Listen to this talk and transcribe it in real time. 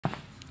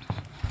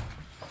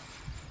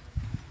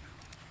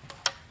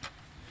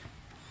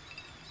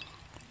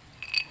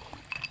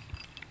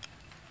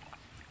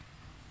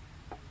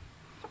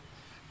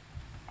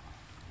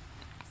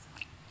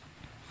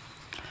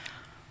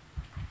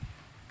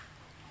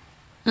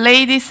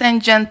Ladies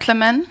and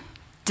gentlemen,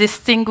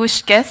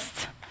 distinguished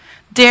guests,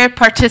 dear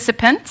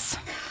participants,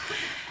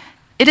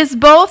 it is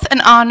both an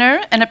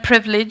honor and a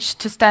privilege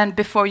to stand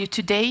before you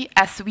today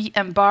as we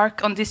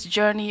embark on this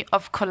journey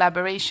of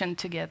collaboration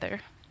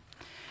together.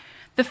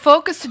 The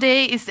focus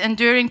today is the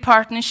enduring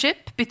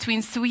partnership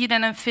between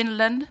Sweden and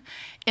Finland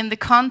in the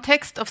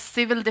context of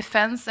civil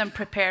defense and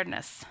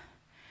preparedness.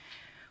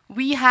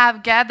 We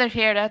have gathered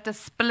here at the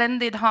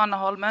splendid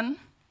Hanaholmen,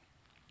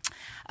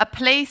 a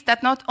place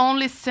that not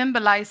only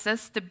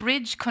symbolizes the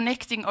bridge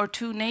connecting our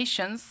two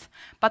nations,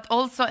 but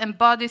also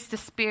embodies the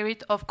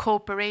spirit of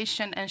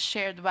cooperation and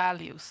shared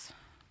values.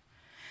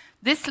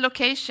 This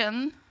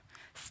location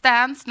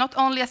stands not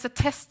only as a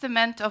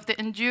testament of the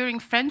enduring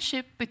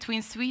friendship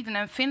between Sweden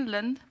and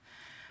Finland,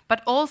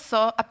 but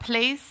also a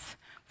place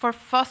for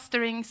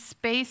fostering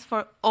space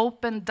for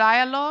open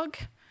dialogue,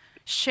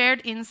 shared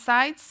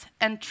insights,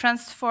 and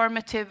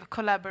transformative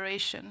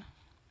collaboration.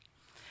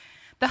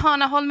 The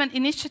Hanaholmen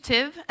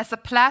Initiative, as a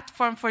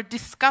platform for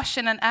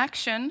discussion and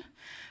action,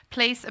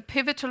 plays a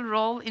pivotal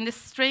role in the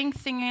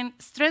strengthening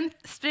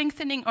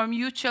our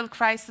mutual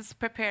crisis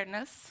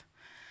preparedness.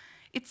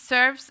 It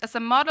serves as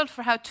a model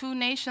for how two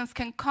nations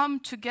can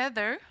come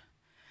together,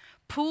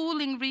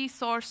 pooling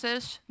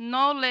resources,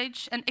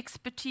 knowledge, and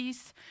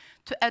expertise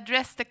to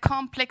address the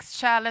complex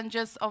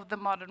challenges of the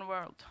modern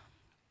world.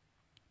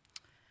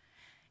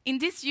 In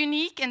this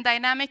unique and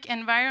dynamic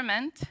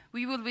environment,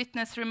 we will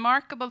witness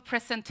remarkable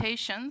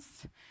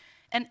presentations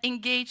and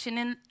engage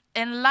in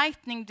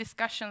enlightening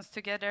discussions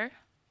together.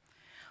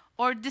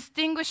 Our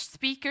distinguished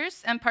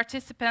speakers and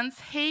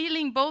participants,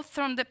 hailing both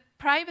from the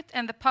private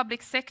and the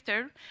public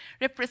sector,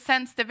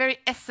 represents the very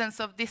essence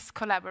of this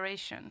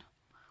collaboration.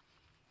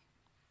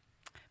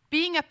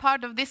 Being a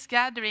part of this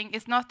gathering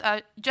is not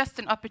just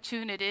an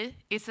opportunity,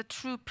 it's a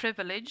true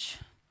privilege.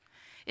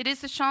 It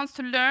is a chance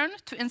to learn,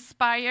 to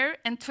inspire,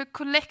 and to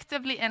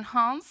collectively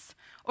enhance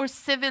our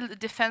civil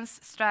defense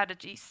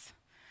strategies.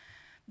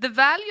 The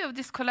value of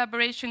this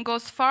collaboration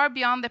goes far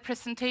beyond the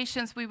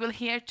presentations we will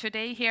hear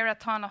today here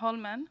at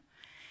Hanaholmen.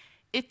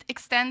 It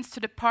extends to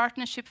the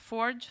partnership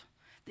forged,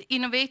 the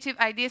innovative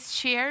ideas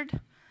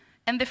shared,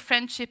 and the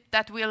friendship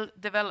that will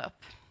develop.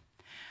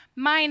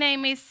 My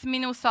name is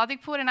Minou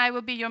Sadeghpour, and I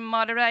will be your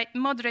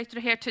moderator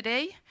here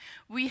today.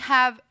 We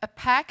have a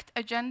packed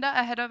agenda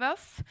ahead of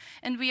us,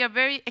 and we are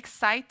very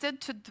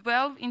excited to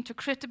delve into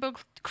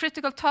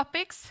critical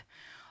topics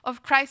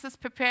of crisis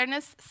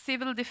preparedness,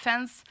 civil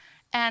defense,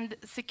 and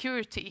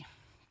security.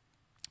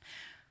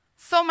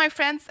 So, my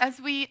friends,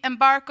 as we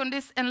embark on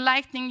this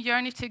enlightening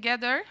journey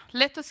together,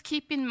 let us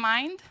keep in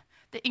mind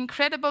the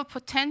incredible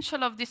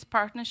potential of this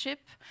partnership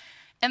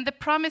and the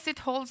promise it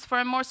holds for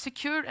a more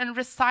secure and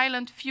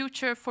resilient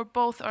future for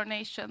both our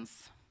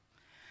nations.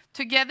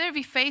 Together,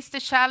 we face the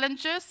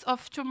challenges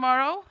of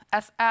tomorrow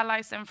as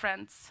allies and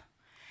friends.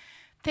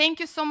 Thank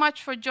you so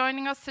much for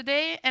joining us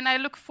today, and I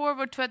look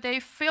forward to a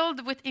day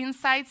filled with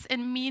insights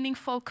and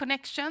meaningful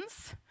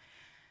connections.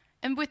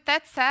 And with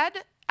that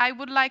said, I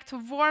would like to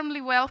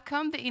warmly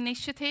welcome the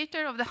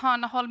initiator of the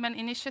Hanaholmen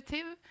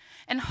Initiative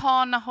and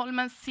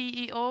Hanaholmen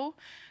CEO,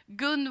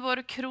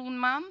 Gunvor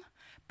Kronman.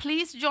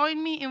 Please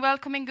join me in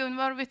welcoming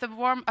Gunvor with a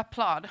warm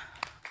applause.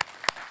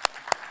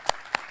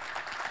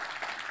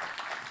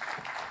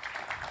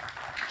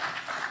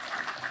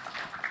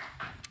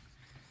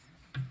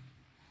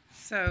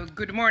 So,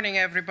 good morning,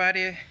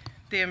 everybody,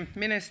 dear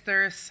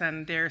ministers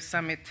and dear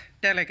summit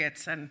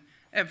delegates and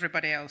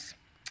everybody else.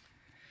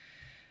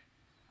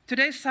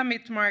 Today's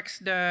summit marks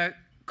the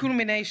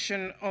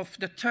culmination of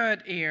the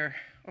third year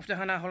of the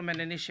Hanaholmen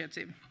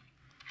Initiative.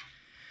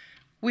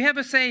 We have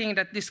a saying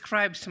that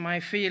describes my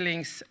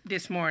feelings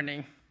this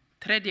morning,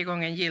 tredje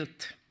gången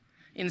gillt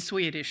in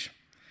Swedish,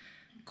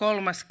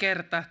 kolmas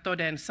kerta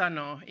toden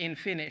sanoo in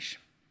Finnish.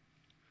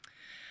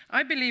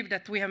 I believe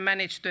that we have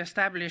managed to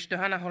establish the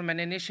Hanaholmen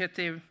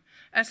Initiative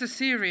as a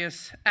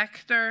serious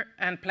actor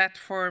and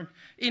platform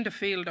in the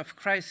field of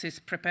crisis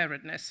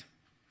preparedness.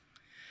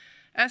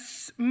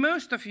 As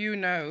most of you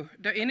know,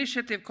 the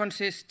initiative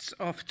consists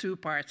of two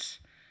parts,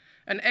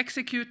 an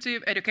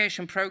executive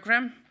education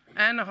program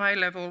and a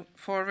high-level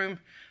forum,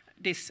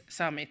 this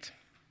summit.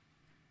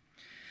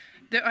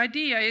 The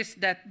idea is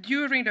that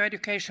during the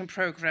education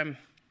program,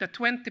 the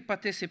 20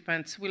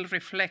 participants will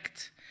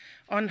reflect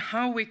on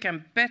how we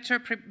can better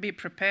be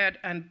prepared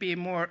and be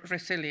more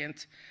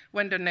resilient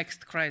when the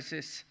next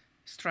crisis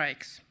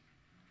strikes.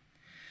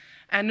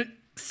 And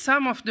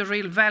some of the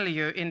real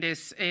value in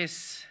this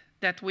is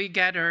that we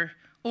gather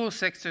all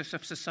sectors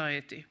of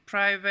society,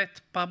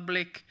 private,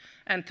 public,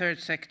 and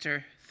third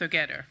sector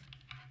together.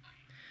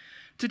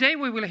 Today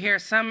we will hear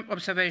some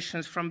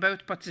observations from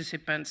both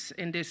participants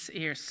in this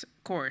year's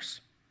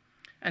course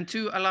and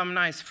two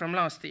alumni from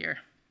last year.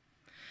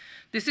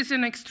 This is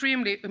an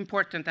extremely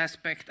important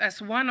aspect,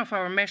 as one of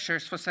our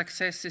measures for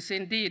success is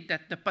indeed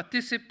that the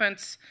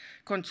participants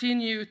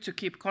continue to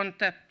keep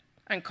contact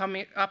and come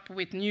up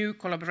with new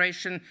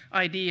collaboration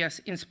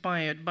ideas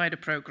inspired by the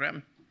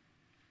program.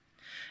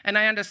 And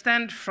I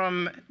understand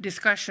from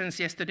discussions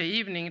yesterday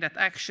evening that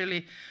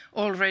actually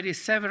already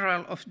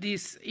several of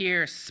this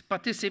year's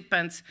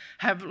participants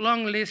have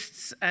long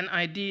lists and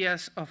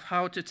ideas of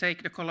how to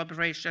take the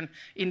collaboration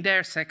in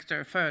their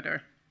sector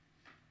further.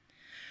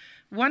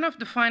 One of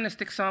the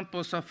finest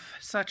examples of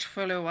such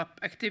follow-up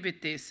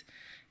activities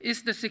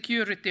is the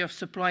Security of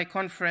Supply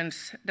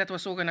conference that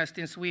was organized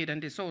in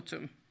Sweden this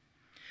autumn.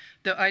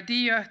 The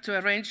idea to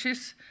arrange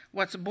this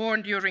was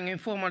born during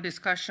informal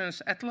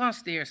discussions at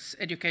last year's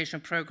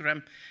education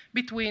program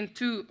between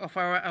two of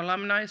our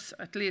alumni,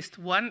 at least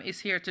one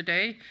is here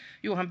today,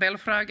 Johan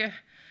Belfrage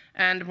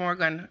and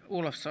Morgan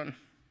Olofsson.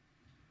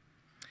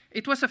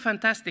 It was a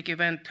fantastic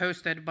event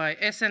hosted by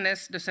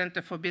SNS, the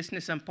Center for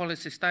Business and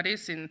Policy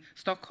Studies in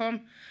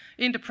Stockholm,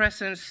 in the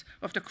presence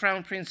of the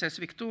Crown Princess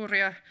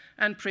Victoria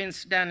and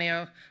Prince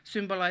Daniel,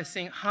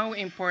 symbolizing how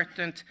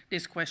important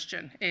this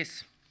question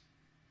is.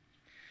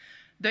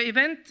 The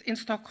event in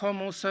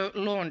Stockholm also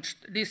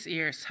launched this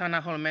year's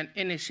Hanaholmen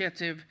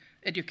Initiative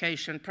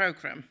education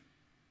program.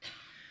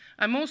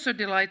 I'm also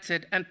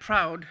delighted and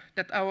proud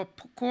that our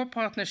core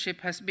partnership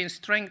has been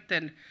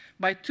strengthened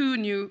by two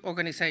new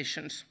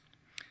organizations,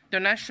 the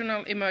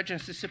National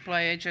Emergency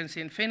Supply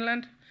Agency in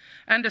Finland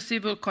and the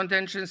Civil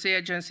Contingency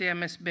Agency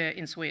MSB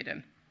in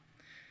Sweden.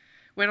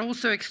 We're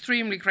also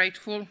extremely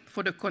grateful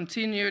for the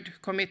continued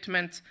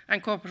commitment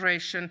and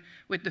cooperation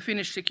with the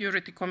Finnish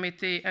Security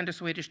Committee and the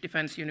Swedish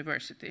Defence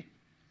University.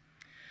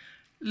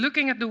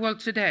 Looking at the world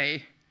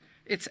today,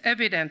 it's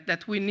evident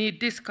that we need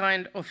this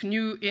kind of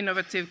new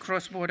innovative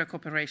cross-border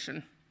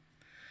cooperation.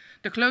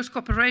 The close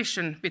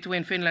cooperation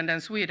between Finland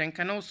and Sweden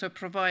can also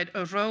provide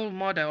a role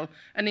model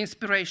and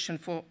inspiration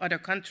for other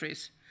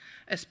countries,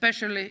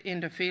 especially in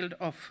the field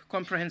of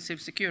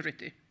comprehensive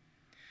security.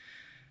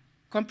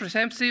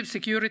 Comprehensive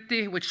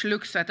security, which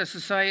looks at a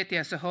society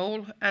as a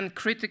whole and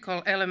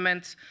critical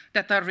elements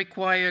that are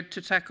required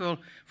to tackle,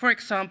 for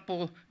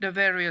example, the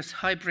various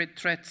hybrid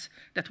threats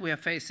that we are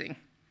facing.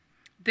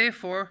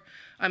 Therefore,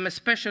 I'm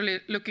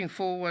especially looking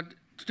forward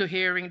to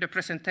hearing the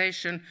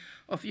presentation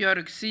of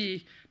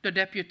Jyri, the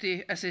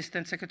Deputy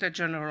Assistant Secretary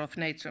General of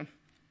NATO.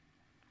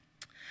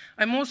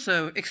 I'm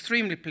also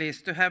extremely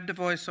pleased to have the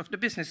voice of the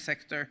business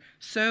sector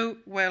so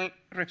well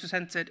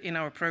represented in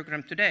our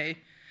program today,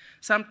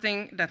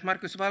 something that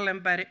Markus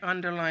Wallenberg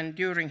underlined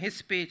during his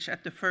speech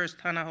at the first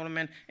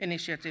Hanaholmen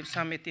Initiative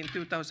Summit in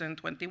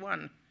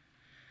 2021.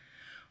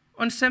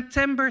 On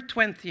September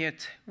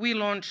 20th, we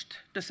launched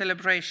the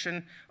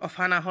celebration of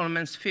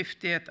Hanaholmen's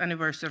 50th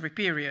anniversary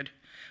period,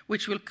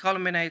 which will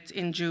culminate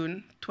in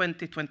June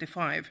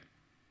 2025.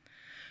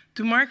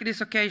 To mark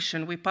this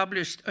occasion, we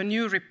published a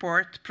new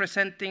report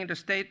presenting the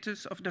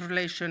status of the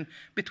relation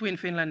between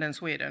Finland and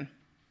Sweden.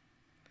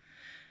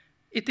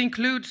 It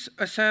includes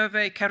a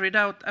survey carried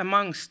out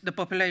amongst the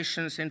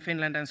populations in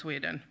Finland and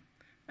Sweden.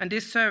 And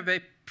this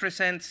survey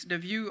presents the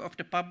view of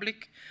the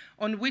public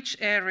on which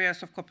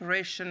areas of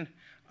cooperation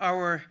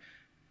our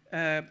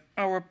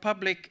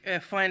public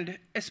find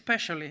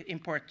especially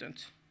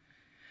important.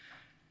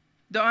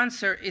 The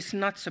answer is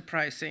not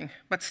surprising,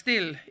 but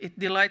still it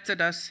delighted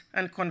us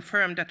and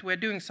confirmed that we're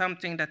doing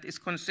something that is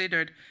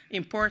considered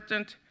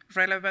important,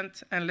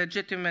 relevant, and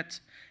legitimate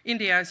in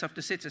the eyes of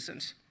the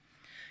citizens.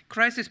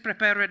 Crisis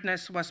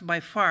preparedness was by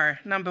far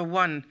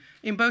 #1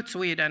 in both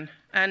Sweden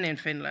and in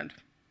Finland.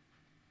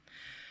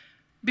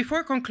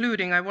 Before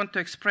concluding, I want to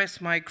express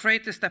my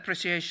greatest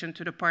appreciation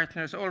to the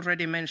partners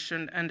already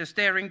mentioned and the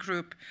steering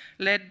group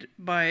led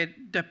by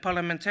the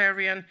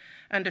parliamentarian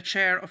and the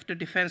chair of the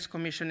Defence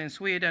Commission in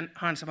Sweden,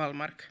 Hans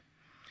Wallmark.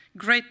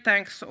 Great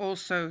thanks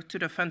also to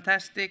the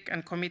fantastic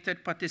and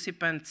committed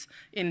participants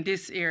in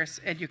this year's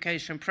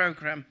education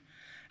program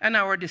and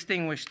our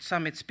distinguished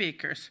summit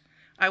speakers.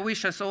 I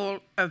wish us all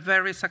a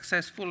very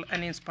successful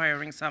and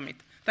inspiring summit.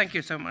 Thank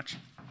you so much.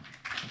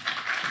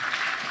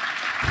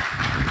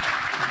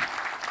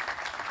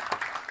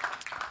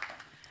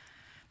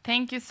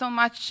 Thank you so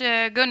much,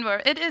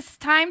 Gunvor. It is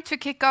time to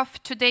kick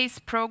off today's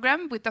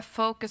program with a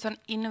focus on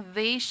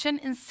innovation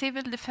in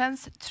civil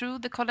defense through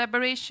the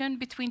collaboration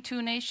between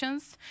two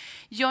nations.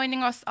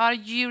 Joining us are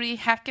Jyri,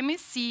 Häkämies,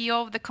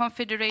 CEO of the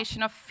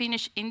Confederation of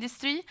Finnish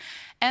Industry,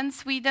 and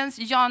Sweden's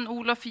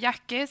Jan-Olof,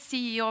 Jacke,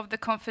 CEO of the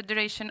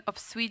Confederation of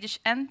Swedish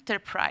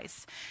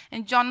Enterprise.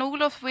 And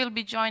Jan-Olof will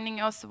be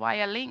joining us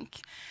via link.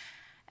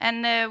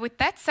 And with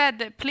that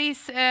said,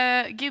 please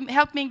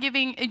help me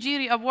giving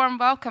Jyri a warm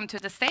welcome to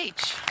the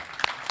stage.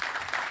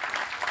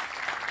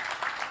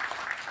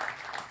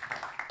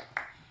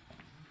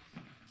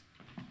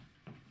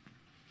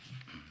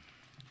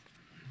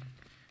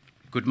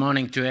 Good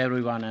morning to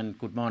everyone and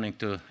good morning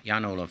to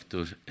Jan-Olof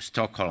to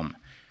Stockholm.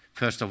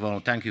 First of all,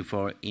 thank you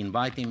for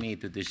inviting me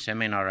to this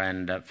seminar,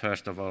 and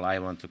first of all, I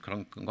want to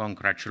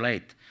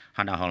congratulate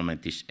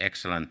Hanaholmen this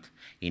excellent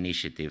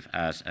initiative,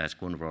 as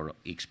Gunvor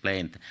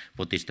explained,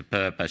 what is the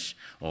purpose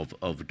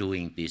of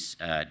doing this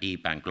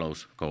deep and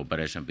close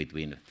cooperation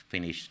between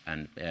Finnish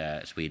and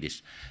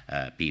Swedish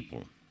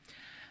people.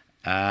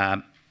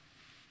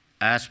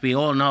 As we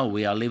all know,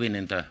 we are living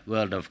in the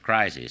world of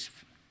crisis.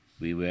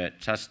 We were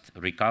just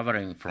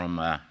recovering from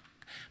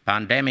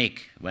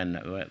pandemic,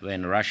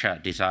 when Russia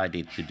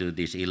decided to do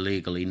this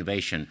illegal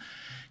invasion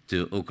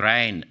to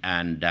Ukraine,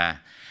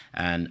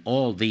 and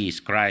all these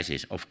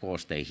crises, of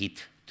course, they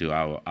hit to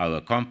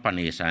our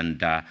companies,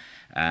 and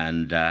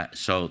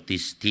so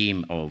this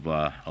theme of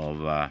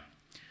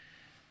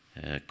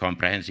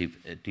comprehensive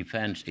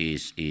defense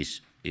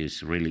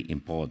is really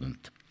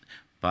important.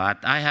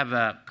 But I have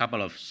a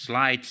couple of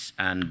slides,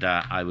 and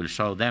I will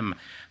show them,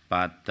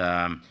 but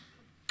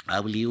I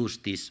will use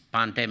this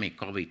pandemic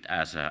COVID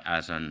as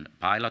a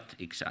pilot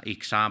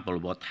example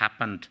what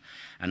happened,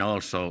 and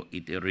also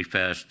it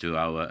refers to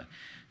our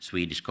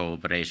Swedish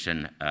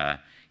cooperation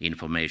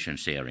information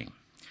sharing.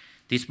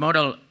 This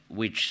model,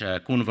 which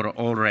Gunvor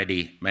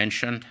already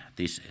mentioned,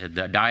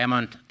 the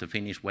diamond, the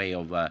Finnish way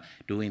of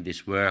doing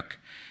this work,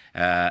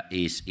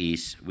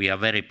 we are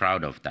very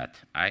proud of that.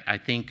 I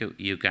think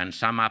you can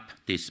sum up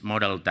this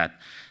model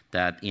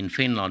that in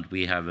Finland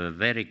we have a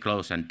very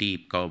close and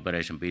deep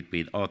cooperation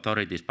between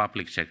authorities,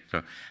 public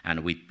sector, and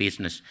with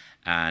business,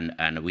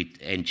 and with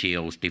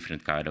NGOs,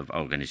 different kind of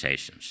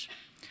organizations.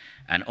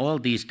 And all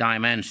these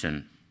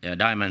dimensions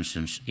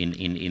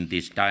in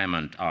this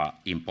diamond are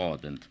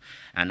important,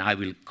 and I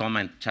will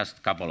comment just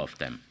a couple of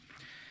them.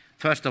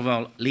 First of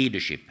all,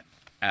 leadership.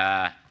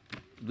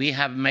 We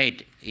have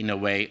made, in a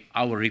way,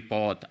 our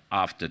report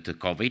after the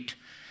COVID,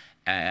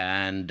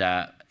 and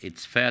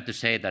it's fair to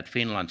say that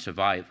Finland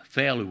survived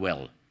fairly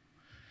well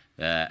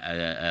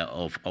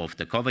of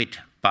the COVID,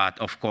 but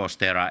of course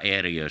there are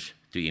areas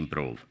to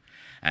improve.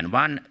 And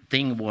one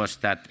thing was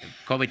that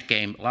COVID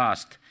came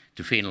last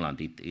to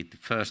Finland. It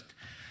first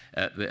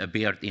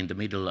appeared in the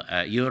middle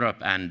Europe,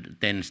 and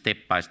then step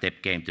by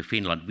step came to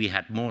Finland. We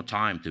had more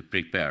time to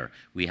prepare.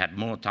 We had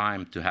more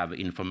time to have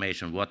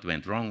information what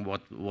went wrong,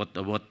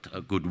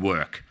 what could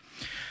work.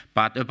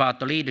 But about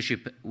the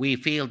leadership, we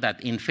feel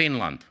that in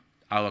Finland,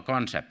 our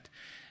concept,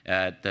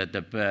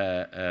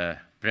 the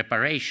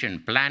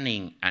preparation,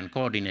 planning, and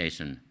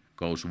coordination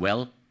goes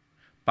well,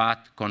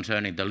 but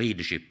concerning the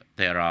leadership,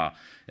 there are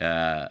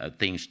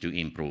things to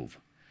improve.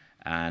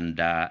 And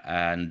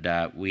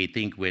we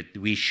think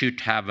we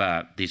should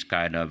have this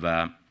kind of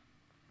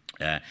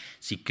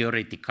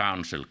security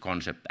council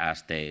concept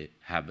as they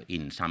have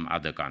in some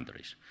other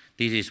countries.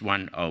 This is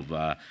one of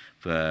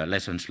the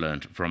lessons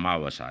learned from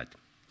our side.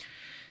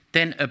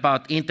 Then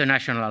about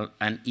international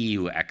and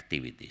EU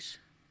activities.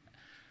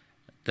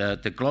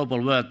 The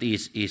global world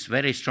is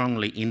very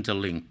strongly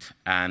interlinked,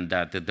 and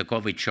the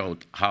COVID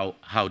showed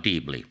how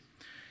deeply.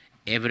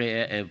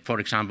 For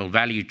example,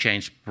 value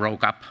chains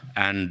broke up,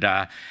 and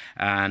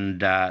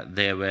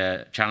there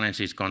were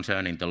challenges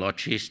concerning the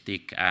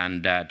logistic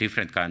and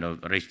different kind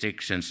of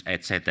restrictions,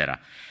 etc.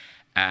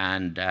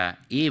 And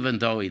even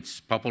though it's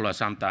popular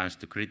sometimes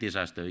to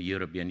criticize the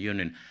European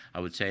Union, I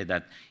would say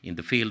that in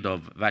the field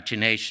of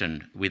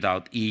vaccination,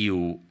 without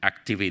EU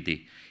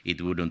activity,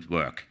 it wouldn't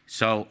work.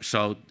 So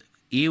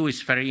EU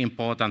is very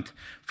important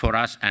for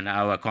us and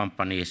our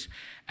companies,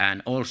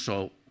 and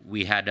also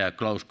we had a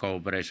close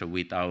cooperation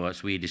with our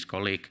Swedish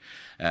colleague,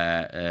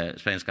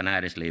 Svenska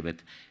Näringslivet,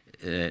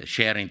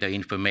 sharing the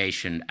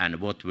information and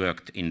what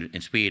worked in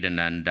Sweden,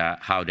 and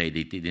how they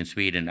did it in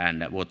Sweden,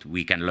 and what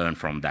we can learn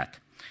from that.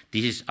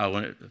 This is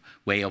our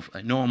way of,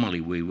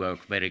 normally we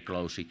work very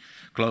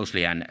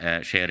closely and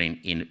sharing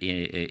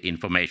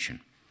information.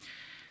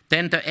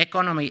 Then the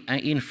economy,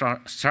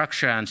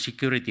 infrastructure, and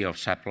security of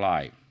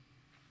supply.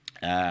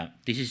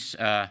 This is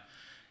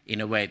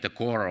in a way the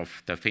core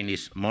of the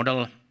Finnish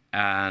model,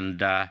 and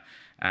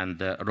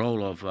the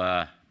role of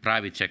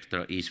private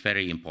sector is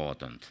very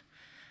important.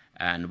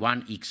 And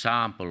one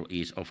example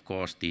is, of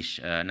course, this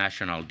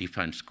national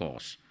defense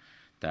course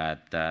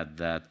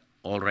that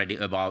already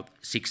about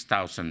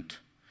 6,000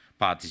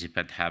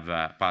 participants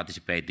have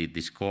participated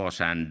this course,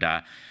 and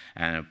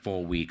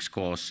 4 weeks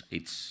course.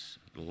 It's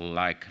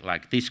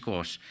like this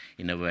course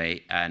in a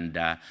way, and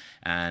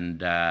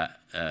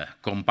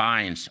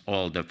combines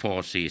all the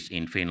forces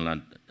in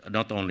Finland,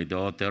 not only the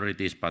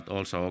authorities but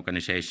also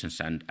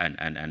organizations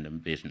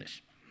and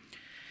business.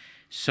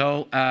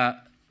 So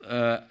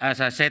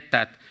as I said,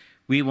 that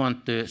we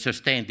want to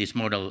sustain this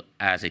model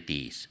as it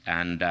is,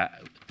 and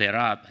there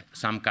are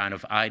some kind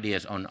of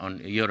ideas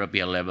on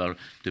European level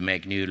to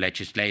make new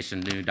legislation,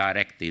 new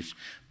directives,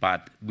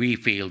 but we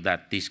feel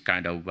that this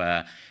kind of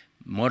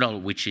model,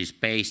 which is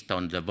based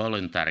on the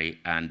voluntary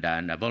and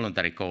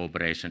voluntary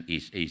cooperation,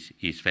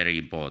 is very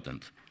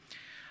important.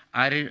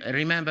 I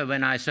remember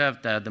when I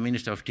served the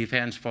Minister of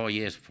Defense 4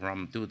 years,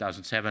 from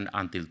 2007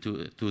 until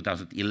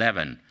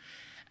 2011,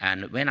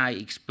 and when I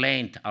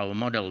explained our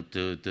model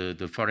to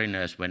the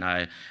foreigners when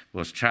I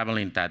was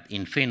traveling, that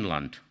in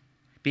Finland,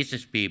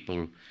 business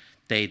people,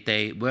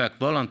 they work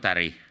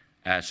voluntary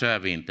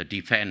serving the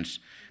defense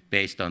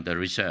based on the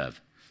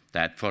reserve.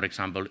 That, for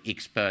example,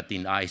 expert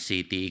in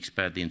ICT,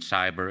 expert in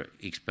cyber,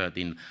 expert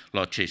in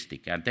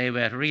logistics, and they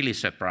were really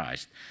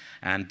surprised.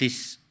 And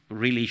this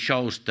really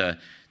shows the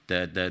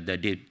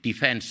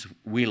defense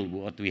will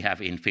what we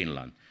have in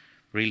Finland.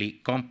 Really,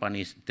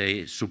 companies,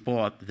 they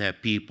support their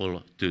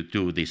people to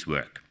do this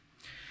work.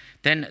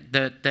 Then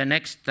the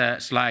next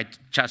slide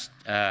just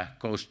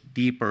goes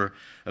deeper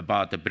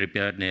about the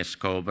Preparedness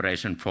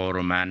Cooperation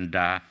Forum, and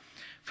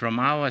from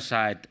our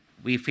side,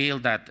 we feel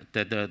that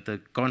the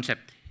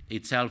concept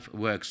itself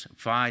works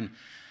fine,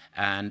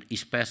 and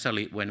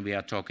especially when we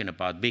are talking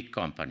about big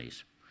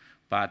companies.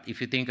 But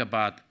if you think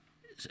about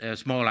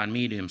small and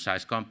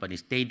medium-sized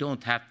companies, they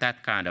don't have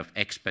that kind of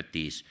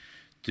expertise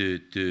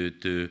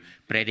to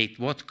predict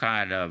what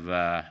kind of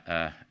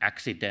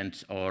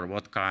accidents or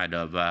what kind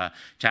of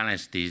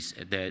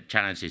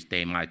challenges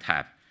they might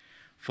have.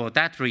 For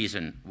that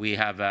reason, we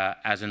have,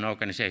 as an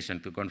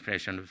organization, the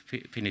Confederation of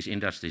Finnish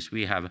Industries,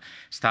 we have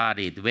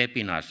started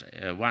webinars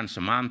once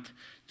a month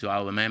to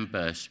our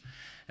members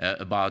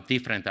about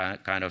different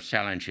kind of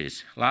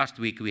challenges. Last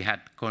week we had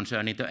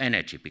concerning the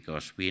energy,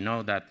 because we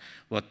know that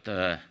what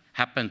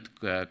happened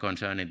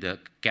concerning the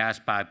gas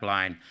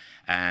pipeline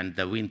and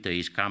the winter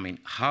is coming,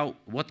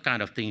 what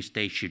kind of things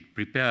they should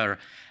prepare,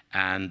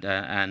 and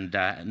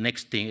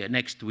next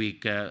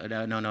week,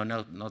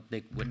 not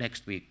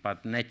next week,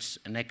 but next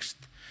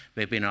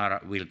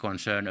webinar will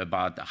concern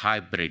about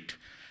hybrid,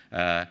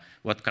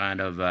 what kind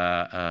of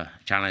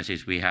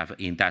challenges we have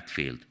in that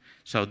field.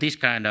 So this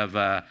kind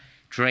of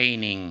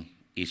training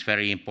is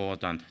very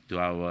important to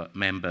our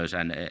members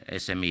and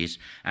SMEs,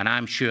 and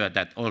I'm sure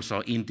that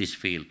also in this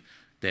field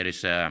there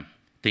is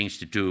things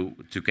to do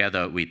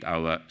together with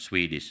our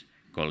Swedish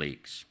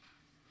colleagues.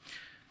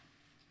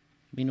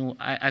 Minou,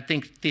 I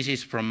think this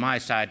is from my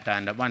side,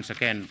 and once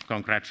again,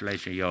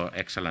 congratulations, your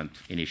excellent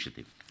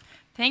initiative.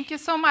 Thank you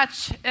so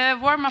much.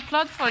 Warm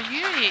applause for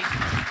Jyri.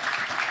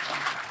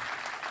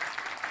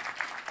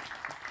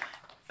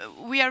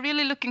 We are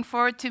really looking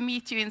forward to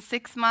meet you in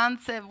 6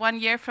 months, 1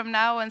 year from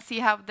now, and see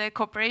how the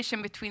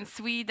cooperation between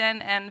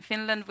Sweden and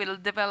Finland will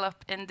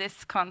develop in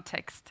this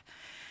context.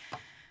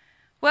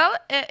 Well,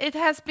 it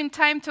has been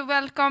time to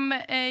welcome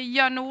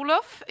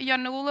Jan-Olof.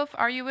 Jan-Olof,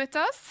 are you with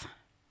us?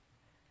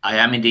 I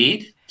am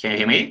indeed. Can you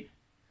hear me?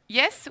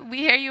 Yes, we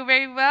hear you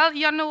very well.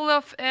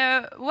 Jan-Olof,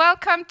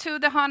 welcome to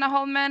the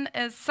Hanaholmen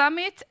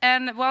Summit,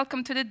 and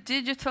welcome to the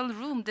digital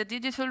room. The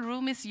digital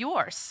room is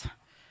yours.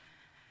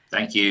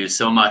 Thank you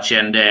so much,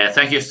 and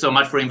thank you so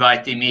much for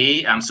inviting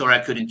me. I'm sorry I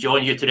couldn't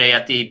join you today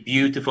at the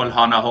beautiful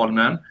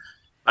Hanaholmen,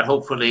 but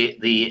hopefully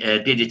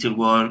the digital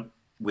world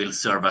will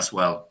serve us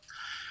well.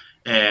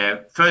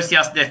 First,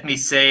 just let me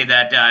say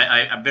that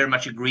I very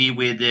much agree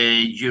with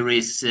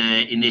Jyri's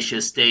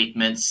initial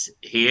statements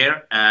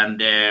here,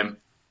 and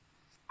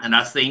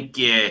I think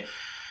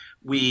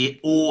we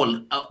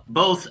all,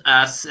 both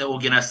as an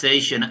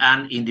organization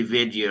and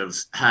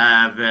individuals,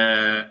 have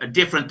a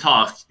different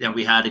task than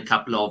we had a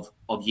couple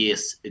of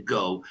years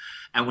ago,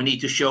 and we need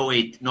to show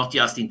it not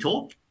just in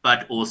talk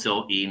but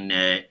also in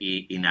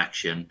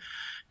action.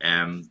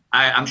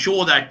 I'm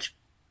sure that,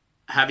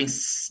 having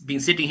been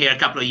sitting here a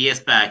couple of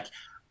years back,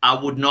 I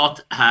would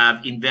not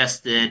have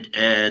invested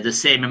the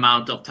same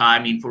amount of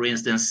time in, for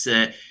instance,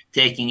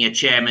 taking a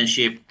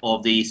chairmanship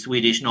of the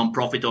Swedish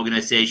non-profit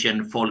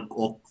organization Folk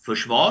och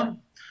Försvar.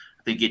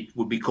 I think it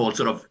would be called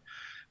sort of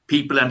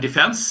People and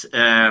Defense,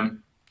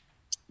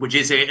 which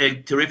is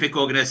a terrific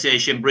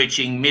organization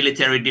bridging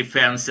military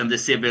defense and the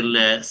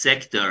civil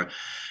sector.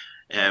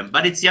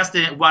 But it's just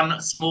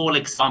one small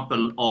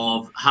example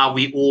of how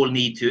we all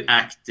need to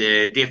act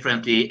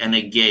differently and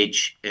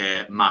engage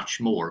much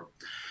more.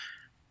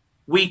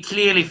 We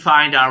clearly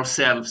find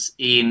ourselves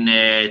in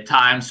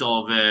times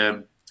of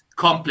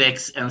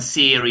complex and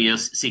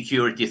serious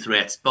security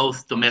threats,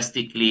 both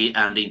domestically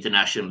and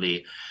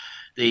internationally.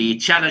 The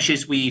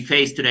challenges we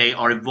face today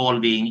are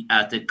evolving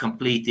at a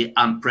completely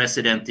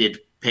unprecedented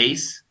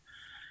pace,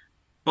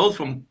 both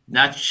from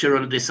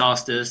natural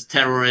disasters,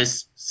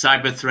 terrorists,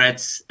 cyber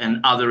threats, and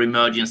other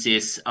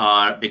emergencies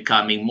are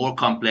becoming more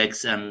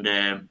complex and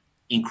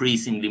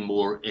increasingly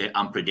more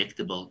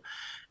unpredictable.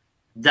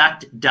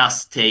 That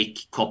does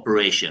take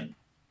cooperation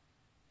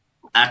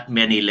at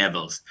many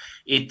levels.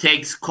 It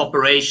takes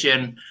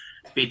cooperation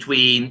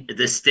between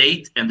the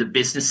state and the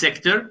business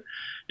sector.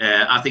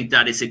 I think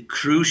that is a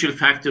crucial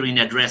factor in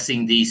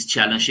addressing these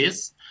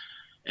challenges.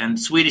 And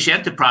Swedish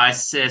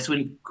enterprise,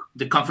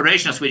 the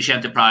Confederation of Swedish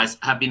Enterprise,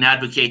 have been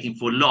advocating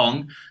for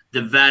long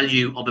the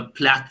value of a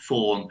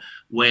platform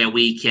where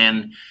we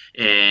can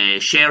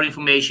share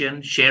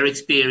information, share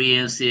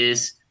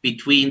experiences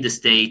between the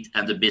state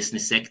and the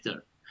business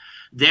sector.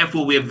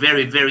 Therefore, we are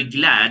very, very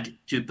glad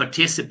to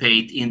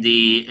participate in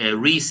the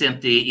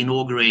recently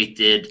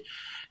inaugurated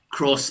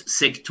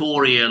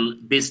cross-sectorial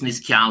business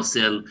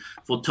council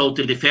for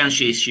total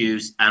defense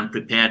issues and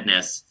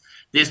preparedness.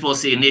 This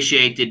was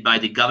initiated by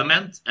the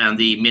government and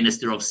the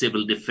Minister of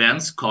Civil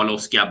Defence,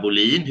 Carl-Oskar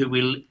Bolin, who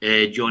will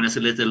join us a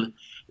little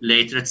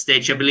later at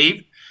stage, I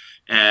believe.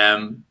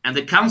 And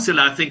the council,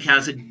 I think,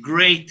 has a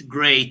great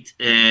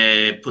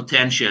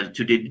potential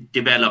to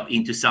develop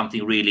into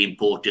something really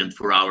important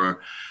for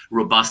our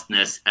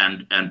robustness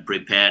and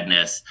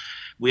preparedness.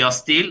 We are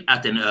still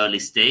at an early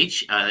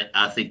stage.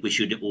 I think we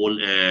should all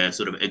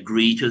sort of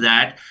agree to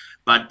that.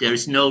 But there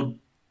is no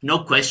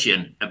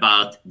question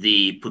about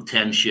the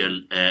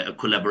potential a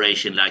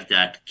collaboration like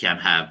that can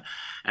have.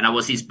 And I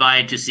was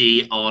inspired to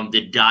see on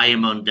the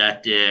diamond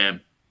that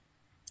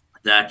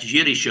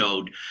Jyri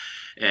showed,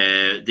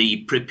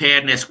 the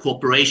Preparedness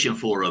Cooperation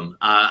Forum.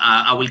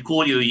 I will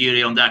call you,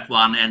 Jyri, on that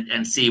one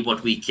and see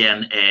what we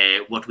can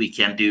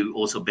do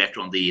also better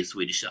on the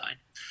Swedish side.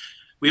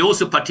 We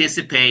also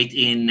participate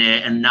in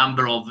a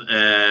number of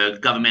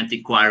government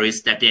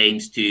inquiries that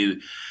aims to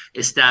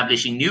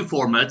establishing new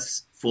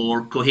formats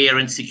for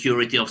coherent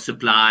security of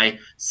supply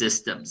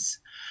systems.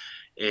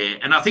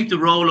 And I think the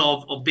role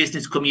of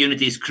business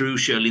community is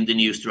crucial in the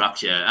new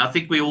structure. I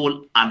think we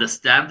all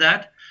understand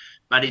that,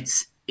 but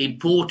it's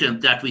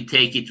important that we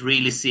take it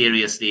really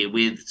seriously.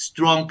 With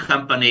strong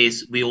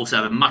companies, we also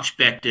have a much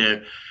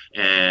better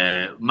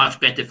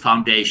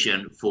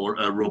foundation for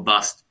a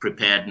robust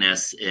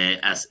preparedness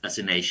as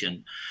a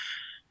nation.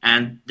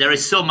 And there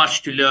is so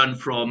much to learn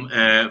from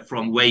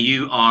where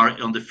you are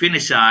on the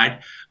Finnish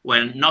side,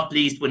 not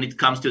least when it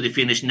comes to the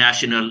Finnish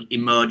National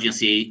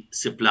Emergency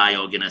Supply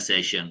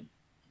Organization.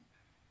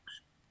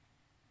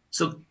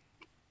 So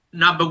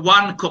number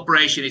one,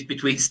 cooperation is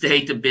between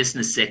state and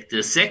business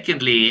sector.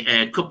 Secondly,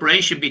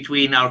 cooperation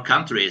between our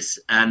countries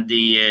and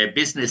the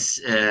business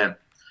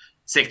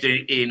sector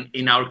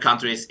in our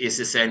countries is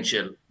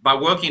essential. By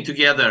working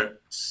together,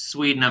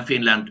 Sweden and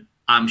Finland,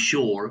 I'm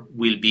sure,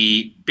 will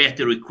be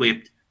better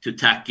equipped to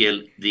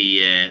tackle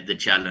the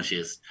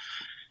challenges.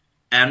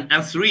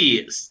 And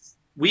three,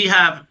 we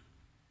have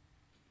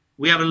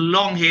a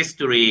long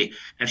history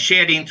and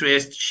shared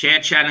interests,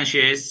 shared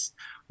challenges.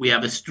 We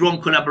have a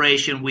strong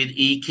collaboration with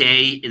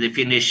EK, the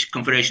Finnish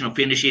Confederation of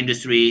Finnish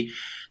Industry,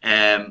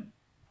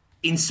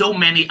 in so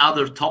many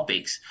other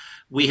topics.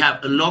 We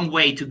have a long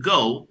way to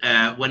go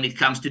when it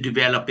comes to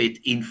develop it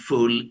in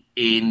full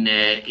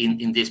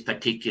in this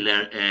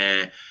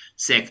particular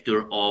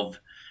sector of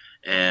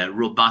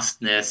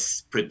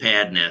robustness,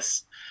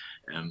 preparedness.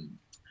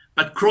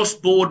 But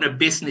cross-border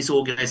business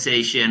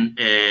organization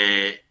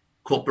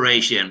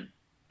cooperation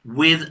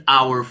with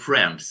our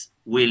friends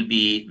will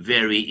be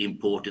very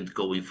important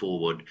going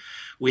forward.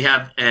 We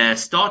have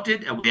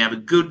started, and we have a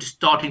good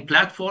starting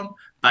platform,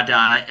 but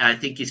I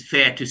think it's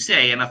fair to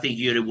say, and I think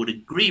Jyri would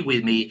agree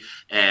with me,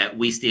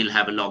 we still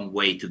have a long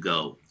way to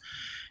go.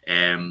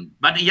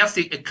 But just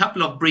a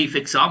couple of brief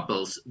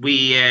examples.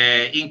 We,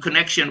 in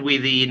connection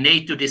with the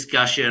NATO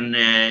discussion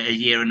a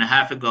year and a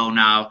half ago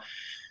now,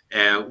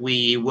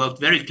 we worked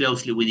very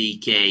closely with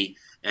EK.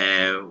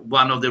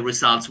 One of the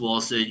results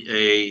was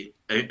a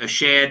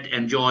shared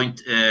and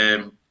joint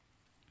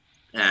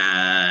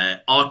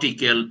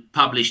article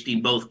published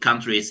in both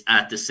countries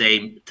at the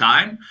same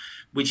time,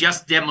 which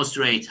just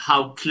demonstrates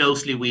how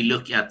closely we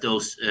look at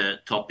those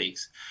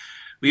topics.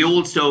 We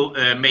also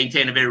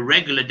maintain a very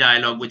regular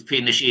dialogue with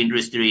Finnish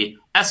industry,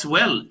 as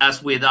well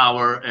as with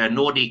our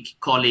Nordic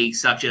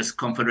colleagues, such as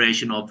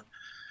Confederation of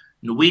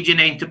Norwegian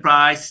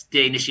Enterprise,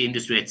 Danish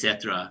Industry,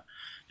 etc.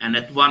 And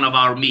at one of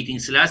our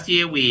meetings last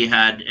year, we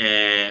had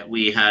a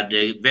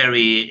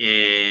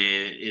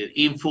very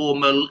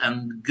informal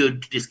and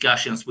good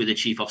discussions with the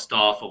Chief of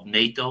Staff of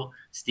NATO,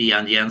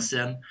 Stian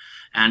Jensen.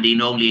 And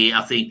in only,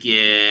 I think,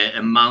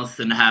 a month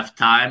and a half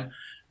time,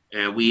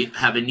 we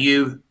have a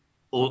new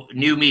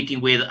meeting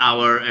with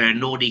our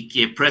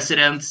Nordic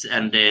presidents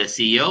and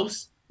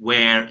CEOs,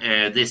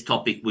 where this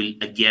topic will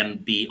again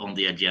be on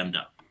the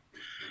agenda.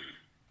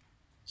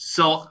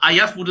 So I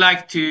just would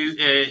like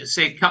to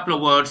say a couple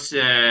of words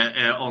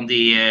on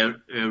the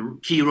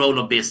key role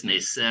of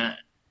business. A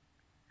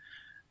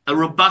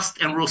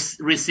robust and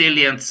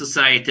resilient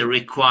society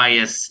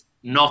requires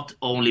not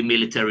only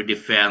military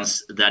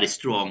defense that is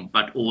strong,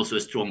 but also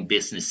a strong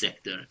business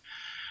sector.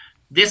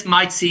 This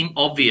might seem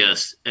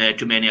obvious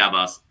to many of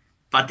us,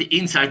 but the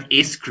insight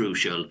is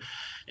crucial.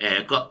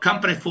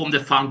 Companies form the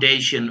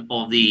foundation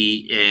of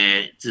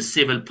the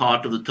civil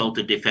part of the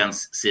total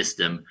defense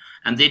system.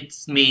 And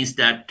this means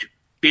that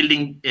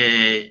building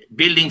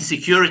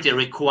security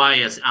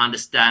requires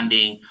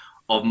understanding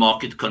of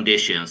market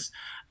conditions,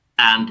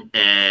 and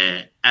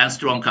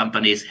strong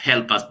companies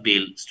help us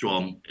build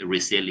strong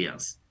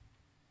resilience.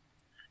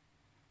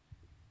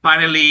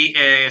 Finally,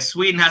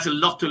 Sweden has a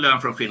lot to learn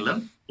from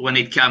Finland when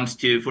it comes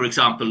to, for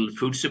example,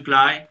 food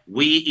supply.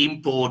 We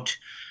import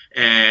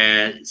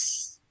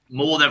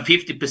more than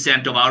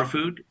 50% of our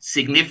food,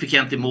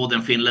 significantly more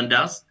than Finland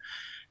does.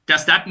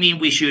 Does that mean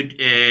we should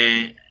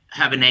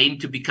have an aim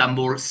to become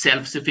more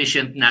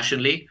self-sufficient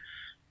nationally?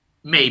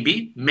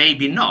 Maybe,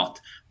 maybe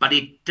not. But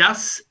it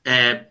does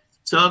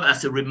serve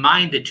as a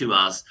reminder to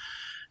us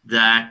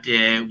that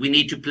we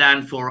need to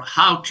plan for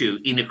how to,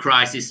 in a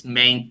crisis,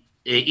 maintain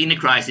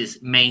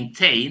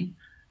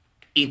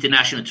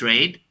international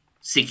trade,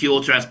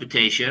 secure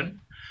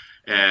transportation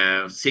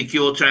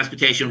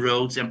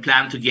roads, and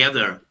plan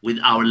together with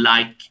our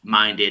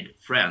like-minded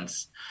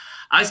friends.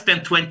 I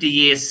spent 20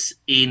 years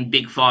in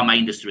big pharma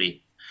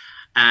industry,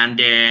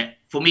 and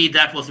for me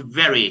that was a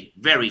very,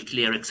 very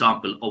clear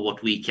example of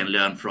what we can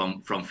learn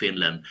from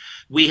Finland.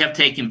 We have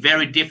taken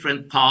very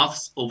different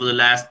paths over the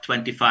last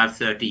 25,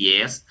 30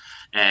 years,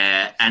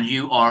 and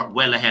you are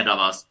well ahead of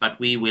us, but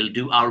we will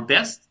do our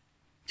best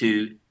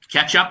to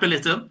catch up a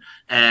little,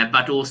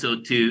 but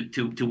also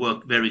to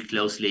work very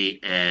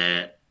closely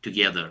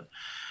together.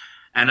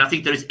 And I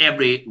think there is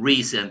every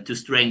reason to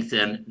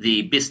strengthen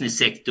the business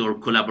sector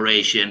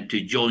collaboration to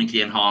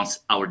jointly enhance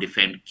our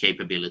defense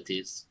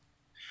capabilities.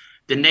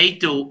 The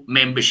NATO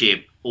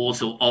membership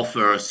also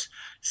offers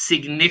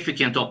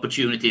significant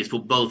opportunities for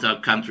both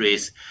our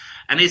countries.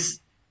 And it's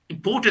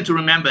important to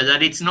remember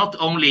that it's not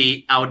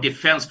only our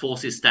defense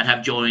forces that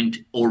have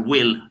joined, or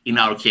will, in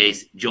our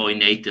case, join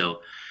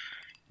NATO.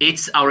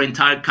 It's our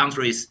entire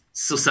country's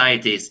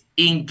societies,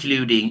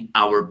 including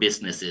our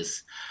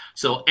businesses.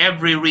 So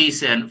every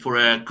reason for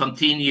a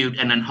continued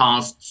and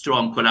enhanced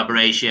strong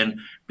collaboration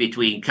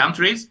between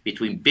countries,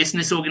 between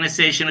business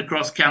organizations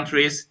across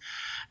countries.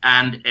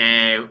 And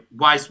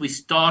whilst we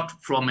start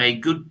from a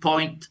good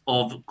point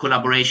of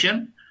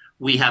collaboration,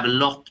 we have a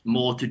lot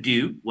more to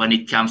do when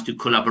it comes to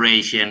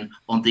collaboration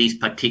on these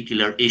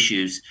particular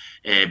issues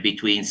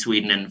between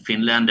Sweden and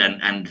Finland,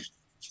 and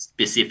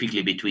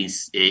specifically between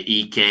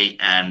EK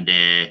and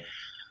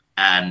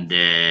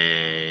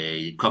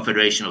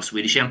Confederation of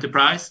Swedish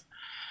Enterprise.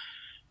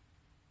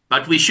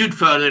 But we should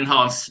further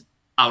enhance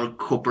our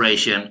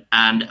cooperation,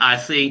 and I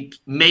think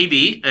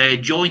maybe a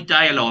joint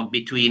dialogue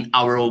between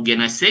our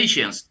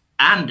organizations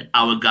and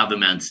our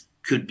governments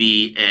could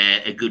be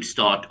a good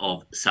start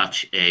of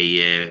such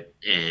a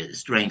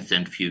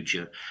strengthened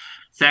future.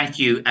 Thank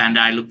you, and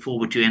I look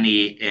forward to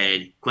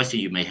any question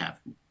you may have.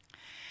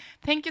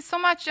 Thank you so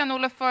much,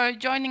 Jan-Olof, for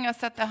joining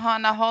us at the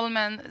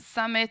Hanaholmen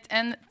Summit.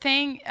 And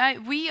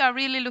we are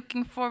really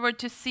looking forward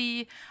to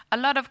see a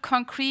lot of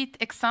concrete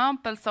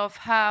examples of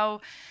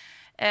how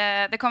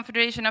the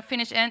Confederation of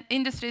Finnish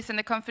Industries and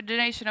the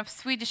Confederation of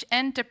Swedish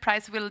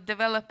Enterprise will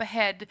develop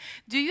ahead.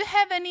 Do you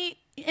have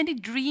any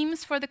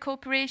dreams for the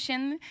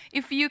cooperation,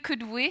 if you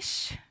could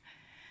wish?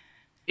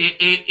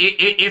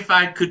 If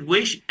I could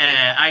wish,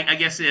 I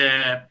guess...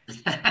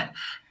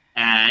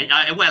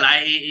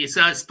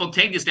 so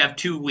spontaneously I have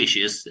two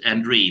wishes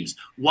and dreams.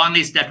 One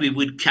is that we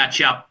would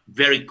catch up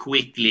very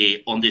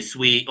quickly on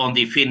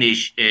the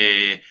Finnish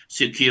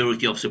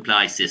security of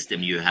supply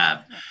system you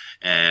have.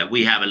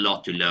 We have a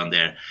lot to learn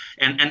there.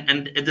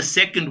 And the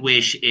second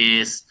wish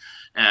is,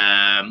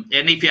 and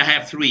if you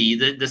have three,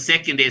 the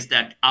second is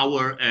that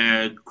our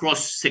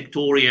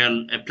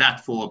cross-sectorial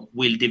platform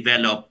will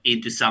develop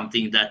into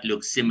something that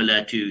looks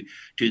similar to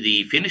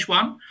the Finnish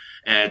one.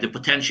 The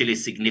potential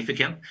is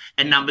significant.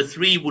 And number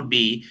three would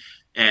be,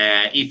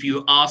 if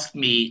you ask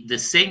me the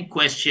same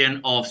question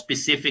of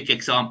specific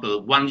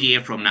example 1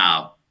 year from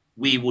now,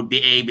 we would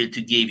be able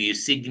to give you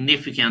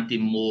significantly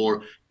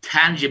more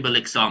tangible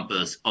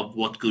examples of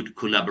what good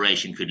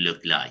collaboration could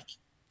look like.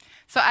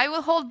 So I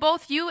will hold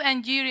both you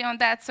and Jyri on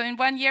that. So in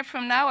 1 year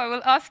from now, I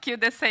will ask you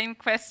the same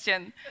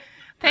question.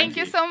 Thank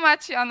you so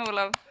much,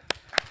 Jan-Olof.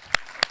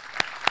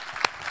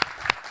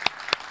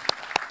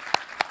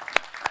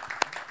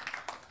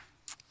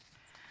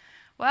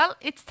 Well,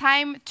 it's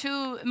time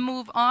to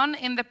move on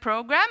in the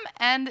program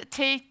and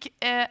take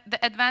the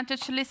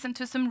advantage to listen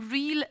to some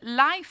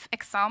real-life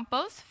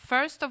examples.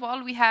 First of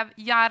all, we have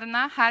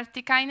Jarna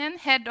Hartikainen,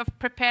 Head of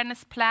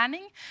Preparedness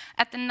Planning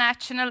at the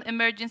National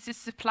Emergency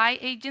Supply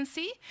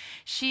Agency.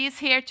 She is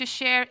here to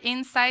share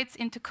insights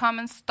into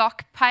common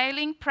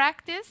stockpiling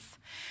practice.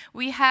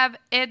 We have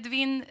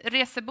Edvin,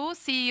 Resebo,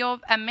 CEO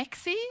of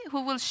AMEXCI,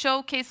 who will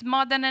showcase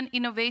modern and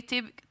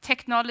innovative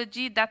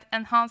technology that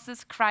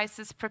enhances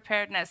crisis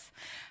preparedness.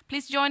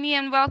 Please join me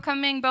in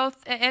welcoming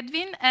both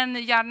Edvin and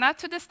Jarna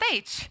to the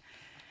stage.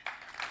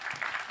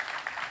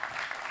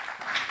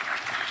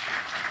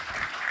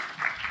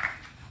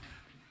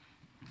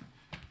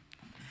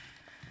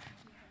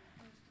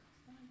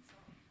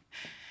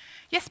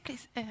 Yes,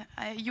 please.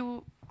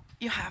 You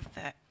have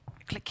the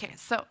click here.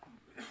 So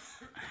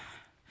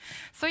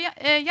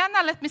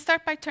Jarna, let me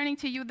start by turning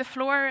to you. The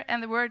floor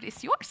and the word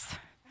is yours.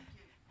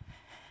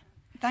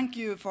 Thank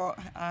you for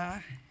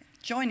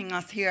joining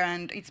us here.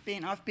 And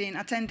I've been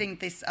attending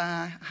this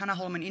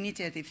Hanaholmen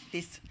Initiative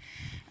this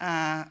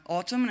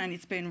autumn, and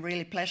it's been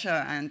really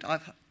pleasure. And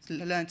I've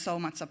learned so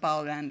much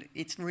about, and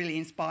it's really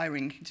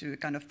inspiring to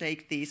kind of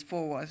take these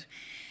forward.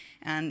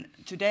 And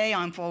today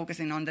I'm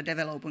focusing on the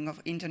developing of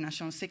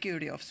international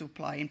security of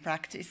supply in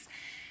practice,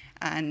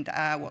 and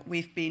what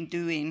we've been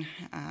doing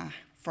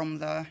from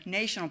the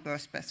national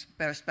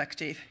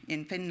perspective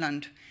in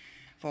Finland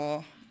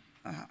for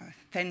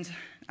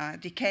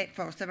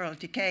several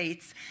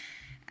decades.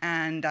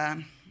 And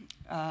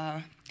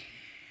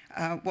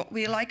what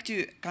we like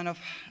to kind of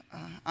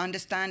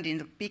understand in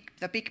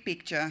the big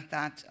picture,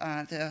 that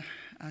the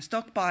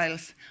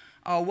stockpiles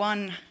are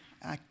one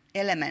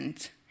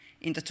element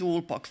in the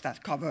toolbox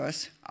that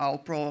covers our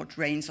broad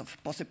range of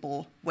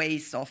possible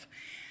ways of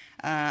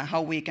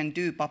how we can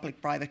do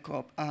public-private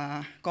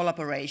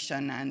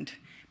collaboration and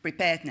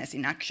preparedness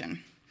in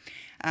action.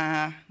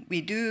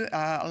 We do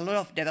a lot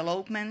of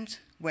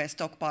development where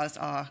stockpiles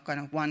are kind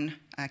of one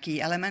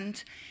key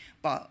element,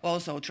 but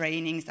also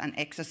trainings and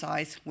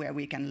exercise where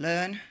we can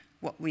learn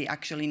what we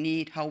actually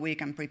need, how we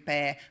can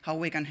prepare, how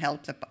we can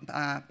help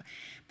the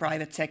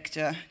private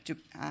sector to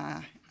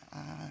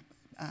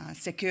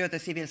secure the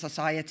civil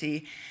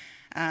society,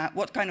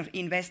 what kind of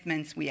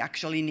investments we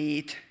actually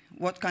need,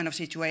 what kind of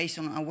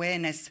situational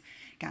awareness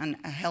can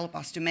help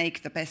us to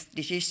make the best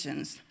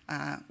decisions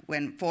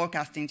when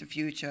forecasting the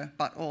future,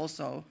 but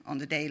also on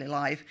the daily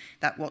life,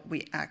 that what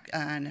we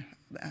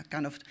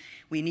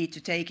we need to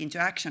take into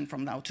action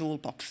from our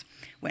toolbox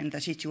when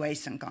the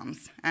situation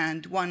comes.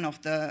 And one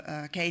of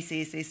the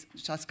cases is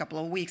just a couple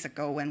of weeks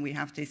ago when we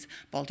have this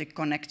Baltic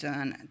connector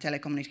and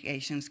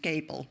telecommunications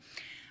cable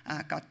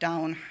cut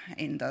down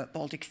in the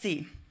Baltic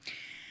Sea.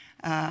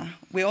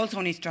 We also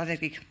need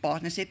strategic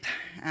partnership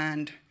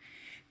and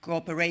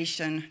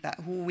cooperation, that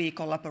who we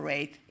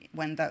collaborate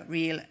when the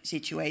real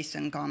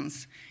situation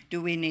comes.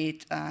 Do we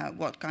need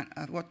what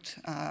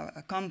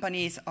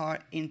companies are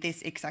in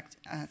this exact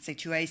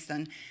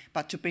situation?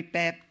 But to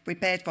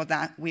prepare for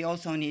that, we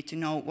also need to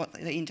know what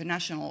the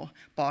international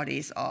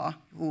parties are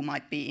who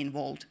might be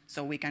involved,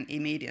 so we can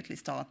immediately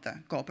start the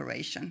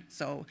cooperation.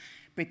 So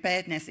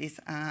preparedness is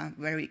a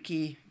very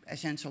key,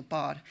 essential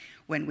part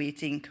when we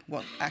think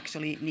what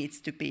actually needs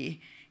to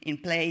be in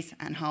place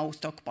and how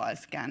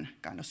stockpiles can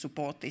kind of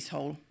support this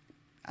whole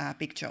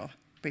picture of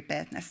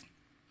preparedness.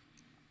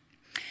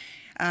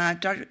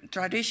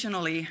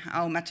 Traditionally,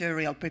 our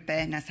material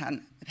preparedness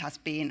has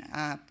been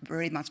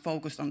very much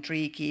focused on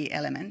three key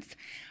elements.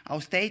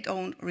 Our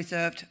state-owned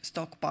reserved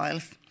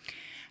stockpiles,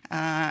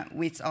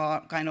 which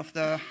are kind of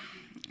the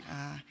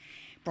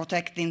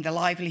protecting the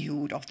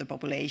livelihood of the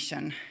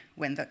population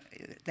when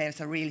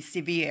there's a really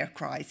severe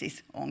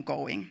crisis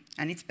ongoing,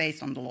 and it's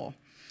based on the law.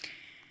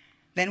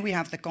 Then we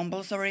have the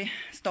compulsory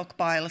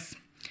stockpiles,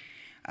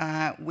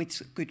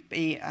 which could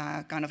be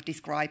kind of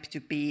described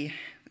to be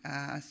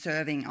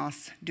serving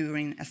us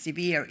during a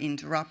severe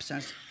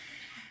interruptions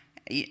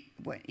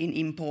in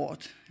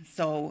import.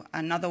 So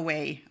another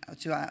way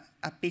to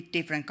a bit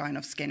different kind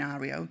of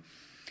scenario.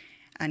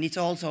 And it's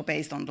also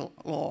based on the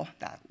law,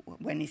 that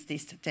when is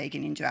this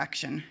taken into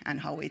action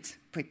and how it's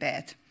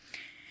prepared.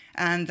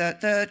 And the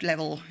third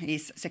level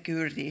is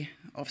security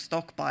of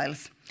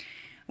stockpiles,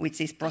 which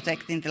is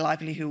protecting the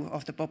livelihood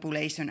of the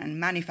population and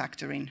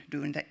manufacturing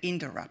during the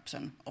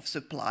interruption of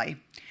supply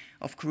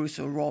of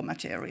crucial raw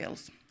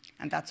materials.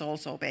 And that's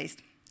also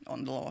based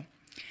on the law.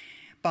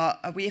 But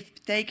we've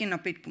taken a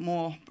bit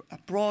more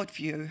broad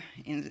view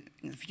in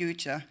the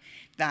future,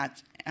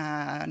 that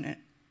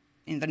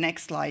in the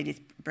next slide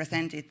it's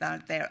presented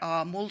that there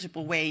are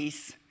multiple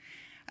ways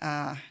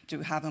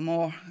to have a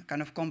more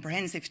kind of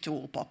comprehensive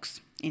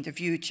toolbox in the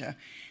future,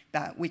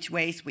 that which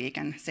ways we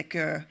can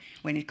secure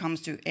when it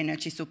comes to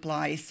energy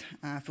supplies,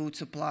 food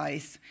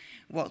supplies,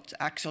 what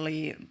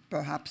actually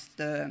perhaps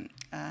the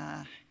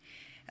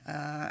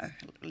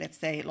let's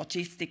say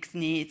logistics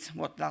needs,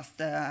 what does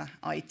the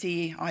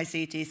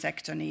ICT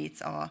sector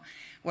needs, or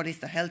what is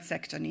the health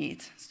sector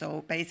needs.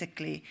 So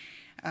basically,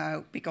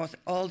 because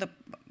all the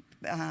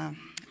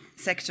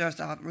sectors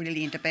are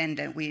really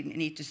independent, we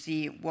need to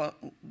see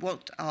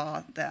what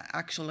are the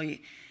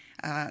actually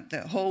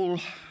the whole,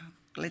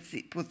 let's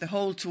see, put the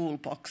whole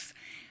toolbox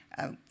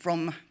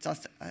from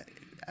just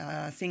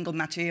single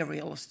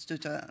materials to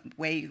the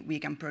way we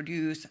can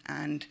produce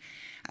and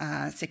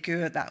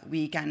secure that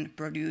we can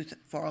produce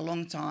for a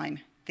long time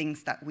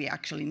things that we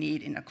actually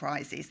need in a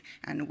crisis,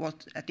 and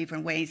what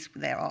different ways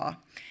there are.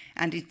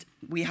 And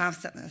we have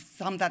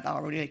some that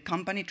are really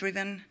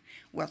company-driven,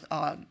 what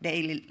are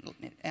daily,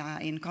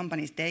 in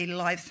companies' daily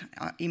lives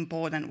are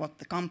important, what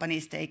the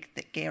companies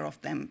take care of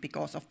them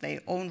because of their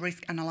own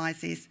risk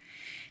analysis.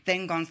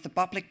 Then comes the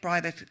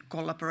public-private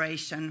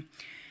collaboration,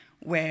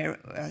 where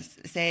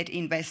said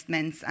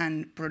investments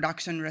and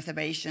production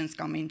reservations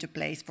come into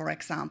place, for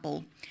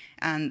example.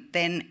 And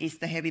then is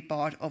the heavy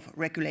part of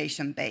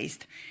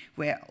regulation-based,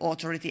 where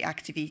authority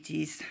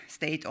activities,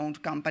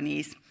 state-owned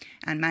companies,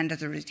 and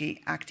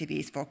mandatory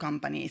activities for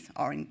companies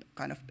are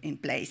in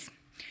place.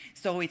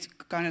 So it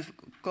kind of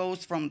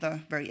goes from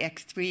the very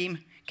extreme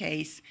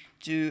case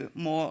to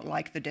more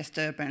like the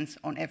disturbance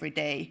on every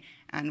day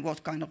and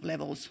what kind of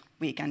levels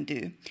we can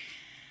do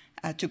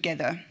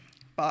together.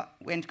 But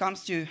when it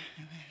comes to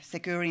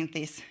securing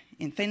this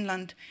in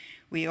Finland,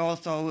 we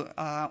also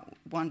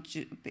want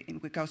to,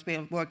 because we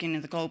are working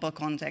in the global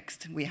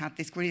context, we have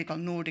this critical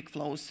Nordic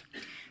flows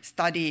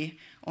study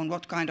on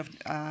what kind of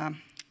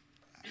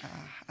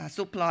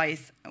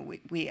supplies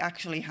we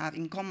actually have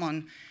in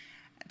common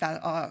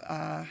that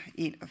are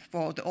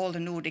for all the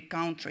Nordic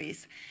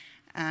countries,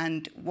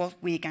 and what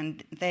we can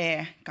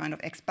there kind of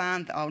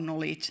expand our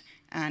knowledge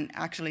and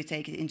actually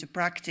take it into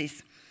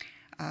practice,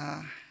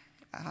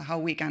 how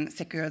we can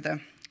secure the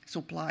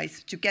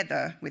supplies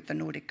together with the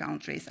Nordic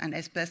countries, and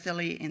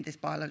especially in this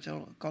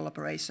bilateral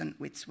collaboration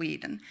with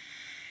Sweden.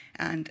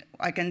 And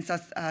I can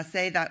just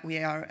say that we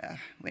are,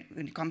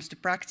 when it comes to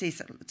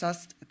practice,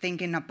 just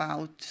thinking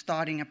about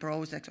starting a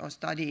project or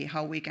study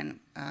how we can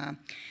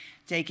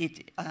take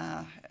it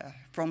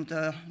from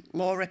the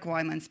law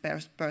requirements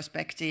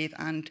perspective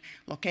and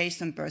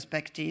location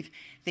perspective,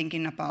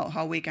 thinking about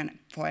how we can,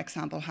 for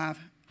example, have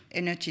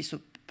energy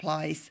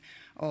supplies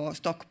or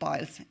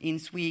stockpiles in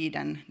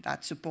Sweden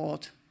that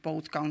support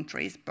both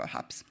countries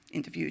perhaps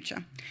in the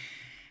future.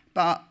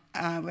 But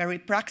a very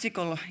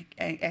practical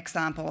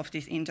example of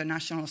these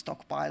international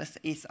stockpiles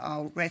is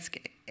our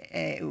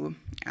Resebo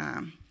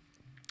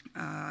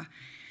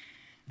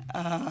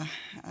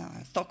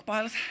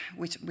stockpiles,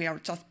 which we are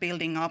just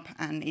building up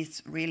and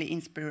is really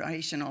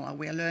inspirational, and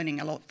we are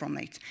learning a lot from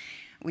it,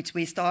 which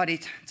we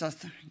started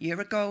just a year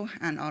ago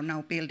and are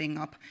now building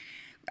up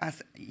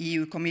as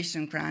EU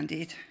Commission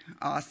granted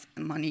us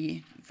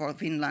money for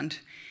Finland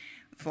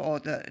for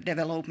the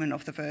development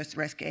of the first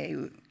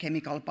Resebo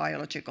chemical,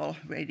 biological,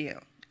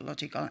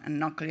 radiological and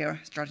nuclear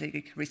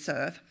strategic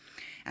reserve.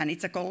 And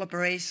it's a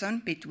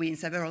collaboration between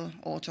several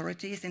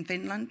authorities in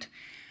Finland,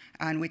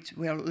 and which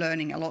we are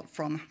learning a lot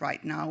from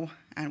right now,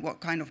 and what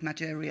kind of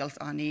materials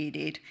are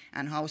needed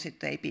and how should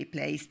they be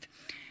placed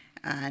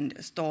and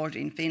stored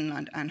in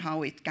Finland, and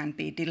how it can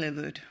be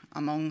delivered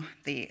among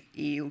the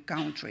EU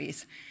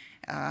countries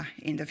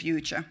in the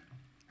future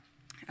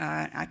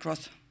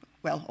across,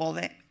 well, all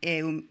the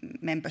EU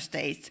member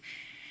states,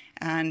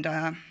 and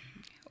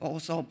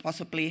also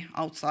possibly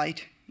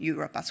outside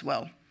Europe as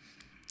well.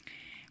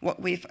 What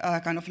we've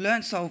kind of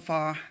learned so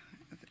far,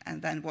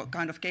 and then what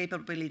kind of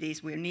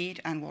capabilities we need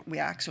and what we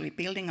are actually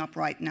building up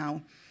right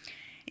now,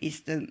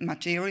 is the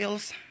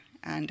materials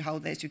and how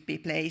they should be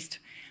placed,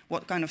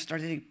 what kind of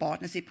strategic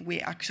partnership we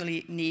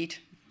actually need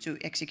to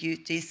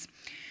execute this,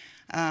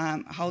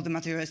 how the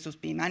materials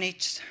should be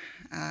managed,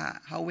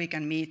 how we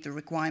can meet the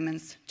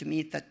requirements to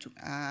meet that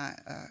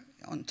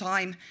on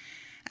time,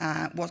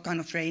 what kind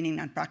of training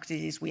and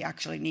practices we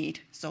actually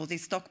need. So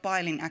this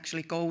stockpiling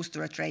actually goes to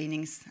the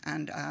trainings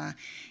and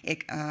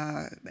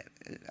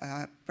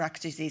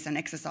practices and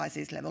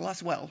exercises level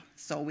as well.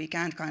 So we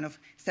can't kind of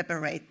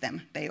separate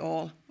them. They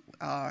all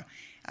are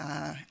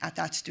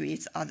attached to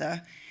each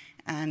other.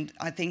 And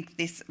I think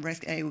this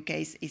Resebo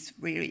case is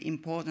really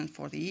important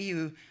for the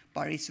EU,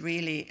 but it's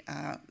really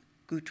a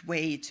good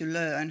way to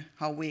learn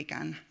how we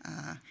can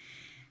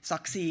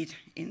succeed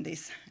in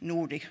this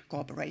Nordic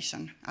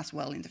cooperation as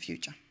well in the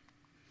future.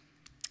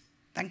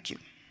 Thank you.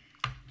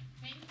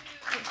 Thank you.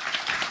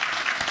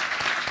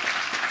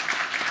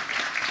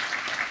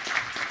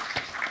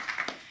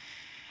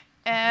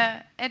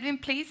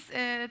 Edvin, please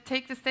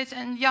take the stage.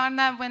 And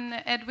Jarna, when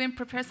Edvin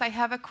prepares, I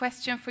have a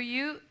question for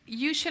you.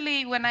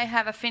 Usually when I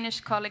have a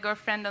Finnish colleague or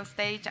friend on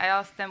stage, I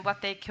ask them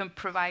what they can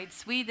provide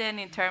Sweden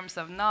in terms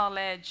of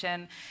knowledge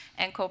and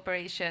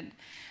cooperation.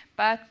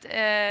 But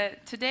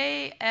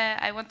today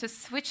I want to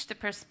switch the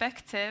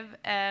perspective,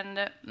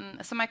 and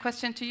so my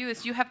question to you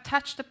is, you have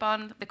touched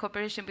upon the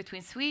cooperation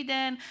between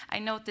Sweden. I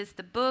noticed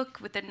the book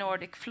with the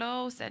Nordic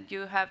flows, and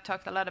you have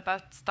talked a lot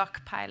about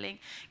stockpiling.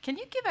 Can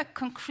you give a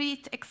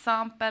concrete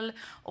example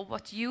of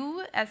what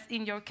you, as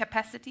in your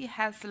capacity,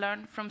 has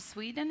learned from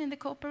Sweden in the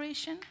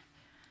cooperation?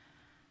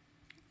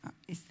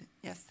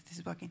 Yes, this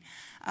is working.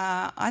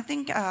 I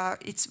think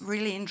it's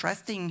really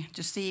interesting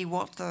to see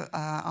what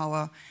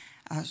our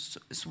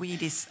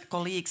Swedish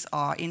colleagues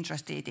are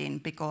interested in,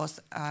 because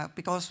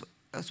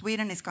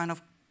Sweden is kind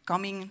of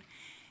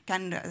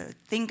can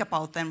think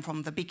about them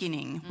from the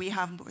beginning. We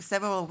have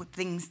several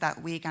things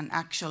that we can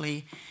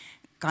actually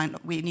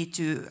we need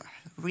to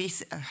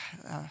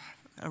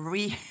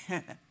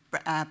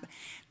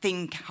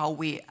think how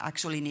we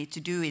actually need to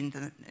do in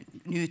the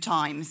new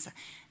times,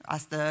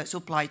 as the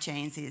supply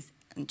chains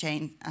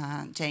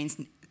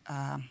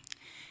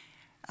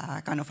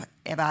kind of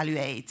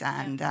evaluate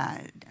and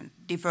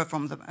differ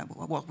from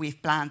what we've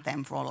planned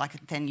them for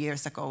like 10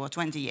 years ago or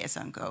 20 years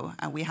ago,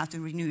 and we have to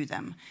renew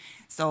them.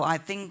 So I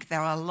think there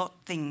are a lot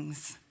of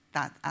things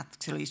that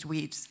actually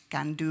Swedes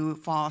can do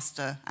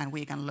faster, and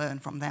we can learn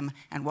from them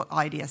and what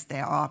ideas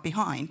there are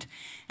behind.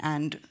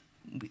 And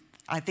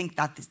I think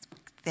that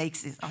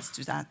takes us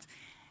to that.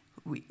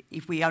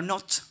 If we are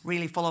not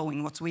really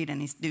following what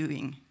Sweden is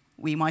doing,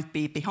 we might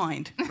be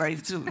behind very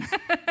soon.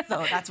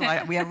 So that's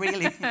why we are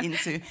really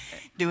into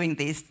doing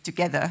this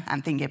together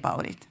and thinking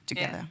about it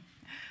together. Yeah.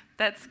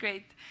 That's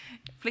great.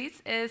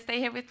 Please stay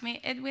here with me.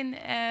 Edvin,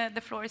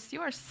 the floor is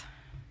yours.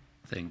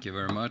 Thank you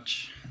very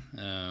much.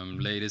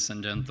 Ladies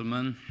and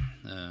gentlemen,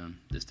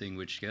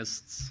 distinguished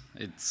guests,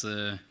 it's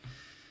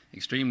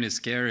extremely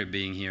scary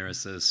being here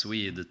as a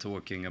Swede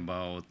talking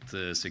about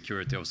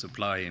security of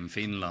supply in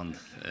Finland.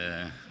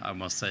 I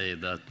must say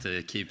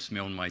that keeps me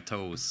on my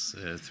toes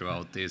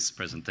throughout this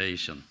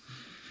presentation.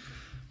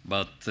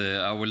 But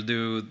I will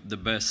do the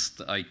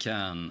best I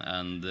can,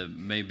 and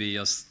maybe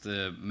just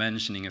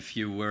mentioning a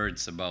few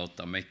words about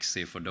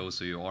AMEXCI for those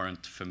of you who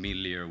aren't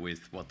familiar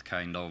with what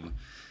kind of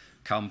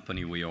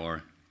company we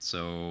are.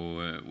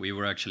 So we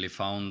were actually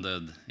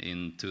founded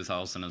in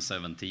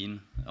 2017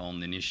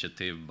 on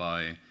initiative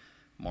by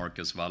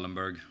Marcus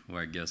Wallenberg, who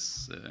I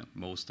guess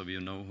most of you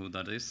know who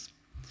that is.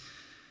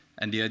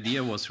 And the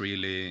idea was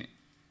really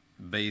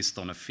based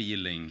on a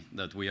feeling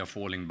that we are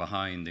falling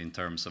behind in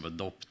terms of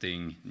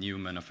adopting new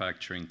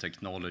manufacturing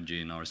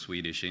technology in our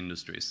Swedish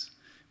industries,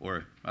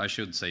 or I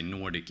should say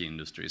Nordic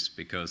industries,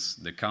 because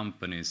the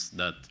companies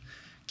that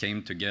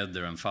came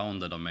together and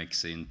founded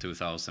AMEXCI in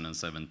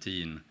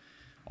 2017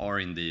 are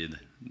indeed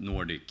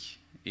Nordic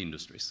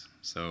industries.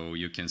 So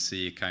you can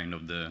see kind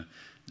of the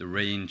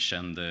range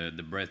and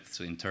the breadth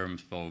in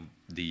terms of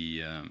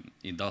the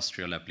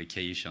industrial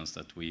applications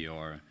that we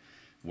are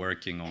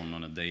working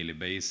on a daily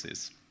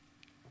basis.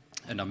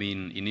 And I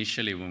mean,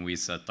 initially when we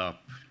set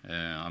up,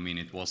 I mean,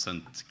 it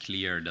wasn't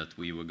clear that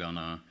we were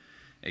gonna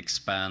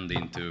expand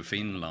into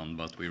Finland,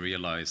 but we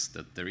realized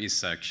that there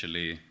is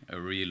actually a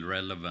real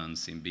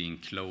relevance in being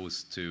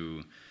close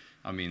to,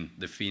 I mean,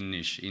 the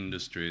Finnish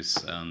industries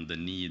and the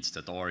needs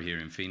that are here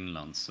in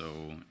Finland.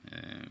 So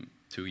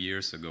 2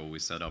 years ago, we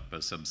set up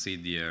a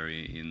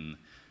subsidiary in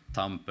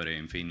Tampere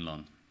in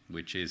Finland,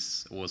 which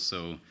is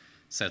also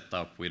set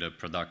up with a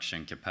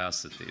production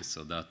capacity.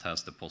 So that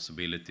has the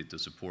possibility to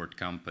support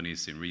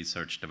companies in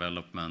research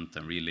development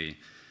and really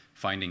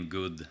finding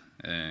good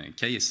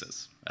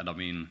cases. And I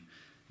mean,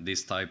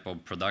 this type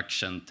of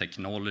production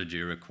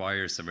technology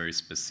requires a very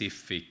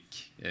specific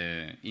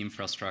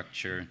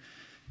infrastructure.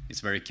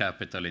 It's very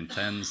capital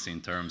intense in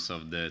terms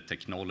of the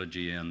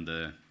technology and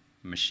the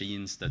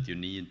machines that you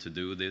need to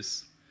do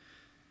this.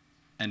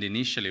 And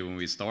initially when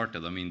we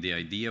started, I mean, the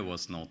idea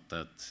was not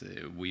that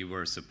we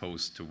were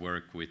supposed to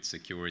work with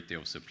security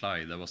of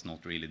supply. That was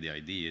not really the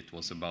idea. It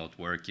was about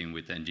working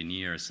with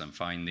engineers and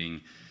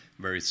finding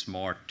very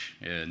smart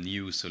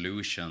new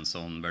solutions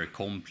on very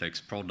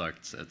complex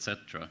products,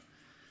 etc.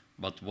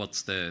 But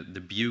what's the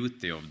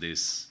beauty of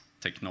this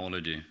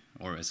technology,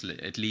 or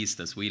at least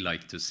as we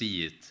like to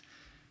see it?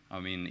 I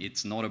mean,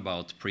 it's not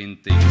about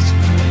printing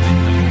small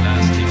little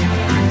plastic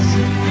parts.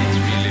 It's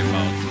really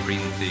about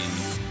printing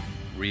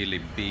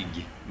really big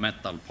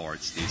metal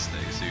parts these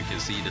days. So you can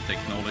see the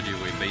technology,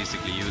 we're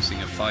basically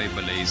using a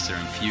fiber laser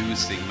and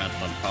fusing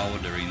metal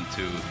powder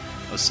into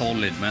a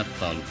solid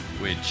metal,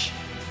 which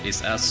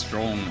is as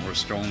strong or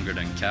stronger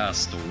than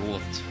cast or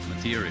wrought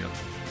material.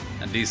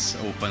 And this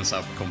opens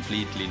up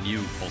completely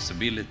new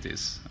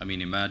possibilities. I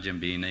mean, imagine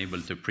being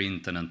able to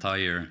print an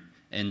entire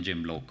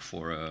engine block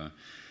for a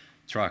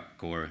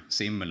truck or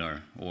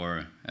similar,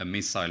 or a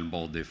missile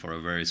body for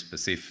a very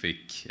specific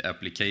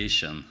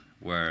application,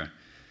 where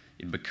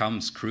it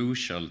becomes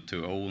crucial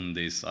to own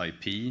this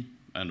IP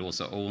and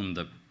also own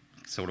the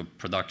sort of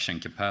production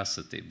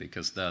capacity,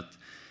 because that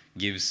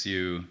gives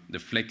you the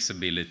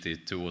flexibility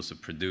to also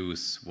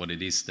produce what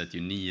it is that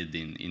you need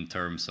in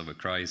terms of a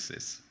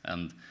crisis.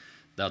 And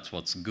that's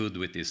what's good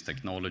with this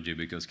technology,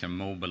 because you can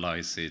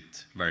mobilize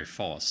it very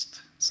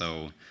fast.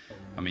 So,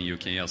 I mean, you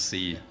can just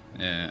see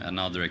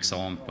another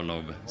example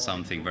of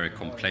something very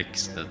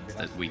complex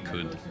that we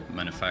could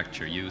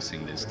manufacture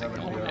using this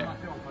technology.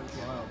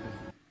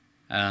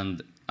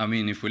 And I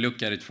mean, if we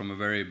look at it from a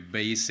very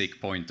basic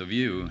point of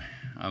view,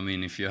 I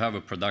mean, if you have a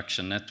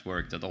production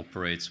network that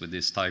operates with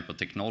this type of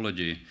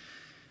technology,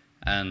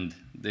 and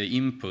the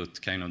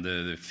input, kind of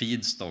the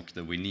feedstock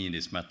that we need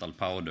is metal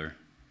powder,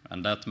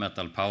 and that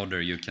metal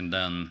powder you can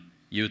then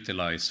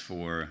utilize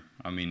for,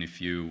 I mean,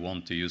 if you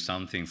want to use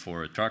something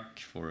for a truck,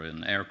 for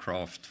an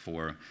aircraft,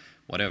 for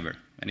whatever.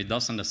 And it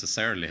doesn't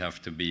necessarily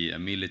have to be a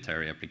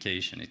military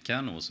application. It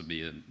can also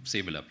be a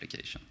civil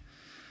application.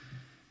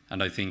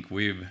 And I think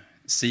we've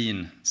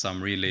seen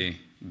some really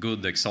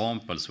good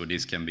examples where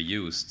this can be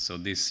used. So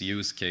this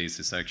use case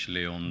is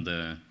actually on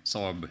the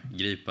Saab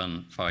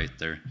Gripen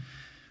fighter,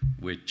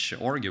 which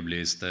arguably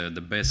is the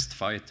best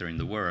fighter in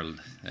the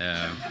world.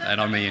 And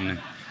I mean,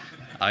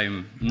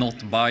 I'm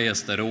not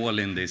biased at all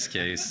in this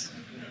case.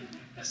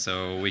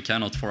 So we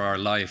cannot for our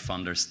life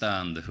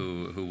understand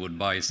who would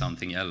buy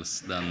something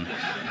else than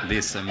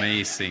this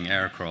amazing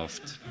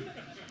aircraft.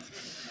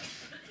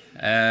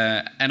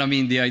 And I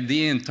mean, the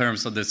idea in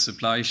terms of the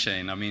supply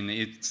chain, I mean,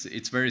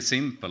 it's very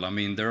simple. I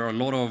mean, there are a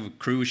lot of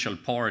crucial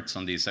parts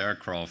on these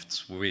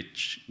aircrafts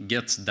which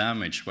gets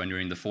damaged when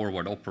you're in the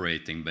forward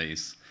operating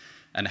base.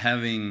 And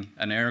having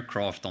an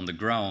aircraft on the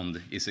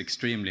ground is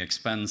extremely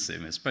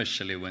expensive,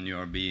 especially when you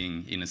are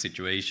being in a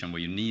situation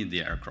where you need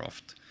the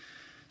aircraft.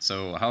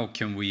 So how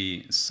can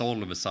we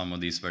solve some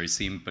of these very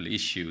simple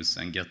issues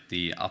and get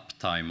the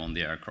uptime on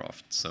the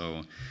aircraft?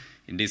 So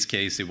in this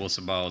case, it was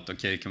about,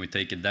 okay, can we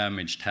take a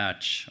damaged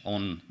hatch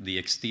on the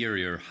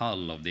exterior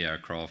hull of the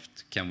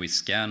aircraft? Can we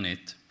scan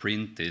it,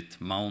 print it,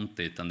 mount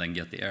it, and then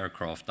get the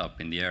aircraft up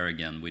in the air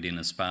again within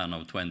a span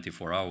of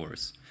 24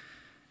 hours?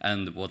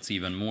 And what's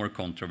even more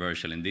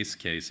controversial in this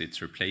case,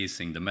 it's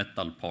replacing the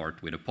metal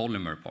part with a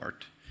polymer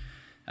part.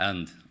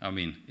 And, I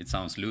mean, it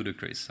sounds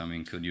ludicrous. I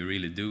mean, could you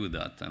really do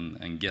that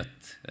and get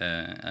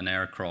an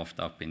aircraft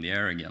up in the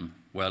air again?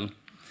 Well,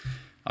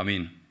 I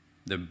mean,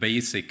 the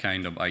basic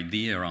kind of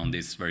idea around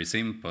this is very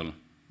simple,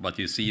 but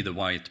you see the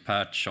white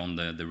patch on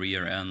the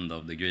rear end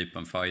of the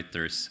Gripen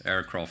fighter's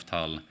aircraft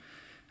hull,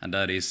 and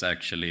that is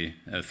actually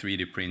a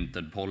 3D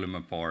printed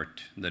polymer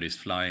part that is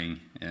flying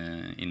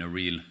in a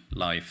real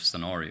life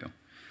scenario.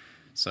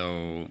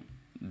 So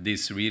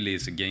this really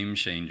is a game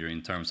changer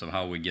in terms of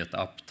how we get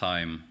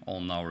uptime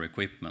on our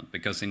equipment,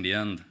 because in the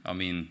end, I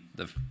mean,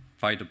 the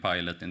fighter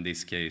pilot in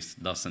this case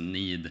doesn't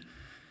need,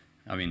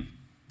 I mean,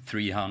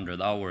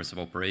 300 hours of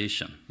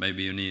operation.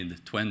 Maybe you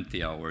need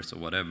 20 hours or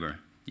whatever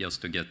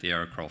just to get the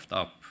aircraft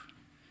up.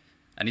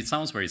 And it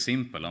sounds very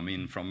simple. I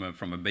mean, from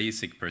a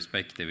basic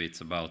perspective, it's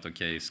about,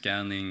 okay,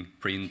 scanning,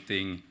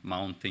 printing,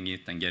 mounting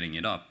it, and getting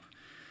it up.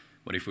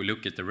 But if we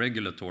look at the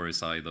regulatory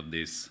side of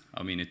this,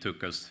 I mean, it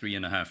took us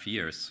 3.5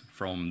 years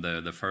from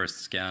the first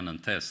scan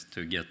and test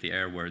to get the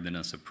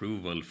airworthiness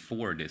approval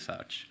for this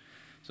hatch.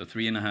 So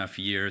 3.5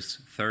 years,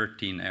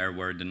 13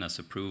 airworthiness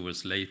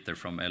approvals later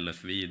from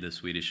LFV, the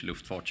Swedish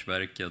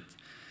Luftfartsverket,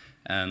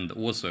 and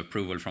also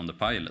approval from the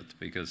pilot,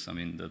 because, I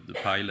mean, the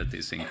pilot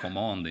is in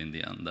command in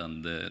the end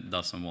and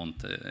doesn't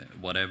want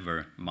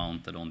whatever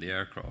mounted on the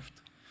aircraft.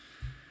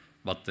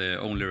 But the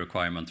only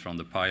requirement from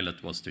the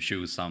pilot was to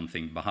choose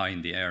something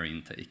behind the air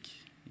intake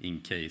in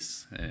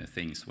case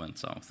things went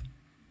south.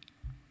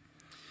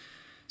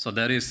 So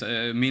that is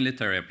a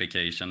military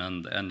application,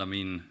 and I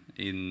mean,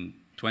 in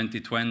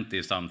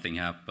 2020 something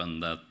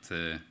happened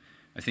that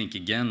I think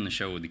again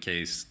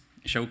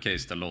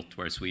showcased a lot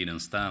where Sweden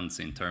stands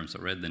in terms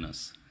of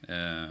readiness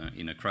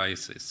in a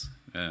crisis.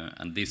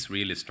 And this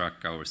really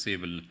struck our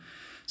civil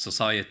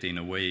society in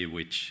a way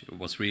which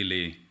was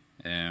really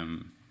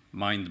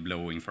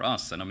mind-blowing for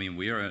us. And I mean,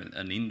 we are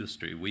an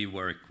industry. We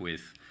work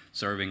with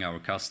serving our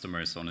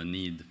customers on a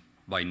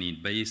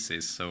need-by-need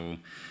basis. So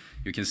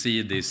you can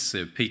see this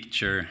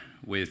picture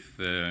with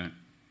a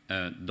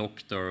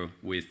doctor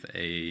with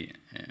a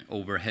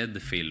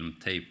overhead film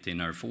taped in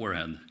her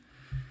forehead.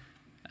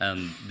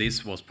 And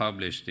this was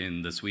published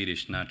in the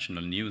Swedish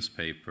national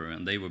newspaper,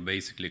 and they were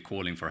basically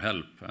calling for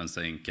help and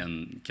saying,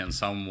 can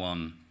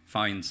someone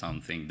find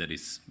something that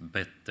is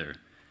better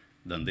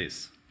than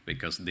this?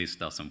 Because this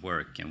doesn't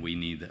work, and we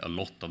need a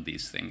lot of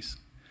these things.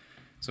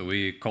 So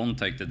we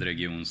contacted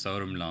Region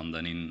Sörmland,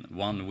 and in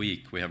 1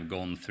 week we have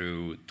gone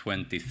through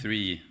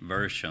 23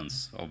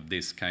 versions of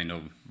this kind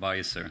of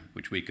visor,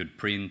 which we could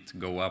print,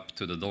 go up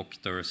to the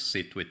doctors,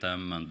 sit with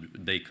them, and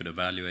they could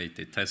evaluate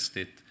it, test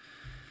it.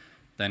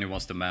 Then it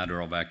was the matter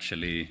of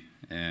actually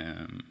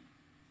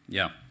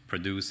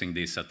producing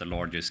this at a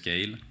larger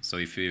scale. So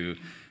if you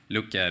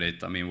look at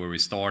it, I mean, where we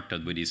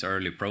started with these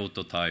early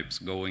prototypes,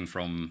 going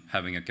from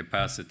having a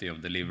capacity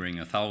of delivering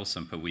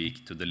 1,000 per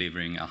week to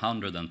delivering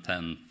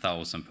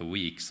 110,000 per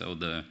week. So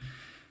the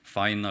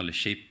final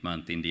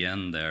shipment in the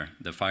end there,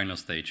 the final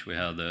stage, we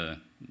had a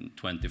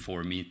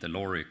 24-meter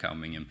lorry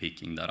coming and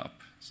picking that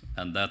up.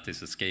 And that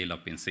is a scale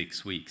up in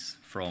 6 weeks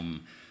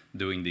from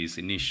doing these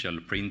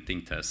initial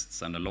printing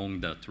tests. And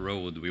along that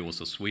road, we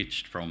also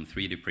switched from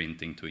 3D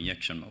printing to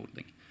injection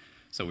molding.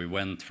 So we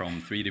went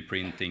from 3D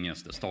printing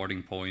as the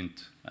starting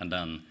point and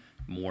then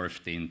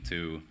morphed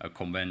into a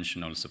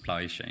conventional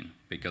supply chain,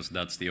 because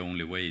that's the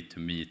only way to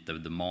meet the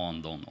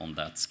demand on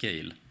that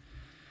scale.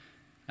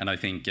 And I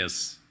think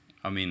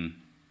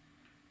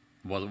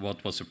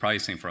what was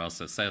surprising for us,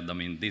 as I said, I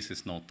mean, this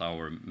is not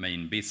our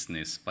main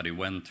business, but it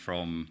went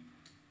from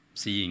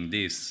seeing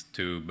this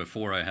to,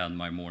 before I had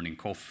my morning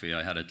coffee,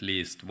 I had at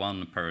least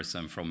one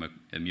person from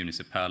a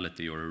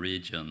municipality or a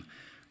region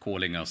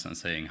calling us and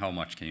saying, how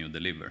much can you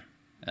deliver?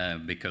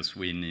 Because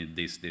we need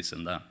this, this,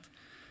 and that.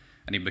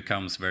 And it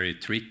becomes very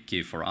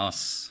tricky for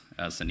us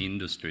as an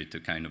industry to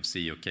kind of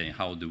see, okay,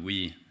 how do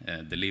we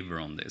deliver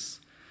on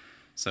this?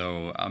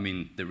 So, I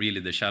mean,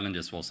 the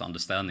challenges was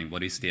understanding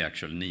what is the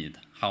actual need,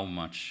 how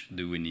much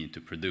do we need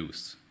to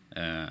produce,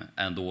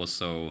 and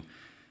also,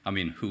 I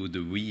mean, who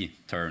do we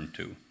turn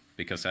to?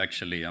 Because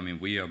actually, I mean,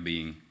 we are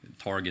being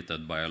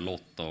targeted by a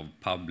lot of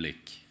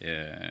public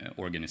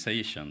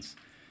organizations,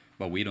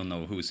 but we don't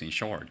know who's in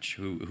charge,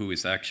 who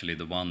is actually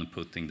the one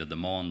putting the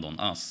demand on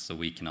us, so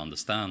we can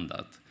understand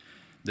that.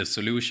 The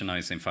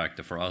solutionizing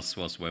factor for us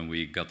was when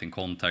we got in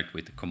contact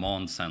with the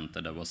command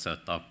center that was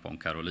set up on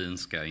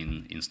Karolinska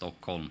in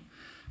Stockholm,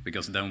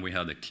 because then we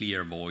had a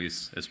clear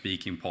voice, a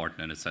speaking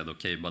partner that said,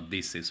 okay, but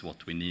this is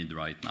what we need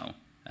right now,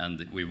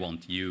 and we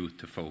want you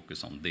to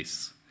focus on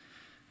this.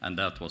 And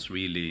that was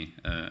really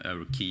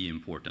a key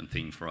important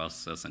thing for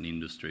us as an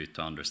industry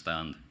to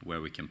understand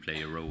where we can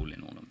play a role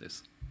in all of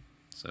this.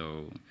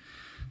 So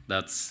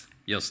that's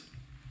just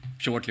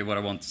shortly what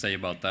I want to say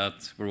about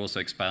that. We're also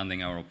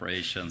expanding our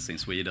operations in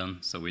Sweden,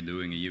 so we're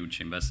doing a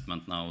huge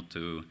investment now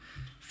to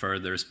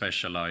further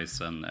specialize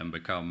and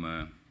become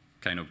a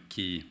kind of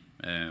key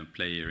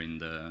player in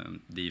the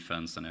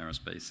defense and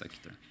aerospace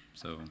sector.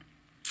 So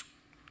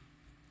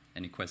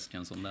any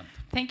questions on that?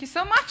 Thank you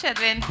so much,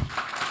 Edvin.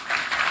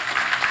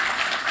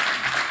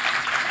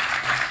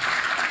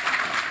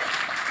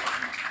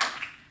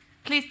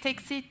 Please take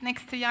a seat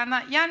next to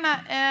Jarna.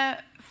 Jarna,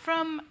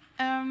 from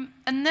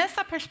a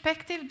NESA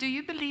perspective, do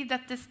you believe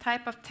that this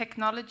type of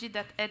technology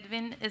that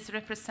Edvin is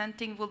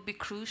representing will be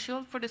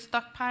crucial for the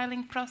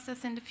stockpiling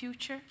process in the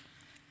future?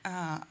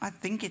 I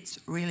think it's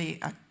really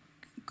a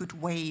good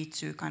way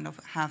to kind of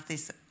have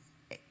this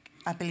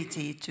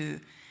ability to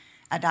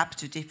adapt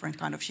to different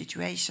kind of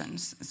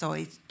situations. So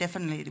it's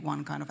definitely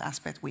one kind of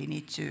aspect we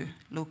need to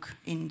look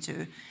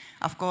into.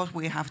 Of course,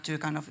 we have to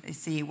kind of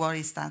see what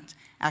is that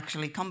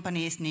actually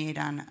companies need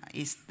and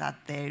is that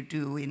they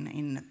do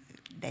in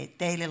their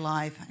daily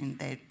life, in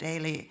their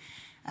daily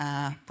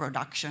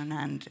production,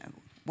 and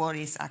what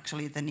is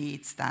actually the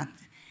needs that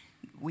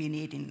we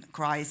need in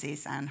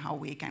crisis and how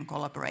we can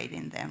collaborate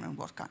in them and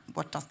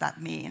what does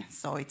that mean.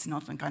 So it's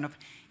not a kind of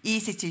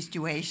easy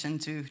situation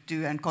to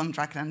do a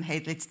contract and,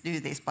 hey, let's do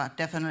this, but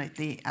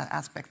definitely an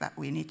aspect that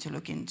we need to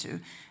look into,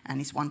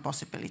 and is one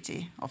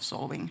possibility of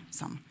solving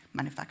some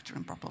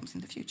manufacturing problems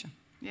in the future.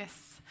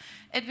 Yes.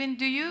 Edvin,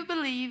 do you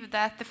believe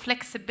that the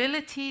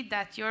flexibility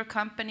that your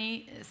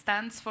company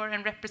stands for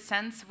and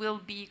represents will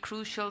be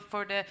crucial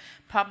for the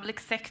public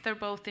sector,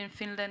 both in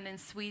Finland and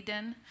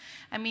Sweden?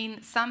 I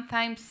mean,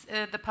 sometimes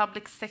the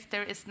public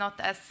sector is not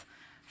as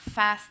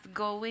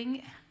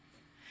fast-going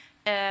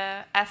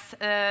as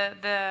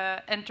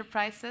the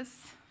enterprises.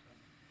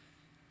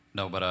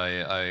 No, but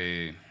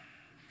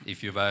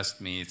if you've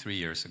asked me 3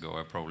 years ago,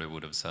 I probably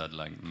would have said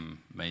like,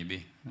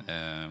 maybe.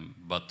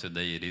 But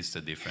today it is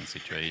a different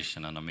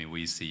situation, and I mean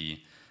we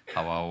see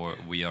how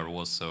we are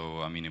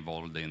also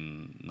involved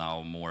in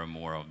now more and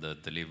more of the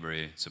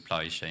delivery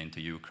supply chain to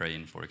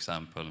Ukraine, for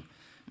example,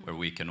 where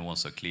we can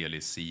also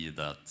clearly see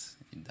that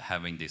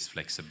having this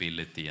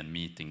flexibility and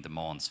meeting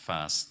demands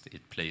fast,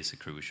 it plays a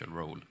crucial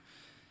role.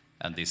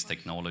 And this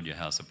technology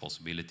has a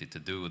possibility to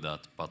do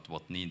that, but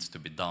what needs to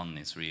be done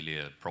is really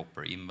a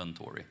proper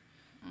inventory.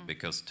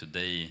 Because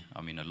today,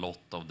 a lot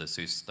of the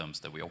systems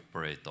that we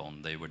operate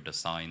on, they were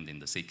designed in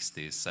the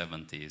 60s,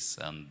 70s,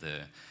 and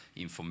the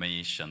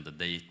information, the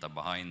data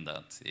behind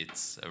that,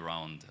 it's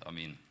around,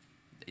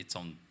 it's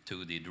on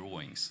 2D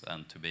drawings,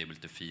 and to be able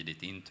to feed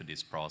it into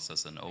this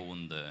process and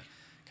own the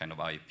kind of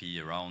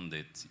IP around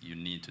it, you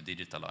need to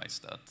digitalize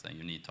that, and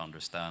you need to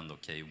understand,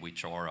 okay,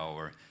 which are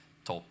our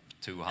top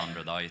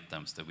 200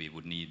 items that we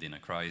would need in a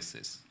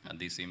crisis, and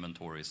this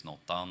inventory is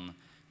not done.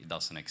 It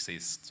doesn't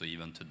exist. So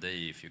even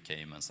today, if you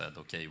came and said,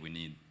 okay, we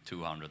need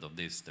 200 of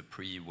this, the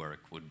pre-work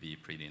would be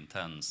pretty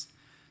intense.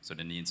 So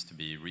there needs to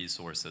be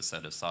resources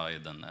set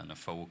aside and a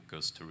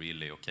focus to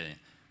really, okay,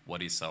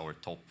 what is our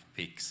top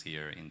picks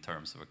here in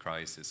terms of a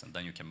crisis? And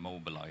then you can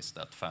mobilize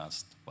that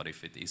fast. But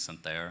if it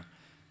isn't there,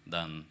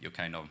 then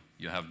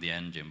you have the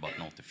engine, but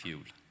not the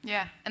fuel.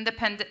 Yeah, and the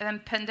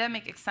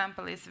pandemic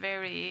example is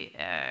very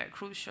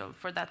crucial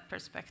for that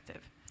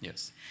perspective.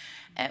 Yes.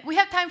 We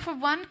have time for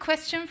one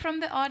question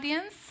from the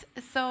audience.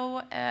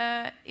 So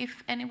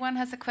if anyone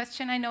has a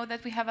question, I know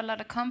that we have a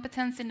lot of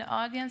competence in the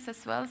audience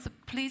as well. So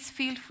please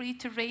feel free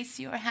to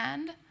raise your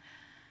hand.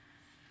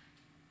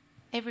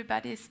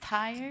 Everybody is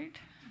tired.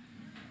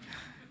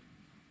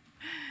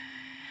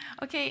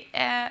 Okay,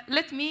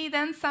 let me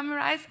then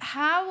summarize.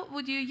 How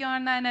would you,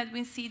 Jarna and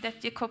Edvin, see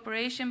that the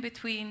cooperation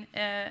between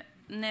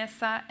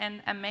NESA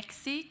and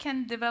AMEXCI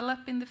can develop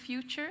in the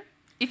future,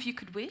 if you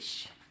could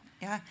wish?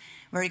 Yeah,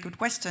 very good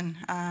question.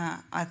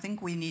 I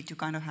think we need to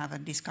kind of have a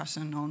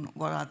discussion on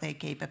what are their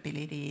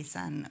capabilities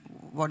and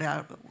what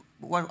are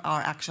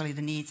actually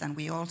the needs, and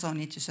we also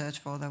need to search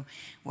for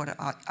what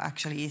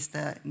actually is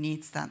the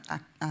needs that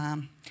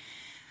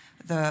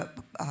the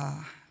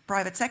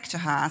private sector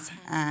has,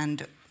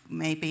 and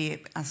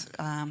maybe as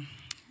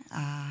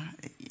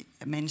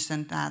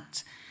mentioned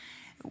that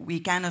we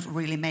cannot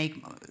really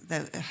make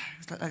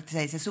let's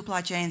say the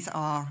supply chains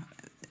are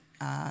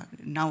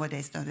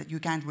nowadays that you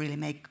can't really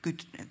make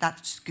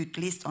that good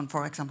list on,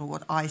 for example,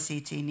 what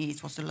ICT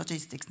needs, what the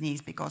logistics needs,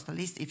 because the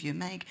list, if you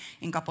make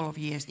in a couple of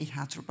years, it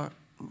has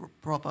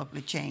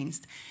probably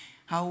changed.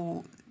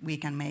 How we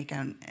can make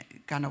a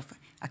kind of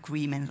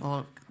agreement,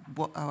 or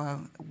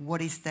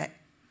what is the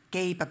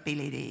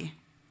capability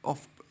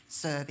of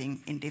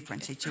serving in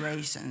different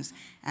situations,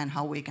 and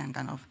how we can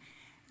kind of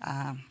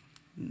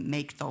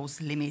make those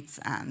limits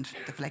and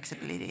the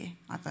flexibility.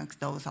 I think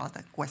those are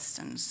the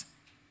questions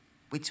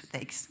which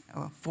takes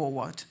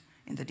forward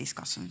in the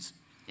discussions.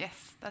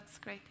 Yes, that's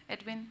great.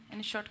 Edvin,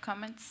 any short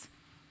comments?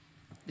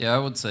 Yeah, I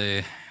would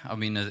say,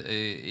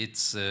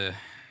 it's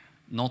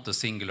not a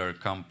singular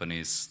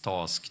company's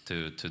task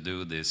to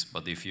do this,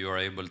 but if you are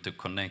able to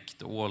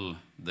connect all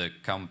the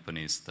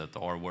companies that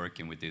are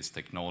working with this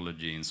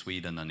technology in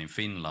Sweden and in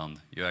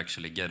Finland, you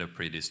actually get a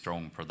pretty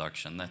strong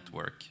production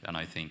network. And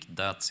I think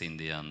that's in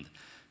the end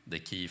the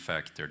key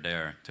factor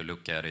there, to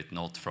look at it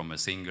not from a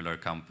singular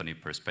company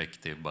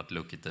perspective, but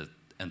look at the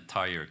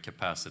entire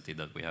capacity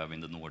that we have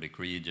in the Nordic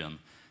region,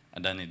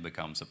 and then it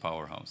becomes a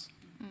powerhouse.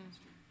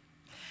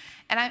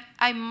 And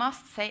I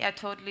must say, I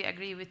totally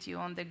agree with you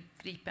on the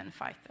Gripen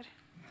fighter.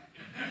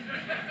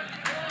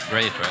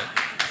 Great, right?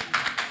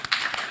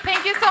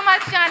 Thank you so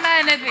much, Jarna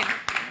and Edvin.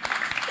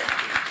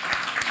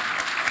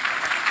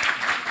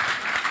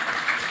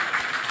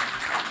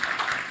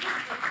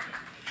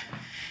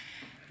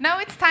 Now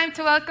it's time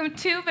to welcome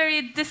two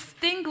very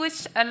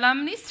distinguished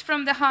alumni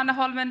from the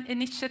Hanaholmen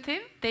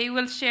Initiative. They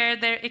will share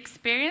their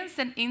experience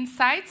and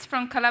insights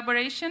from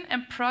collaboration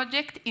and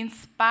project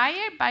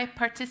inspired by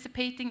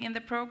participating in the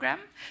program.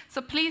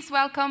 So please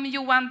welcome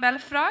Johan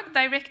Belfrage,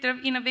 Director of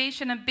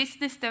Innovation and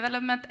Business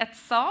Development at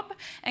Saab,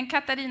 and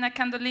Katarina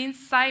Kandolin,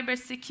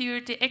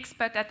 Cybersecurity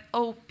Expert at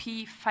OP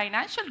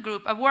Financial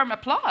Group. A warm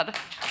applause.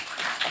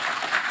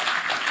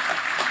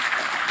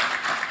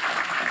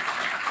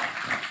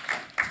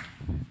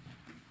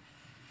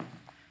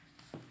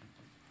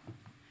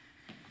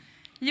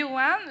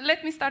 Johan,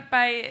 let me start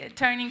by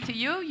turning to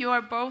you. You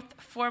are both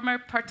former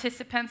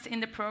participants in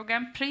the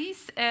program.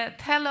 Please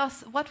tell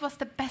us what was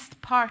the best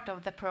part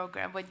of the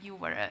program when you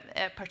were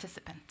a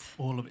participant?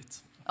 All of it.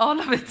 All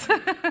of it.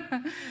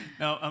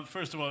 Now,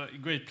 first of all, a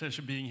great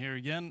pleasure being here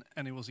again,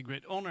 and it was a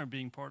great honor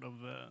being part of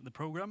the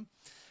program.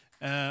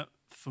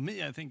 For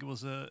me, I think it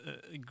was a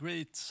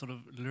great sort of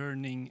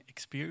learning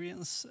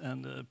experience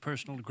and a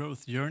personal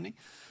growth journey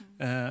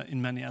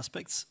in many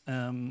aspects.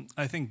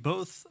 I think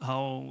both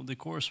how the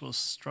course was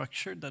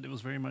structured, that it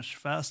was very much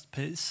fast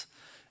pace,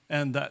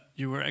 and that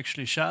you were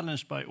actually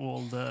challenged by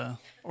all the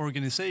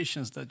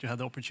organizations that you had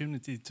the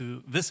opportunity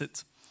to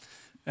visit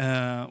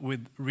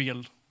with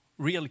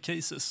real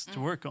cases to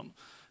work on.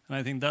 And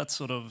I think that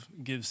sort of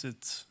gives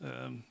it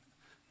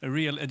a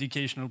real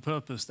educational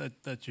purpose,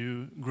 that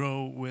you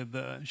grow with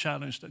the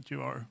challenge that you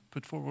are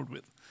put forward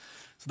with.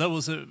 So that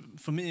was,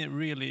 for me, a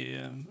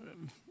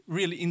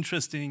really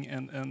interesting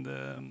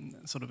and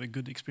sort of a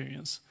good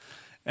experience.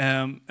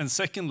 And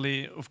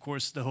secondly, of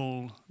course, the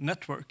whole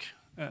network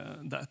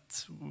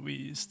that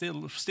we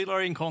still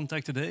are in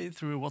contact today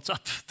through a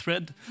WhatsApp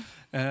thread.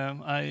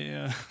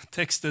 I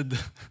texted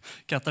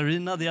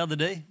Katarina the other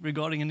day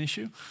regarding an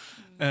issue.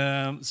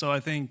 So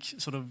I think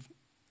sort of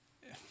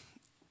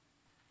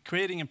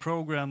creating a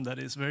program that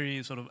is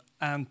very sort of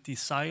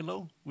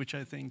anti-silo, which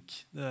I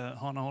think the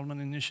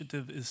Hanaholmen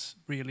Initiative is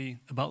really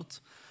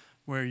about,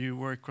 where you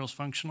work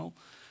cross-functional.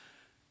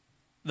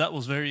 That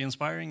was very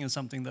inspiring and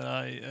something that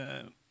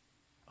I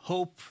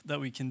hope that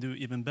we can do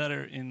even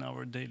better in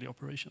our daily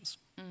operations.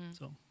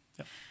 So,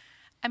 yeah.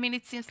 I mean,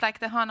 it seems like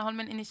the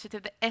Hanaholmen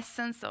Initiative, the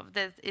essence of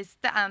this is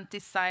the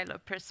anti-silo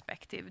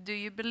perspective. Do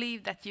you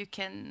believe that you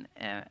can,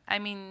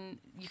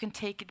 you can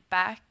take it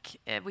back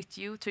with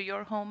you to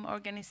your home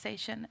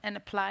organization and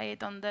apply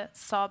it on the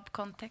Saab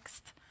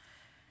context?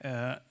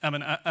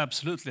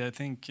 Absolutely. I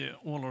think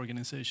all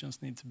organizations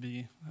need to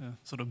be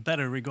sort of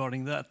better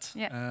regarding that.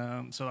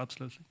 Yeah. So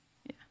absolutely.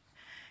 Yeah.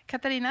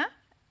 Katarina?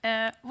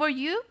 Were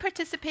you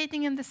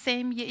participating in the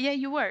same year? Yeah,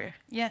 you were.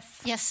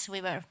 Yes. Yes, we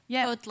were.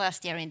 Yeah. Both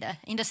last year in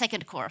the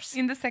second course.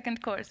 In the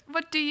second course.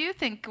 What do you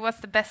think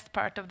was the best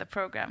part of the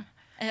program?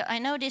 I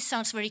know this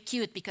sounds very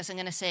cute because I'm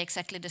going to say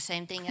exactly the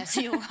same thing as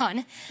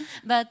Johan.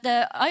 But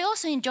I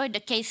also enjoyed the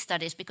case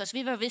studies because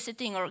we were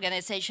visiting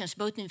organizations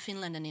both in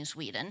Finland and in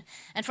Sweden.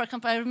 And for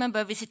example, I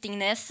remember visiting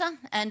NESA,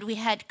 and we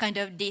had kind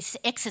of this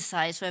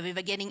exercise where we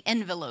were getting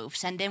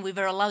envelopes, and then we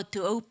were allowed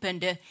to open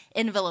the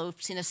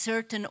envelopes in a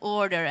certain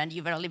order, and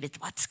you were a little bit,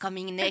 what's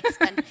coming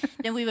next? And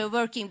then we were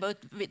working both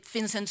with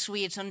Finns and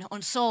Swedes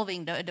on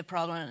solving the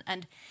problem.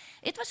 And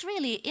it was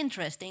really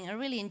interesting. I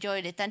really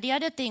enjoyed it. And the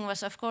other thing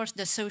was, of course,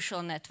 the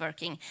social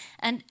networking.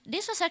 And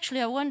this was actually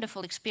a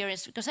wonderful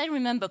experience because I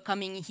remember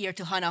coming here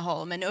to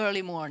Hanaholmen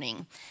early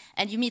morning,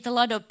 and you meet a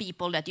lot of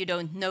people that you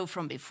don't know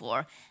from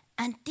before.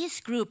 And this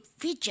group,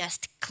 we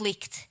just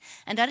clicked.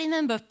 And I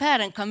remember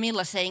Per and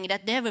Camilla saying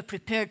that they were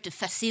prepared to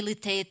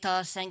facilitate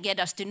us and get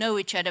us to know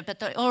each other.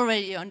 But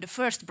already on the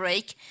first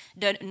break,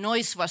 the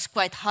noise was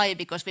quite high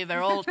because we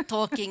were all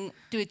talking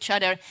to each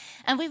other.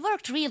 And we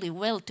worked really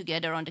well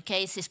together on the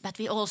cases, but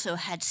we also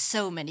had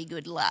so many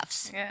good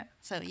laughs. Yeah.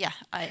 So yeah,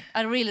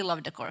 I really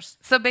loved the course.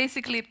 So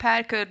basically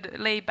Per could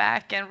lay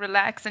back and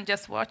relax and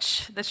just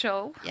watch the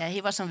show? Yeah,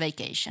 he was on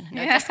vacation.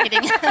 No, just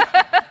kidding.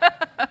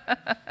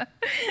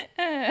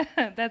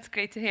 That's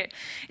great to hear.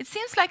 It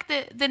seems like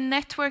the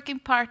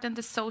networking part and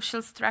the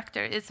social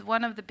structure is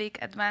one of the big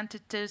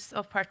advantages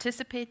of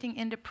participating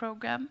in the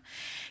program.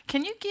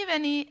 Can you give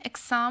any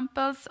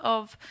examples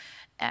of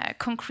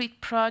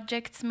concrete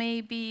projects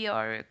maybe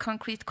or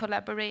concrete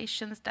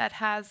collaborations that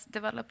has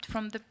developed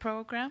from the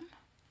program?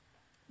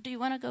 Do you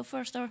want to go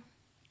first or?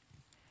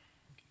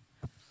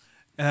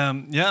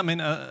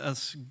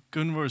 As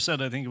Gunvor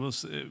said, I think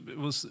it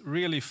was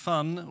really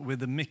fun with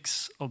the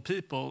mix of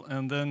people.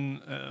 And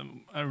then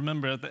I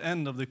remember at the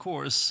end of the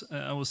course,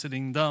 I was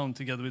sitting down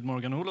together with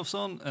Morgan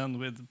Olofsson and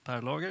with Per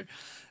Lager,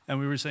 and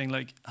we were saying,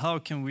 like, how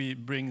can we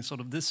bring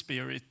sort of this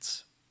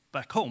spirit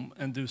back home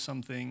and do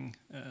something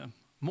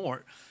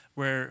more,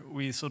 where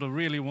we sort of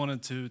really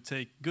wanted to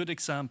take good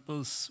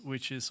examples,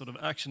 which is sort of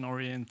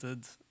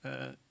action-oriented,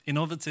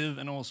 innovative,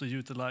 and also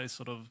utilize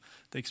sort of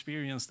the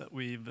experience that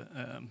we've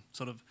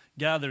sort of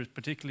gathered,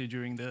 particularly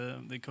during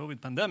the COVID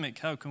pandemic.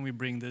 How can we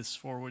bring this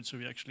forward so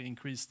we actually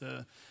increase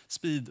the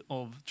speed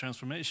of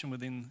transformation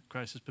within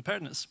crisis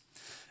preparedness?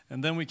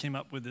 And then we came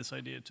up with this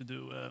idea to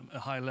do a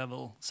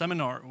high-level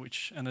seminar,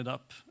 which ended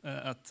up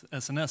at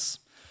SNS.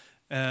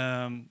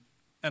 And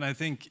I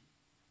think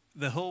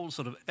the whole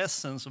sort of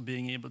essence of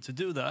being able to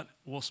do that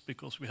was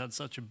because we had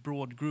such a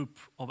broad group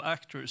of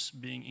actors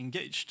being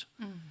engaged.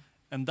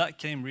 And that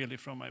came really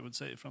from, I would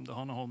say, from the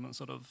Hanaholmen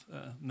sort of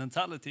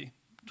mentality,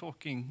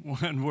 talking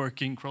and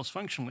working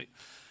cross-functionally.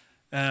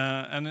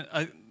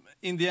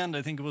 In the end,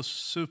 I think it was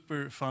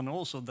super fun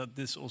also that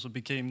this also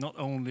became not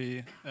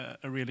only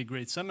a really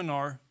great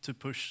seminar to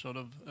push sort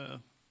of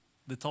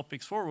the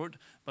topics forward,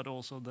 but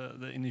also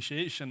the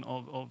initiation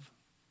of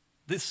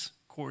this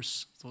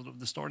course, sort of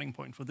the starting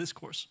point for this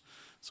course.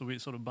 So we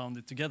sort of bound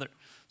it together.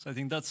 So I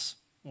think that's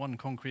one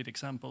concrete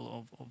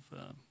example of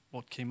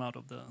what came out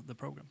of the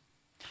program.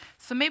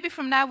 So maybe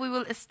from now we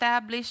will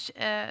establish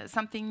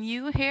something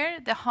new here,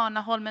 the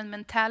Hanaholmen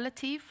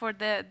mentality for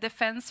the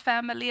defense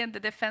family and the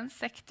defense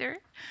sector.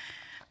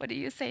 What do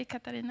you say,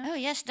 Katarina? Oh,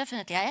 yes,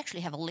 definitely. I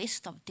actually have a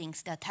list of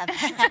things that have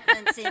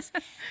happened since.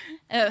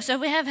 So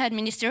we have had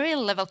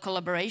ministerial level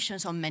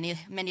collaborations on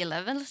many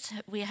levels.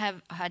 We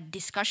have had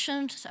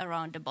discussions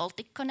around the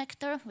Baltic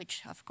connector,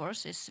 which of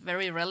course is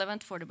very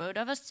relevant for the both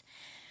of us.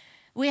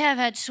 We have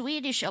had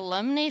Swedish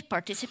alumni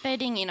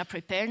participating in a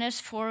preparedness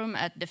forum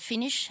at the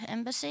Finnish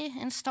embassy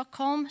in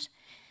Stockholm.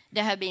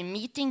 There have been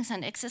meetings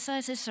and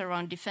exercises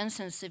around defense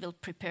and civil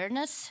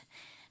preparedness.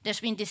 There's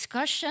been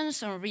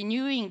discussions on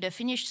renewing the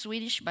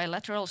Finnish-Swedish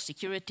bilateral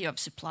security of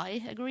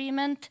supply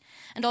agreement.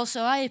 And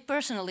also I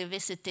personally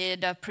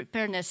visited a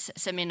preparedness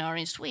seminar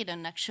in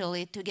Sweden,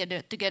 actually,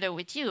 together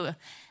with you.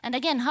 And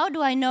again, how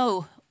do I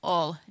know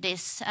all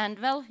this? And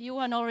well,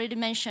 Johan already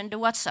mentioned the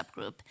WhatsApp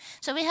group.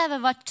 So we have a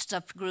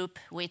WhatsApp group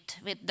with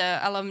the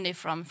alumni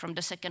from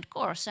the second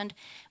course, and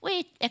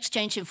we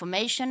exchange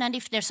information, and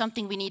if there's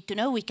something we need to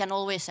know, we can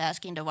always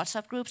ask in the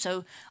WhatsApp group.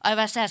 So I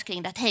was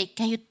asking that, hey,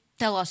 can you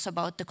tell us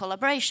about the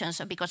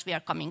collaborations, because we are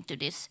coming to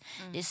this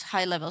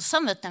high-level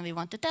summit and we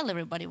want to tell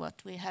everybody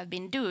what we have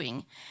been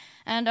doing.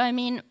 And I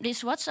mean,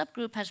 this WhatsApp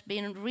group has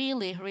been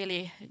really,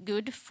 really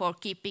good for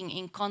keeping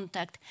in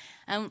contact.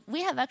 And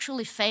we have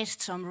actually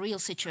faced some real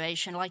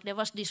situation, like there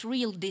was this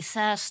real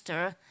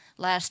disaster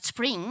last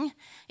spring.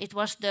 It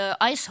was the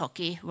ice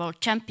hockey world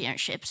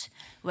championships,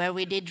 where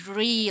we did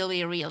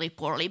really, really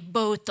poorly,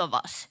 both of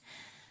us.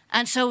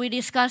 And so we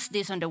discussed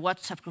this on the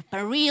WhatsApp group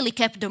and really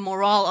kept the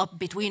morale up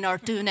between our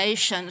two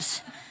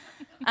nations.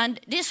 And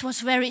this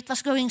was it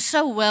was going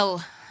so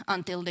well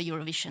until the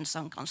Eurovision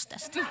Song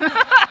Contest.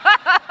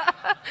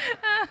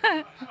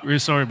 We're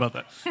sorry about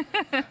that.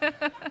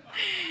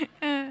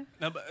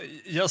 No, but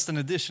just in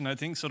addition, I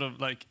think sort of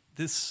like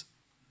this,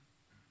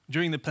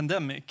 during the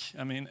pandemic,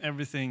 I mean,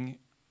 everything,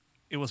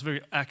 it was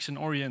very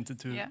action-oriented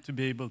to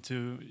be able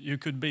to, you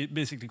could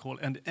basically call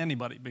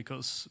anybody,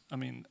 because, I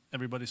mean,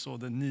 everybody saw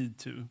the need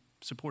to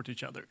support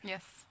each other.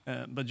 Yes.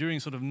 But during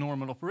sort of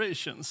normal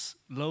operations,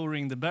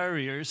 lowering the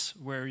barriers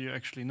where you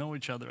actually know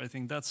each other, I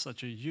think that's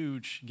such a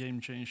huge game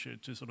changer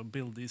to sort of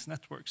build these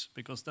networks,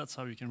 because that's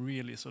how you can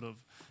really sort of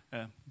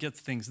get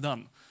things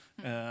done.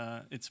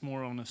 It's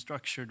more on a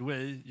structured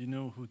way. You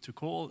know who to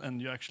call,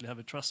 and you actually have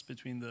a trust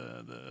between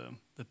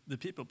the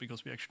people,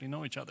 because we actually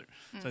know each other.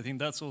 So I think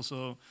that's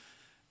also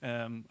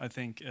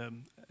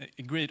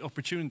a great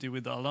opportunity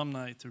with the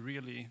alumni to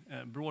really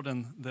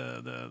broaden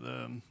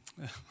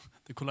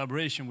the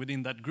collaboration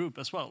within that group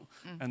as well,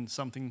 and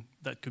something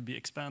that could be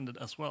expanded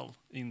as well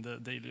in the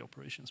daily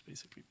operations,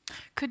 basically.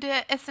 Could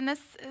the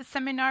SNS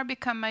seminar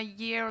become a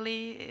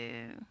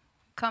yearly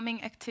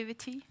coming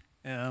activity?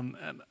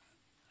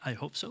 I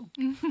hope so.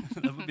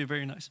 That would be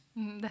very nice.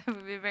 That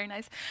would be very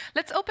nice.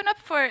 Let's open up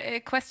for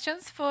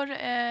questions for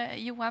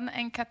Johan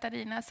and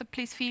Katarina. So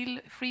please feel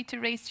free to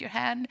raise your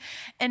hand.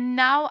 And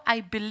now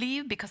I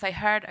believe, because I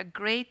heard a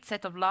great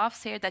set of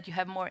laughs here, that you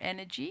have more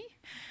energy.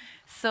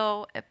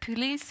 So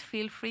please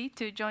feel free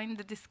to join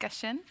the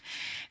discussion.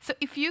 So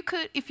if you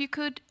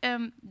could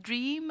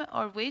dream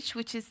or wish,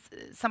 which is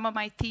some of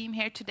my theme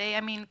here today,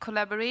 I mean,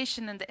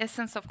 collaboration and the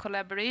essence of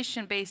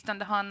collaboration based on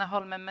the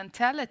Hanaholmen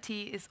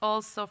mentality is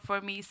also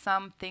for me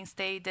something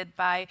stated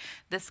by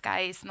the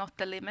sky is not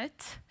the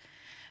limit.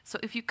 So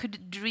if you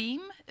could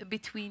dream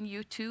between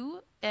you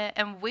two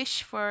and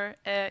wish for,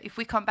 if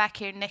we come back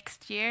here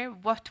next year,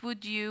 what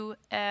would you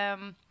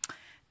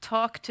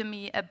talk to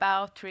me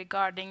about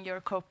regarding your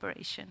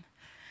cooperation?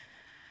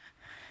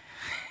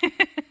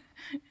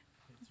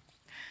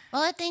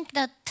 Well, I think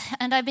that,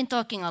 and I've been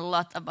talking a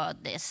lot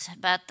about this,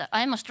 but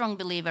I'm a strong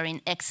believer in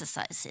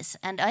exercises,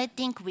 and I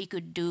think we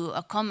could do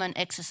a common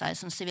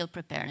exercise on civil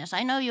preparedness.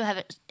 I know you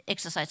have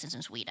exercises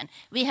in Sweden.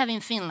 We have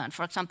in Finland,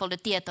 for example, the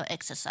Tieto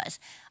exercise.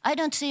 I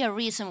don't see a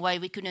reason why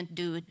we couldn't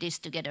do this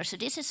together. So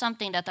this is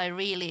something that I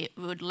really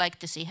would like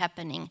to see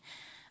happening.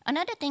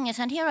 Another thing is,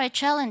 and here I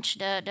challenge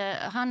the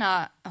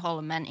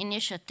Hanaholmen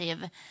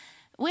Initiative,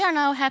 we are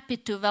now happy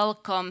to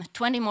welcome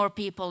 20 more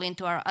people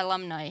into our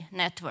alumni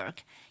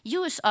network.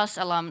 Use us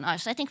alumni.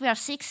 I think we are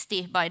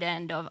 60 by the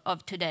end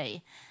of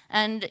today.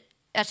 And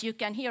as you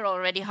can hear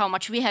already how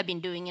much we have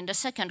been doing in the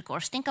second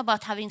course, think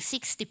about having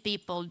 60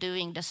 people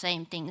doing the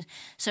same thing.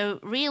 So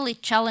really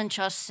challenge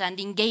us and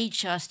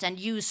engage us and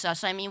use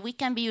us. I mean, we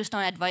can be used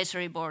on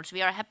advisory boards.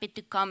 We are happy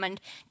to come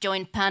and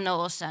join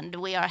panels, and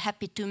we are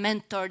happy to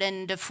mentor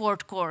then the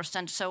fourth course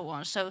and so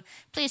on. So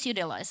please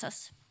utilize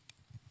us.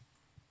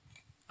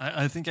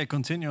 I think I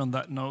continue on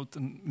that note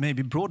and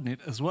maybe broaden it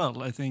as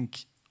well. I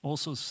think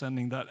also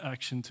sending that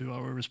action to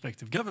our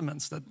respective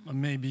governments that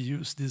maybe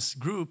use this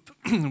group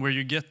where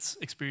you get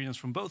experience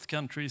from both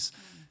countries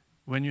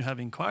when you have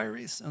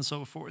inquiries and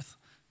so forth,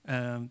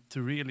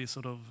 to really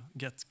sort of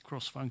get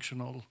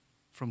cross-functional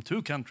from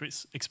two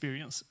countries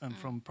experience and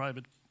from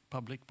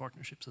private-public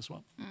partnerships as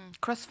well.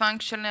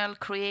 Cross-functional,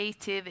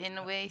 creative,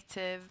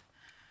 innovative.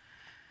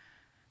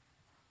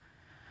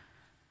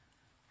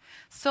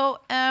 So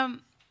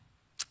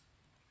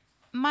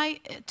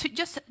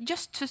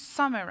just to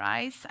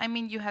summarize, I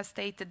mean, you have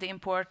stated the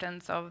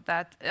importance of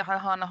that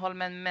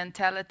Hanaholmen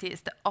mentality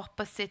is the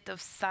opposite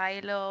of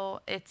silo.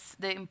 It's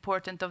the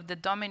importance of the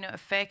domino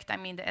effect. I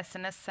mean, the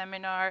SNS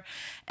seminar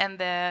and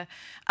the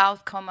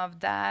outcome of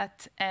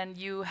that. And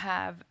you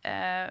have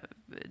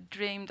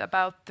dreamed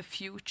about the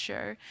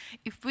future.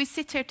 If we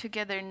sit here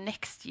together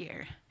next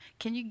year,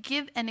 can you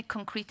give any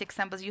concrete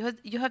examples?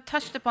 You have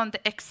touched upon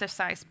the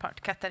exercise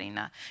part,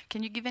 Katarina.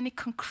 Can you give any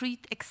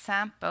concrete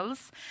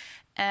examples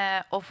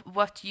of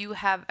what you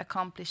have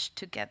accomplished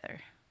together?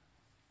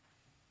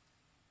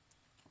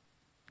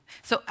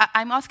 So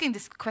I'm asking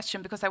this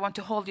question because I want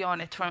to hold you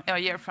on it from a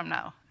year from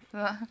now.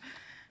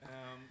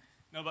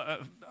 No,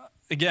 but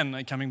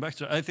again, coming back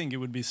to it, I think it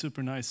would be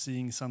super nice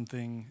seeing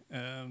something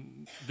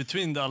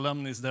between the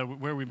alumni there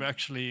where we've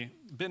actually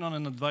been on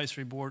an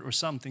advisory board or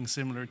something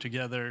similar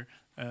together.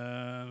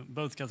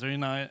 Both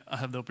Katarina and I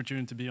have the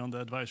opportunity to be on the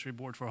advisory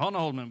board for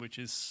Hanaholmen, which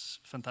is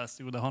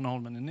fantastic with the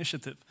Hanaholmen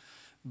Initiative.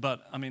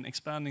 But I mean,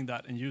 expanding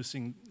that and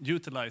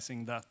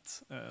utilizing that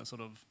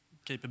sort of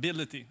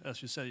capability,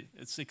 as you say,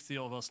 it's 60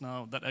 of us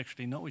now that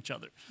actually know each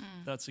other.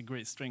 That's a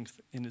great strength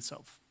in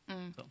itself.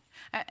 So.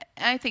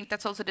 I think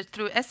that's also the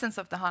true essence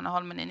of the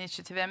Hanaholmen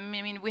Initiative. I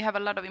mean, we have a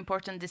lot of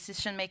important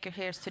decision makers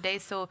here today,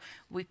 so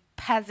we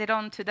pass it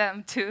on to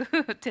them to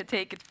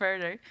take it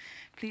further.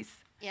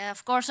 Please. Yeah,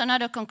 of course,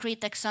 another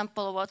concrete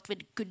example of what we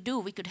could do,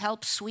 we could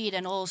help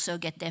Sweden also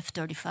get the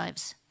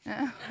F-35s.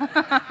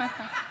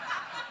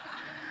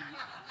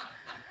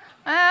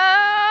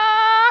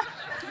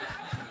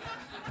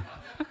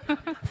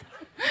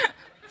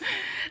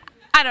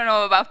 I don't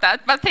know about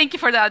that, but thank you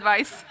for the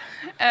advice.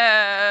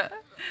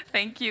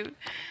 Thank you.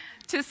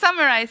 To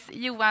summarize,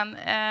 Johan,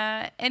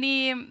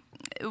 any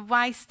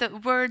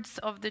wisdom words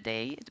of the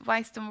day?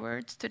 Wisdom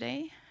words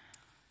today?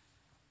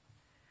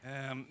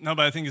 No,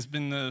 but I think it's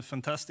been a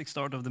fantastic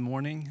start of the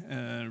morning.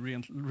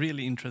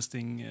 Really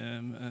interesting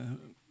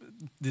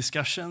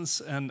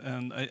discussions,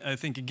 and I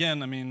think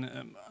again, I mean,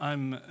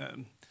 I'm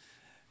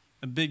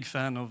a big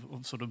fan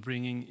of sort of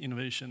bringing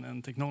innovation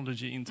and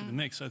technology into the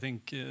mix. I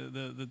think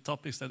the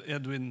topics that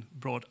Edvin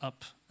brought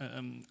up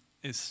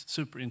is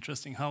super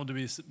interesting. How do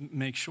we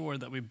make sure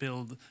that we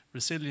build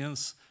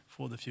resilience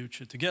for the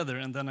future together?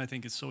 And then I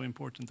think it's so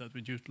important that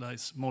we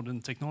utilize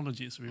modern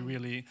technologies. We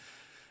really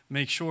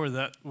make sure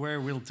that where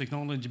will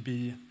technology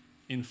be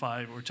in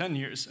 5 or 10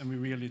 years, and we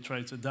really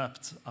try to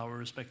adapt our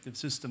respective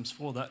systems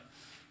for that,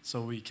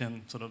 so we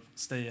can sort of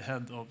stay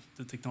ahead of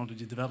the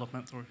technology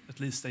development, or at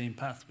least stay in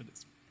path with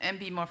it. And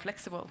be more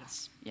flexible.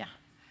 Yes. Yeah.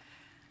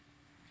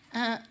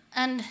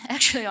 And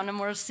actually, on a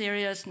more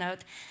serious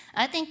note,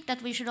 I think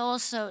that we should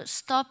also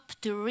stop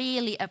to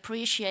really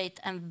appreciate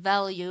and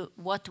value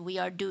what we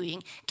are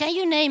doing. Can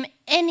you name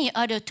any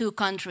other 2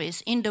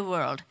 countries in the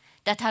world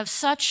that have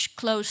such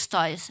close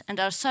ties and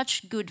are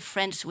such good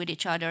friends with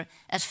each other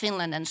as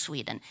Finland and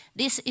Sweden?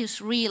 This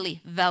is really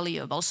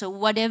valuable. So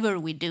whatever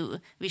we do,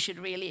 we should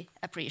really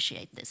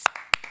appreciate this.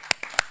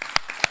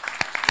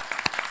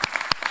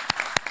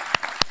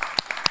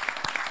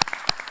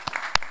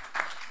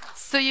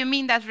 So you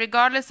mean that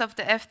regardless of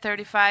the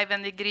F-35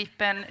 and the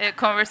Gripen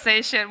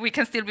conversation, we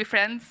can still be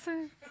friends?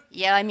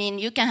 Yeah, I mean,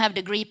 you can have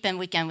the Gripen,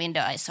 we can win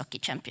the ice hockey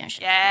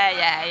championship.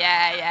 Yeah.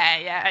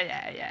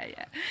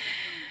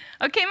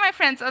 Okay, my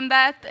friends, on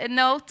that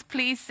note,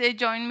 please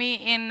join me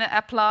in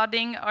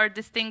applauding our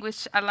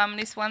distinguished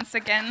alumnus once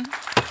again.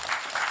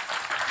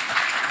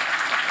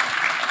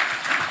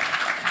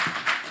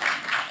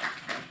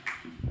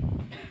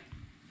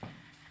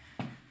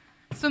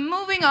 So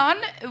moving on,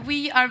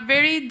 we are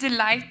very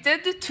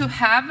delighted to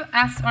have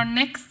as our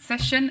next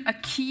session a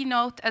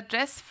keynote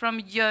address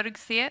from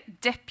Jyri,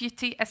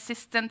 Deputy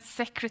Assistant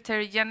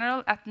Secretary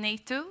General at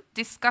NATO,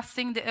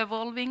 discussing the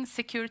evolving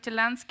security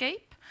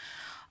landscape.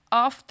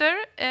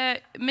 After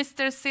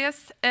Mr.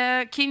 C's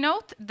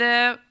keynote,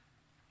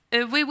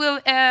 we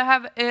will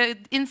have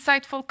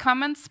insightful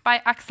comments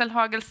by Axel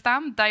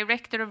Hagelstam,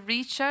 Director of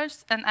Research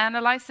and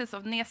Analysis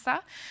of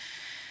NESA.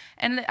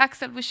 And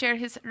Axel will share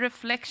his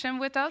reflection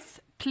with us.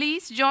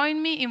 Please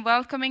join me in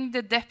welcoming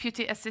the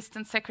Deputy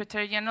Assistant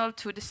Secretary General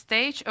to the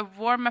stage. A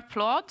warm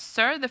applause.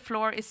 Sir, the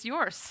floor is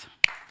yours.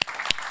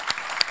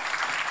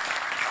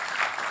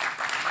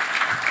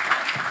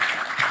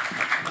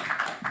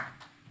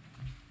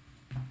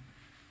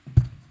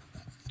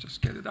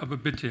 Just get it up a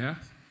bit here.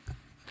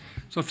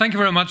 So thank you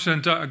very much,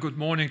 and good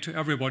morning to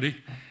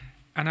everybody.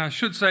 And I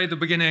should say at the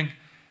beginning,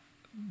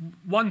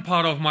 one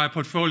part of my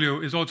portfolio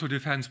is also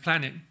defense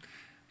planning,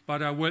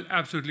 but I will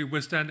absolutely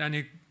withstand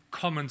any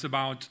comments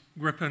about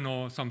Gripen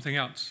or something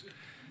else.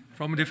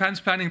 From a defense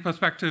planning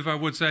perspective, I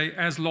would say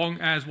as long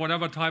as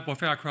whatever type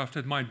of aircraft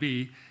it might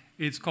be,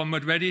 it's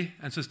combat ready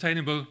and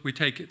sustainable, we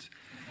take it.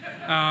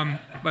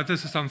 But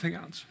this is something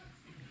else.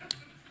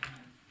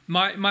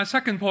 My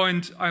second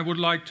point I would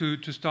like to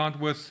start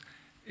with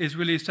is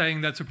really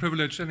saying that's a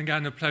privilege and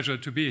again a pleasure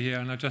to be here.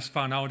 And I just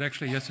found out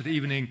actually yesterday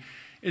evening,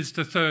 it's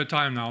the 3rd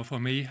time now for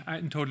me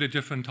in totally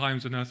different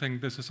times, and I think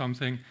this is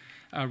something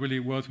really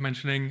worth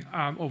mentioning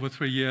over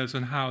 3 years,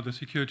 and how the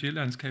security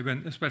landscape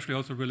and especially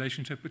also the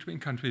relationship between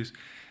countries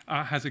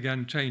has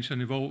again changed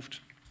and evolved.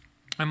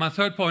 And my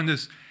third point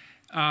is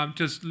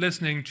just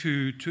listening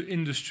to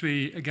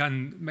industry,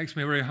 again, makes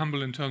me very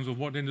humble in terms of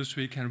what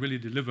industry can really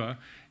deliver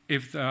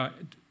if,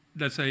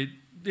 let's say,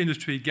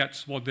 industry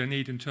gets what they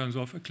need in terms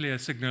of a clear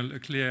signal, a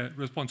clear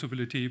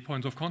responsibility,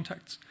 points of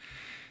contacts.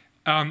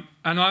 And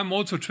I'm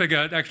also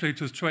triggered actually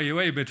to stray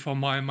away a bit from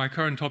my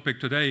current topic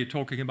today,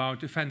 talking about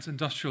defense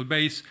industrial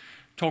base,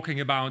 talking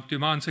about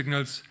demand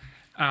signals,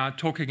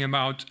 talking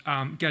about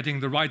getting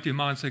the right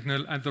demand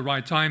signal at the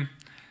right time,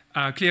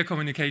 clear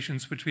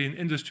communications between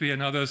industry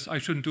and others. I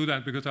shouldn't do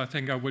that because I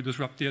think I will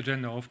disrupt the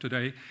agenda of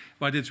today,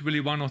 but it's really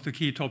one of the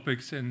key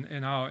topics in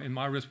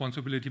my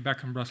responsibility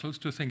back in Brussels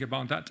to think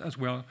about that as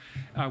well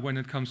when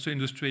it comes to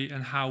industry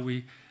and how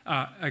we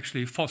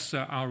actually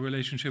foster our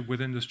relationship with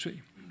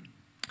industry.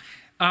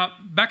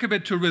 Back a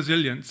bit to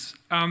resilience,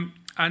 and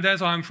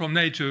as I'm from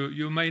NATO,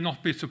 you may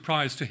not be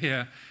surprised to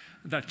hear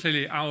that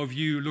clearly our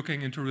view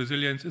looking into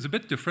resilience is a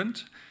bit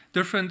different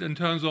in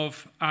terms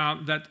of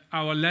that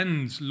our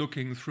lens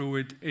looking through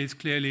it is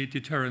clearly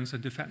deterrence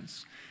and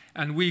defense.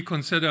 And we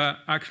consider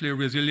actually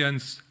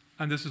resilience,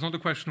 and this is not a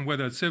question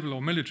whether it's civil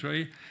or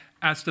military,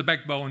 as the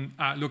backbone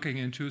looking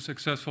into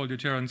successful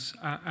deterrence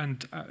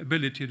and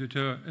ability to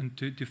deter and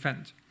to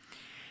defend.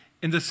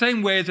 In the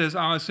same way as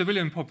our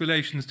civilian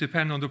populations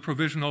depend on the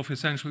provision of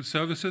essential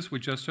services, we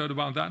just heard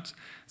about that,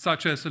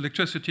 such as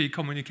electricity,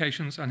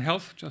 communications, and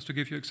health, just to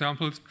give you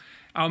examples,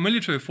 our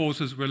military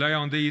forces rely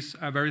on these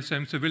very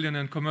same civilian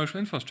and commercial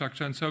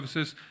infrastructure and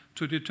services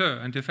to deter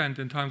and defend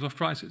in times of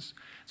crisis.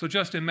 So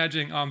just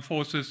imagine armed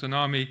forces, an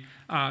army,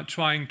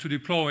 trying to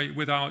deploy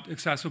without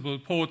accessible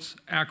ports,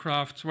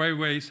 aircrafts,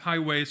 railways,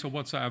 highways, or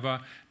whatsoever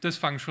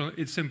dysfunctional,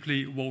 it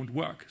simply won't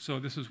work. So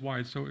this is why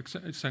it's so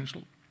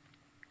essential.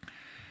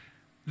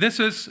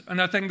 This is,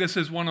 and I think this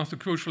is one of the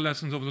crucial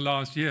lessons over the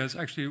last years.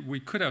 Actually, we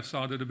could have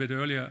started a bit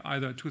earlier,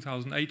 either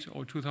 2008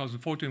 or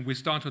 2014. We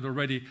started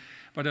already,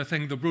 but I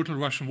think the brutal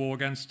Russian war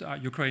against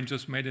Ukraine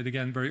just made it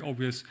again very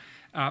obvious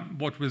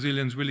what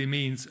resilience really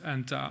means.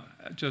 And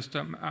just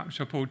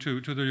chapeau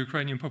to the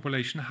Ukrainian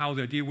population, how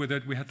they deal with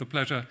it. We had the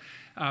pleasure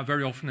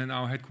very often in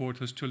our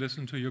headquarters to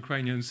listen to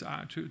Ukrainians,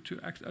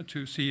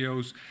 to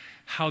CEOs,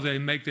 how they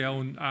make their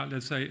own,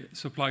 let's say,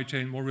 supply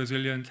chain more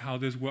resilient, how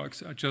this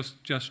works,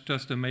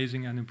 just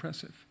amazing and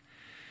impressive.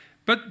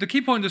 But the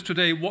key point is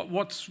today,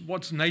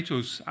 what's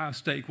NATO's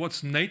stake?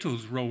 What's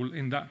NATO's role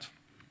in that?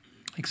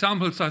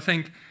 Examples, I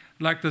think,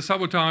 like the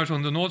sabotage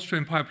on the Nord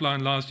Stream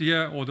pipeline last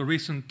year, or the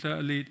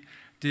recently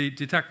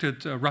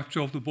detected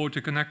rupture of the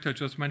Baltic connector,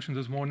 just mentioned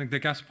this morning, the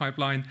gas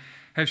pipeline,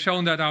 have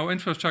shown that our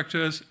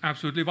infrastructure is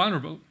absolutely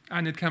vulnerable,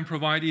 and it can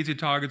provide easy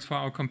targets for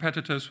our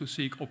competitors who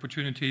seek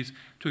opportunities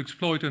to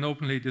exploit and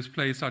openly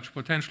display such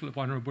potential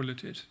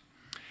vulnerabilities.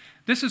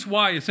 This is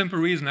why, a simple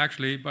reason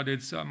actually, but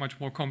it's much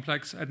more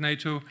complex at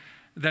NATO,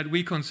 that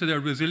we consider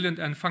resilient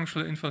and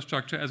functional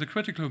infrastructure as a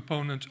critical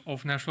component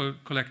of national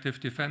collective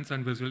defense,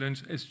 and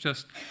resilience is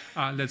just,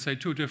 let's say,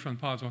 two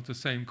different parts of the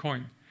same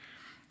coin.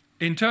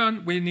 In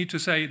turn, we need to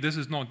say this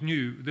is not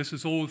new. This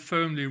is all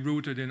firmly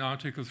rooted in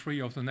Article 3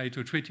 of the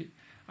NATO Treaty.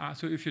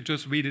 So if you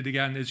just read it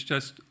again, it's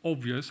just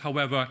obvious.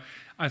 However,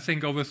 I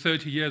think over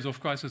 30 years of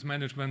crisis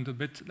management, a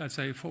bit, let's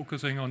say,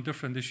 focusing on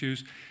different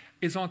issues,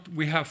 it's not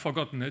we have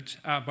forgotten it,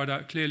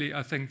 but clearly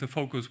I think the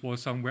focus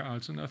was somewhere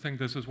else, and I think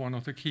this is one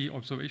of the key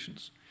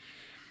observations.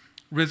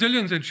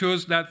 Resilience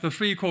ensures that the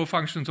three core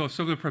functions of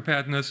civil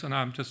preparedness, and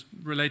I'm just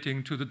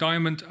relating to the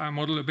diamond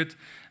model a bit,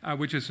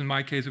 which is in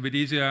my case a bit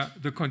easier,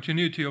 the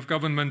continuity of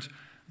government,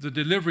 the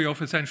delivery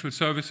of essential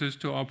services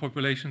to our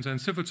populations,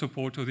 and civil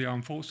support to the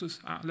armed forces,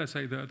 let's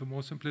say the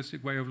more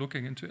simplistic way of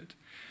looking into it.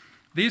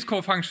 These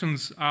core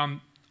functions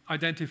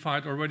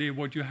identified already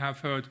what you have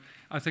heard,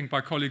 I think,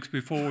 by colleagues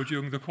before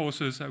during the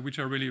courses, which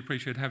I really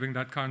appreciate having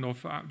that kind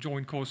of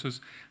joint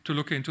courses to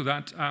look into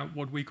that,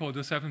 what we call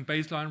the 7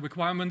 baseline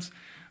requirements,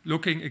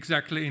 looking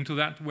exactly into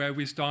that, where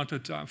we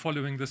started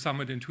following the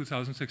summit in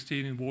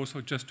 2016 in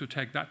Warsaw, just to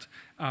take that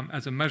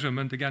as a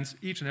measurement against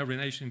each and every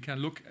nation can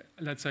look,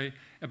 let's say,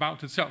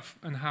 about itself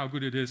and how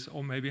good it is,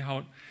 or maybe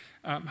how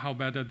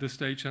bad at this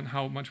stage, and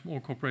how much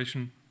more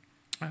cooperation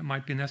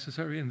might be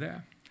necessary in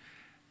there.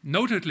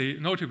 Notably,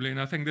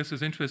 and I think this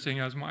is interesting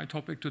as my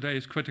topic today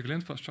is critical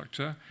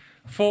infrastructure,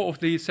 4 of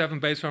these 7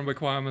 baseline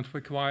requirements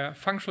require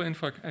functional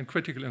and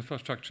critical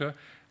infrastructure,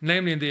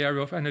 namely in the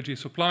area of energy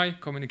supply,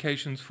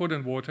 communications, food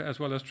and water, as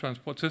well as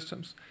transport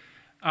systems.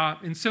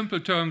 In simple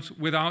terms,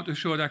 without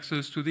assured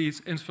access to these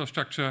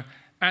infrastructure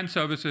and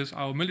services,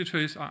 our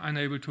militaries are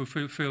unable to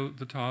fulfill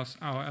the tasks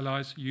our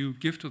allies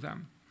give to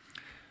them.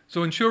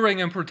 So ensuring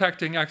and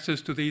protecting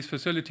access to these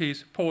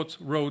facilities,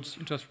 ports, roads,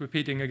 just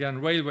repeating again,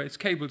 railways,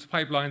 cables,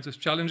 pipelines is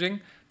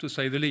challenging, to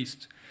say the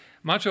least.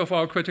 Much of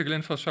our critical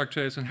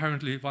infrastructure is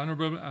inherently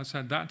vulnerable, I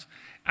said that,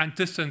 and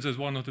distance is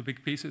one of the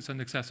big pieces,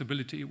 and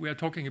accessibility. We are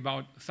talking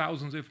about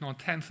thousands, if not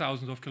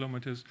 10,000 of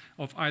kilometers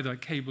of either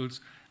cables,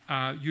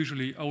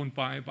 usually owned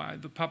by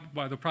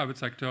the private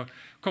sector,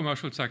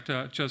 commercial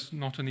sector, just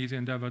not an easy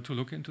endeavor to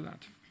look into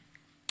that.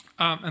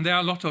 And there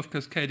are a lot of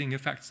cascading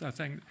effects, I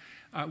think,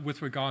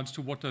 with regards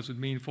to what does it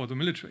mean for the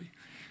military.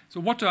 So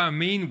what do I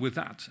mean with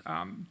that?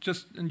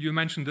 And you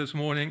mentioned this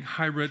morning,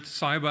 hybrid,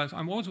 cyber.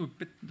 I'm also a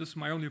bit, this is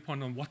my only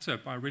point on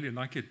WhatsApp, I really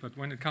like it, but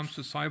when it comes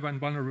to cyber and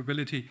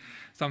vulnerability,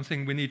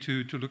 something we need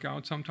to look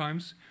out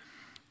sometimes.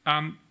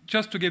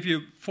 Just to give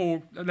you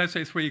let's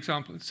say 3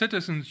 examples.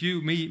 Citizens,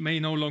 you, me, may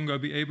no longer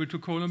be able to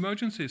call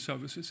emergency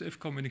services if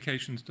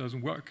communications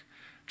doesn't work.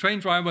 Train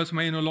drivers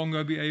may no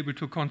longer be able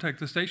to contact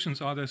the stations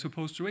they're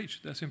supposed to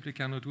reach. They simply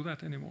cannot do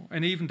that anymore.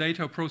 And even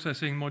data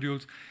processing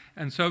modules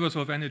and servers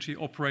of energy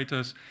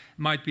operators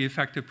might be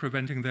affected,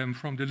 preventing them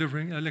from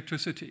delivering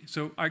electricity.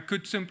 So I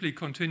could simply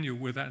continue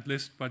with that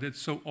list, but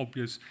it's so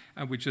obvious,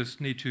 and we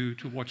just need to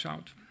watch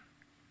out.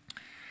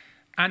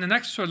 And an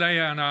extra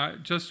layer,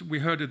 and we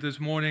heard it this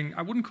morning,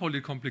 I wouldn't call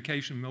it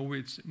complication,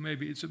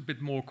 maybe it's a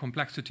bit more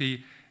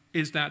complexity,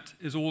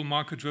 is all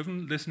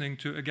market-driven, listening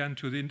to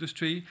the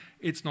industry.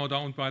 It's not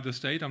owned by the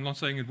state. I'm not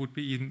saying it would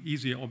be even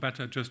easier or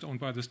better just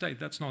owned by the state.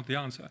 That's not the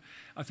answer.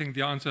 I think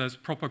the answer is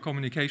proper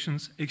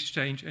communications,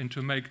 exchange, and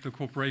to make the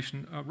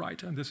cooperation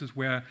right. And this is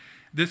where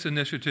this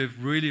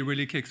initiative really,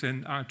 really kicks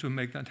in to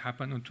make that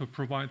happen and to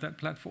provide that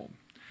platform.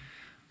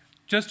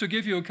 Just to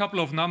give you a couple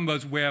of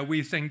numbers where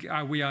we think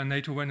we are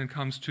NATO when it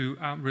comes to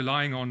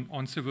relying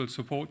on civil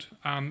support,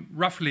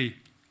 roughly,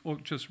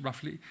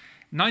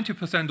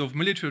 90% of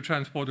military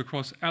transport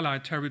across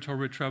Allied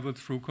territory travels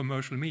through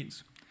commercial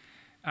means.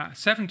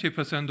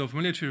 70% of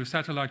military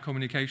satellite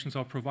communications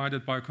are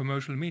provided by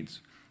commercial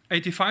means.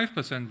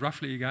 85%,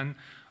 roughly again,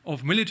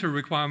 of military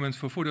requirements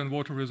for food and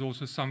water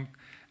resources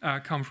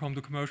come from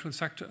the commercial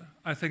sector.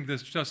 I think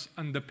this just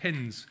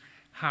underpins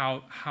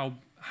how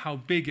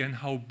big and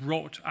how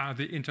broad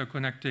the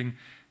interconnecting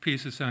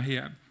pieces are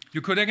here.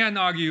 You could again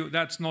argue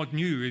that's not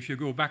new if you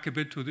go back a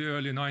bit to the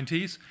early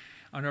 90s.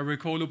 And I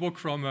recall a book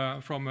from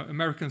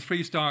American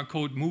three-star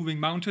called Moving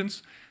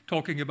Mountains,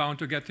 talking about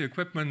to get the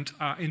equipment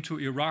into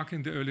Iraq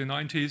in the early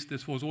 90s.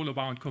 This was all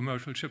about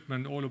commercial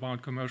shipment, all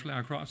about commercial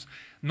aircrafts.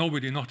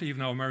 Nobody, not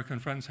even our American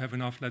friends, have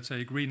enough, let's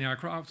say, green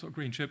aircrafts or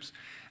green ships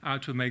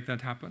to make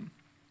that happen.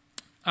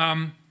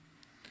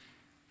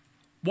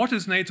 What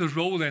is NATO's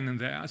role then in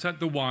there? I said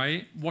the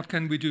why. What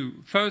can we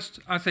do? First,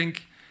 I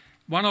think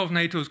one of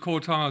NATO's core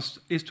tasks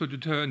is to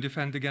deter and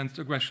defend against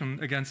aggression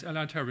against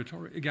Allied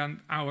territory, again,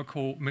 our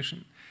core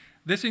mission.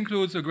 This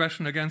includes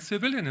aggression against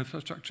civilian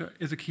infrastructure,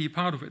 is a key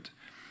part of it.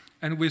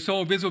 And we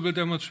saw a visible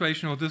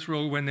demonstration of this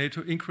role when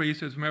NATO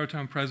increased its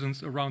maritime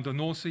presence around the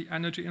North Sea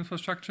energy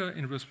infrastructure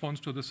in response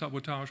to the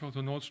sabotage of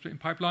the Nord Stream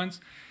pipelines.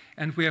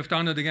 And we have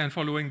done it again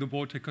following the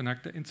Baltic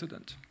Connector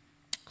incident.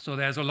 So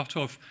there's a lot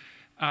of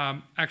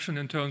action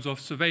in terms of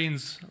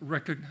surveillance,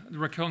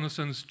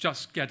 reconnaissance,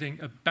 just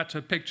getting a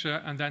better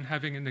picture, and then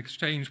having an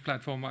exchange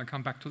platform. I'll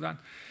come back to that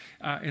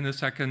in a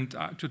second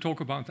to talk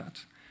about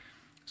that.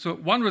 So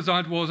one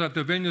result was at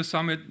the Vilnius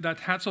summit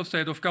that heads of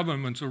state of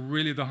government, so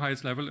really the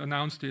highest level,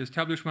 announced the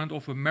establishment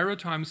of a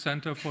maritime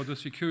center for the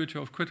security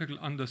of critical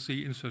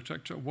undersea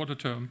infrastructure, what a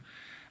term,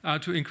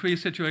 to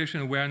increase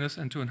situation awareness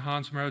and to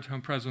enhance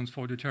maritime presence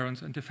for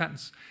deterrence and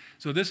defense.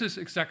 So this is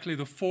exactly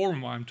the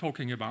forum I'm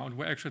talking about,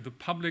 where actually the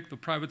public, the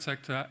private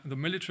sector, the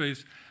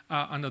militaries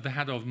under the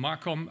head of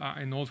Marcom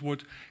in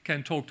Northwood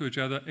can talk to each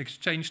other,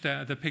 exchange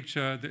the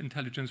picture, the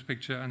intelligence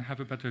picture, and have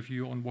a better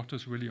view on what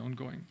is really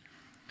ongoing.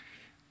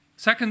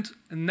 Second,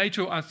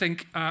 NATO, I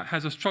think,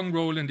 has a strong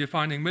role in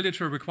defining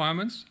military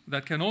requirements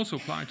that can also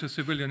apply to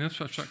civilian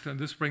infrastructure, and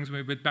this brings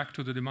me a bit back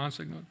to the demand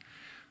signal.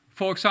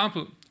 For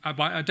example,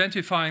 by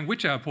identifying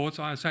which airports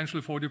are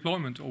essential for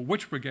deployment or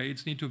which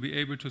brigades need to be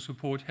able to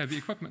support heavy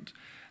equipment,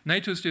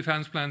 NATO's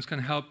defense plans can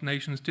help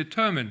nations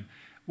determine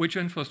which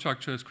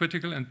infrastructure is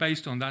critical and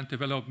based on that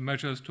develop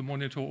measures to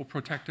monitor or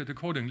protect it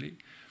accordingly.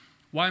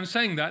 Why I'm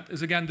saying that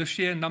is, again, the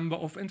sheer number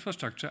of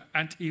infrastructure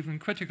and even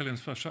critical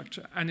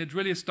infrastructure. And it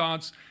really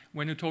starts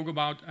when you talk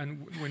about,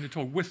 and when you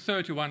talk with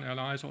 31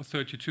 allies, or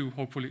 32,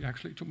 hopefully,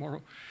 actually,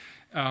 tomorrow,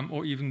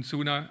 or even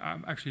sooner.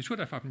 Actually, it should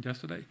have happened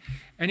yesterday.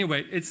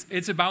 Anyway,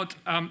 it's about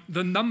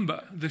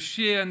the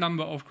sheer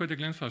number of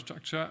critical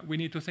infrastructure we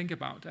need to think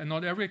about. And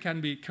not every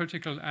can be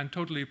critical and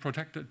totally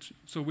protected.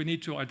 So we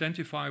need to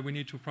identify, we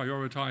need to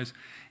prioritize.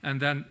 And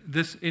then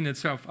this in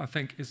itself, I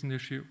think, is an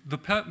issue. The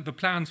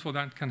plans for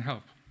that can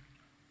help.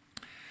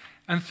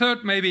 And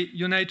third, maybe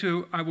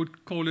NATO, I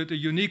would call it a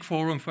unique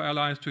forum for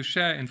allies to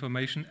share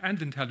information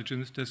and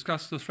intelligence,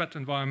 discuss the threat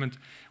environment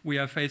we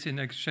are facing,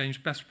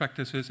 exchange best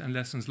practices and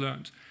lessons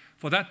learned.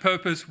 For that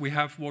purpose, we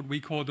have what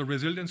we call the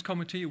Resilience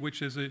Committee,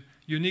 which is a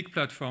unique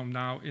platform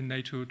now in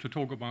NATO to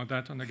talk about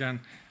that. And again,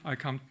 I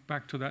come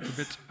back to that a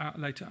bit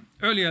later.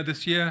 Earlier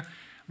this year,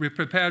 we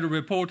prepared a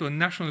report on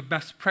national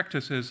best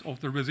practices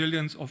of the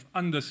resilience of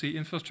undersea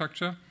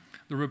infrastructure.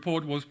 The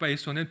report was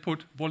based on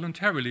input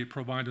voluntarily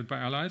provided by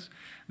allies.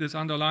 This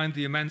underlined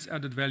the immense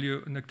added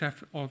value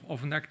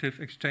of an active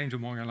exchange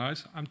among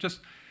allies. I'm just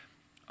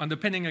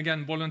underpinning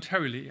again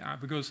voluntarily,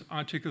 because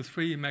Article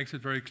 3 makes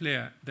it very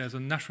clear there's a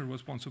national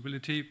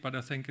responsibility, but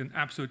I think an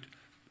absolute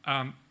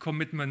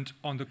commitment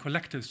on the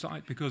collective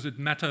side, because it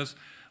matters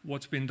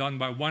what's been done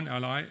by one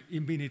ally,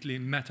 immediately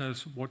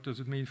matters what does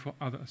it mean for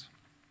others.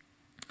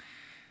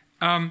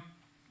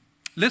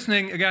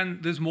 Listening again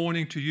this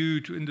morning to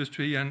you, to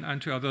industry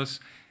and to others,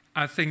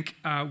 I think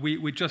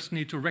we just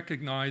need to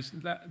recognize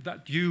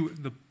that you,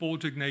 the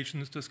Baltic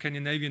nations, the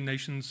Scandinavian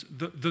nations,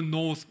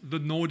 the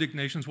Nordic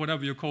nations,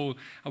 however you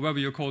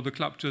call the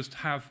club, just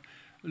have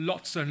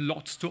lots and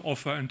lots to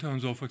offer in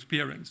terms of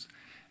experience.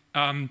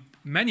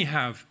 Many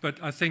have, but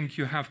I think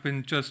you have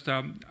been just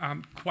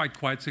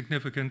quite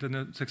significant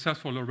and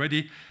successful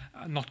already.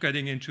 Not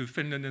getting into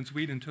Finland and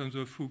Sweden in terms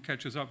of who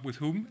catches up with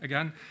whom.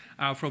 Again,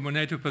 from a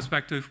NATO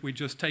perspective, we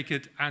just take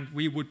it, and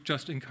we would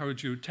just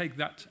encourage you, take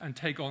that and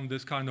take on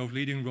this kind of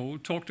leading role.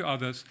 Talk to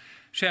others,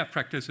 share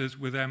practices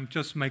with them,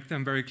 just make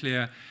them very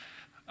clear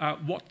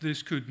what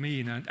this could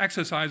mean. And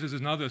exercises is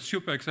another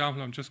super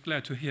example. I'm just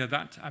glad to hear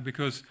that,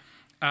 because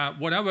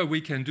whatever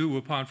we can do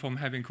apart from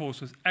having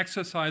courses,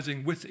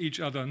 exercising with each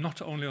other,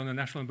 not only on a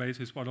national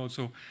basis, but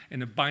also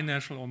in a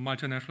binational or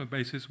multinational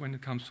basis when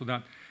it comes to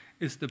that,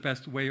 is the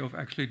best way of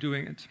actually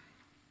doing it.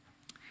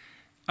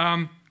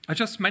 I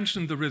just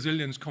mentioned the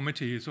Resilience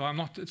Committee, so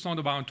it's not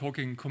about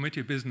talking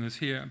committee business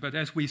here, but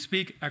as we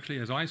speak, actually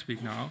as I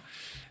speak now,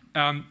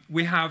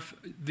 we have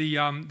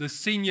the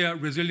senior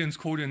resilience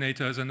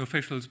coordinators and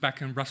officials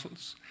back in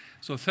Brussels.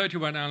 So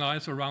 31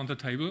 allies around the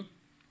table.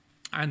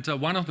 And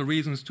one of the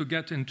reasons to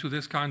get into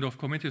this kind of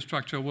committee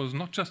structure was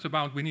not just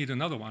about we need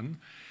another one,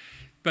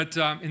 but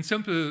in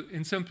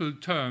simple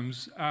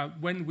terms,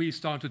 when we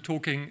started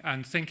talking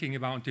and thinking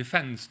about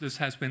defense, this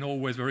has been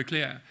always very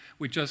clear.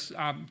 We just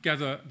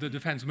gather the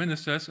defense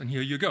ministers, and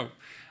here you go.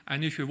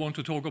 And if you want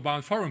to talk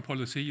about foreign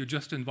policy, you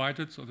just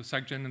invited, so the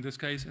SecGen in this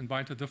case,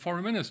 invited the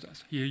foreign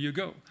ministers. Here you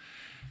go.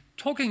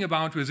 Talking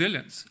about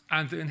resilience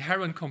and the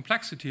inherent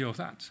complexity of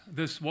that,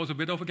 this was a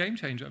bit of a game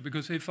changer,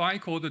 because if I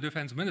call the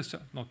defense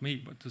minister, not me,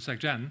 but the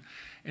SecGen,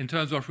 in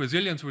terms of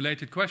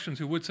resilience-related questions,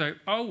 he would say,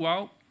 oh,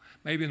 well,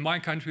 maybe in my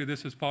country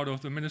this is part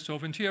of the Minister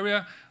of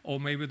Interior, or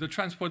maybe the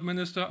Transport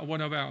Minister, or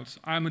whatever else.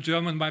 I'm a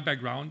German by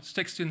background,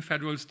 16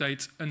 federal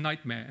states, a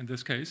nightmare in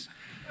this case.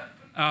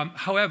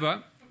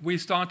 However, we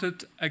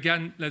started,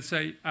 again, let's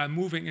say,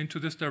 moving into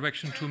this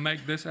direction to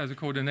make this as a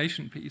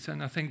coordination piece.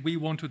 And I think we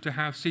wanted to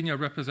have senior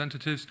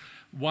representatives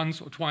once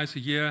or twice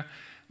a year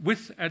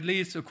with at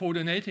least a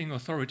coordinating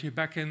authority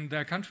back in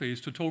their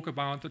countries to talk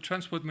about the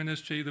Transport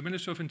Ministry, the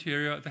Ministry of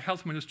Interior, the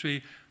Health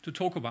Ministry, to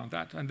talk about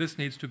that. And this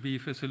needs to be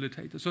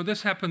facilitated. So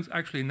this happens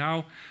actually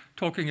now,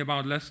 talking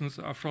about lessons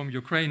from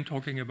Ukraine,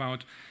 talking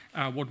about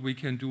what we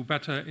can do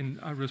better in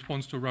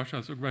response to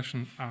Russia's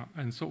aggression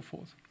and so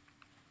forth.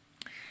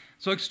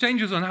 So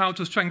exchanges on how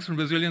to strengthen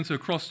resilience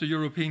across the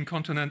European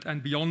continent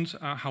and beyond,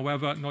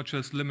 however, not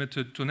just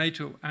limited to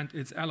NATO and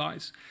its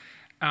allies.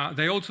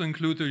 They also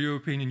include the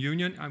European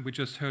Union, and we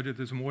just heard it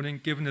this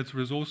morning, given its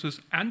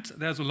resources, and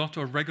there's a lot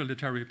of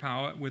regulatory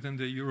power within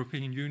the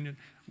European Union,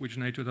 which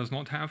NATO does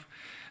not have,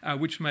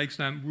 which makes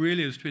them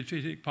really a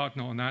strategic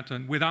partner on that.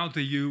 And without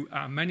the EU,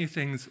 many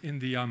things in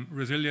the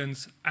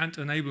resilience and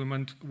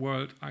enablement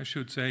world, I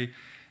should say,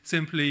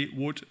 simply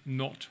would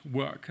not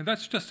work. And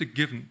that's just a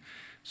given.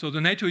 So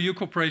the NATO-EU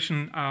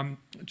cooperation,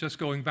 just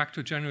going back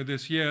to January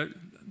this year,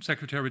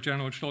 Secretary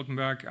General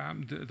Stoltenberg,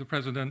 the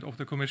President of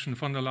the Commission,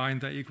 von der Leyen,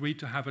 they agreed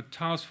to have a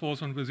task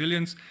force on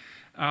resilience,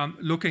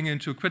 looking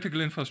into critical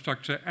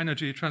infrastructure,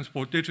 energy,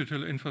 transport,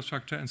 digital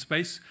infrastructure, and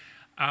space,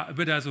 a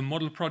bit as a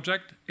model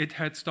project. It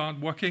had started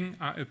working.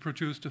 It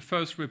produced the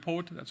first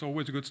report. That's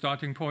always a good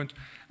starting point,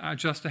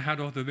 just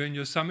ahead of the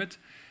Vilnius summit.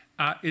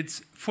 It's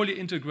fully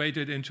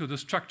integrated into the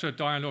structured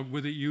dialogue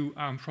with the EU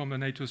from the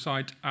NATO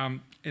side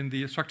in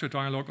the structured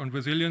dialogue on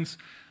resilience.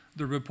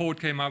 The report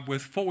came up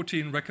with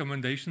 14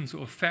 recommendations,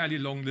 or a fairly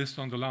long list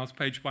on the last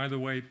page, by the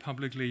way,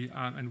 publicly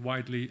and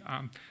widely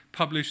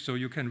published, so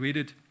you can read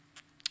it.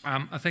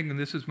 I think and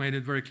this has made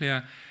it very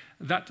clear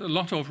that a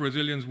lot of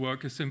resilience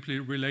work is simply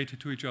related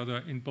to each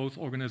other in both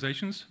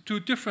organizations,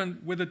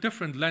 with a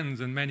different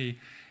lens in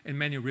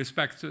many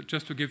respects.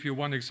 Just to give you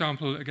one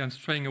example, again,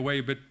 straying away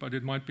a bit, but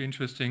it might be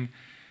interesting.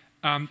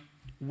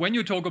 When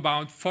you talk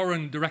about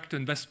foreign direct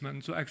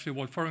investment, so actually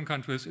what foreign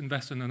countries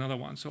invest in another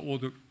one, so all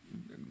the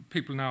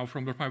people now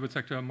from the private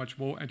sector are much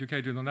more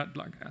educated on that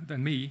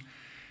than me.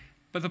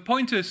 But the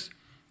point is,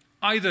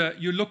 either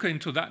you look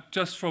into that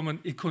just from an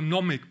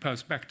economic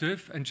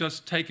perspective and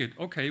just take it,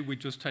 okay, we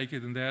just take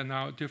it in there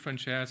now, different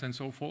shares and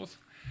so forth.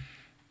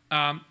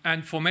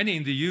 And for many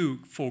in the EU,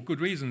 for good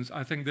reasons,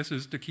 I think this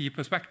is the key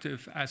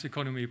perspective, as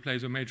economy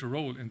plays a major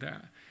role in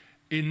there.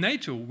 In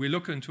NATO, we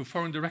look into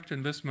foreign direct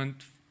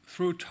investment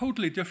through a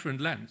totally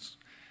different lens,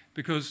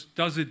 because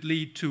does it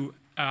lead to,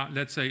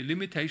 let's say,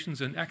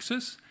 limitations in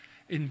access,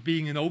 in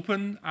being an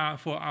open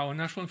for our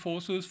national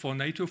forces, for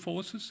NATO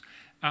forces,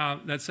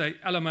 let's say,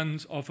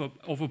 elements of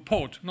a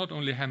port, not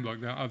only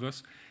Hamburg, there are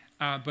others,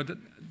 but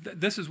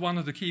this is one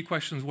of the key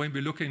questions when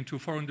we look into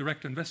foreign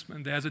direct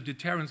investment. There's a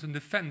deterrence and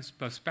defense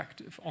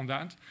perspective on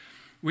that.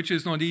 which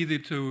is not easy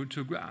to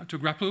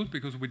grapple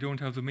because we don't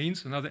have the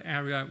means. Another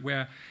area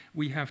where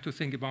we have to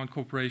think about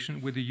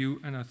cooperation with the EU,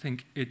 and I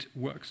think it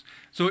works.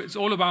 So it's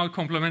all about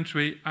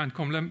complementary and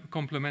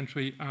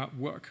complementary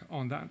work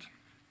on that.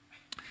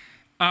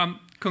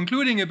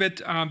 Concluding a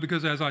bit,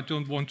 because as I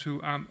don't want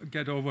to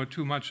get over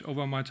too much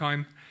over my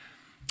time,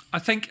 I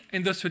think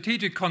in the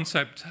strategic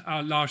concept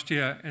last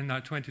year in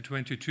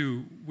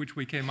 2022, which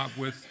we came up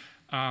with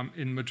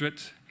in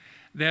Madrid,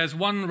 there's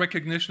one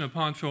recognition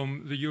apart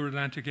from the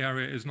Euro-Atlantic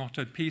area is not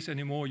at peace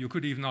anymore. You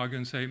could even argue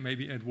and say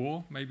maybe at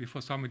war. Maybe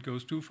for some it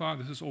goes too far.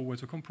 This is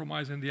always a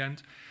compromise in the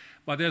end.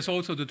 But there's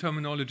also the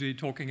terminology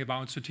talking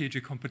about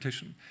strategic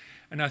competition.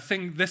 And I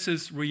think this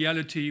is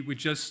reality we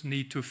just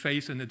need to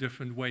face in a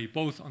different way,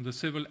 both on the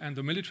civil and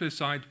the military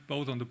side,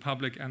 both on the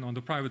public and on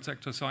the private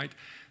sector side.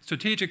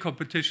 Strategic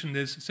competition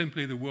is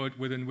simply the world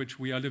within which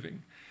we are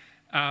living.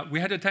 We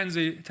had a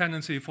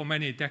tendency for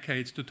many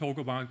decades to talk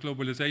about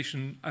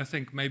globalization, I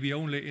think maybe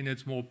only in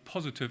its more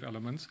positive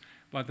elements,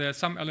 but there are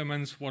some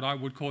elements, what I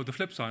would call the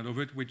flip side of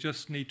it. We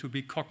just need to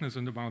be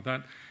cognizant about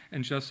that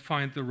and just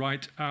find the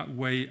right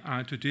way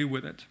to deal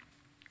with it.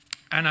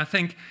 And I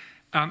think,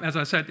 as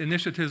I said,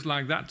 initiatives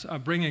like that are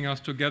bringing us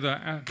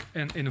together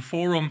in a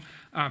forum,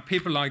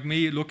 people like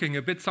me looking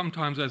a bit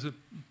sometimes as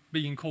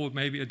being called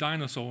maybe a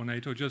dinosaur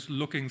NATO, just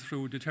looking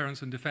through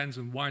deterrence and defense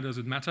and why does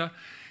it matter.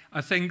 I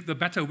think the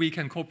better we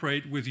can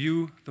cooperate with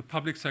you, the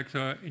public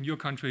sector in your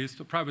countries,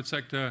 the private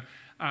sector,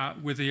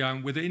 with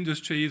the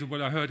industries.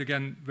 What I heard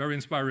again, very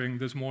inspiring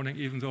this morning,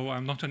 even though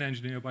I'm not an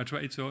engineer by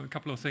trade, so a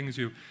couple of things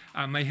you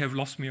may have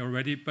lost me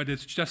already, but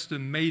it's just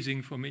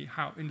amazing for me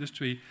how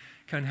industry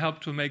can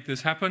help to make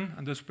this happen.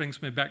 And this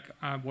brings me back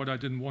what I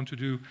didn't want to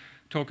do,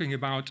 talking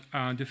about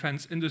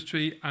defense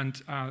industry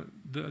and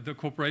the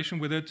cooperation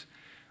with it.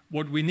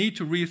 What we need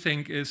to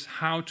rethink is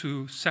how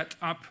to set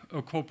up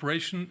a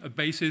cooperation, a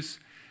basis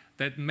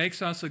that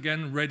makes us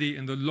again ready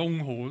in the long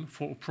haul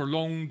for a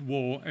prolonged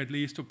war, at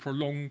least a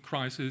prolonged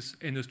crisis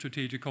in a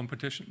strategic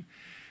competition.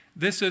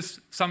 This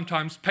is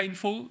sometimes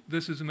painful,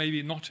 this is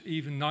maybe not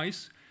even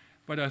nice,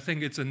 but I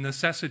think it's a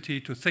necessity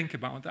to think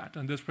about that.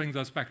 And this brings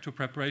us back to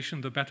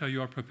preparation. The better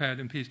you are prepared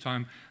in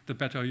peacetime, the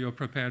better you're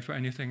prepared for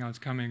anything else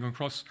coming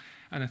across.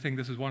 And I think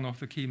this is one of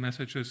the key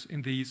messages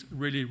in these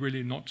really,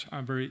 really not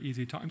very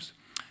easy times.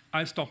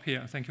 I stop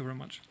here. Thank you very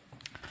much.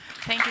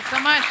 Thank you so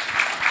much.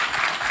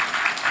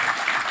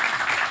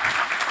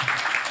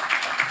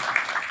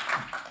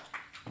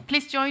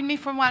 Please join me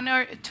for one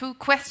or two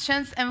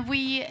questions, and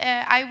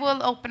I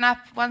will open up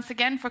once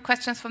again for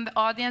questions from the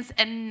audience.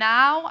 And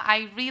now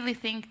I really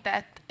think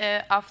that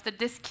after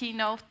this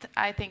keynote,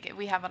 I think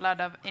we have a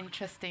lot of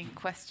interesting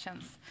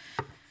questions.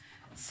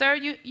 Sir,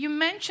 you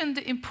mentioned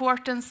the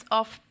importance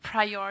of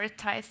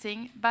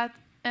prioritizing, but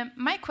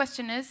my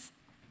question is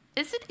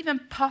it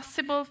even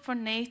possible for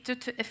NATO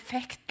to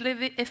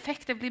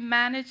effectively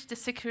manage the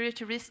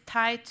security risk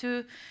tied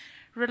to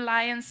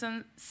reliance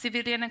on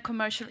civilian and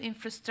commercial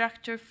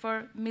infrastructure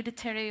for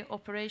military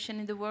operation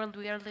in the world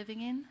we are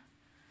living in?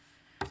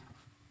 So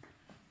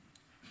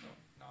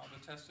now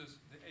the test is,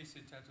 the AC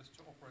test is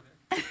to operate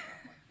it.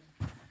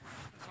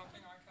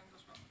 Something I can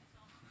as well?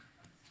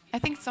 I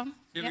think so.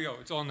 Here we go,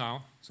 it's on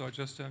now, so I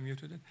just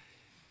muted it.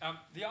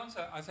 The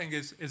answer, I think,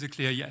 is a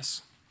clear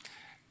yes.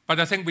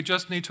 But I think we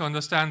just need to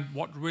understand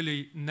what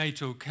really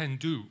NATO can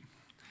do.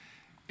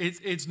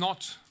 It's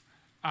not,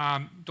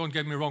 don't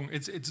get me wrong,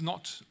 it's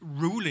not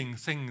ruling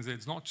things.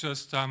 It's not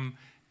just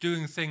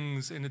doing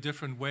things in a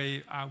different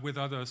way with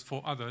others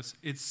for others.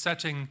 It's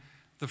setting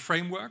the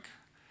framework.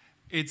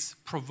 It's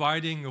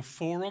providing a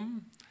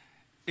forum.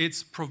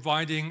 It's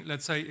providing,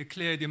 let's say, a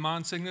clear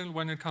demand signal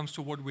when it comes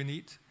to what we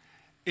need.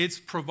 It's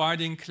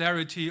providing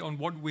clarity on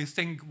what we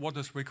think, what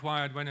is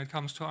required when it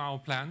comes to our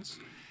plans.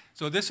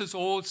 So this is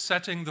all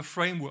setting the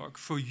framework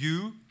for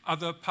you,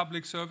 other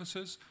public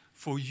services,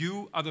 for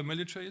you, other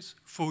militaries,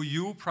 for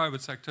you,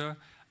 private sector,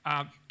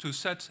 to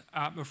set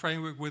a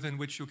framework within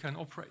which you can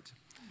operate.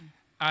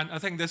 And I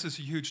think this is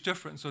a huge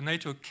difference. So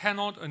NATO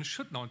cannot and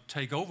should not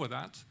take over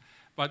that,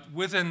 but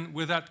with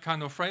that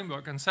kind of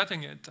framework and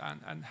setting it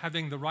and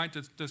having the right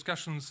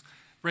discussions,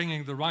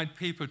 bringing the right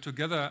people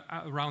together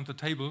around the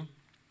table,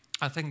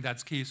 I think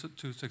that's key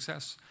to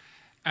success.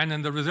 And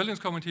in the Resilience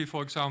Committee,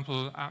 for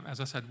example,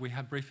 as I said, we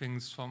had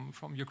briefings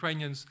from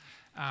Ukrainians.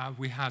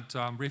 We had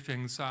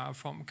briefings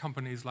from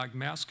companies like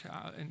Maersk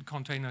in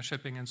container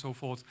shipping and so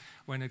forth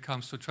when it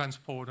comes to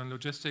transport and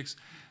logistics.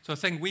 So I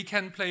think we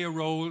can play a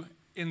role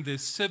in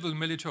this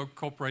civil-military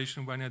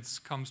cooperation when it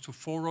comes to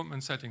forum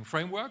and setting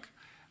framework.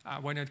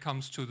 When it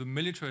comes to the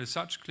military as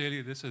such,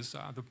 clearly this is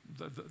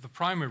the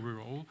primary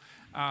role.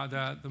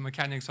 The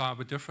mechanics are a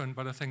bit different,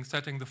 but I think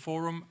setting the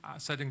forum,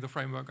 setting the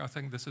framework, I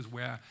think this is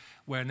where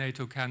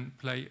NATO can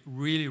play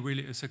really,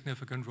 really a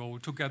significant role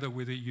together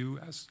with the EU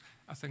as,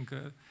 I think,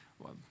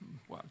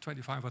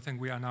 25, I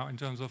think we are now in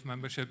terms of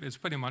membership. It's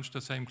pretty much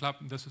the same club.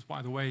 This is,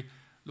 by the way,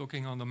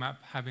 looking on the map,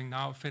 having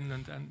now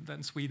Finland and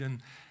then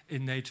Sweden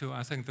in NATO,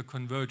 I think the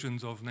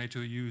convergence of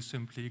NATO-EU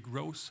simply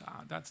grows.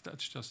 That's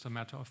just a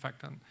matter of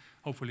fact and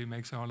hopefully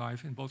makes our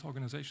life in both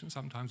organizations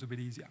sometimes a bit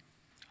easier.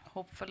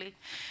 hopefully.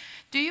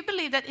 Do you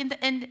believe that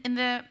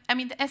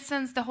the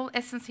essence, the whole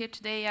essence here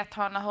today at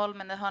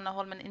Hanaholmen, the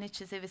Hanaholmen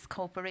Initiative is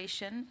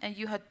cooperation, and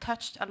you had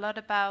touched a lot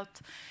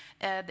about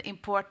the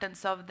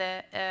importance of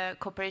the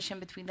cooperation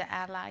between the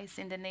allies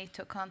in the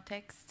NATO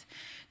context.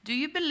 Do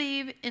you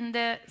believe in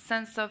the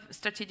sense of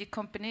strategic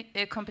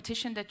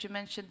competition that you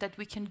mentioned, that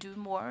we can do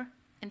more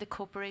in the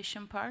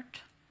cooperation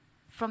part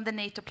from the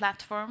NATO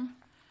platform?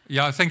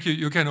 Yeah, I think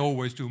you can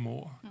always do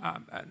more.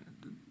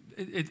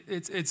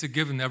 It's a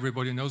given,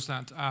 everybody knows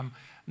that.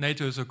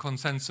 NATO is a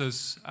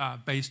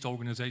consensus-based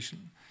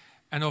organization.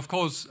 And of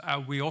course,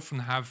 we often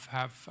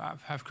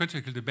have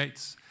critical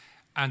debates.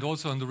 And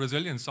also on the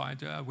resilience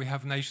side, we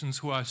have nations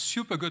who are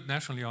super good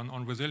nationally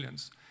on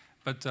resilience,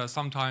 but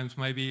sometimes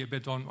maybe a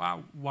bit on,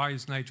 wow, why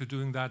is NATO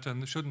doing that,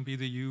 and it shouldn't be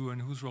the EU,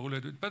 and whose role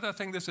it is. But I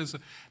think this is a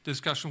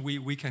discussion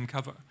we can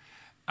cover.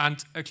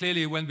 And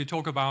clearly, when we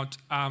talk about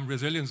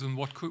resilience and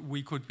what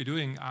we could be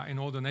doing in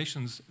all the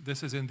nations,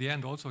 this is in the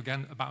end also,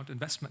 again, about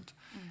investment.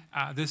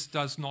 This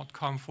does not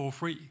come for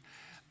free.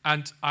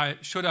 And I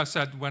should have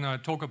said, when I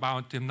talk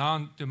about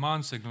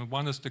demand signal,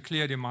 one is the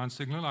clear demand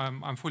signal.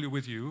 I'm fully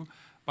with you.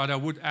 But I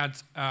would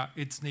add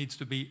it needs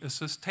to be a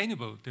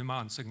sustainable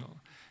demand signal.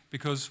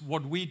 Because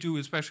what we do,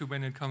 especially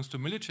when it comes to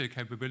military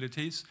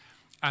capabilities,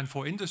 and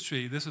for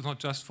industry, this is not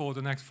just for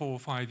the next 4 or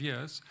 5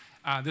 years.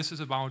 This is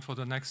about for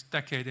the next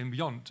decade and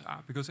beyond,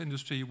 because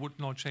industry would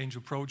not change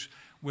approach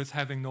with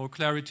having no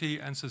clarity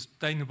and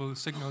sustainable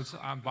signals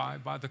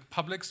by the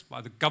publics,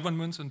 by the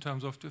governments in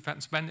terms of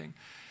defense spending.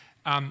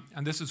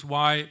 And this is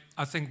why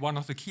I think one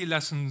of the key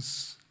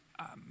lessons,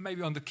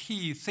 maybe on the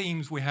key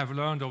themes we have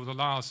learned over the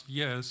last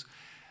years,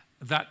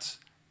 that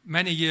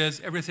many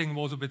years everything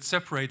was a bit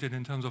separated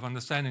in terms of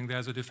understanding.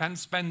 There's a defense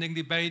spending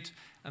debate,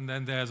 and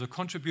then there's a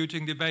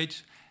contributing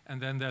debate,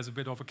 and then there's a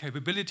bit of a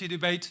capability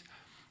debate.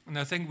 And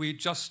I think we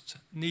just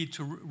need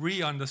to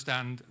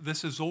re-understand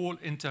this is all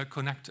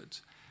interconnected.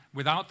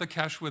 Without the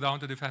cash, without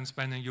the defense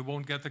spending, you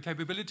won't get the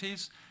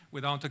capabilities.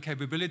 Without the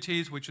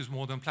capabilities, which is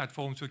more than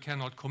platforms, we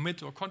cannot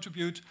commit or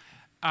contribute.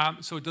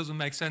 So it doesn't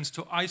make sense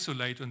to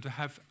isolate and to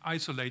have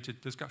isolated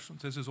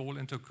discussions. This is all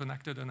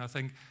interconnected, and I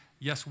think,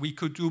 yes, we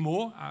could do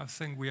more. I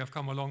think we have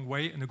come a long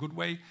way in a good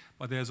way,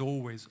 but there's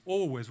always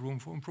room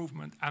for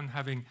improvement, and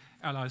having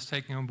allies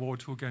taking on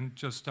board who can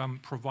just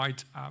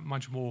provide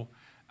much more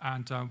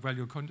and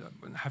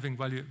having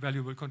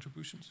valuable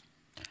contributions.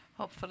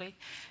 Hopefully.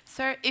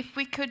 Sir, if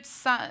we could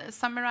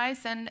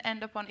summarize and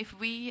end up on, if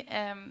we,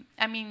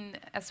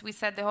 as we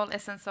said, the whole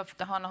essence of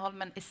the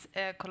Hanaholmen is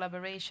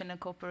collaboration and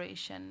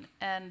cooperation,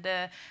 and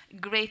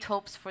great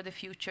hopes for the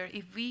future.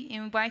 If we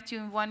invite you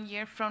in 1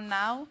 year from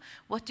now,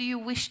 what do you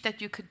wish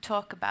that you could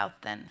talk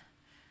about then?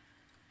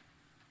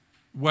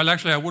 Well,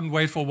 actually, I wouldn't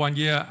wait for 1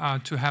 year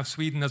to have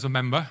Sweden as a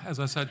member. As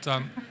I said,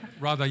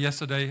 rather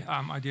yesterday,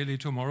 ideally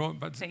tomorrow,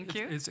 but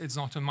it's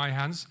not in my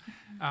hands.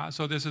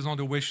 So this is not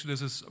a wish,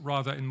 this is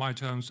rather, in my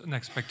terms, an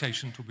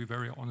expectation, to be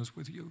very honest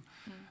with you.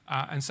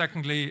 And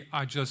secondly,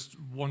 I just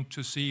want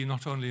to see,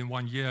 not only in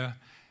 1 year,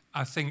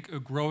 I think a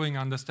growing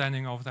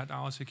understanding of that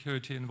our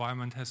security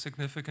environment has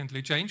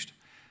significantly changed.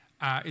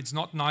 It's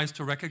not nice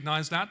to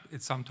recognize that.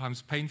 It's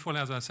sometimes painful,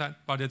 as I said,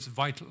 but it's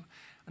vital.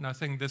 And I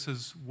think this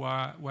is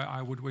where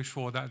I would wish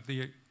for that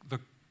the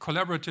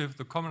collaborative,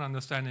 the common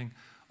understanding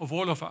of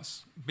all of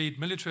us, be it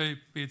military,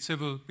 be it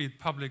civil, be it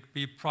public,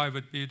 be it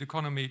private, be it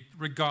economy,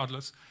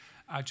 regardless,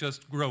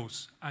 just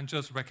grows, and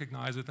just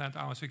recognize that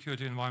our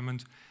security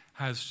environment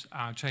has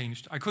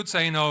changed. I could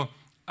say,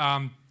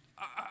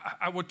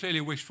 I would clearly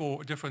wish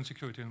for a different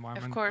security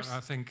environment. Of course. But I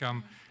think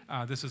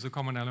this is a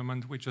common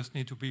element. We just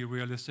need to be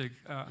realistic.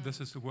 This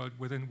is the world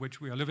within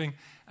which we are living,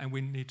 and we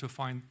need to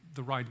find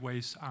the right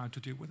ways to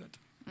deal with it.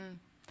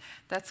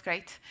 That's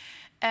great.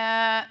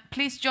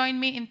 Please join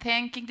me in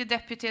thanking the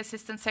Deputy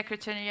Assistant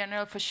Secretary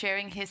General for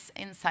sharing his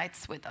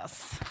insights with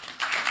us.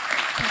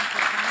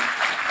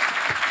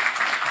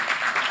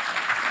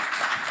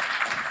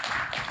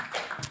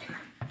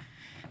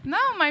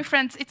 Now, my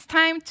friends, it's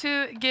time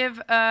to give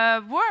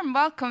a warm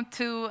welcome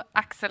to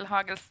Axel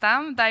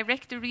Hagelstam,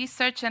 Director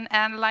Research and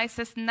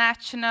Analysis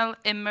National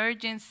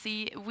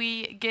Emergency.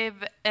 We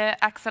give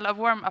Axel a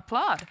warm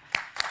applause.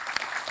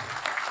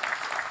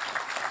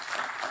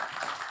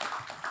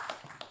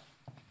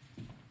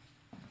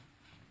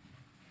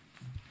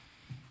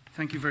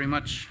 Thank you very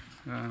much.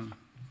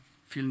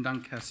 Vielen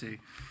Dank, Hasse.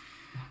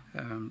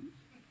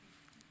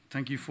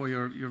 Thank you for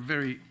your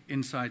very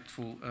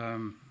insightful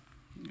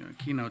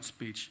keynote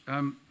speech.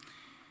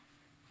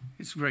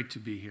 It's great to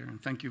be here, and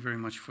thank you very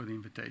much for the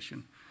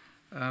invitation.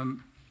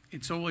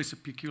 It's always a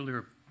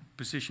peculiar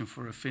position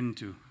for a Finn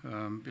to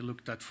be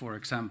looked at for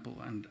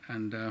example, and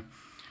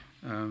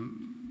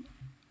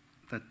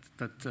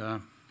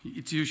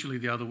it's usually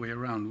the other way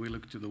around. We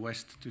look to the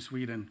west, to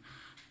Sweden,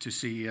 to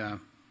see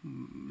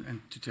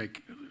and to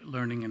take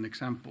learning and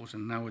examples,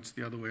 and now it's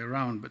the other way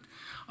around. But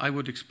I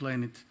would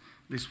explain it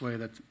this way,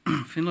 that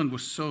Finland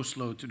was so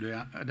slow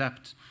to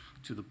adapt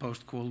to the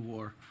post-Cold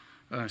War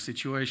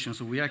situation,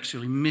 so we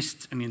actually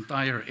missed an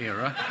entire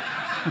era,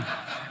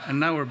 and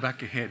now we're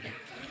back ahead.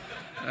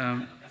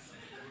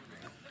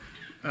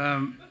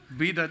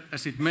 Be that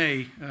as it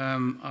may,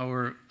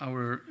 our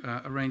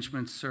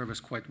arrangements serve us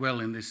quite well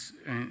in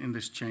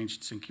this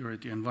changed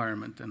security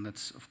environment, and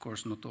that's of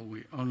course not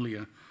only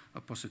a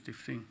positive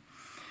thing.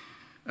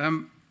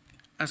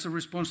 As a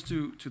response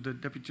to the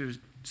Deputy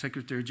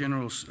Secretary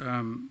General's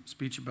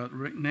speech about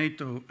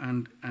NATO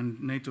and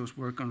NATO's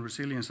work on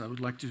resilience, I would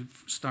like to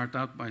start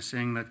out by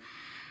saying that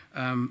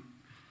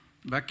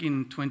back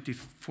in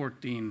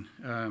 2014,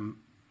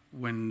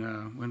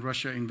 when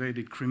Russia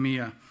invaded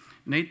Crimea,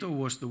 NATO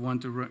was the one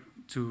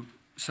to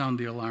sound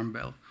the alarm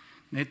bell.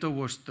 NATO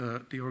was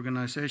the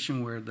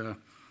organization where the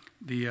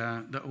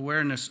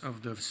awareness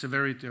of the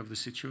severity of the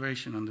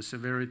situation and the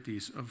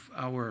severities of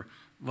our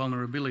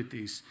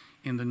vulnerabilities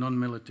in the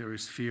non-military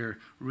sphere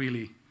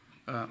really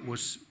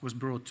was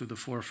brought to the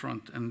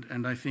forefront.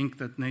 And I think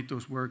that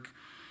NATO's work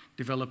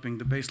developing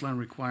the baseline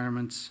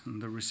requirements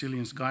and the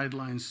resilience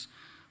guidelines,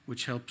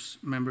 which helps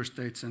member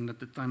states and at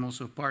the time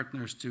also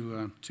partners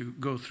to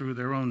go through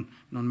their own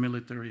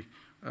non-military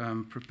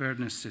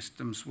preparedness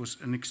systems, was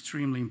an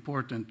extremely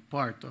important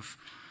part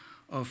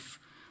of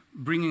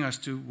bringing us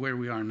to where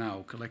we are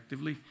now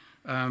collectively,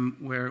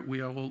 where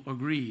we all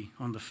agree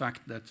on the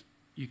fact that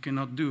you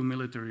cannot do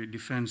military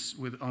defense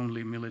with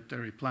only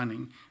military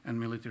planning and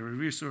military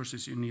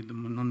resources. You need the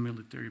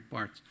non-military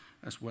part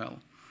as well.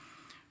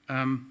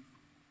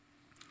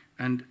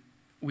 And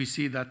we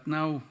see that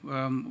now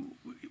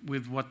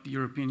with what the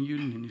European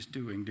Union is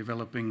doing,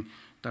 developing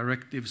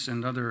directives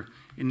and other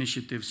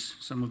initiatives,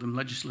 some of them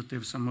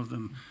legislative, some of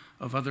them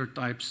of other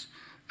types,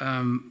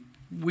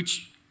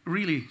 which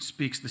really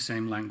speaks the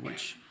same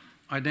language.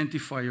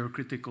 Identify your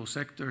critical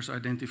sectors,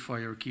 identify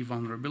your key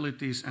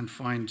vulnerabilities, and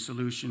find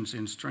solutions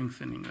in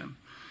strengthening them.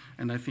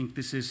 And I think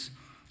this is,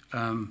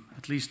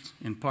 at least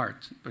in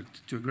part, but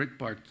to a great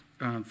part,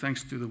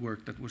 thanks to the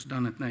work that was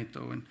done at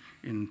NATO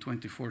in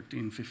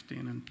 2014,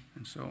 15,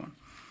 and so on.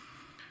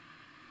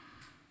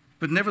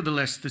 But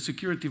nevertheless, the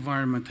security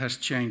environment has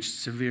changed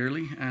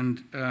severely,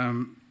 and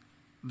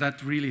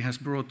that really has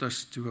brought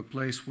us to a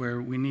place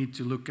where we need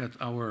to look at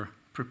our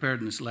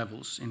preparedness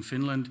levels. In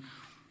Finland,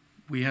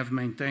 we have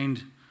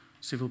maintained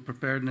civil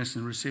preparedness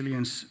and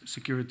resilience,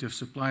 security of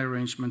supply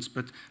arrangements,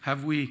 but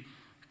have we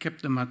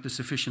kept them at the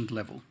sufficient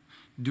level?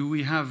 Do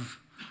we have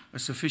a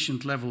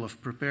sufficient level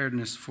of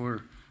preparedness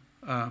for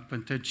a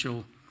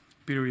potential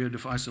period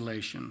of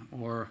isolation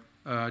or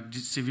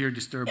severe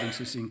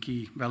disturbances in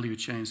key value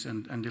chains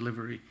and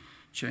delivery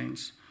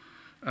chains?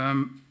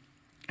 And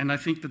I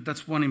think that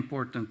that's one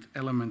important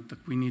element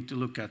that we need to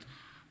look at.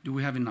 Do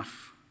we have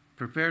enough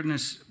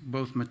preparedness,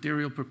 both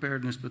material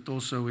preparedness, but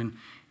also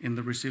in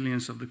the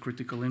resilience of the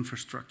critical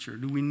infrastructure?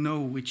 Do we know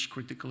which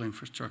critical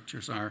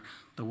infrastructures are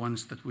the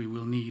ones that we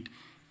will need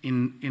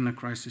in a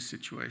crisis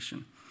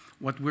situation?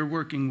 What we're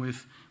working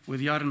with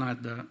Jarna,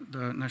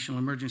 the National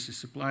Emergency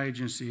Supply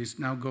Agency, is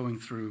now going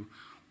through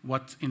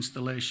what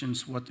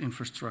installations, what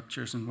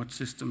infrastructures, and what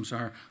systems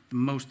are the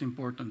most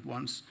important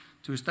ones,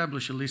 to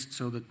establish a list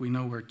so that we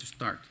know where to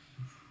start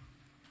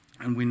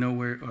and we know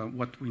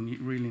what we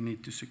really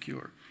need to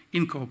secure,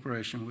 in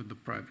cooperation with the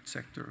private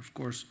sector, of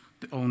course,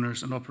 the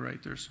owners and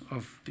operators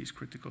of these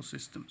critical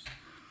systems.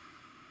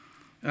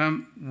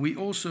 We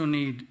also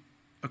need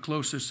a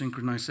closer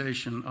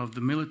synchronization of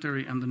the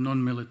military and the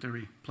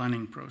non-military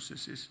planning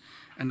processes.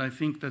 And I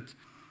think that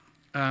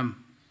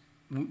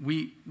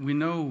we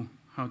know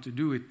how to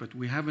do it, but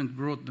we haven't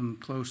brought them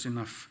close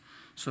enough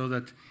so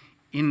that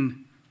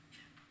in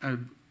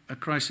a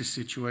crisis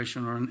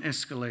situation or an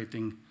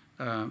escalating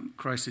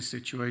crisis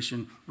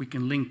situation, we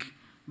can link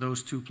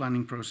those two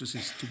planning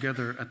processes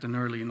together at an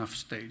early enough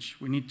stage.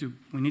 We need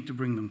to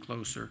bring them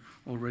closer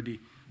already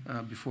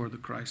before the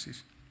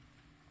crisis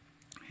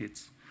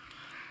hits.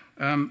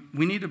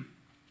 We need a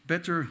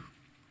better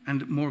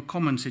and more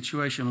common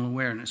situational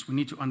awareness. We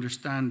need to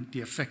understand the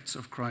effects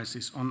of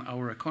crisis on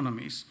our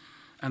economies,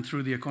 and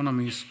through the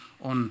economies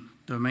on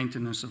the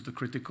maintenance of the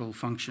critical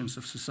functions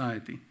of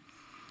society.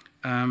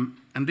 And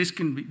this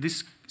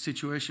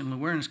situational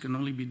awareness can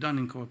only be done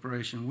in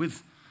cooperation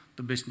with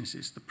the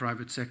businesses, the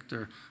private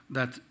sector,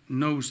 that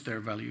knows their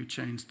value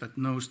chains, that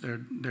knows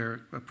their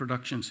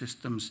production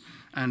systems,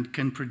 and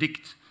can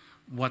predict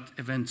what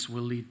events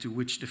will lead to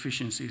which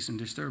deficiencies and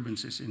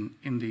disturbances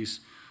in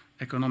these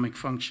economic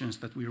functions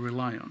that we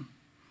rely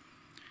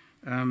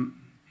on.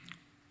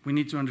 We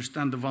need to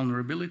understand the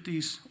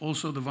vulnerabilities,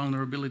 also the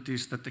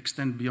vulnerabilities that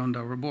extend beyond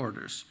our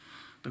borders,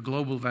 the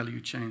global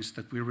value chains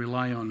that we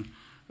rely on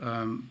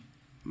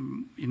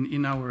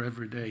in our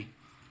everyday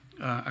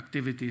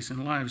activities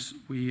and lives.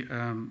 We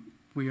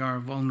are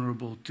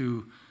vulnerable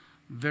to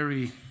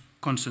very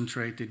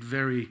concentrated,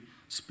 very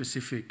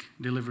specific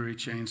delivery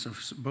chains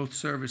of both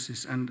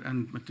services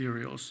and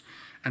materials,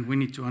 and we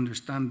need to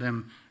understand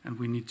them, and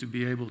we need to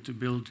be able to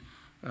build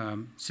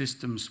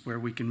systems where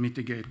we can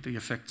mitigate the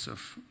effects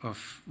of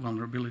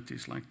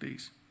vulnerabilities like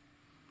these.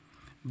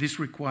 This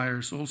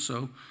requires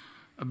also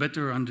a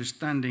better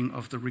understanding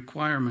of the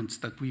requirements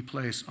that we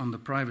place on the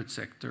private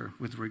sector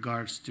with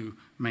regards to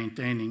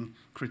maintaining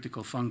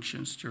critical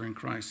functions during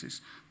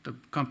crisis. The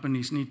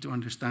companies need to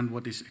understand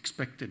what is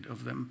expected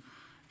of them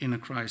in a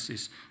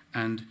crisis,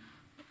 and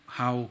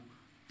how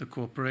the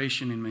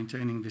cooperation in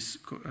maintaining these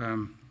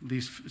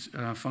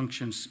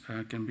functions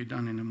can be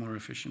done in a more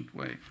efficient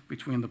way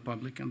between the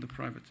public and the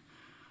private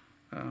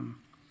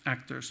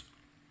actors.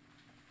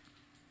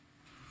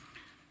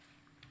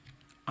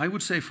 I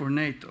would say for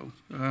NATO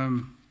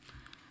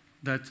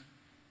that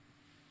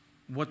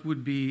what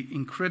would be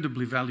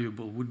incredibly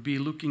valuable would be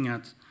looking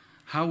at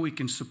how we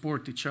can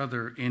support each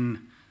other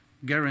in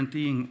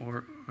guaranteeing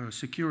or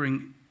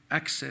securing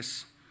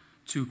access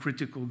to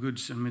critical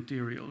goods and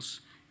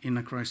materials in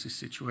a crisis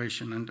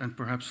situation, and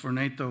perhaps for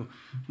NATO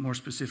more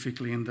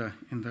specifically in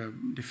the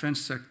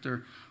defense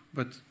sector.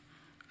 But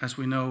as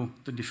we know,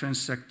 the defense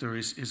sector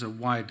is a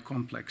wide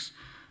complex.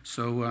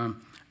 So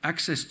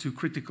access to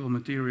critical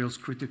materials,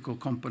 critical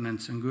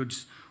components and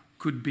goods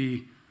could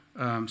be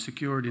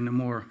secured in a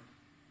more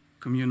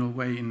communal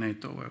way in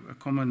NATO, a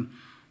common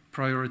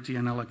priority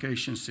and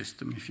allocation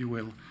system, if you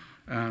will,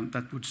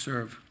 that would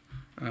serve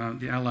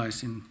the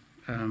allies in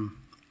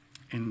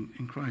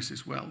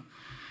crisis well.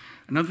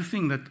 Another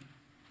thing that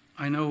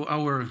I know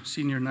our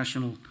senior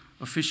national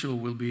official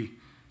will be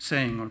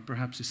saying, or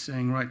perhaps is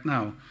saying right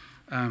now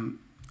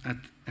at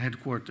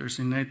headquarters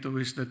in NATO,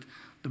 is that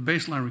the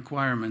baseline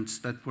requirements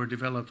that were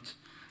developed,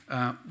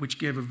 which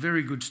gave a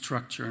very good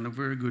structure and a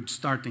very good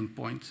starting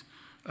point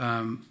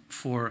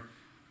for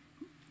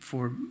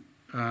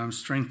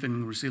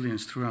strengthening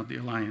resilience throughout the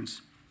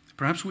alliance.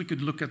 Perhaps we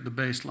could look at the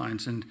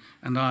baselines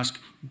and ask,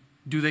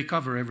 do they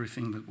cover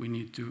everything that we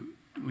need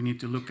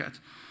to look at?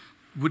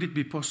 Would it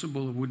be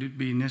possible, or would it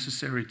be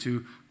necessary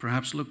to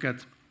perhaps look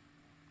at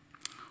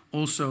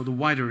also the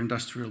wider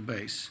industrial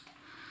base?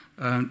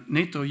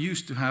 NATO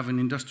used to have an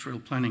industrial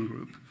planning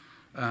group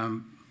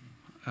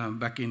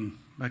back in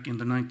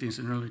the 19th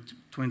and early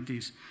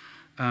 20s,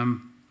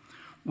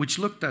 which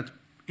looked at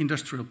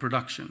industrial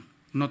production,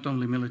 not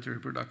only military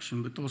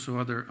production, but also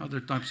other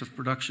types of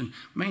production,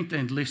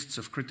 maintained lists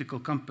of critical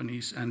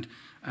companies and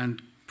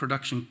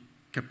production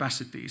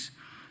capacities.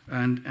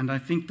 And I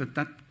think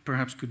that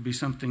perhaps could be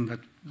something that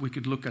we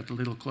could look at a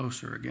little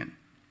closer again.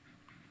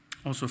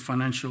 Also,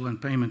 financial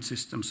and payment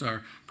systems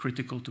are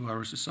critical to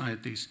our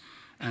societies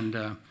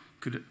and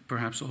could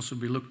perhaps also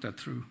be looked at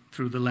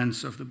through the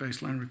lens of the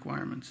baseline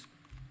requirements.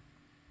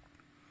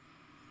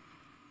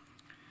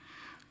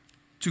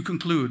 To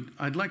conclude,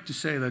 I'd like to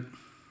say that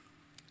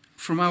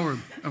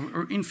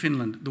in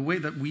Finland, the way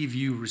that we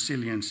view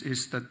resilience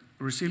is that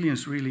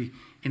resilience really,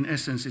 in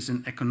essence, is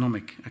an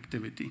economic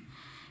activity.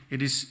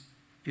 It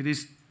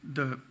is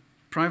the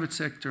private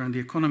sector and the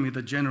economy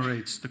that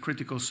generates the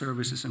critical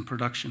services and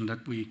production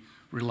that we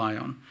rely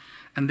on.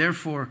 And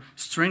therefore,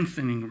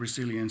 strengthening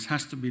resilience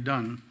has to be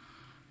done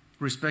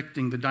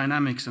respecting the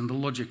dynamics and the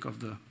logic of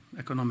the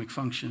economic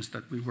functions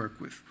that we work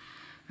with.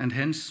 And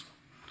hence,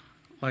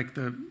 like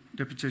the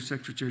Deputy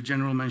Secretary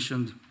General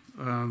mentioned,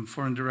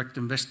 foreign direct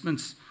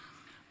investments,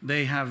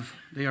 they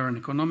are an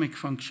economic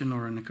function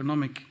or an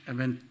economic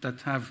event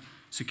that have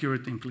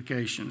security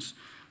implications.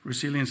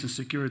 Resilience and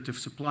security of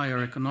supply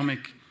are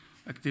economic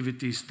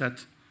activities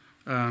that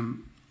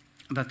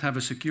have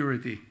a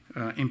security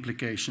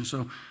implication.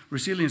 So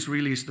resilience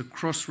really is the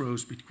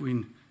crossroads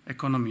between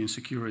economy and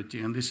security,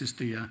 and this is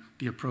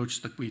the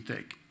approach that we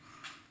take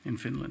in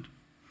Finland.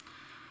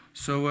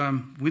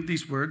 So with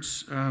these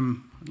words,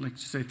 I'd like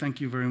to say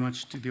thank you very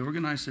much to the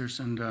organizers,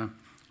 and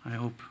I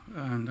hope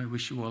and I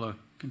wish you all a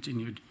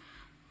continued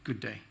good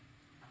day.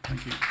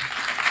 Thank you.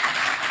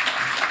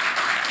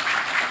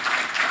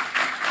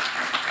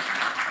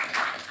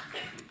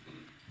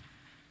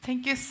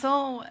 Thank you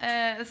so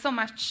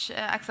much,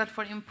 Axel,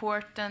 for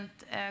important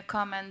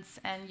comments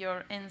and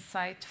your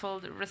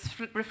insightful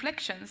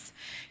reflections.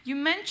 You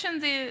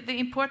mentioned the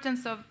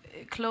importance of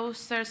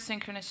closer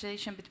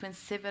synchronization between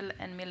civil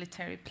and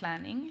military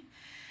planning,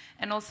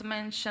 and also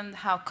mentioned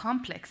how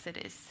complex it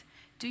is.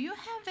 Do you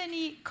have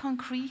any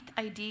concrete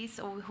ideas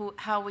of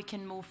how we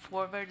can move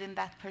forward in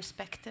that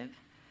perspective?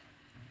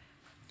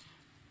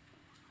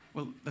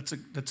 Well, it's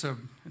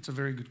a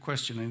very good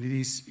question, and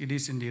it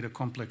is indeed a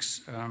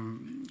complex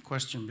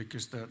question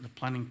because the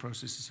planning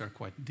processes are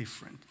quite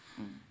different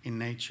in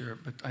nature.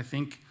 But I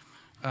think,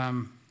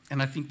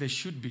 and I think they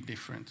should be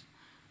different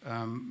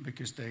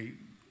because they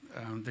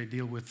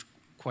deal with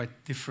quite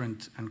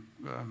different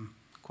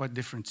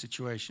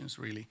situations,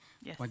 really,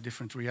 yes. Quite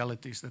different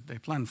realities that they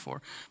plan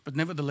for. But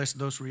nevertheless,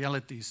 those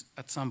realities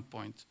at some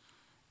point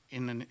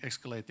in an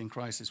escalating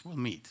crisis will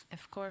meet.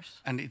 Of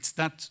course. And it's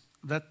that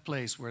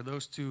place where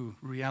those two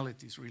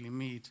realities really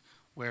meet,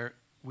 where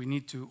we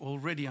need to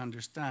already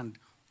understand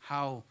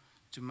how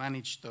to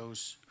manage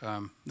those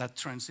that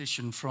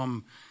transition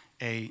from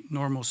a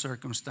normal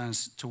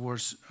circumstance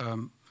towards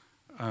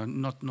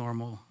not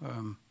normal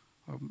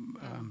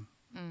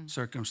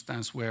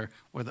circumstance where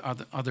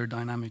the other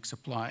dynamics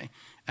apply.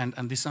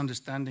 And this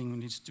understanding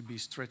needs to be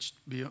stretched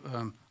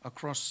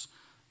across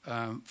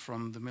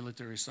from the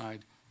military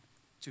side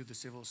to the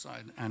civil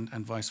side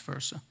and vice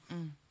versa.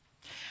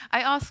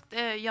 I asked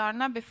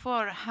Jarna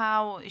before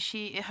how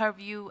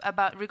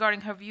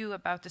regarding her view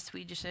about the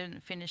Swedish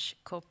and Finnish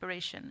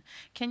cooperation.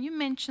 Can you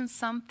mention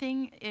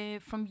something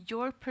from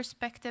your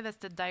perspective as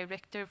the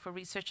director for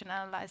research and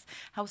analysis,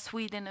 how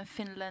Sweden and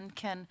Finland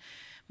can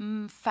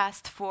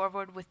fast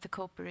forward with the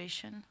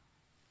cooperation?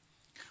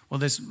 Well,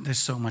 there's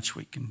so much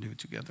we can do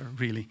together,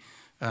 really.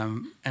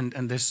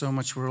 And there's so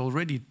much we're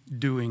already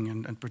doing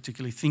and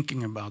particularly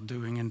thinking about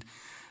doing. And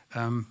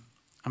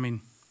I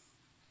mean,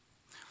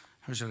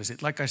 how shall I say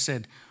it? Like I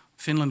said,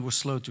 Finland was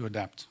slow to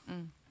adapt.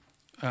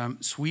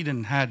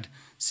 Sweden had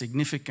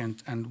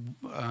significant and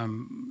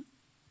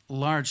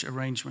large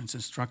arrangements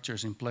and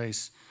structures in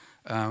place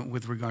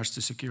with regards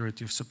to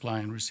security of supply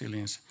and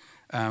resilience,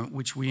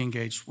 which we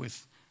engaged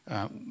with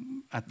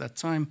at that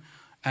time.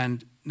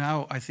 And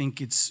now I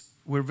think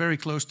we're very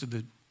close to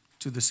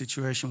the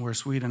situation where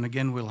Sweden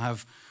again will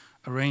have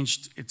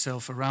arranged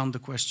itself around the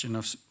question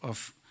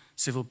of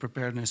civil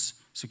preparedness,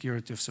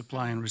 security of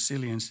supply and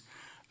resilience,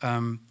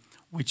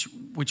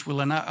 which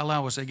will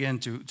allow us again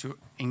to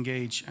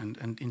engage and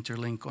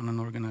interlink on an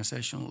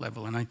organizational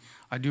level. And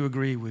I do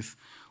agree with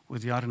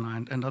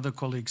Jarna and other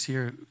colleagues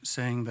here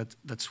saying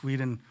that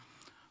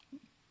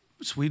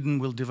Sweden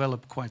will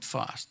develop quite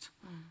fast.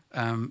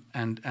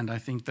 And I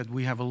think that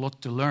we have a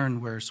lot to learn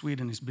where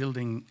Sweden is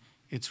building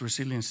its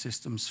resilience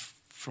systems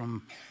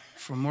from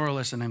more or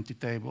less an empty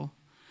table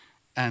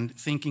and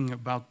thinking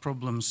about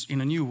problems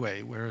in a new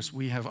way, whereas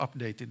we have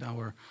updated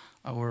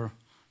our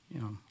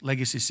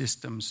legacy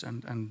systems,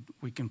 and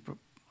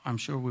I'm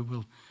sure we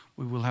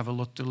will have a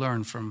lot to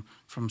learn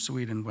from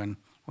Sweden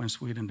when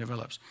Sweden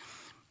develops.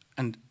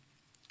 And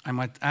I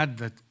might add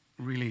that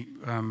really,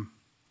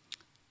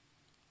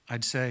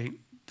 I'd say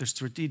the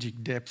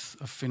strategic depth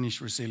of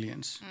Finnish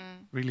resilience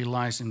really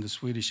lies in the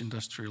Swedish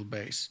industrial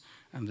base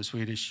and the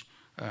Swedish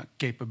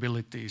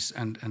capabilities.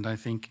 And I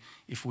think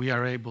if we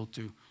are able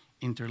to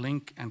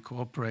interlink and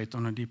cooperate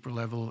on a deeper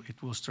level,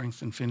 it will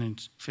strengthen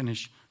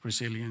Finnish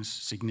resilience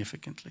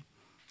significantly.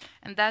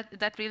 And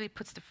that really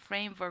puts the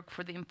framework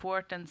for the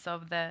importance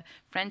of the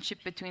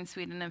friendship between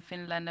Sweden and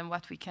Finland and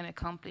what we can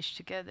accomplish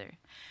together.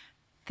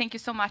 Thank you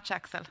so much,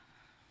 Axel.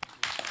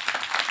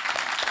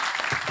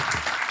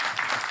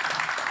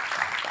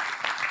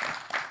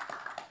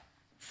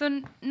 So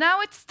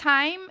now it's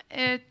time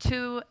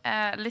to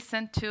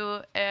listen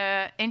to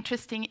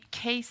interesting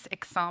case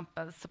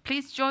examples. So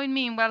please join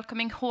me in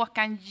welcoming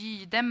Håkan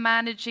Jyri,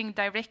 Managing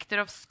Director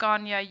of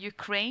Scania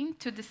Ukraine,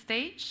 to the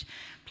stage.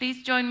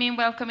 Please join me in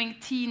welcoming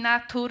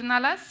Tiina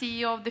Turnala,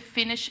 CEO of the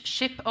Finnish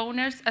Ship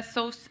Owners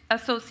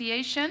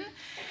Association.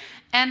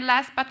 And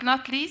last but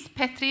not least,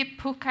 Petri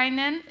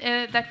Pukainen,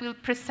 that will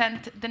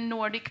present the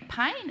Nordic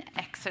Pine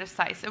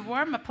exercise. A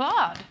warm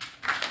applause.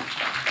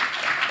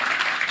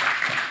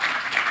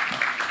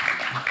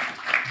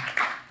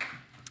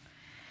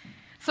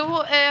 So,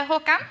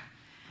 Håkan,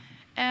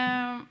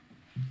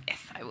 yes,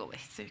 I will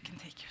wait so you can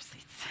take your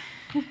seats.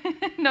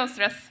 No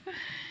stress.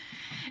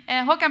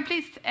 Håkan,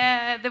 please,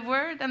 the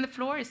word and the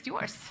floor is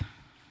yours.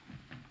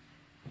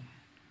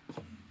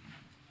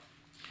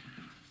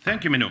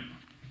 Thank you, Minou.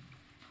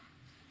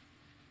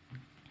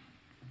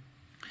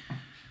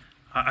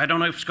 I don't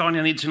know if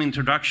Scania needs an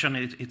introduction.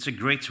 It's a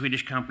great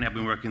Swedish company. I've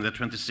been working there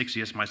 26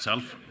 years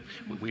myself.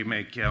 We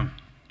make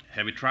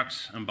heavy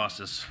trucks and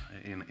buses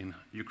in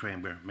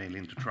Ukraine. We're mainly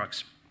into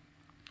trucks.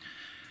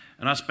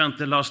 And I spent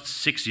the last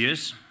 6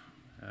 years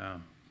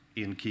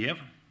in Kiev.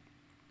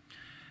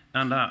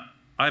 And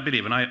I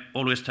believe, and I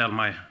always tell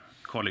my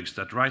colleagues,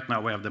 that right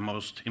now we have the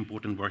most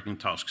important working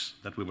tasks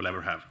that we will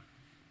ever have.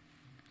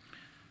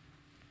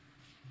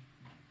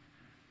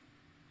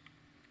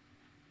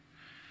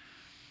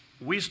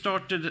 We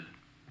started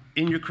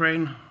in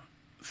Ukraine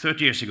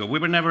 30 years ago. We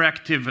were never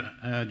active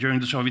during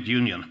the Soviet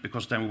Union,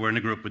 because then we were in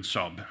a group with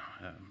Saab.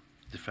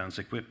 Defense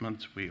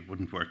equipment, we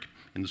wouldn't work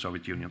in the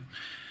Soviet Union.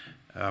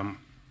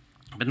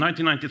 But in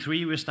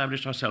 1993, we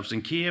established ourselves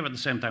in Kiev. At the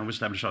same time, we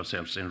established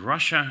ourselves in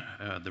Russia.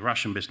 The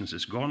Russian business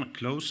is gone,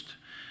 closed,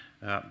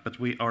 but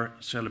we are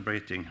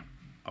celebrating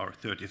our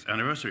 30th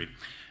anniversary.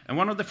 And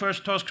one of the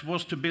first tasks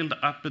was to build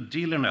up a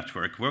dealer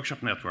network,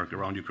 workshop network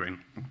around Ukraine.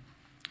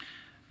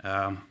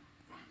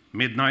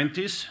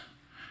 Mid-90s,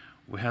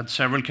 we had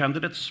several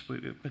candidates. We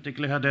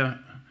particularly had a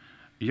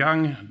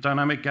young,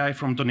 dynamic guy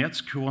from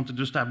Donetsk who wanted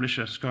to establish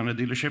a Scania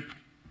dealership.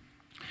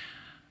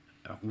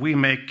 We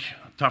make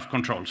tough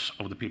controls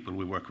of the people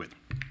we work with.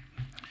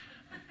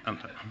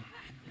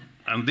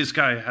 And this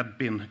guy had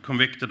been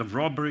convicted of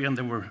robbery, and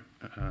there were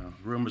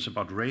rumors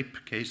about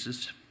rape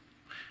cases.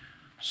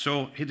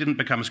 So he didn't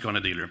become a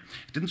Scania dealer.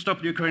 It didn't stop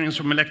the Ukrainians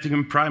from electing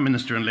him prime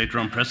minister and later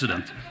on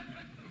president.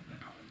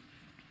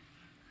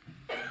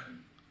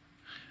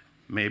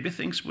 Maybe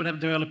things would have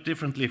developed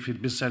differently if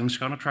he'd been selling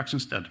Scania trucks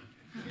instead.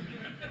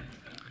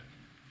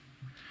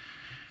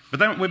 But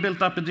then we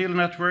built up a dealer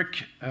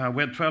network.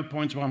 We had 12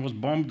 points, one was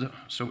bombed,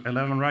 so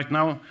 11 right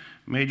now.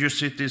 Major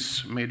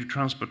cities, major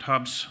transport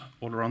hubs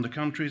all around the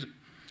country.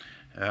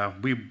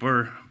 We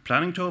were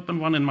planning to open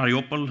one in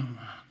Mariupol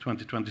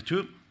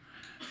 2022.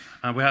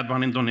 And we had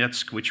one in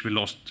Donetsk, which we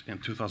lost in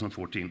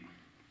 2014.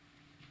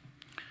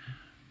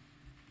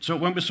 So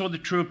when we saw the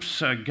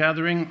troops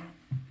gathering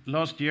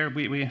last year,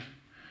 we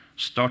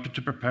started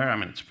to prepare. I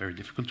mean, it's very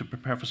difficult to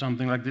prepare for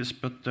something like this,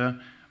 but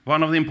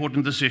one of the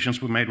important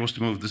decisions we made was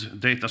to move this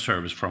data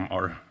service from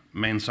our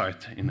main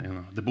site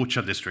in the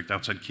Bucha district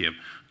outside Kiev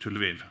to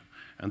Lviv.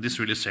 And this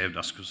really saved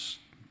us because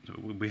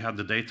we had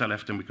the data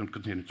left and we could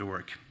continue to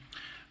work.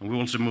 And we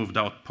also moved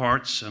out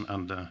parts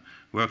and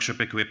workshop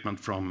equipment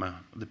from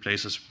the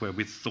places where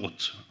we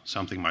thought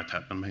something might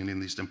happen, mainly in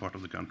the eastern part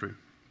of the country.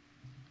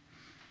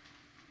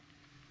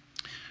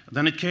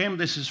 Then it came,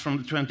 this is from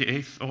the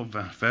 28th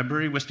of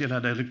February. We still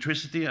had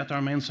electricity at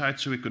our main site,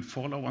 so we could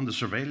follow on the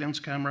surveillance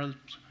cameras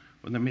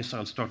when the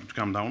missiles started to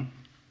come down.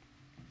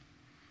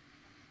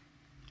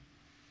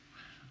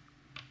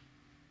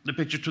 The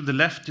picture to the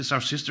left is our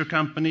sister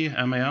company,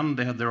 MAN.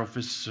 They had their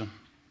office,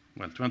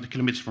 20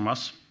 kilometers from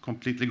us,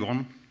 completely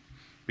gone,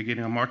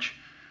 beginning of March.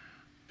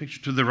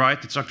 Picture to the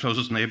right, it's our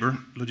closest neighbor,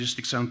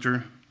 logistics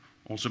center,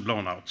 also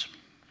blown out.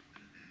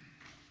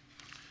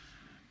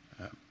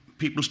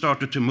 People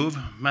started to move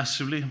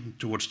massively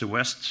towards the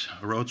west.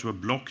 Roads were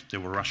blocked, there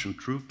were Russian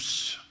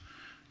troops,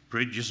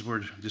 bridges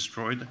were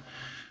destroyed.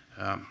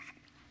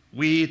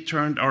 We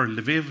turned our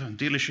Lviv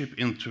dealership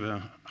into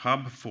a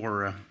hub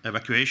for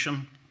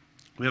evacuation.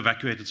 We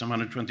evacuated some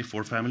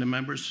 124 family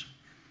members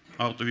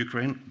out of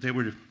Ukraine. They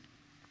were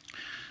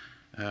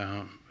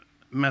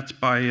met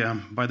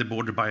by the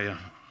border by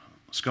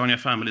Scania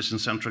families in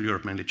Central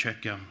Europe, mainly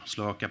Czechia,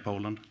 Slovakia,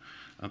 Poland,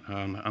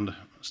 and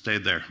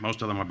stayed there.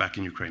 Most of them are back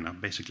in Ukraine now.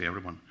 Basically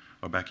everyone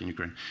are back in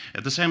Ukraine.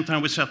 At the same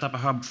time, we set up a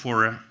hub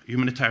for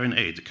humanitarian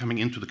aid coming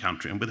into the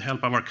country. And with the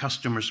help of our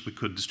customers, we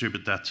could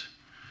distribute that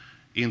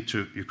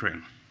into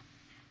Ukraine.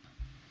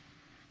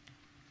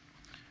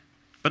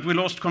 But we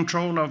lost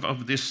control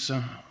of this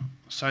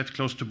site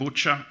close to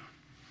Bucha.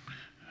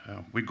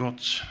 We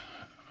got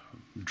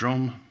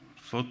drone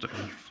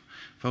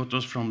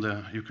photos from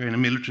the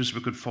Ukrainian military, so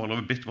we could follow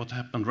a bit what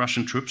happened.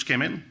 Russian troops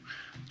came in,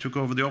 took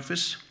over the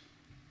office.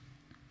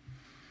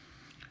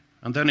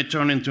 And then it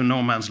turned into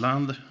no man's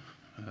land.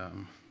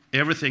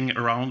 Everything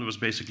around was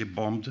basically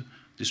bombed,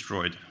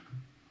 destroyed.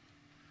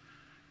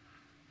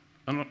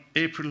 And on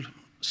April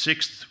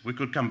 6th, we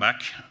could come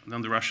back.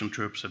 Then the Russian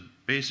troops had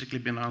basically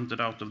been hunted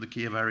out of the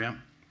Kiev area.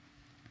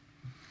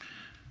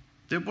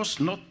 There was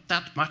not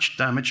that much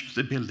damage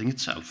to the building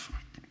itself.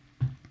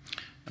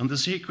 And the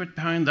secret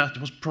behind that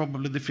was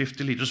probably the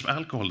 50 liters of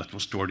alcohol that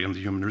was stored in the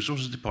Human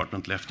Resources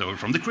Department left over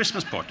from the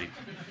Christmas party.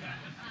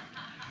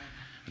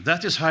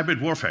 That is hybrid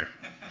warfare.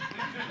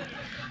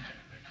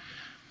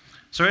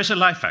 So here's a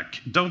life hack.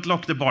 Don't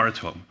lock the bar at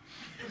home.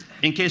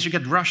 In case you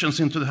get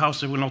Russians into the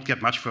house, they will not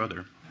get much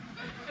further.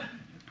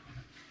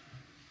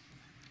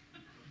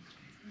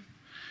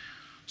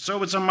 So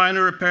with some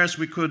minor repairs,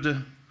 we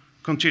could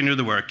continue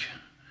the work.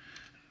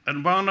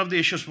 And one of the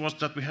issues was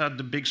that we had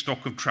the big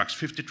stock of trucks,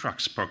 50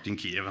 trucks parked in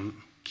Kiev, and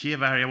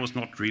Kiev area was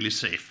not really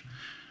safe.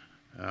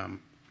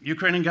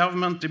 Ukrainian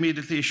government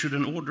immediately issued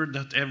an order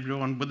that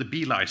everyone with a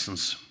B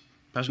license,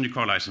 passenger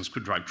car license,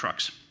 could drive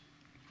trucks.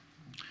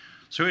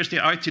 So here's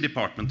the IT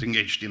department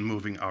engaged in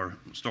moving our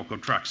stock of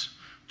trucks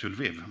to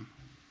Lviv.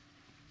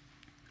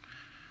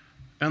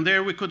 And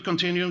there we could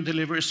continue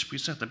deliveries. We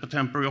set up a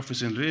temporary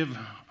office in Lviv.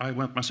 I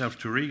went myself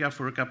to Riga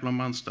for a couple of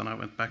months, then I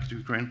went back to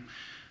Ukraine.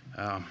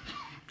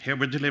 Here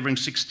we're delivering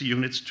 60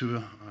 units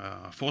to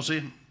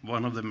Fosi,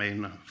 one of the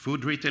main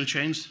food retail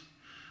chains,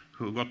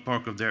 who got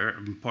part of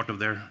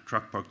their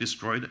truck park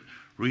destroyed.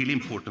 Really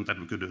important that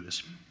we could do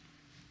this.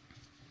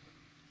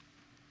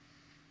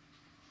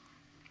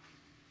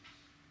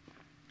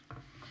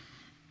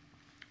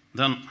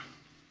 Then,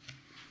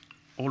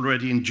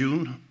 already in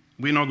June,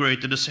 we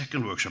inaugurated a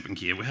second workshop in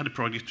Kiev. We had a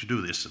project to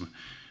do this, and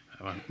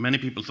many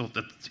people thought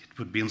that it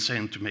would be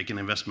insane to make an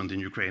investment in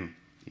Ukraine,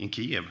 in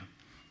Kiev,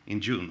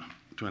 in June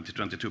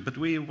 2022. But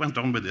we went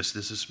on with this.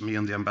 This is me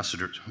and the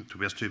ambassador,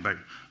 Tobias Tyberg,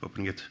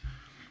 opening it.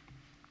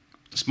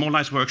 A small,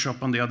 nice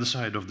workshop on the other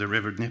side of the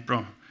river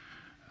Dnipro.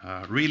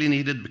 Really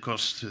needed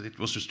because it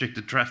was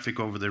restricted traffic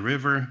over the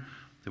river.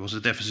 There was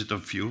a deficit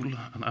of fuel.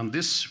 And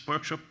this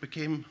workshop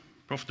became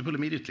profitable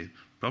immediately.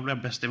 Probably our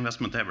best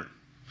investment ever.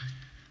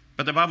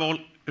 But above all,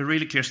 a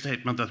really clear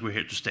statement that we're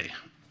here to stay,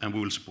 and we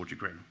will support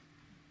Ukraine.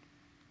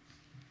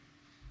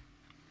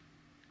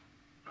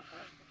 I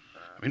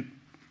mean,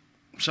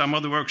 some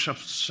of the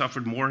workshops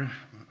suffered more.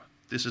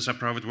 This is a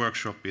private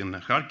workshop in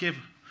Kharkiv,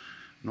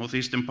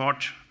 northeastern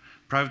part.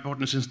 Private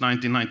partner since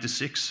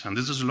 1996, and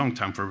this is a long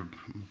time for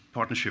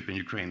partnership in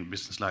Ukraine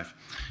business life.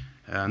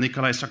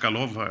 Nikolai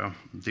Sokolov,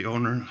 the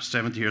owner,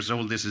 70 years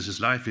old, this is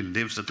his life. He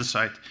lives at the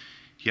site.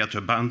 He had to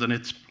abandon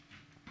it.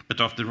 But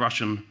after the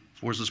Russian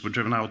forces were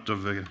driven out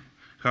of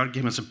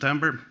Kharkiv in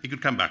September, he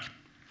could come back.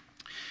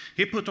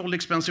 He put all the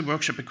expensive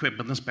workshop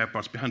equipment and spare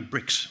parts behind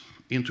bricks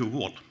into a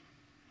wall.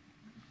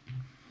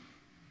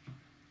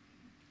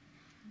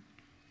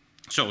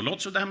 So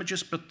lots of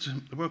damages, but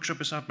the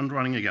workshop is up and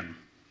running again.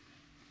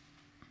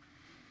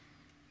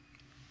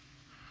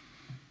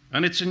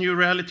 And it's a new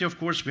reality, of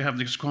course. We have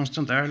these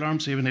constant air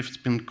alarms, even if it's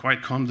been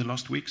quite calm the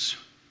last weeks.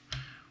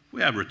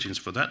 We have routines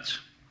for that.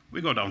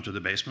 We go down to the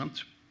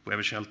basement. we have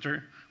a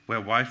shelter, we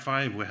have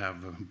Wi-Fi, we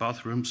have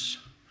bathrooms,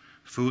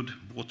 food,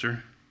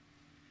 water,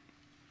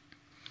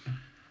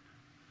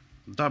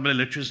 double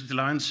electricity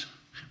lines.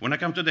 When I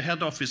come to the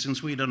head office in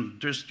Sweden,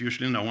 there's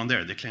usually no one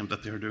there. They claim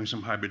that they're doing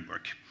some hybrid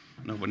work.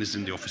 No one is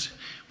in the office.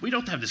 We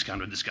don't have this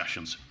kind of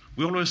discussions.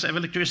 We always have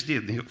electricity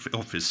in the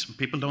office.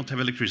 People don't have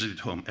electricity at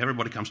home.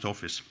 Everybody comes to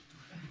office.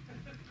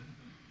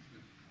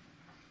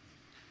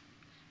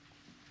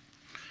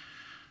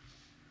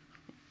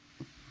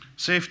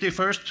 Safety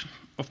first,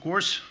 of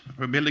course.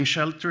 We're building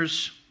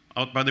shelters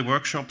out by the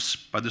workshops,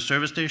 by the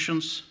service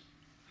stations.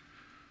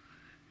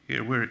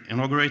 Here we're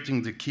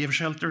inaugurating the Kiev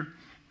shelter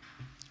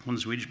when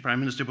the Swedish Prime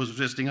Minister was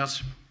visiting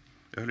us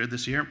earlier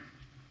this year.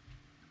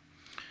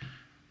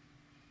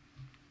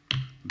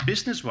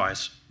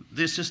 Business-wise,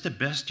 this is the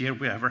best year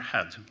we ever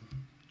had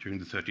during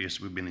the 30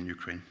 years we've been in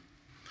Ukraine.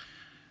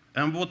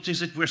 And what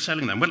is it we're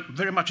selling then? Well,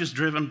 very much is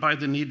driven by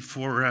the need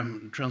for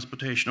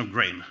transportation of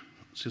grain,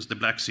 since the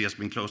Black Sea has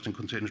been closed and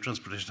container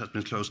transportation has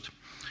been closed.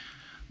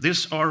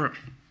 These are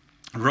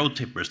road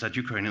tippers that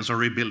Ukrainians are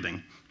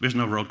rebuilding. There's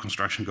no road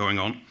construction going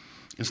on.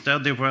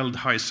 Instead, they weld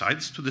high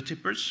sides to the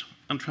tippers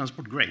and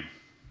transport grain.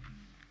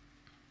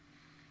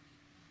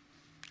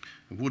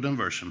 A wooden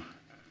version.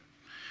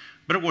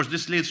 But of course,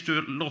 this leads to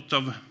a lot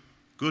of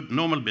good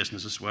normal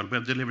business as well. We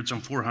have delivered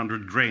some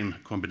 400 grain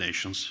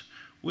combinations,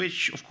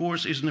 which of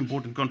course is an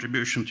important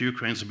contribution to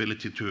Ukraine's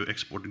ability to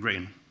export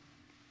grain.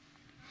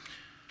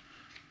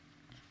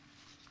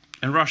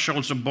 And Russia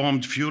also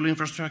bombed fuel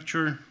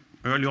infrastructure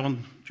early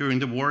on during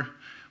the war.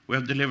 We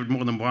have delivered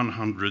more than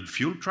 100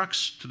 fuel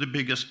trucks to the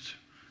biggest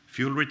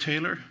fuel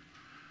retailer.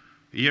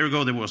 A year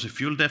ago, there was a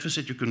fuel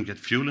deficit. You couldn't get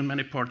fuel in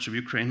many parts of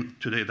Ukraine.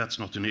 Today, that's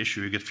not an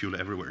issue. You get fuel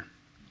everywhere.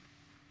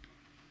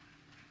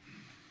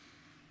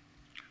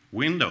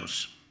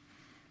 Windows.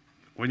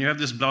 When you have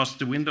this blast,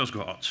 the windows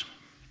go out.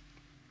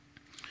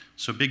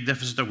 So big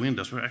deficit of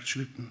windows. We're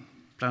actually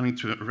planning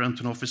to rent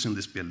an office in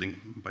this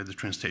building by the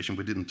train station.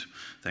 We didn't,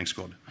 thanks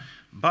God.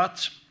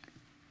 But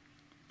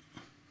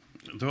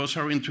those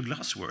who are into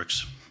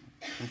glassworks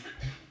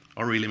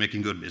are really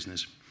making good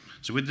business.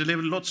 So we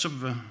delivered lots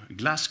of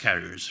glass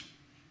carriers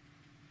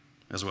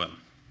as well.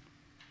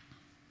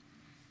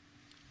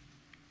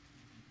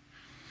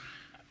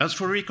 As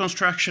for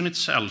reconstruction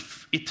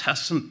itself, it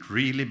hasn't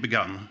really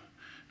begun.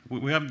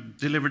 We have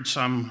delivered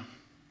some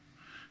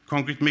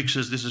concrete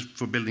mixes. This is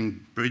for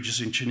building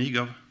bridges in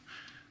Chernihiv.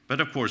 But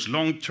of course,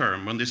 long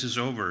term, when this is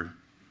over,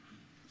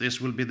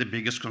 this will be the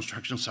biggest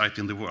construction site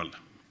in the world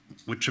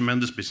with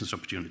tremendous business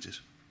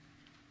opportunities.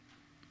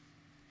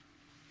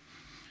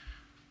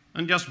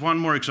 And just one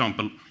more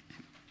example.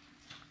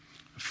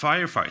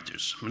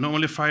 Firefighters.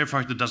 Normally, a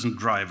firefighter doesn't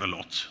drive a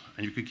lot,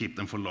 and you can keep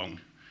them for long.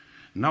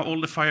 Now all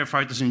the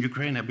firefighters in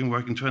Ukraine have been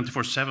working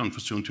 24/7 for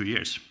soon 2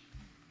 years.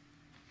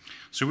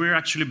 So we're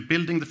actually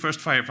building the first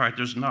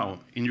firefighters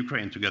now in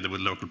Ukraine together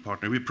with a local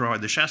partner. We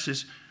provide the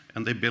chassis,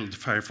 and they build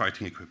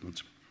firefighting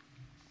equipment.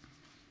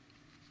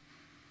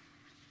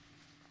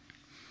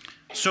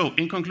 So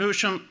in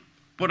conclusion,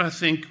 what I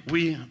think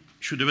we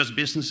should do as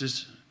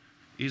businesses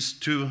is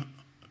to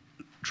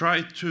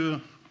try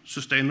to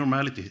sustain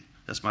normality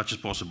as much as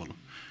possible.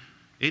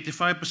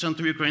 85%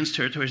 of Ukraine's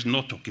territory is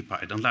not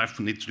occupied, and life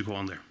needs to go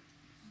on there.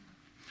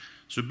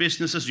 So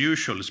business as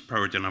usual is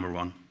priority number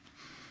one.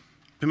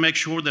 To make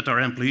sure that our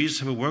employees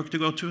have a work to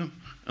go to,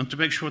 and to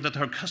make sure that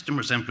our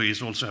customers'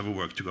 employees also have a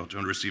work to go to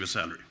and receive a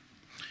salary.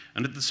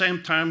 And at the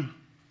same time,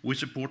 we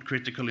support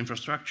critical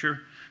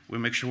infrastructure. We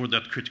make sure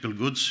that critical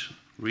goods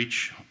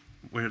reach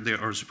where they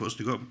are supposed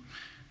to go.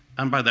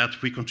 And by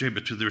that, we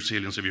contribute to the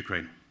resilience of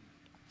Ukraine.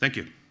 Thank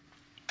you.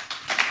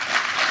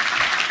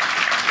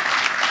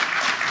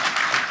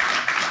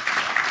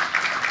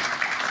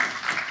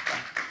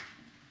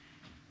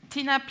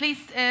 Tina,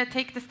 please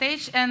take the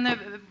stage, and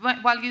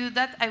while you do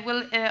that, I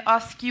will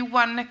ask you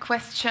one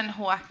question,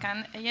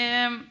 Håkan.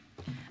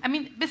 I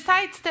mean,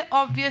 besides the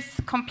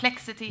obvious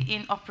complexity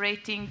in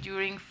operating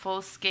during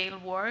full-scale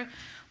war,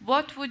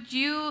 what would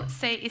you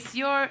say is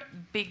your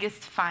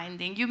biggest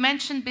finding? You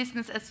mentioned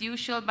business as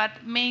usual,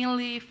 but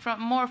mainly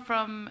more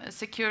from a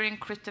securing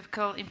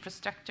critical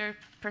infrastructure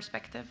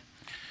perspective.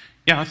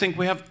 Yeah, I think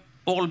we have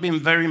all been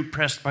very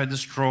impressed by the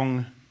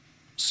strong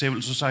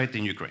civil society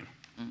in Ukraine.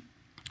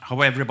 How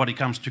everybody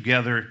comes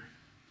together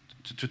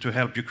to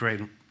help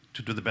Ukraine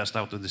to do the best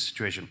out of this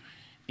situation,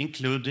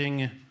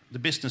 including the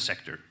business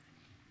sector.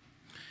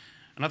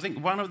 And I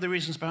think one of the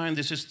reasons behind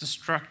this is the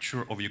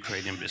structure of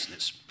Ukrainian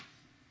business.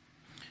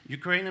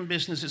 Ukrainian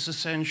business is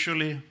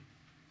essentially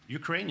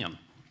Ukrainian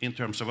in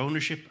terms of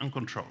ownership and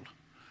control.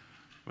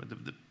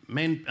 The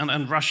main,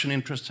 and Russian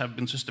interests have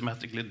been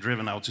systematically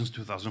driven out since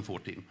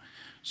 2014.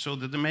 So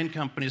that the main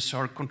companies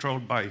are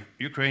controlled by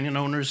Ukrainian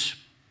owners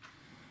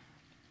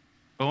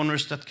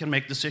that can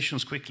make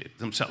decisions quickly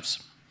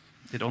themselves.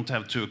 They don't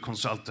have to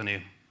consult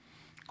any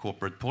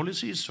corporate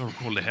policies or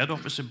call the head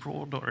office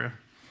abroad or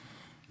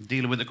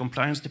deal with the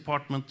compliance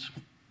department.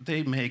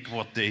 They make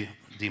what they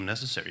deem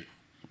necessary.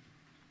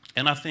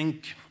 And I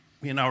think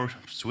in our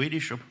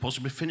Swedish or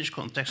possibly Finnish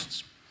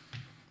contexts,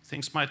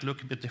 things might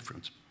look a bit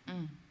different.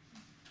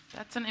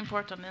 That's an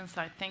important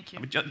insight. Thank you.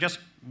 I mean, just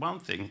one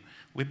thing.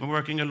 We've been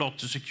working a lot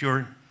to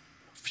secure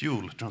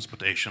fuel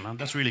transportation, and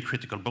that's really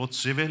critical, both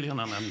civilian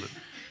and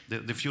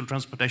the fuel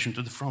transportation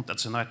to the front.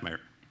 That's a nightmare.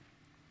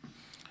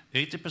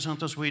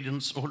 80% of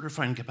Sweden's oil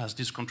refining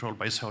capacity is controlled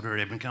by a Saudi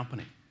Arabian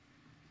company.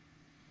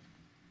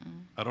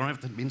 I don't know if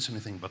that means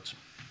anything, but...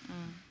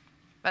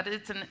 But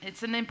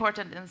it's an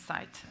important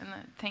insight, and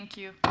thank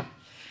you.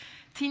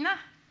 Tina,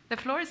 the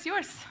floor is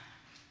yours.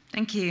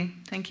 Thank you,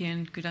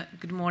 and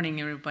good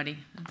morning, everybody.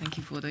 And thank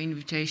you for the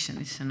invitation.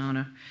 It's an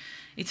honor.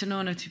 It's an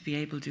honor to be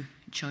able to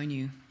join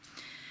you.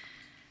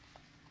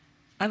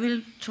 I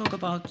will talk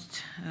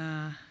about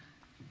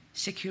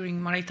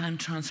securing maritime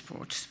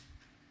transport.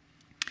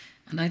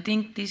 And I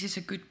think this is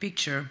a good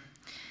picture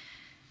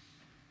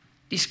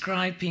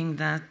describing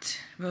that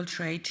world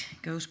trade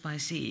goes by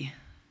sea.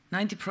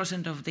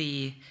 90% of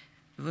the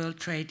world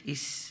trade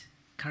is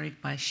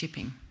carried by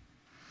shipping.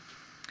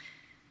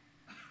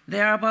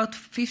 There are about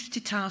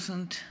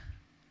 50,000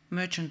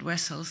 merchant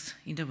vessels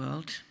in the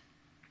world.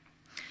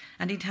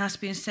 And it has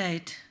been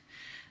said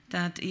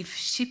that if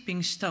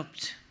shipping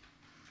stopped,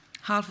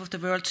 half of the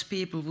world's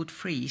people would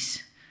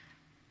freeze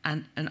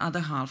and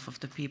another half of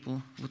the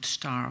people would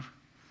starve.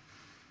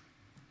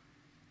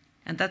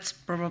 And that's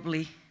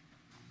probably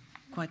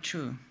quite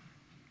true.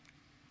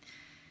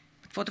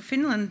 For the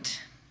Finland,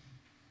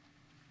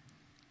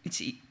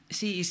 sea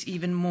is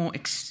even more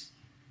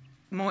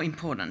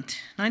important.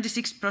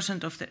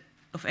 96%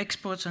 of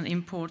exports and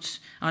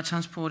imports are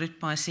transported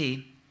by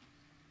sea.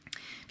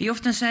 We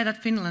often say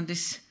that Finland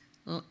is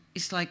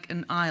like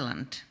an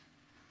island.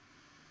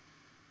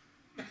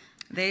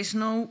 There is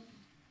no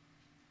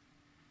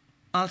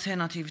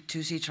alternative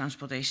to sea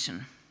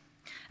transportation.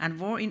 And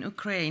war in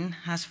Ukraine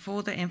has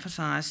further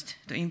emphasized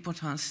the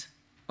importance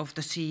of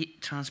the sea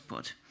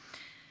transport.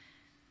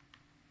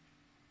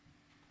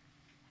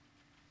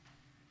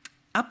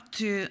 Up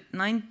to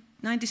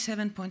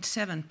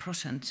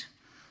 97.7%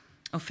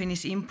 of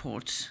Finnish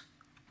imports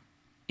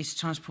is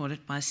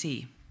transported by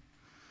sea.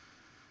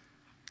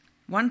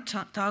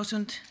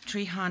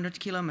 1,300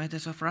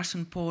 kilometers of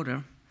Russian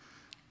border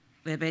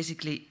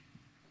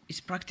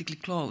is practically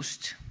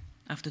closed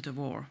after the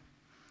war,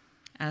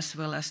 as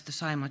well as the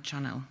Saimaa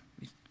Channel.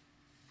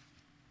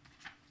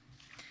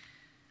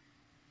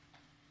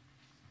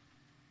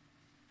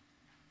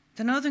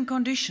 The northern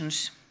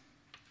conditions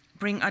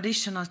bring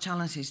additional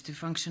challenges to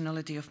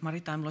functionality of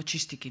maritime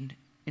logistics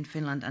in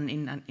Finland and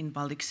in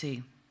Baltic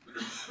Sea.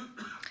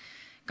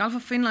 Gulf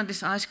of Finland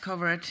is ice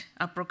covered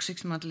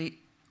approximately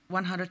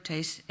 100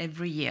 days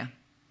every year.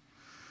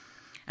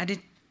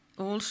 And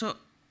also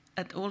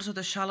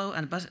the shallow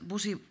and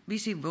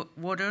busy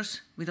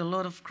waters with a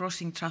lot of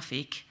crossing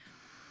traffic,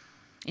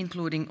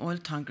 including oil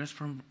tankers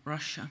from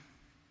Russia.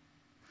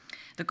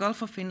 The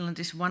Gulf of Finland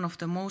is one of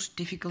the most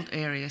difficult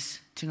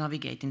areas to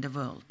navigate in the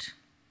world.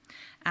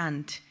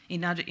 And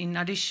in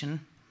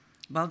addition,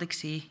 Baltic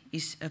Sea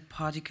is a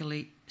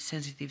particularly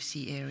sensitive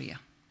sea area.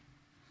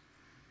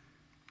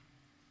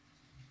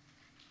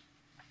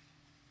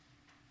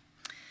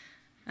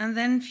 And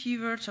then a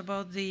few words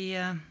about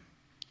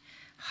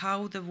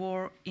how the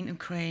war in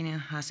Ukraine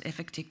has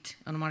affected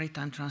on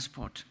maritime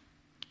transport.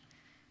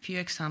 A few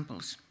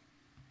examples.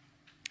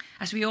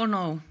 As we all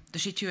know, the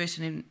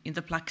situation in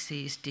the Black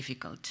Sea is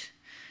difficult.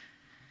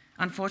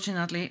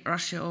 Unfortunately,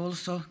 Russia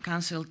also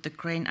cancelled the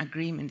grain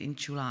agreement in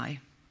July.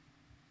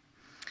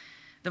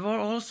 The war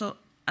also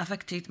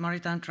affected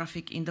maritime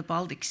traffic in the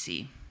Baltic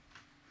Sea.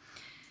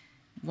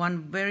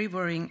 One very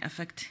worrying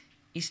effect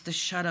is the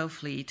shadow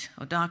fleet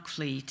or dark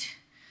fleet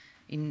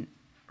in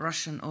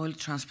Russian oil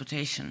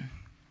transportation.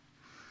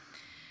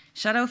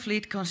 Shadow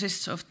fleet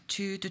consists of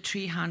 200 to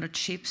 300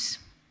 ships,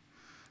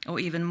 or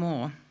even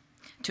more,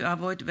 to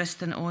avoid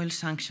Western oil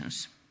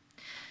sanctions.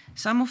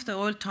 Some of the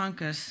oil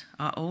tankers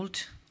are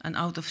old and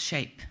out of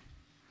shape.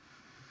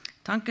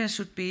 Tankers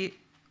should be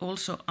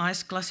also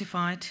ice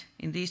classified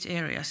in these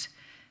areas,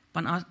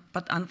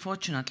 but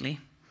unfortunately,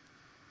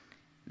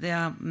 there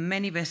are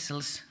many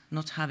vessels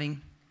not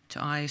having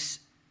the ice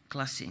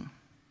classing.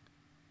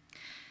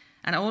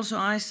 And also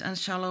ice and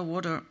shallow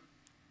water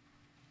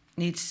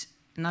needs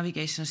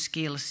navigation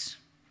skills.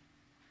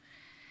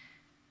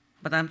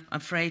 But I'm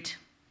afraid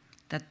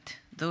that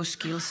those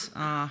skills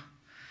are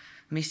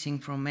missing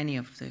from many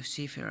of the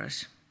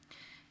seafarers.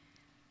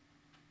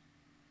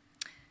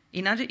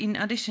 In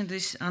addition to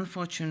this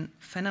unfortunate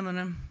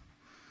phenomenon,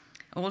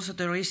 also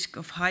the risk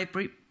of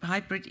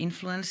hybrid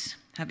influence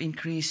have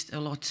increased a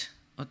lot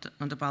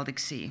on the Baltic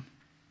Sea.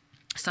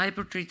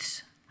 Cyber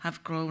threats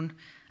have grown,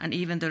 and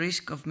even the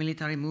risk of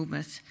military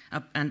movements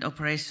and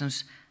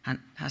operations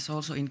has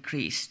also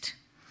increased.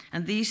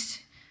 And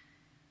this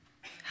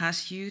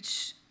has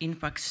huge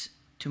impacts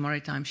to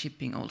maritime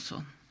shipping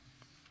also.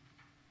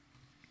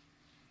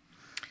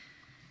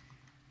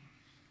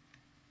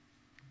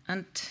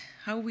 And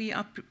how we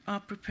are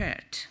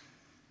prepared.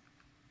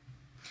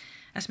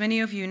 As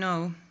many of you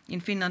know, in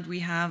Finland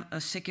we have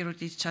a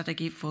security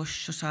strategy for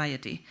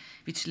society,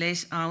 which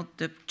lays out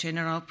the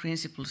general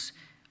principles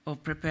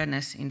of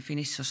preparedness in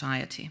Finnish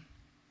society.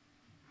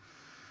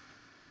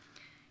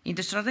 In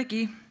the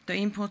strategy, the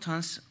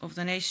importance of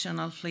the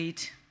national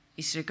fleet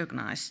is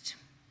recognized.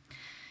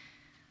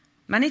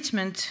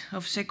 Management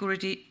of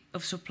security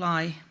of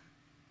supply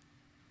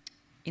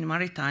in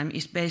maritime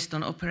is based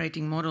on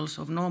operating models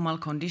of normal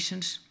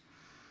conditions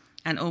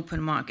and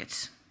open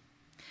markets.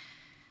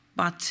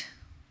 But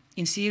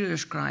in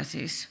serious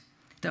crises,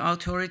 the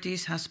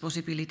authorities have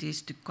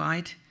possibilities to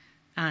guide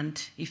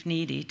and, if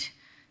needed,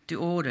 to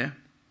order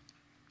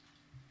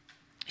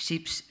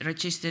ships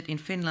registered in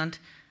Finland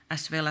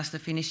as well as the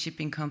Finnish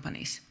shipping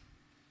companies.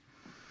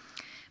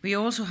 We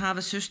also have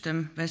a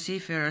system where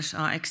seafarers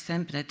are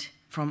exempted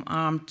from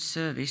armed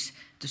service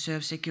to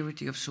serve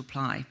security of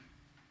supply.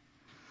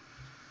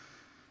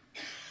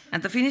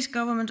 And the Finnish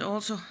government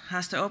also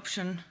has the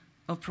option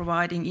of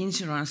providing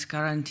insurance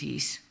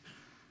guarantees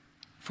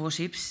for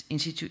ships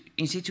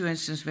in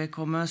situations where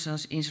commercial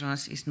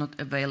insurance is not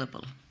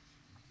available.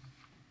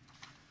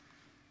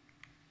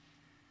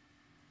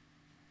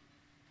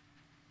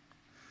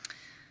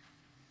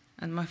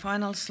 And my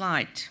final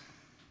slide,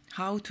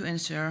 how to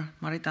ensure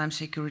maritime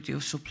security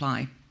of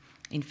supply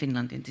in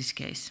Finland in this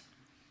case.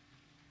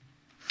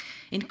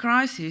 In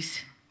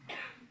crisis,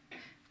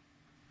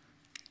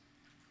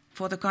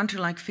 for the country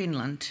like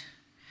Finland,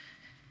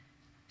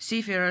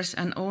 seafarers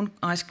and own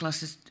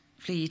ice-class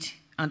fleet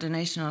under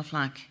national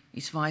flag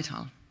is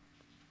vital.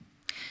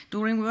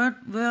 During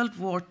World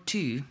War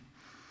II,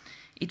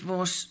 it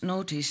was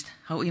noticed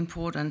how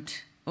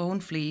important own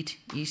fleet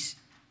is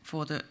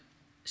for the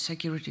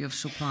security of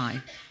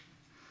supply.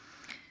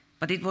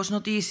 But it was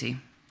not easy.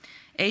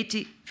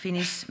 80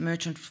 Finnish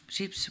merchant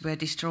ships were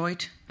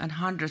destroyed and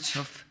hundreds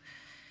of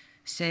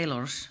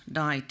sailors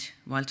died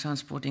while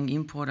transporting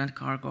important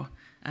cargo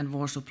and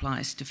war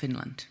supplies to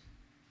Finland.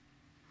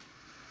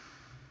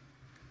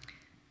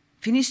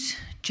 Finnish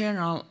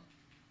General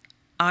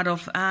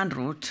Adolf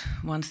Ehrnrooth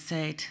once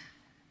said,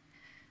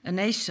 "A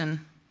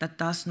nation that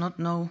does not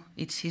know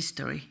its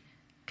history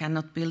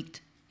cannot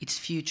build its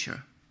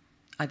future."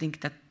 I think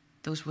that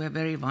those were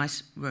very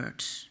wise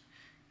words.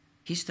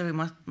 History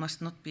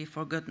must not be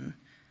forgotten,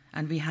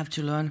 and we have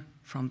to learn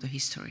from the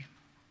history.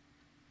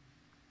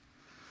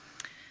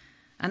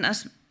 And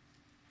as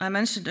I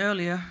mentioned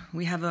earlier,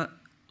 we have a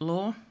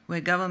law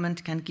where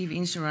government can give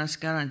insurance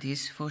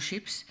guarantees for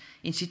ships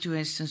in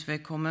situations where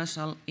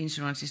commercial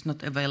insurance is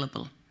not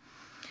available.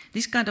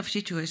 This kind of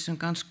situation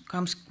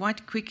comes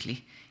quite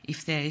quickly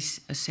if there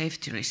is a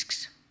safety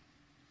risks.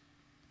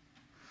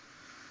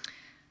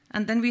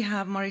 And then we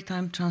have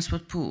maritime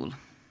transport pool.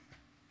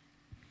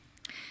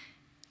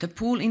 The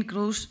pool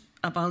includes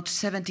about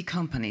 70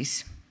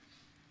 companies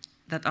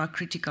that are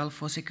critical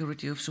for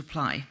security of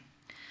supply.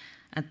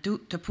 And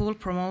the pool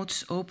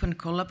promotes open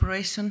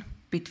collaboration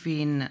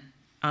between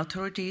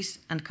authorities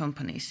and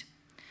companies.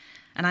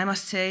 And I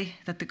must say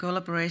that the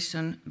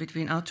collaboration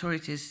between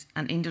authorities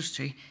and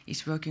industry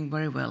is working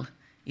very well.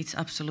 It's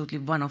absolutely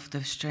one of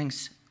the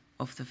strengths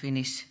of the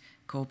Finnish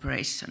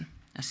cooperation,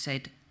 as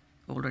said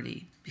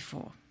already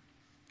before.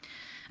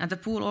 And the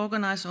pool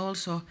organizes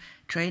also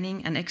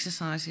training and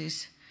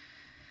exercises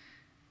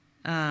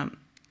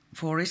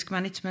for risk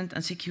management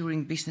and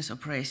securing business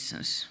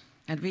operations.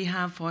 And we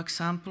have, for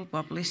example,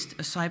 published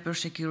a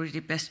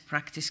cybersecurity best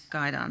practice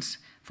guidance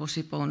for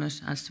ship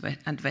owners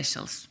and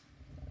vessels.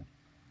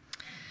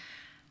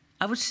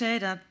 I would say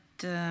that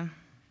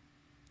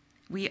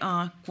we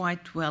are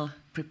quite well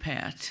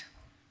prepared.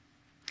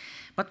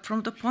 But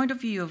from the point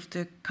of view of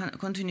the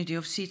continuity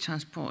of sea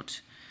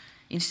transport,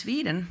 in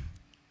Sweden,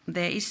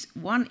 there is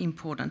one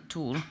important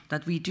tool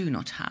that we do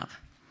not have.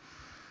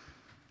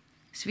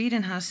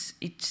 Sweden has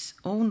its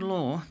own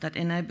law that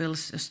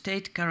enables a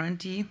state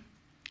guarantee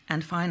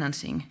and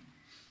financing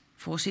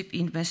for ship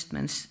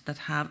investments that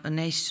have a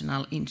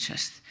national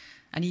interest.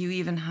 And you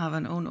even have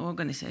an own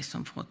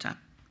organization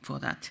for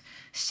that,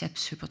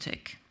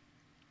 Skeppshypotek.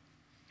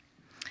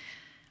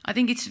 I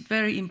think it's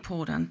very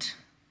important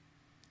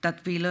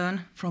that we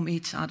learn from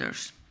each other.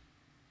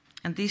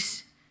 And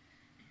this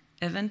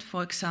event,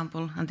 for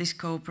example, and this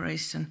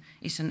cooperation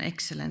is an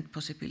excellent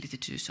possibility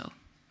to do so.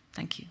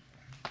 Thank you.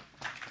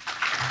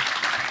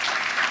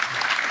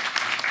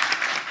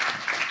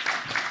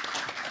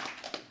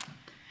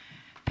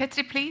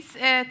 Petri, please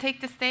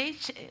take the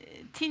stage.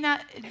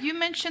 Tina, you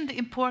mentioned the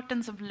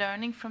importance of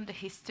learning from the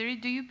history.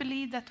 Do you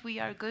believe that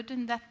we are good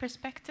in that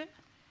perspective?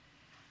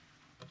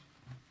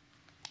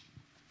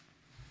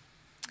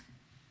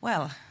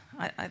 Well,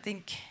 I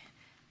think,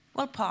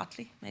 well,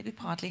 partly, maybe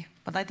partly,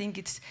 but I think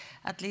it's,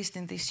 at least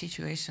in this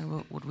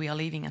situation what we are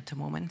living at the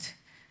moment,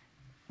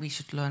 we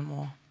should learn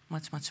more,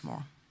 much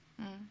more.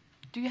 Mm.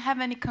 Do you have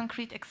any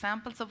concrete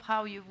examples of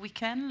how we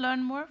can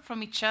learn more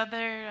from each other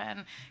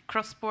and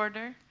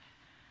cross-border?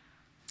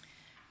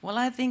 Well,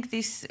 I think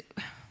this,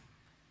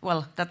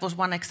 well, that was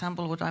one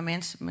example what I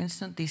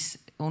mentioned, this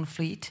own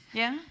fleet.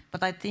 Yeah.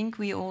 But I think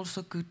we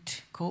also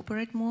could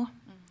cooperate more.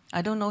 Mm.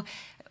 I don't know,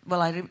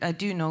 well, I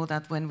do know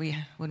that when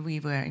we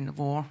were in the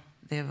war,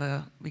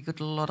 we got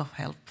a lot of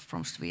help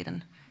from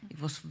Sweden. It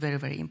was very,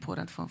 very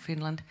important from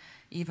Finland,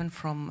 even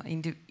from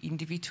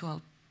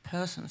individual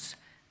persons.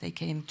 they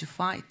came to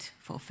fight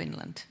for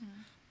Finland.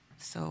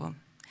 So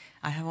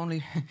I have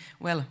only,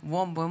 well,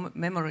 warm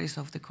memories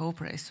of the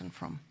cooperation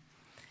from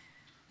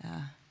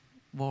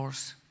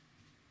wars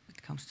when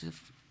it comes to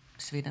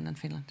Sweden and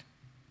Finland.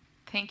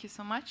 Thank you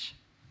so much.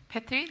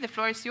 Petri, the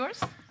floor is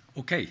yours.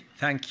 Okay,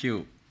 thank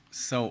you.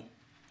 So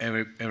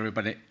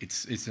everybody,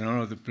 it's an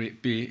honor to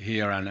be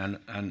here, and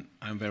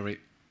I'm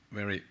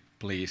very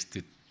pleased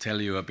to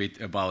tell you a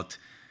bit about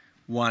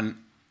one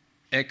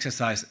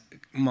exercise.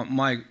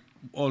 My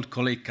old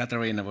colleague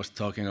Katarina was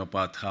talking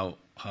about how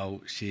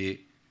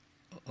she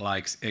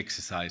likes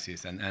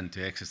exercises and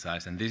to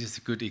exercise, and this is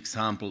a good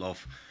example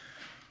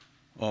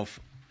of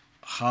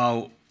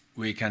how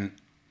we can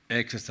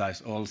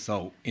exercise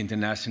also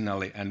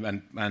internationally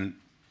and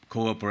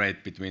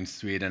cooperate between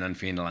Sweden and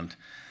Finland.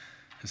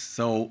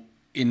 So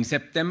in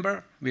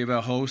September, we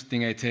were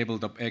hosting a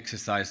tabletop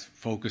exercise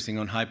focusing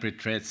on hybrid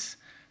threats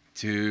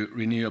to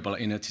renewable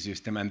energy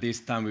system, and this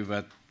time we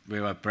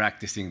were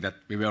practicing that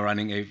we were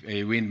running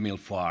a windmill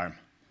farm.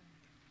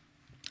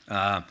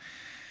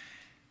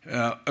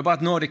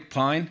 About Nordic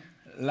Pine,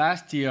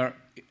 last year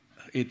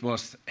it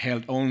was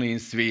held only in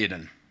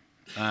Sweden,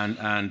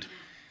 and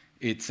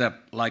it's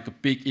like a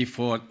big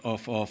effort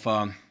of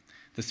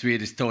the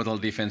Swedish Total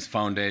Defence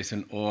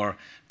Foundation or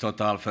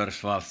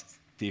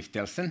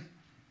Totalförsvarsstiftelsen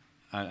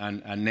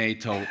and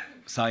NATO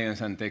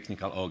Science and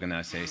Technical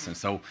Organization.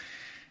 So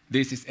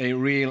this is a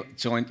real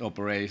joint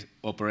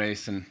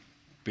operation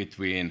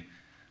between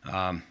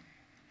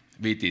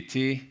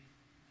VTT,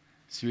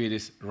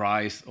 Swedish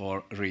RISE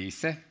or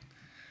RISE,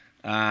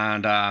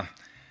 and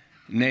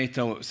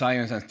NATO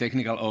Science and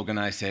Technical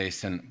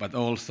Organization, but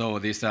also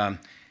this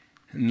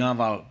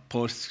Naval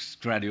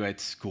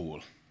Postgraduate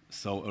School.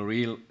 So a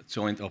real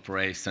joint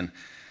operation.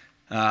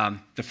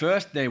 The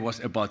first day was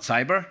about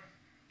cyber.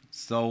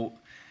 So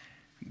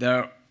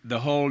the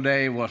whole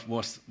day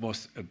was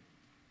a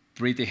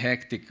pretty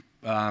hectic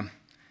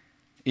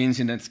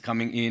incidents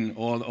coming in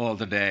all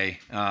the day,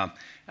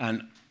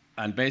 and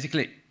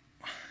basically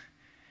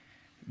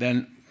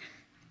then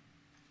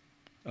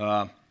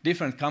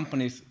different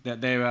companies that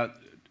they were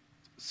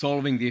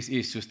solving these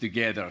issues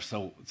together.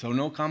 So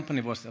no company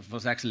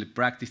was actually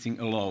practicing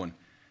alone,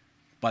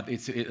 but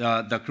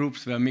the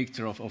groups were a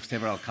mixture of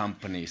several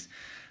companies,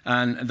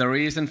 and the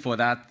reason for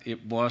that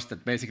was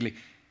that basically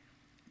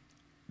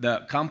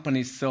the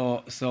companies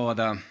saw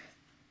the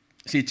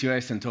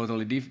situation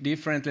totally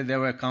differently. There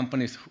were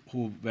companies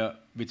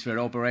which were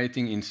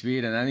operating in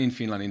Sweden and in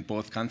Finland, in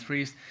both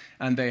countries,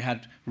 and they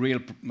had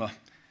real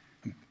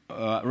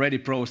ready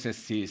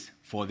processes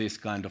for this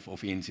kind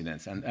of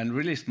incidents. And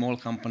really small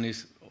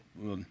companies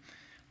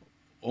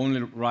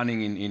only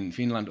running in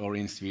Finland or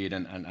in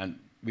Sweden and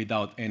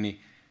without any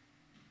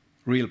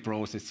real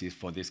processes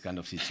for this kind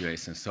of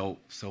situation. So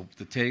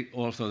the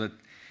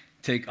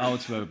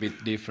takeouts were a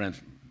bit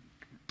different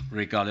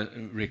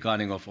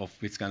regarding of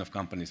which kind of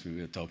companies we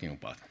were talking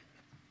about.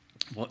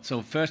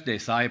 So first day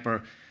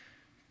cyber,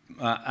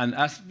 and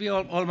as we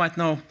all might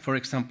know, for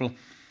example,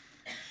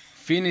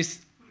 Finnish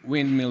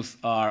windmills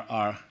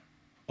are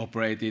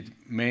operated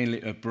mainly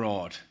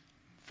abroad,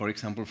 for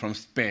example from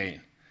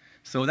Spain.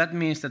 So that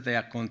means that they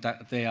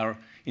are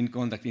in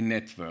contact in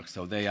networks.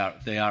 So they are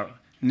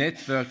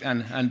networked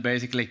and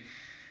basically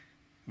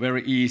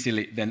very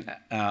easily then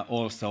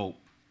also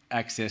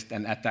accessed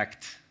and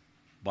attacked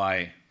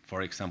by,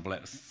 for example,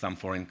 some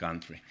foreign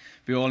country.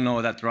 We all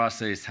know that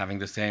Russia is having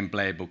the same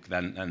playbook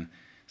than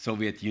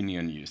Soviet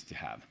Union used to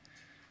have.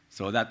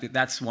 So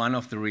that's one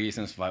of the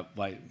reasons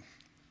why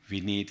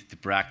we need to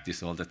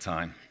practice all the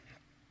time.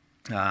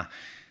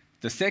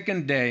 The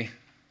second day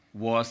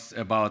was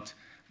about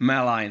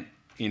malign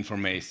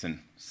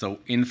information, so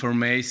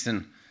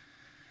information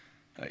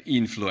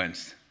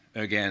influence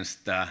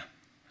against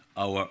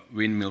our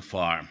windmill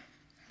farm.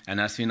 And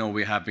as you know,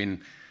 we have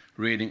been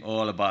reading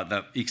all about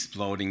the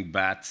exploding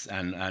bats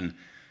and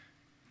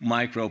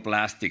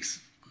microplastics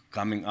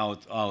coming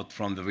out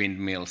from the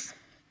windmills,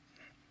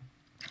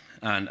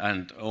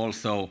 and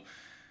also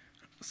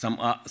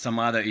some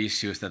other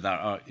issues that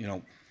are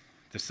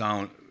the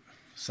sound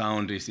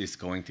is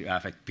going to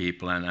affect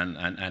people and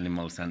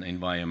animals and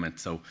environment.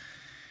 So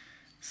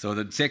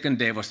the second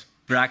day was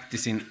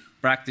practicing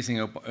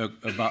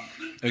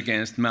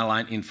against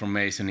malign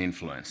information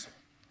influence.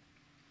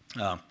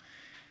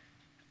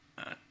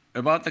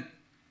 About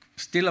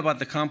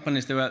the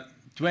companies, there were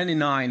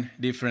 29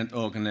 different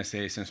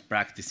organizations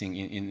practicing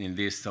in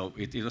this, so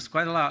it was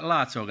quite a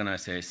large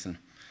organization.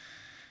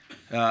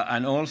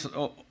 And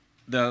also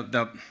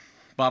the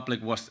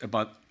public was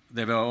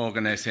there were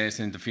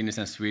organizations in the Finnish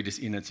and Swedish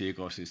energy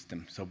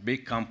ecosystem. So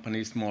big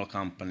companies, small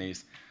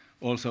companies,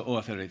 also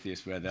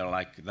authorities where they're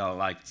like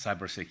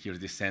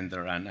Cybersecurity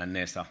Center and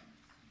NESA.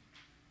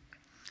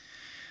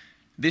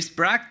 This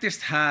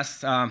practice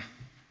has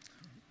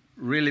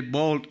really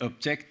bold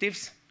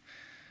objectives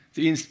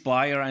to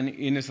inspire and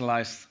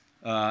initialize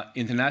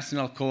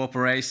international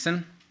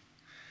cooperation.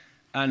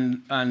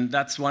 And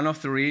that's one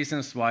of the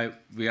reasons why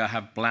we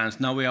have plans.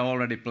 Now we are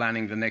already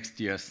planning the next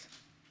year's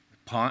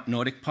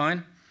Nordic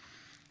Pine.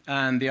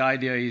 and the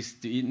idea is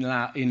to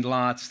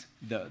enlarge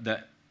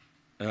the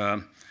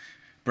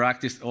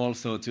practice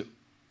also to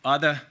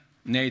other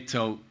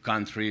NATO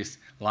countries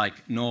like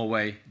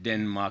Norway,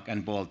 Denmark,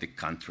 and Baltic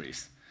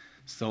countries.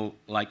 So,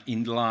 like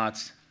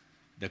enlarge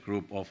the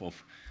group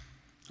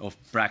of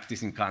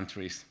practicing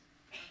countries.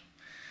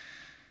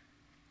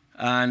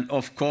 And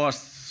of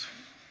course,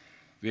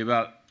 we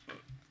were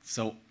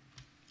so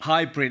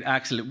hybrid.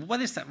 Actually,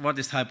 what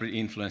is hybrid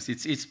influence?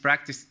 It's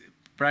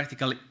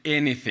practically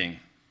anything.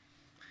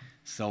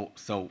 So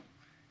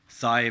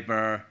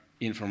cyber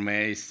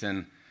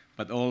information,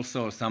 but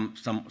also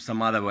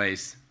some other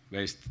ways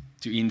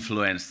to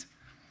influence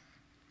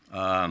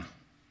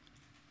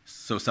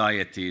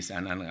societies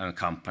and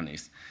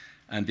companies.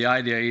 And the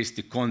idea is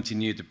to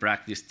continue to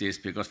practice this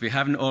because we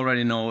haven't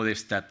already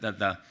noticed that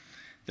the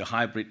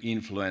hybrid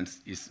influence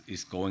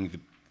is going to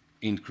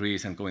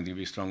increase and going to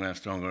be stronger and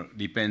stronger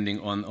depending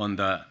on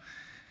the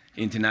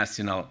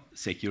international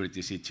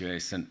security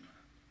situation,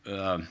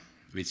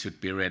 which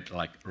should be read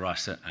like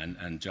Russia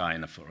and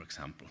China, for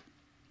example.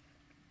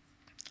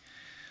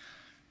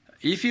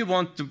 If you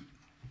want to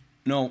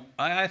know,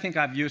 I think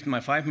I've used my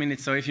 5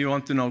 minutes, so if you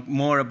want to know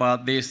more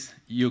about this,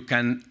 you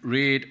can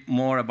read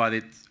more about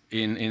it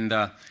in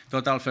the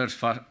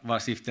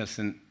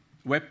Totalförsvarsstiftelsen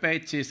web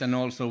pages and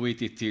also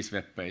VTT's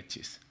web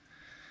pages.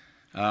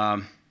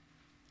 And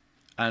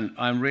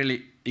I'm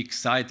really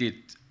excited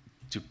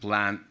to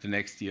plan the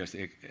next year's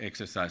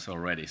exercise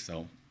already,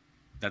 so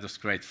that was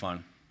great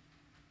fun.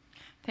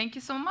 Thank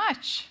you so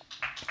much.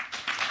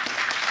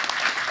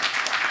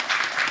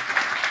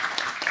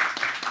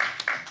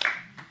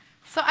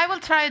 So I will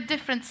try a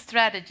different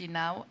strategy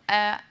now.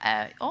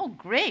 Oh,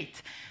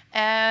 great.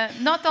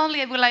 Not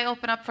only will I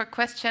open up for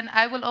question,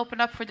 I will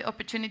open up for the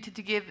opportunity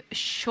to give a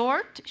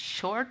short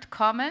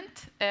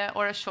comment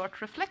or a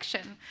short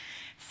reflection.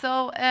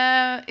 So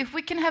if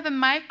we can have a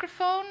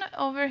microphone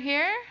over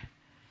here.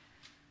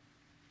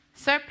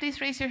 Sir, please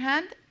raise your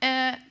hand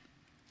and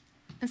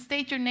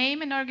state your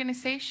name and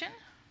organization.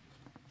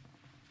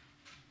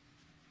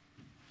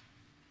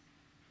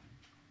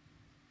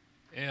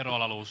 Eero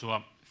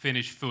Alaluusua,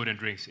 Finnish Food and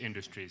Drinks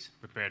Industries,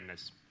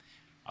 Preparedness.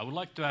 I would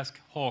like to ask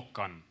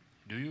Håkan,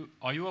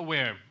 are you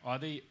aware, are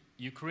the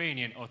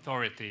Ukrainian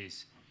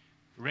authorities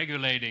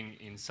regulating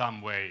in some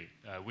way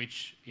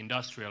which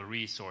industrial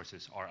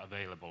resources are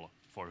available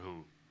for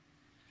who?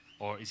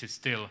 Or is it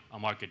still a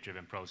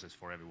market-driven process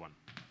for everyone?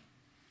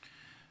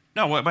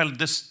 No, well,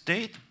 the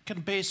state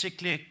can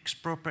basically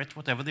expropriate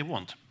whatever they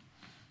want.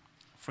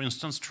 For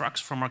instance,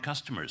 trucks from our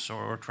customers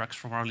or trucks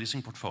from our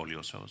leasing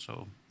portfolio.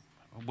 So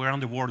we're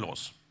under war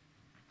laws.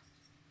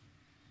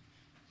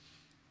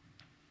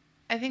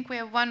 I think we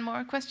have one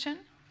more question.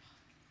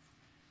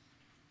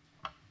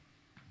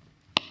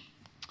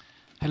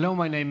 Hello,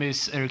 my name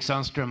is Erik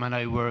Sandström and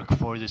I work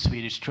for the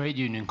Swedish Trade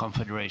Union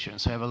Confederation,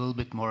 so I have a little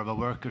bit more of a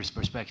worker's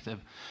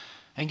perspective.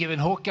 And given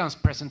Håkan's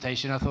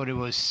presentation, I thought it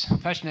was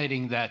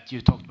fascinating that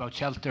you talked about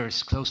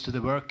shelters close to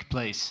the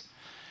workplace.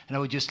 And I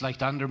would just like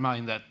to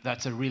underline that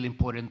that's a really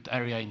important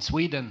area in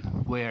Sweden,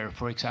 where,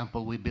 for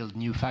example, we build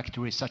new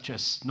factories such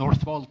as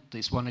Northvolt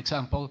is one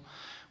example,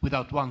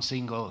 without one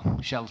single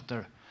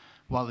shelter.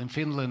 While in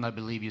Finland, I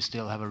believe you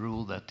still have a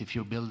rule that if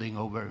you're building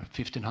over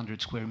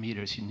 1,500 square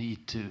meters, you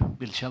need to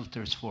build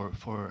shelters for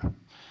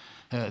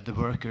the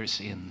workers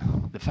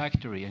in the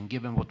factory. And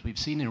given what we've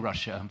seen in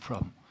Russia and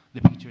from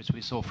the pictures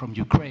we saw from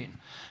Ukraine,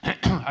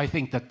 I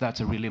think that that's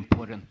a really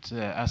important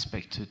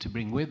aspect to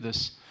bring with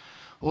us.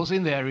 Also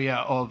in the area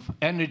of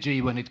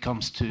energy, when it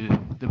comes to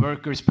the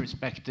workers'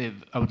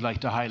 perspective, I would like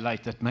to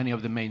highlight that many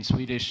of the main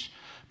Swedish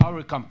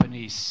power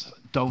companies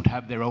don't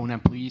have their own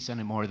employees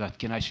anymore that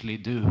can actually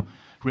do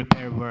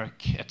repair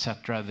work,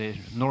 etc. They're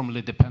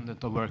normally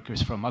dependent on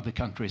workers from other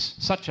countries,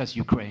 such as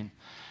Ukraine.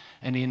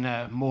 And in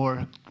a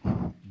more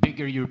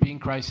bigger European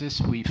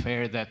crisis, we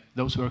fear that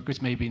those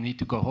workers maybe need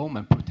to go home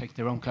and protect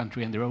their own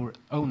country and their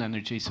own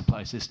energy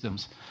supply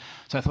systems.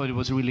 So I thought it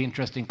was a really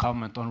interesting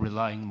comment on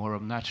relying more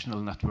on national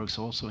networks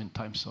also in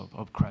times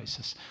of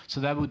crisis. So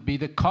that would be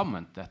the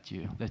comment that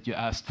you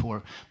asked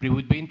for. But it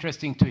would be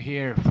interesting to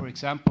hear, for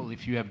example,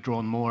 if you have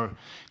drawn more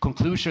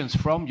conclusions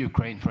from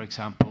Ukraine, for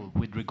example,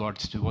 with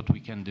regards to what we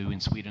can do in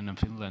Sweden and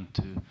Finland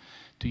to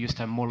just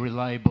have more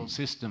reliable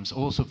systems,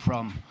 also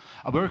from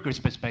a worker's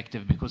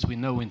perspective, because we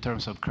know in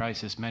terms of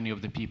crisis, many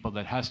of the people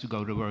that has to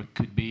go to work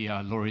could be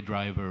a lorry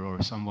driver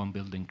or someone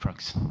building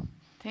trucks.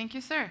 Thank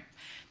you, sir.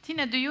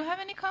 Tina, do you have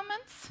any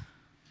comments?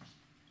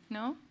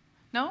 No?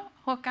 No?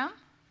 Håkan?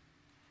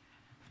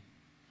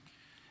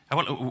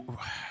 Well,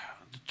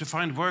 to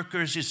find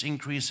workers is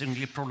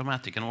increasingly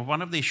problematic. And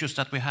one of the issues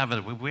that we have,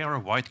 we are a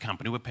white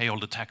company, we pay all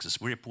the taxes,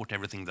 we report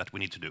everything that we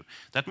need to do.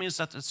 That means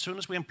that as soon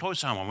as we employ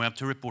someone, we have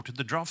to report to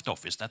the draft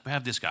office that we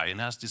have this guy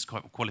and has these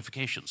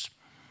qualifications.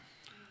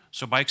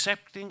 So by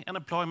accepting an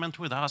employment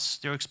with us,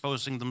 they're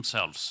exposing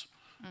themselves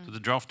to the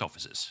draft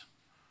offices.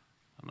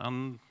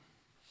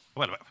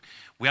 Well,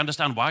 we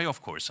understand why,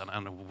 of course,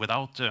 and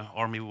without the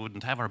army, we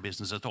wouldn't have our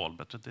business at all,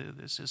 but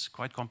this is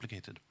quite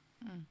complicated.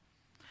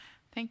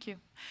 Thank you.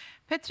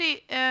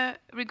 Petri,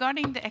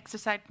 regarding the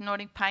exercise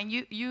Nordic Pine,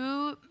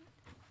 you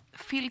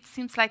feel it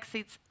seems like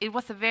it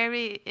was a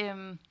very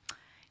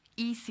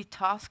easy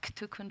task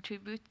to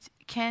contribute.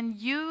 Can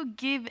you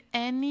give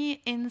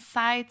any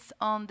insights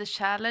on the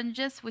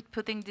challenges with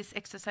putting this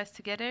exercise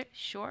together?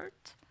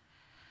 Short?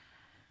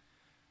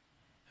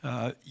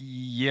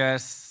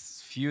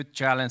 Yes, few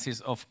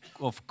challenges,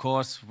 of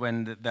course,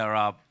 when there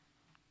are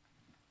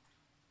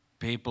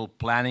people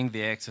planning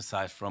the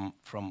exercise from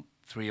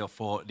 3 or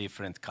 4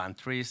 different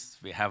countries.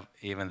 We have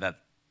even that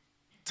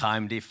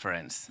time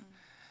difference.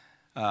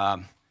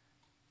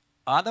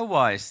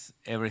 Otherwise,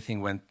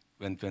 everything went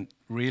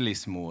really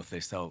smoothly.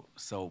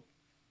 So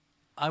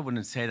I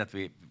wouldn't say that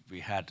we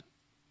had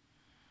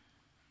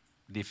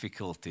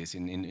difficulties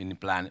in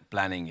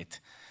planning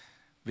it.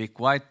 We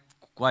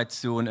quite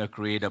soon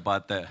agreed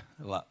about the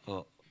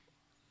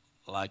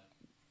like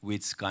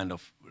which kind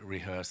of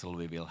rehearsal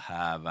we will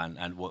have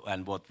and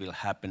what will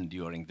happen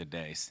during the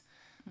days.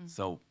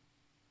 So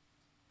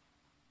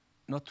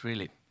not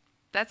really.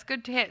 That's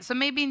good to hear. So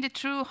maybe in the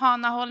true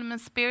Hanaholmen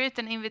spirit,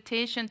 an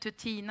invitation to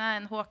Tina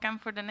and Håkan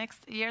for the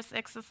next year's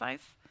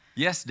exercise?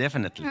 Yes,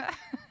 definitely.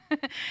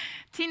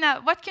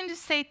 Tina, what can you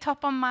say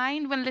top of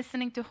mind when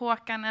listening to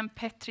Håkan and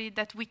Petri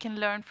that we can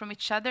learn from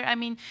each other? I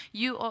mean,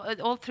 you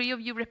all 3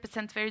 of you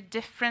represent very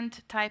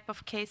different type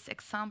of case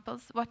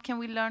examples. What can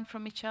we learn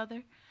from each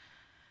other?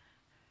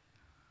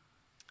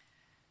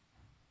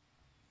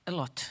 A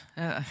lot.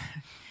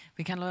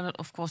 We can learn,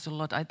 of course, a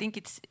lot. I think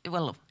it's,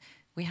 well,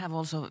 we have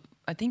also,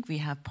 I think we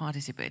have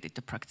participated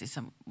to practice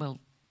some, well,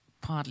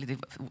 partly the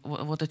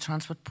water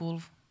transport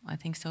pool, I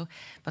think so.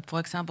 But for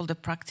example, the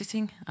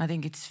practicing, I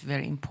think it's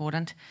very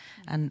important.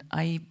 And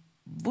I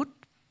would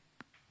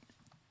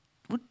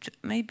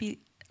maybe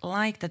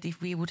like that if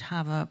we would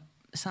have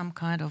some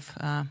kind of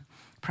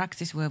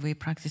practice where we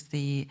practice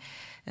the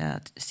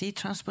sea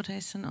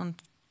transportation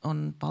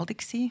on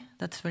Baltic Sea.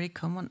 That's very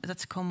common.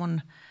 That's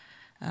common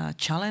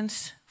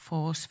challenge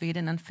for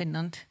Sweden and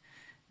Finland.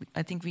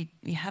 I think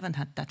we haven't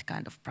had that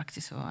kind of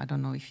practice, so I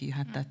don't know if you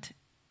had that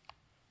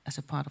as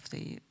a part of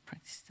the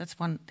practice. That's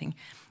one thing.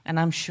 And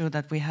I'm sure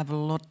that we have a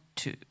lot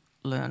to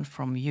learn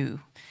from you,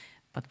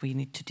 but we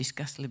need to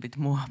discuss a little bit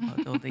more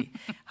about all the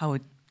how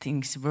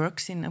things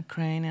works in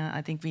Ukraine.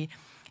 I think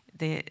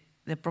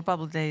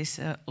probably there is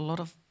a lot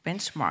of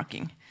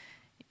benchmarking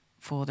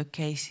for the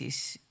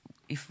cases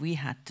if we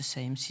had the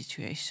same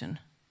situation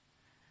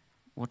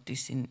what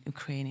is in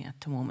Ukraine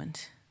at the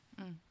moment.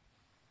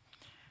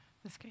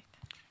 That's great.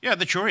 Yeah,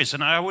 the sure is,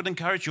 and I would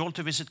encourage you all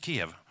to visit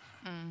Kiev.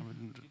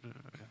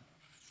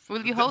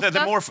 Will you host us?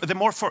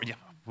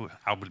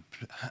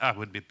 I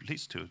would be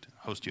pleased to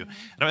host you.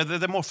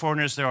 The more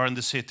foreigners there are in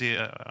the city,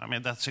 I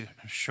mean that's a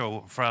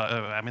show.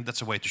 I mean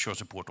that's a way to show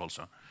support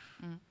also.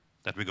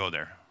 That we go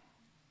there.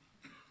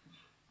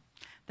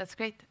 That's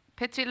great.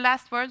 Petri,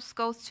 last words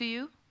goes to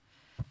you.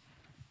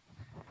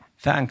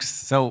 Thanks.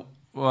 So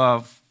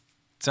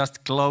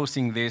just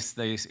closing this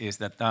is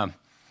that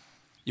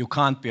you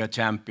can't be a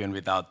champion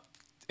without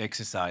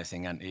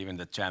exercising, and even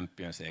the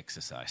champions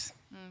exercise.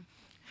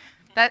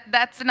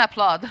 That's an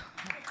applaud.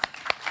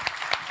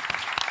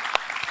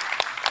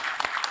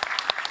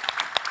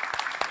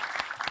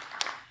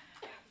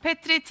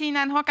 Petri, Tina,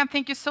 and Håkan,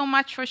 thank you so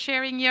much for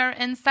sharing your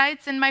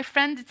insights. And my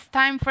friend, it's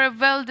time for a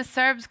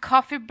well-deserved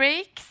coffee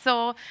break.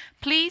 So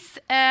please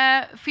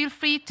feel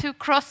free to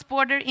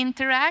cross-border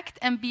interact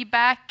and be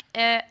back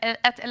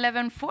at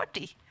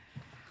 11:40.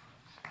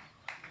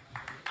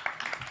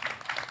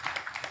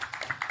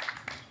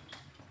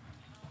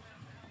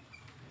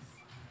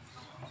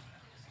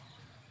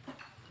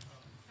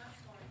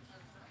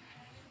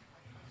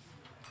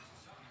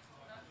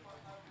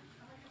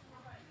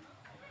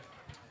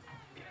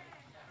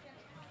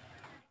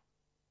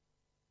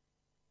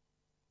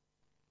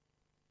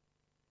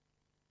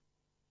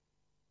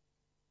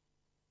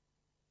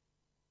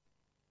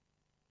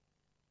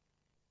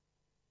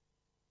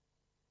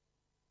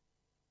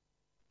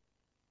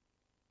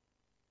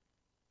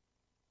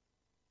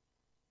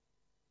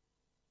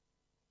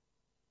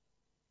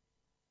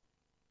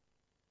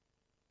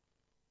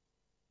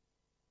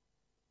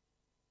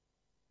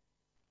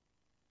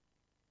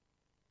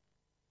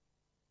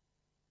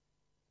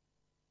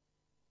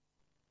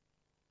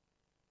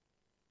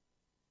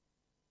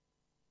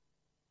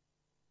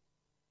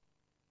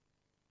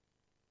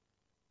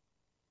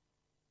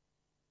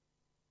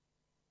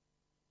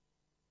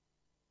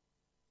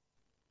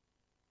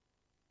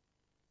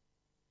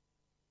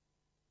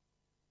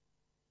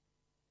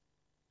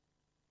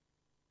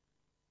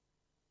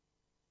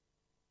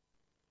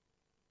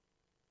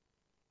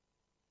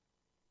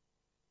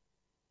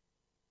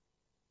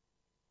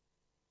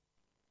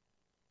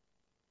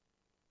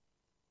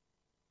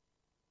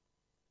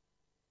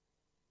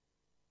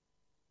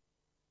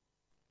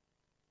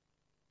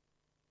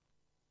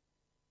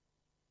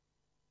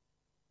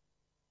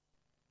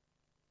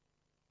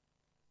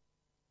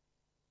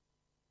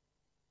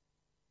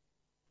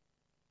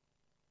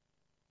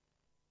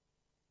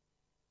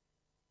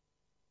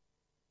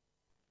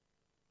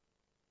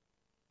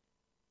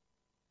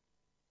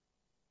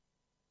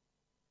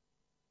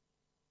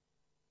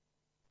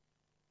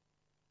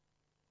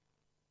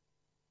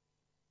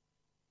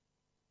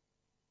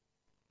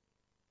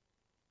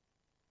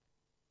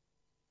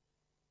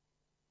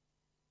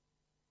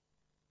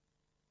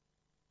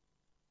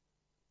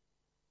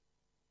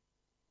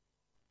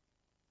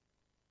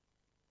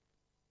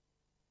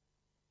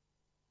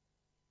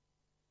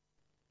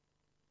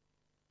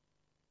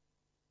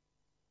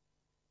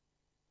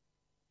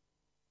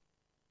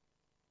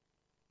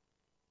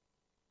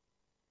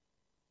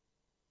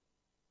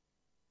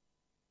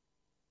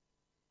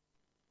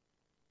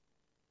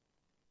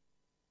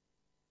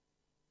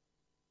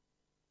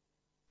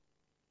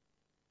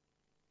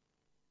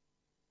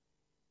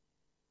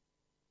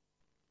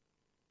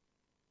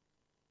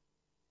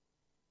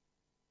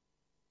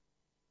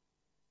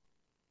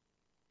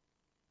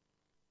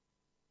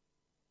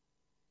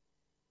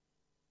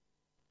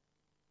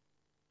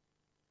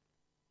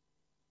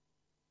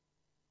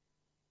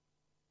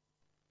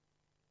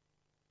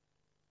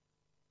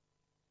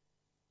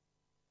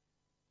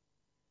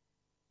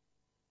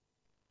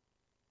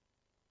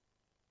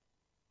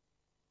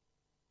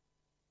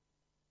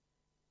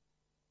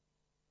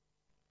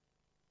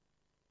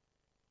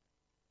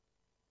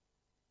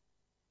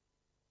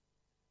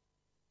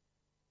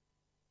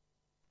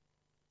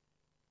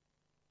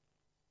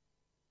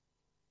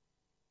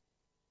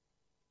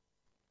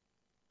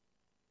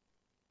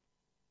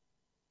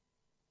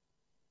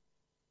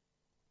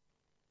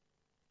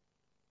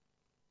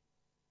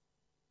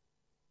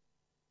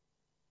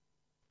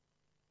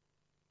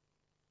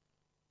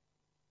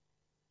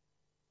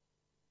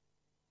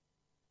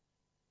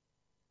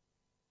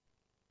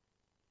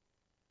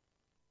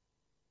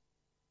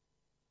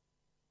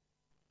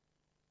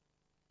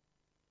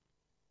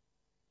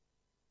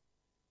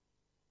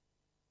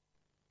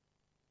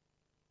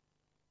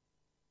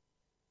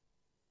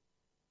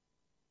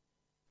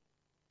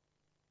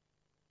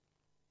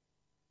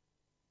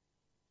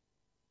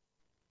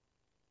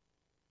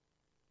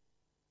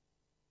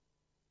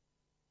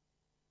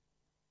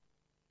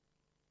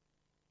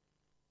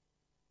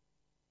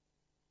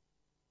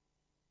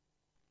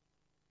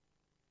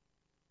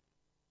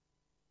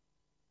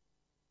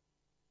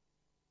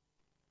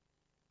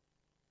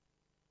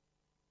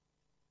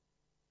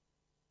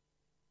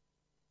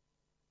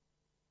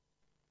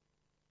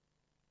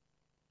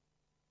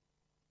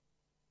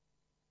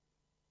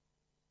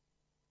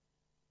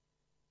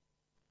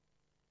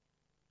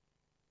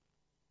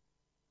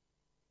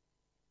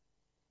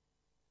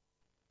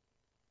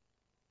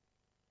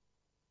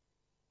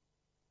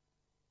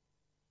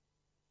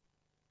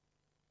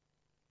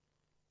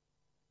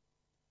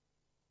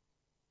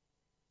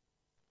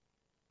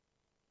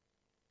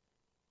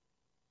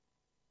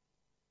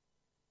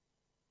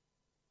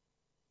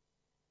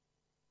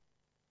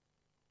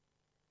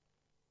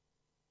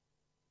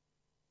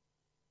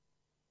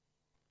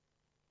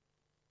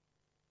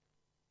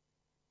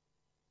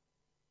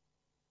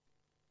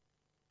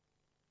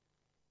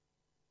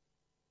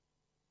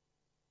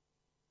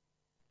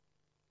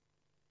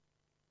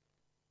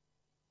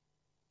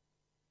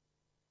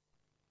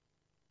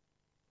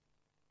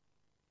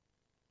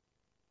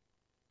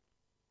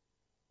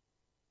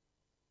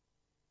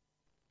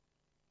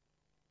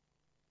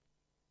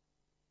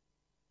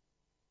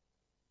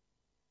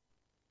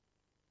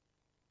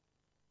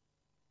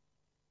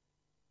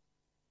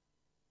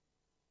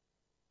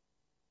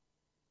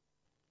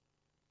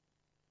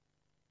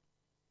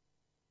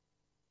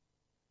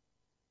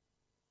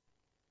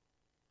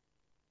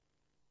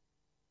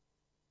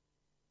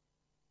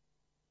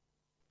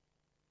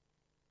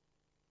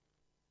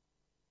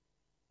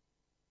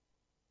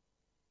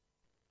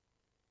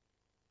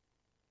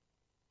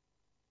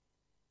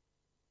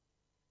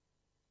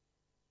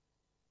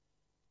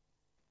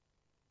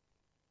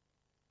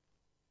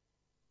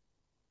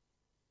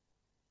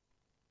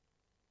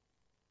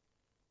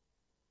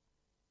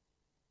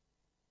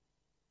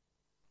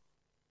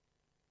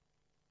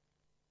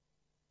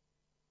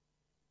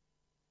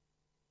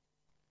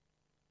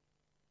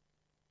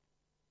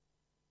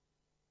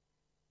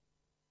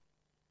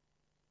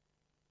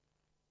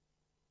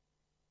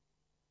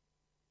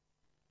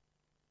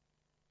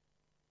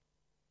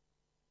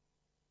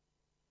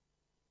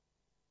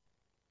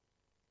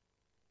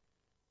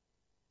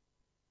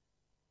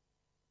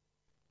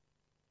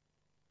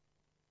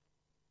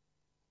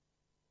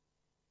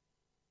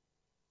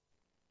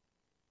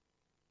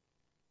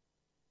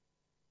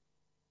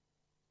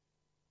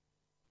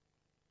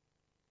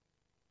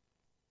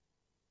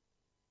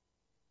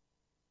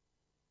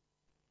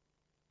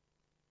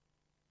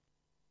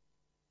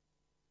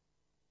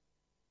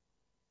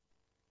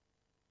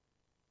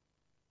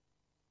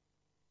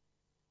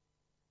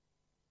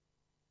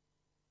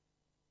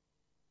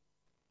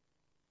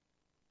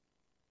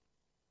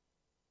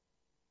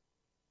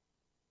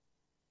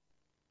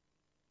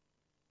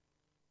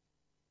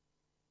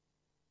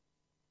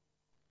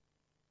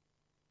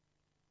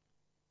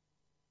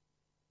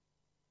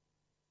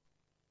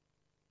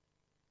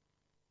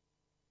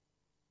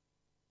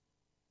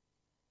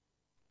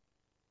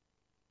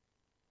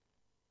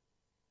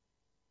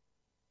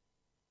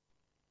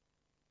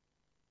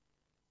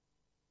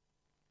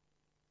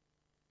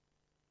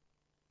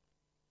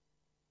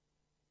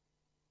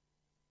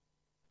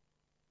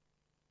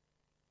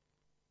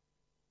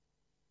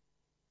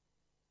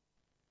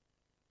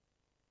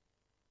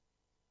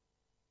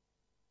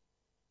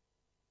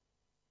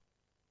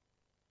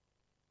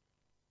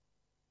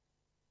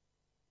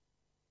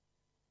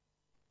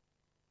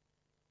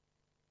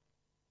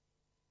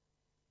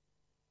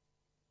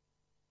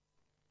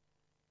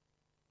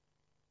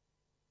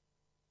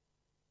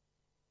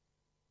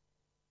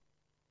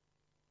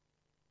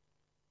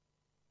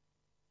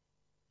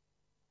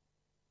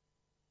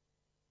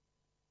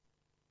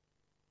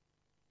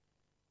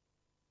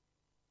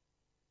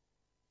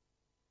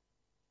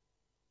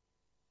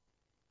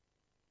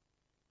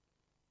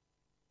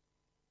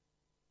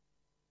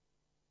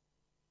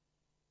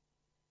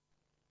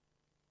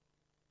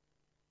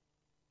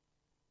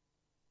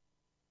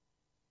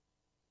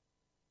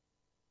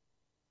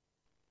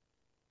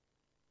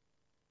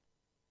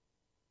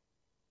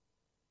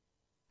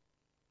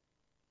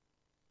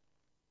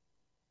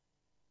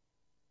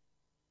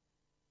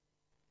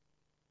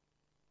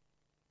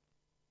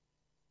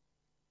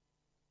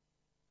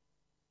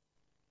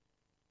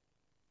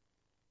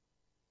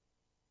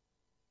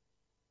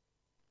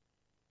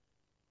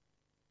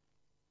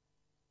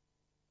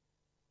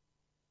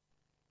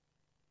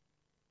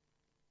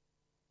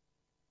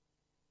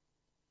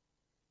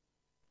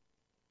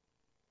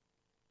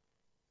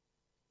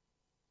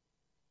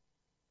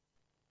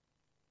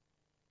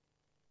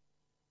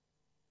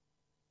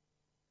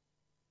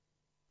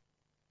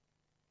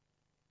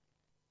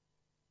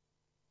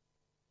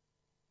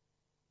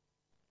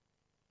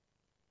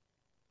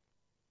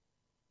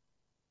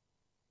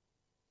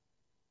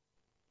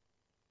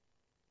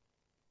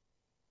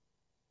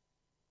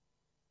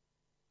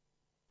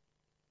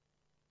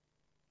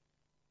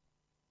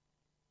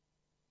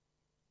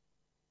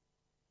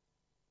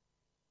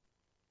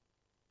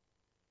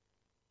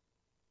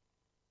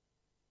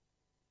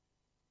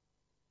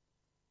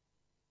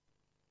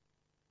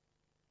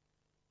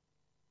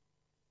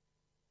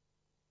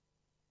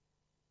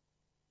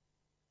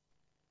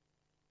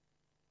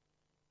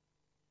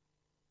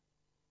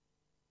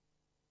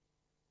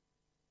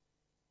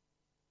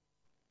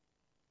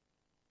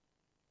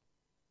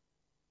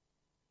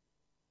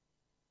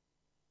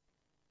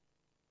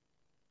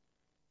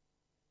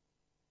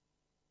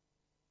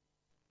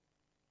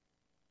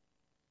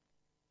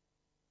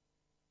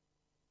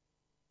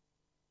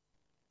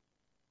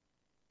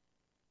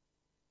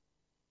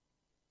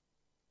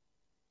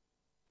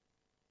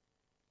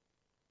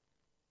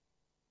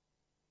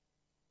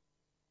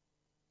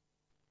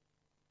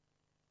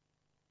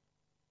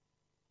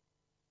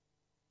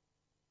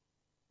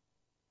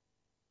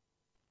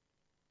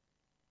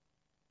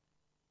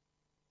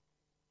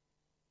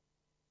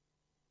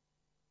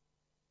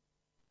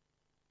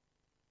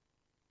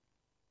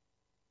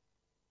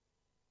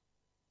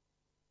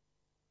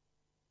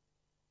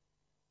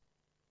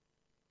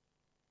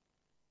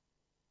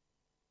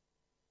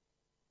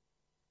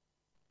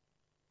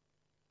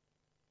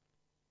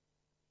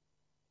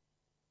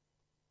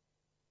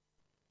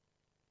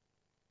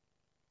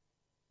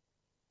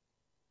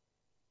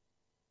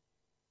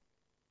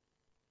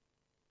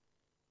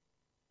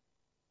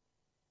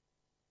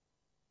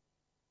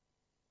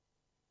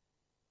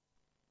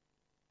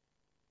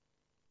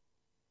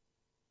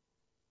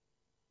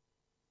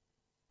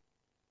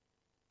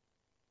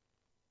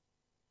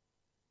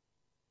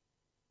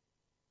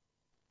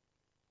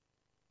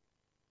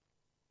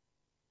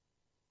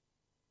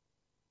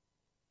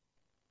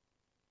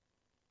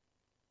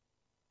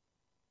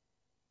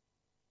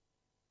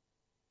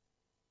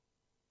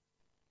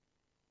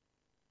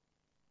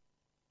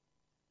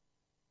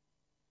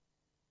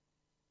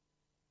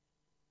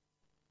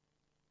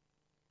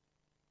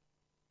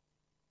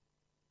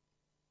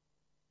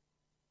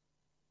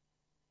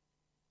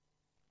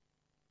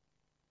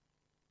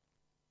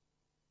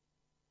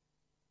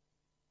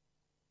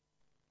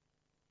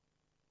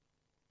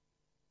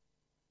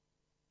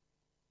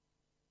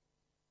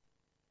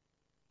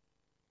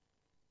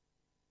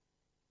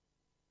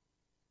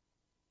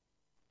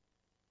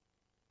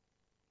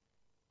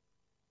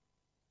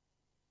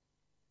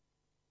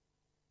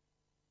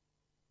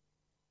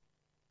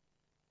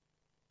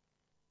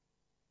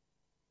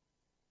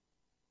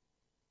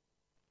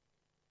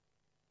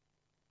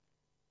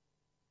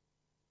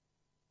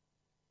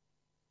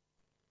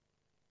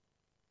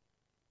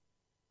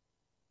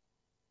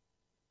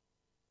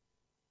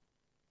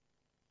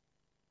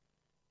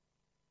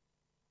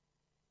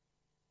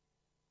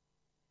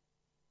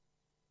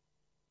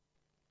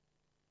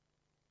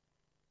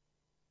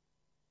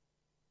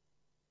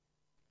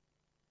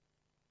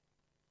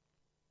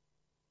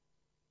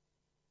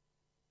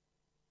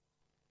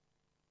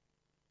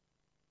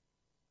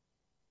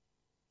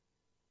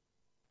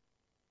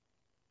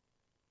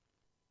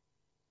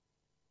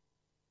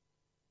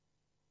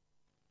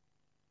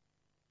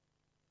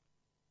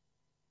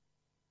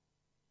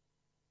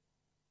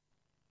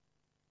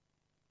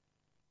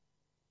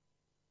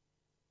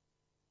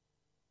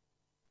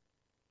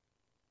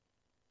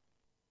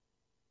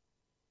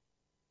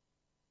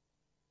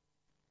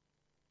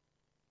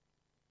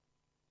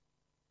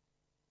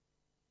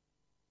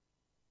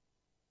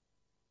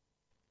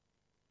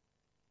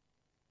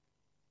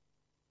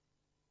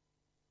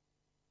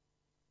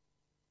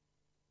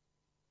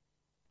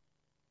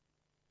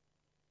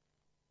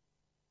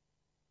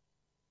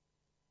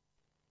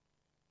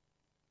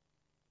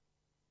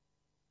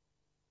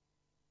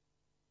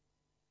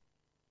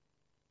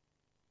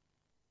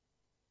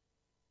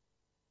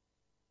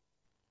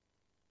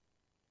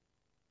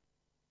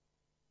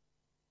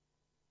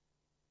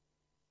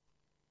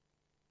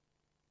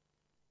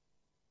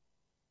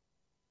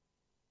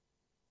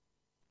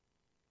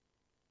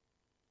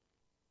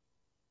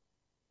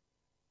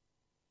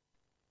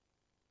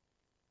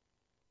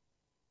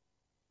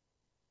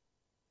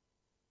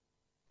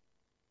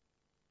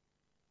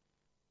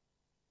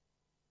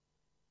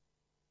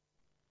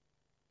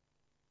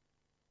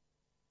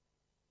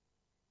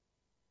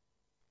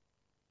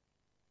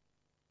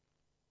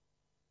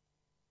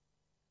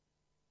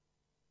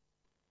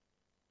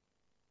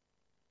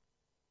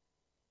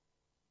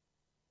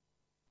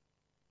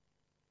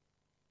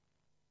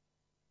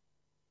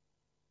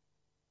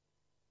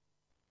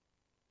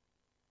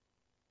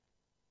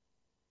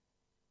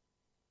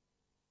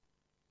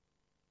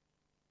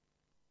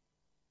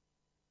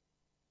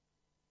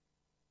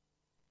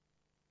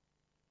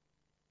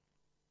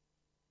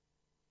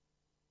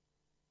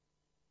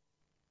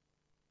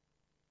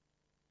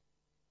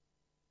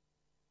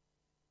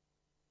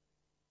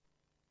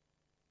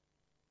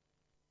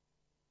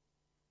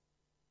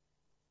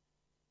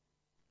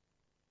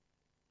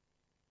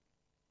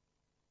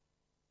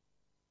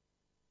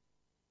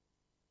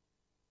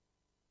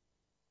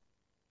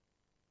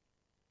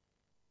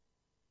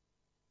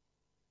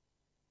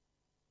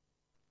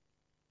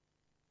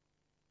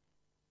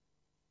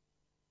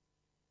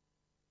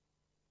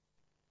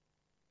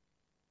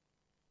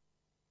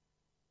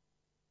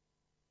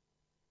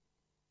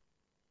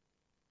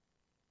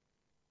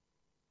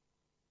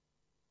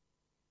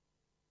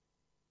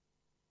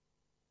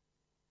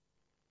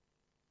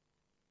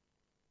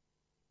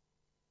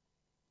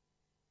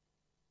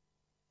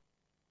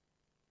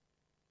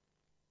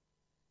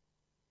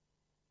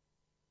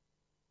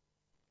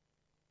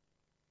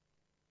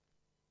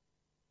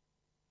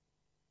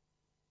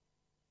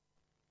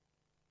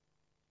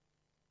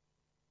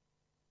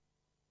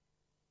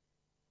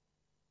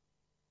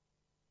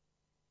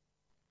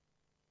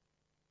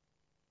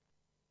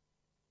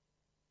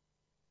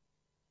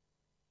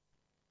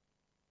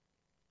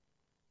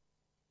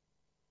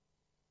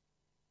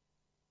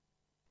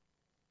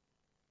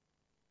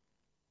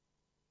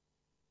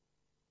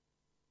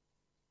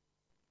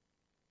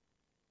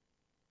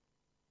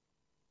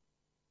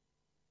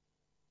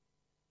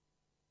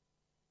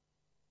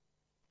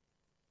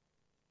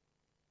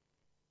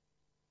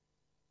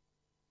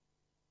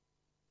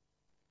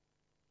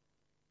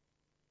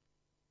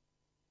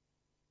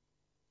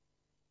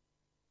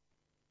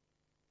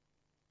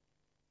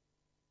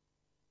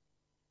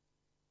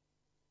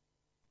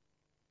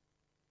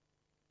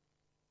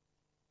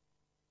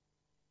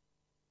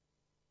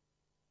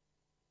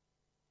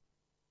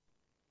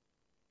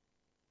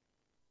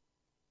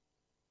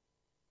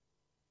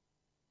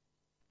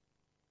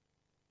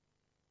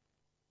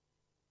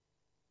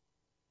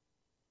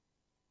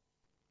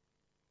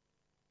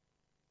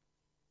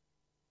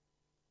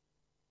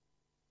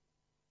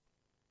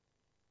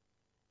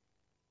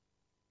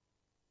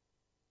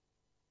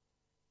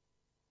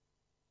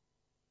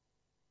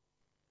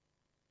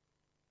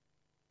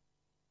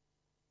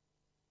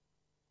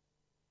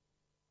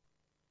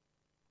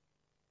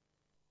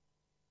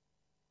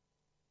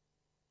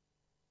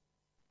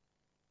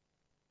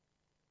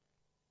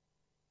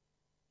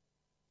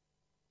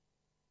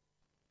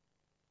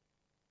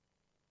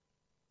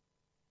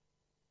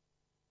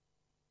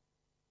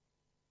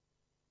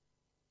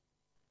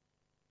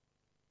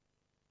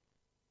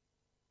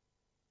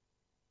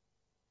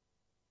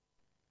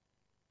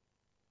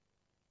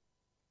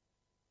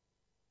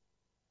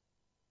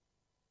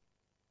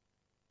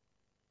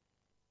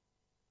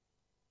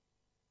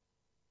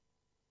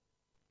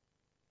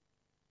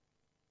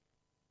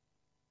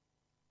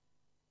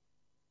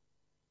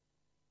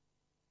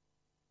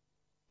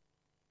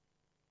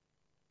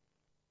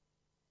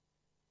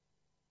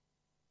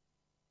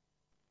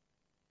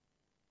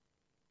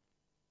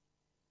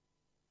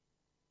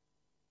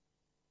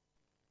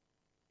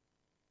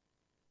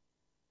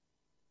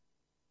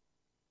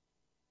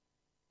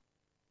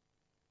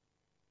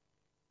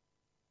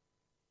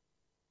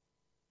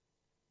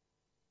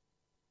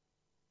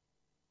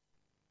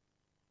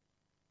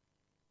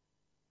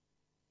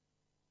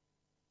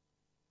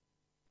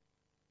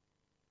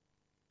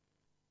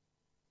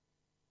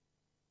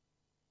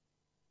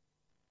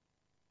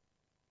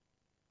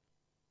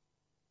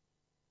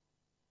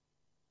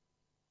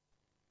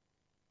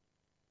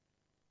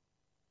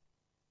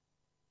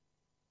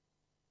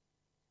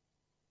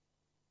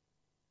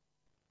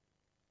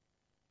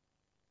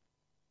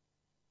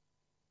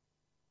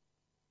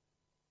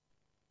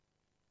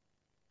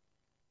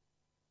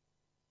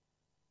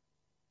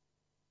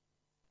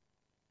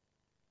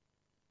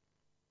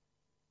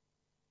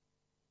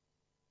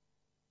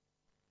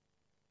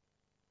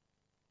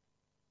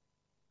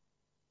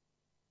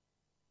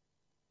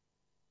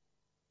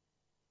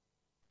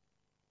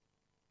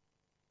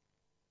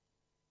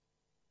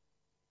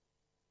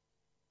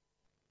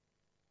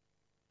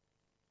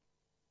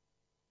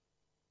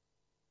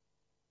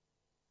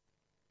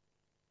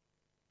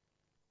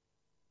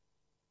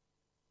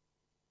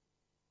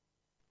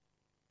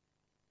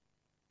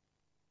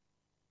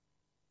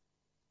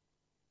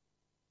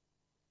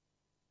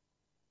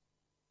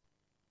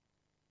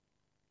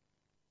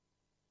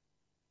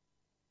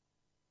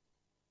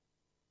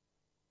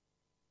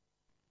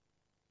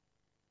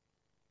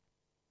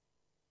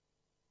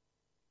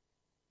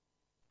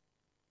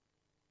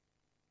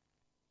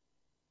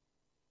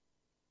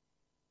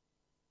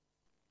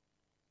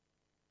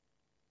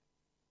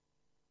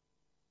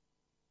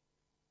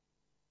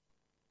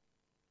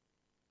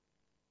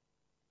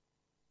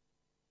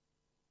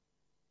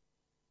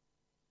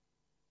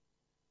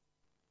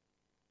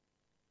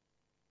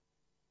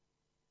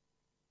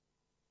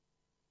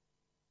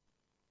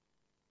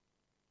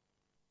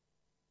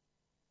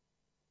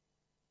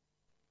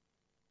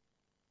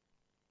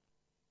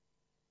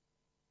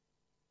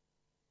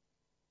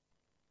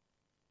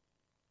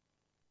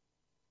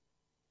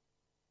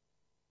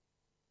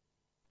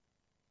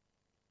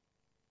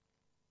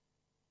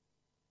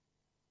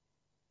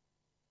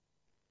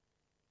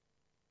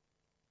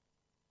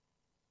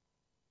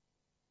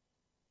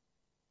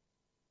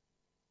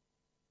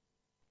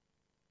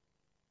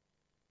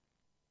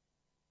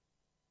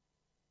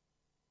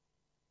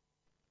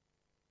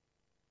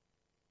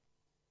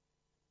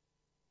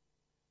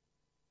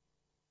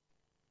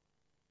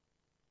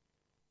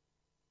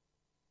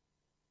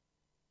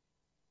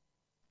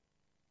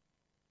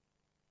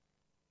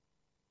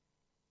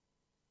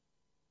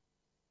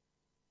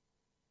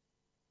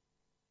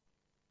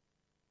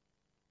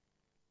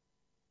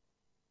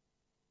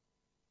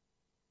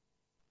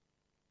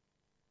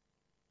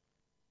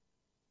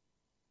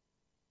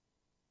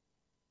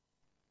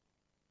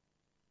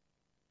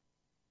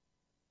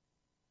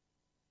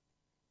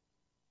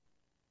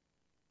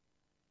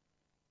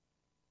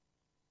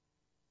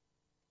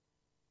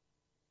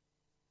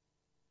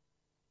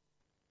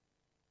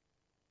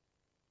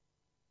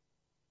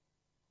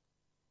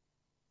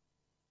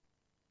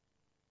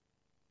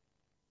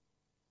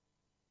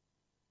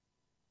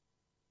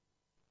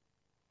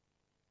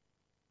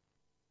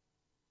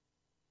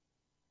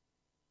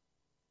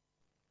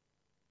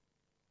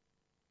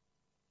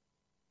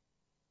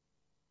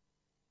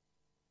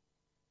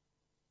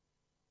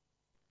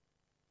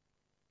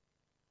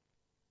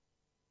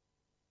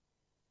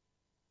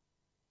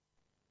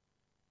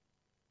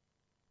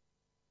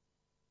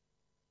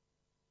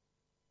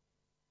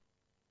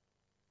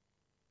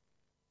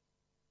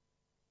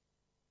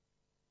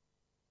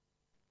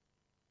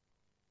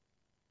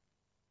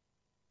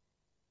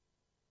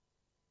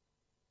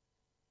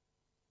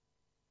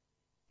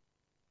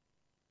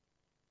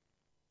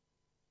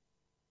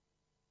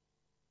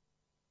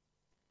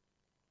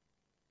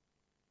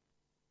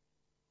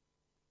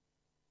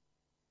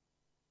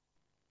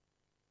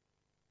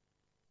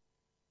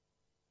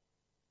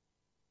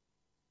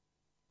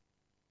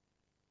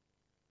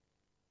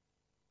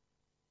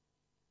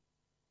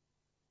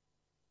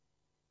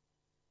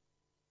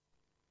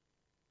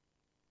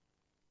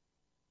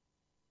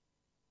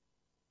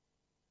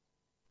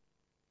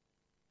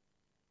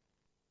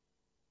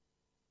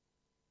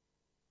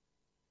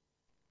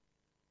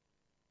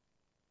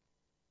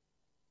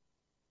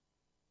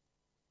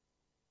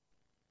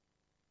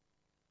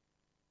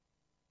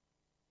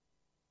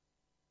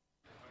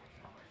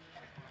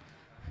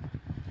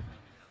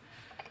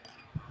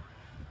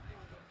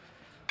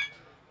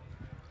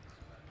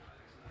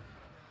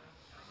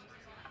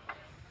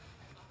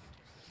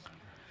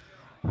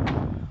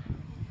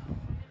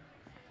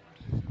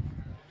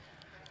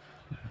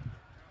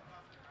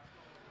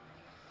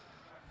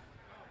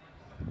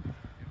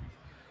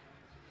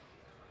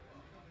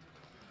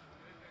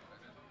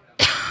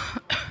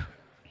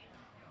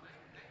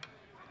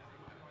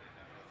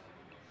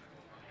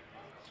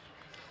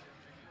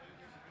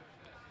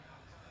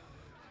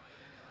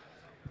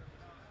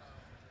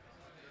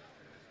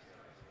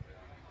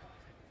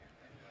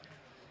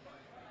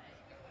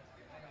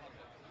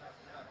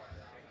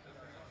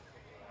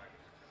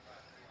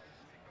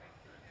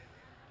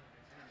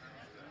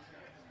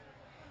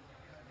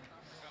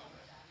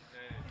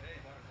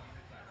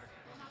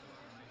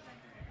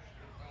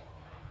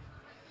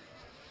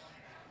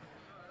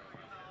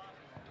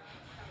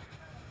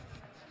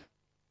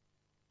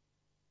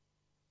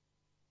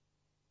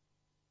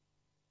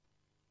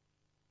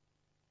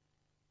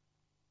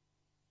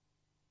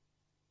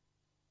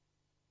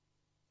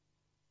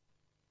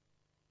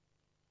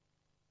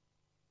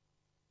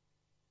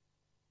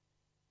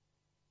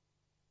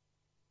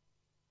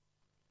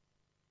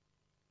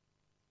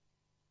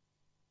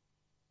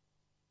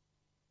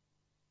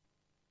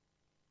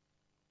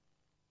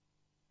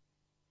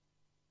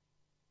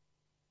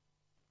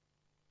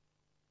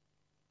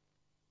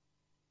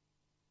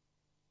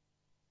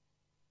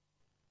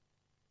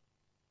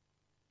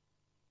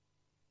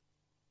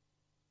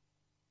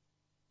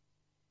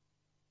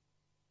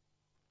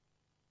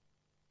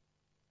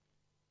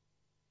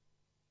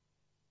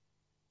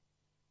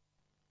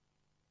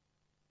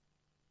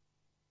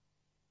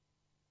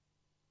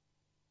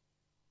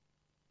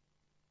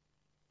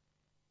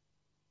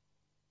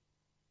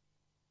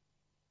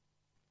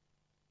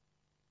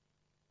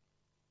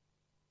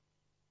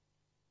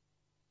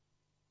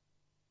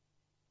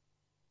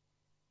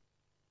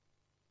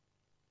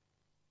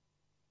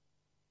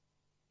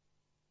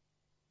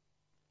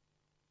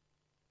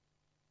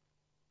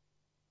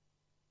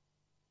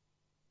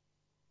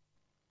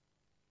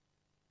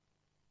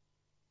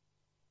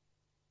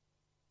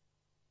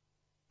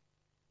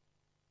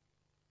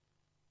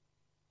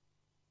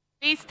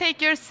 Please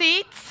take your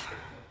seats.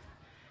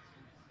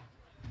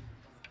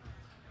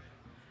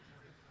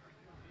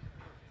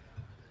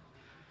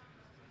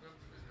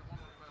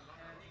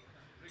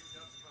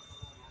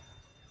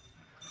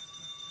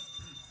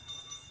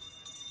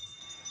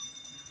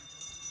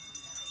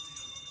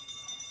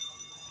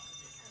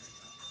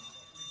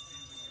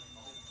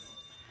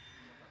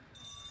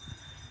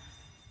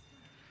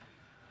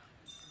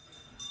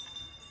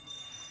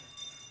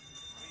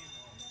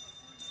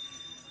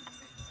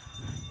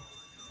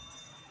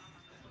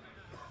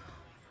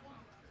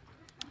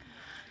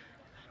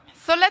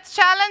 So let's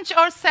challenge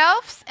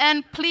ourselves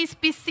and please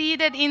be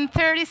seated in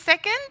 30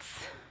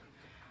 seconds.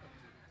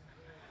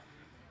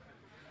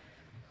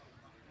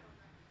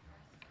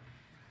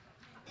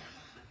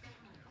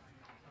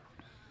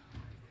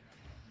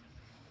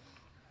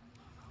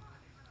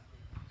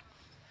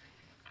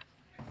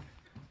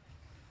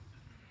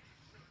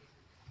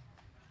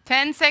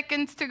 Ten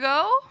seconds to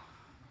go.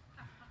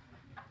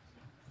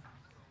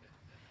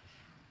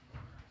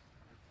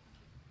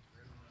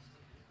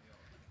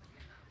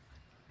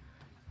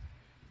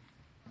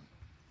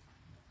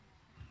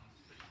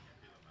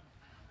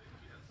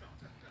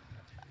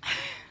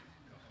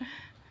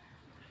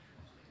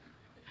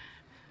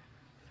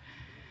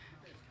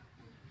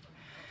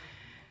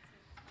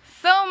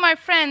 So, my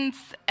friends,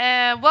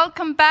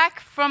 welcome back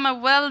from a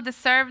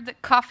well-deserved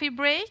coffee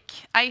break.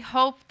 I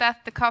hope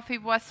that the coffee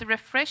was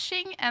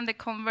refreshing and the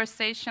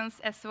conversations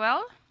as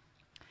well.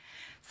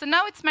 So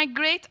now it's my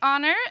great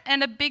honor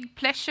and a big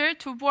pleasure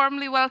to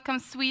warmly welcome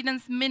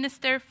Sweden's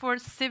Minister for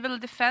Civil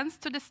Defence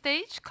to the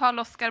stage,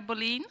 Carl-Oskar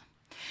Bolin.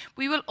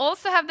 We will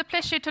also have the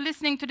pleasure to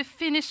listening to the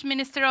Finnish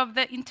Minister of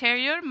the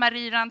Interior,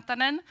 Mari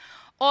Rantanen,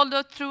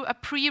 although through a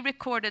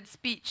pre-recorded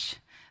speech.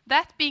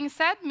 That being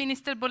said,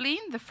 Minister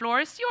Bolin, the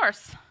floor is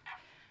yours.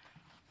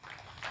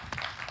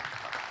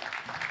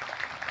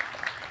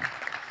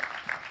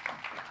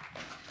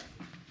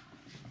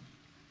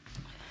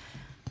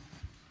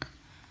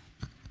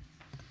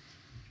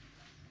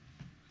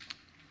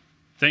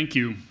 Thank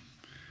you,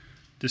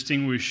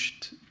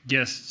 distinguished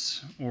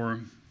guests, or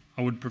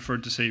I would prefer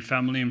to say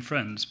family and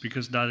friends,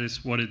 because that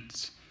is what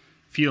it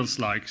feels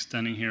like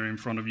standing here in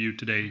front of you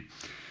today.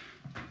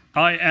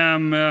 I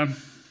am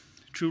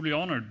truly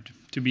honored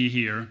to be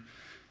here,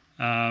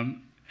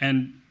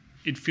 and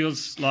it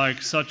feels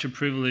like such a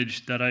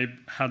privilege that I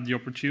had the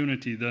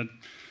opportunity that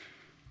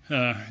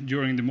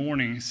during the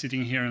morning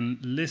sitting here and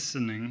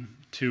listening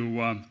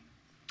to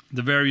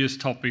the various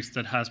topics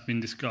that has been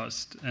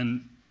discussed,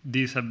 and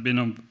these have been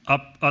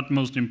of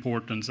utmost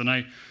importance, and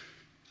I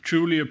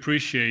truly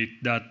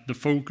appreciate that the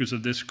focus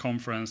of this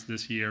conference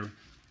this year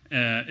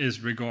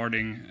is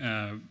regarding,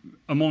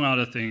 among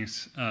other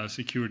things,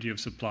 security of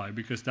supply,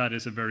 because that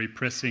is a very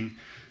pressing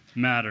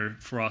matter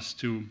for us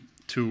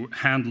to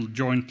handle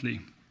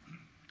jointly.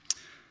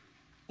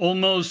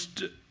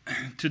 Almost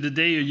to the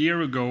day a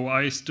year ago,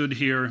 I stood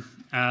here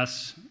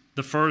as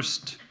the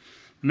first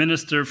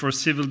Minister for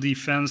Civil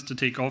Defence to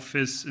take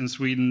office in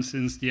Sweden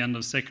since the end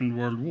of the Second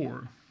World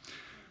War.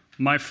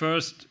 My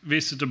first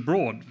visit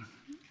abroad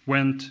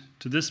went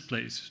to this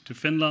place, to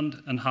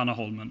Finland and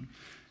Hanaholmen.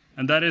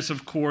 And that is,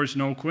 of course,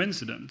 no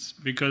coincidence,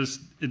 because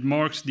it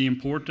marks the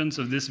importance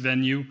of this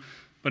venue,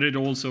 but it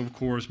also, of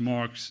course,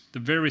 marks the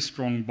very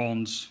strong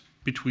bonds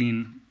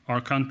between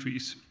our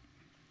countries.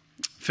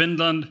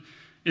 Finland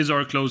is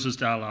our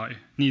closest ally,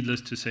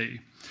 needless to say.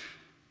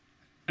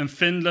 And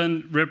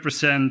Finland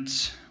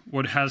represents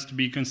what has to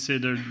be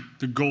considered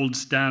the gold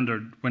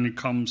standard when it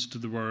comes to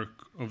the work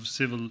of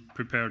civil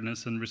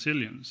preparedness and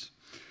resilience.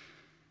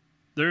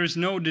 There is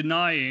no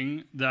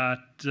denying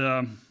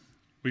that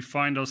we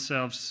find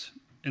ourselves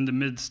in the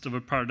midst of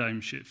a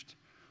paradigm shift.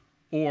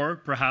 Or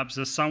perhaps,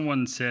 as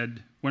someone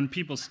said, when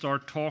people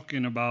start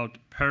talking about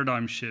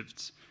paradigm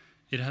shifts,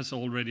 it has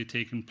already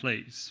taken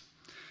place.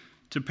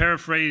 To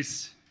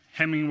paraphrase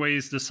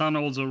Hemingway's "The Sun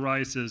Also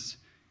Rises,"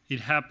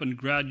 it happened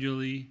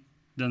gradually,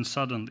 then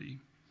suddenly,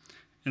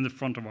 in the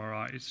front of our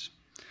eyes.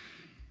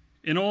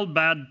 In all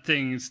bad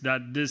things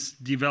that this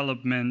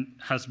development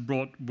has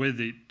brought with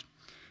it,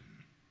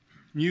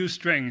 new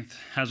strength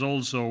has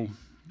also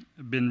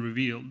been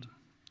revealed.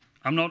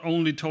 I'm not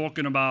only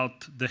talking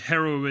about the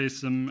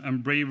heroism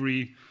and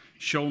bravery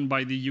shown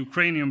by the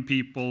Ukrainian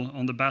people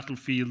on the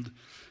battlefield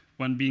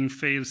when being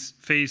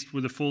faced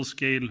with a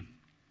full-scale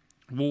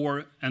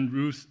war and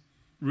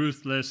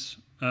ruthless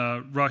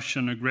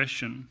Russian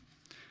aggression,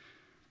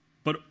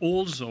 but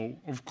also,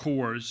 of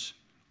course,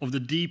 of the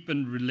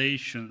deepened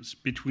relations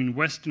between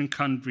Western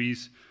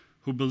countries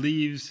who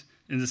believes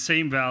in the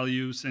same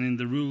values and in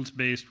the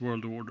rules-based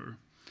world order.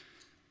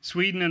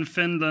 Sweden and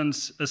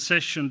Finland's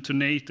accession to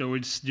NATO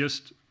is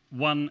just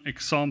one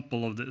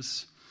example of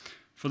this.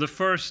 For the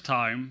first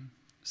time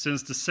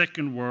since the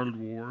Second World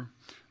War,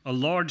 a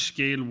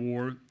large-scale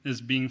war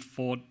is being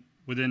fought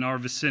within our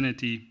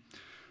vicinity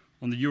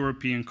on the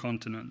European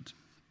continent.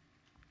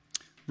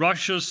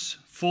 Russia's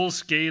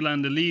full-scale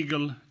and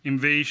illegal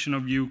invasion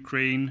of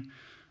Ukraine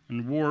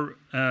and war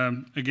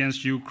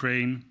against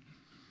Ukraine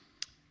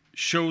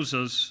shows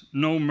us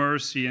no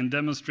mercy and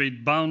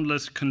demonstrate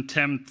boundless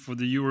contempt for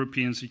the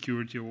European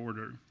security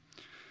order.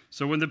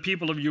 So when the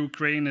people of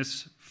Ukraine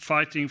is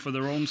fighting for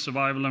their own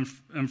survival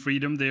and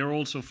freedom, they are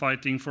also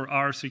fighting for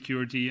our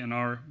security and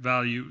our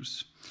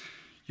values.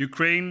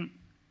 Ukraine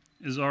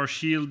is our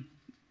shield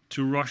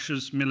to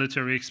Russia's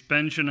military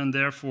expansion, and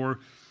therefore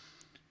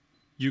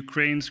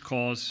Ukraine's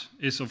cause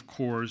is, of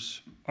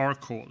course, our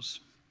cause.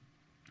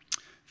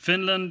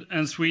 Finland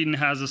and Sweden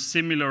has a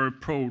similar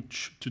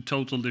approach to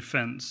total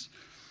defense,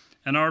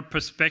 and our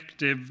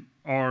perspective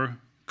are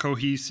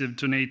cohesive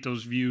to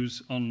NATO's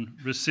views on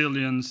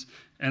resilience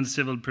and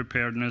civil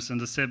preparedness and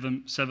the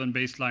seven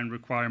baseline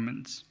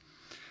requirements.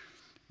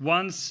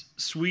 Once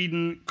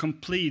Sweden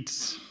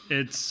completes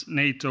its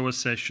NATO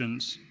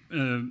accessions,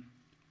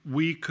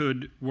 we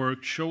could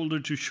work shoulder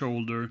to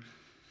shoulder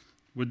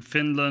with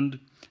Finland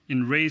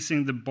in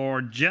raising the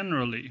bar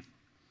generally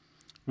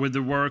with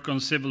the work on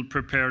civil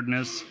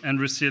preparedness and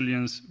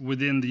resilience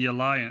within the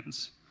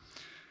alliance.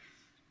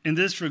 In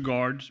this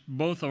regard,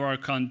 both of our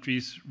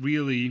countries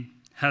really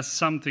has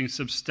something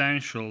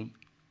substantial.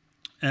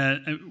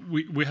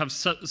 We have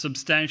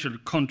substantial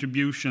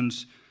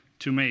contributions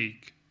to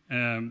make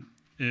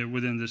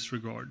within this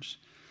regards.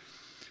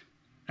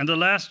 And the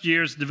last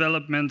year's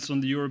developments on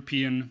the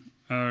European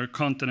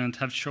continent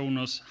have shown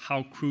us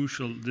how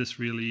crucial this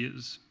really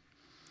is.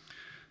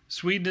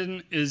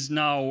 Sweden is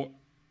now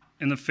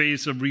in the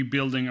phase of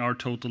rebuilding our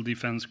total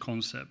defense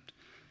concept.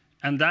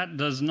 And that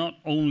does not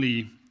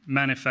only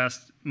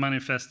manifest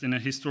in a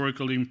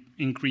historical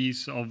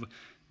increase of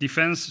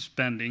defense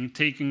spending,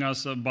 taking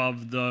us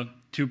above the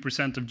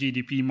 2% of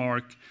GDP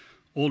mark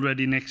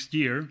already next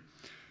year,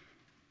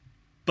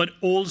 but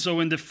also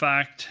in the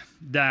fact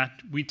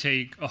that we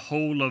take a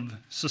whole of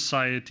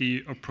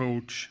society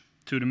approach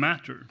to the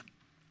matter.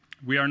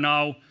 We are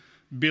now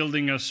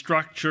building a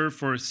structure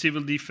for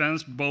civil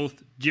defense,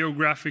 both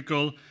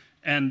geographical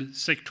and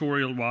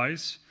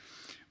sectorial-wise.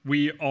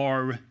 We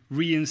are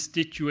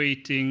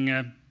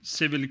reinstituting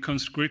civil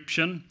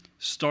conscription,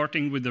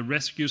 starting with the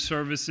rescue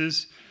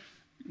services,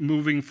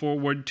 moving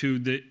forward to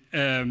the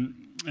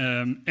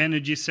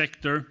energy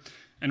sector,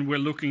 and we're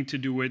looking to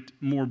do it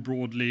more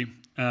broadly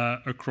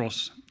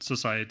across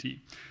society.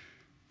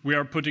 We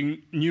are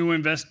putting new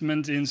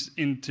investments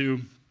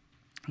into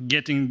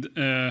getting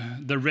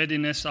the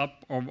readiness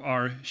up of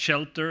our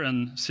shelter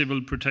and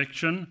civil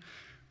protection.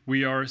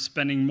 We are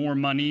spending more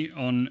money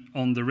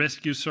on the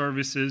rescue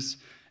services,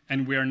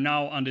 and we are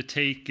now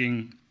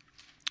undertaking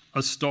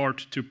a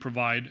start to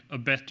provide a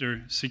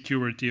better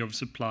security of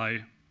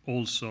supply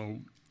also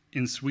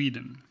in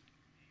Sweden.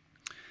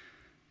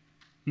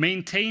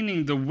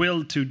 Maintaining the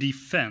will to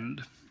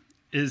defend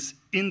is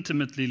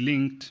intimately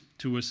linked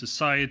to a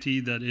society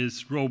that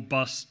is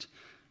robust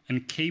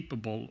and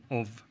capable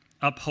of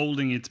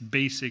upholding its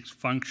basic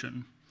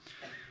function.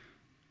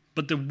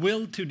 But the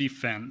will to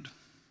defend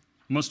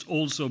must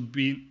also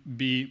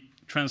be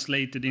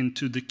translated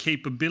into the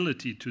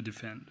capability to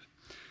defend.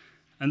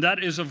 And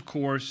that is, of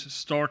course,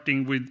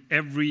 starting with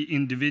every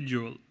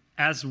individual,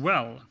 as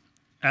well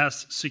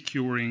as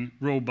securing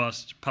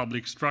robust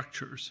public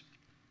structures.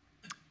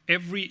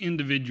 Every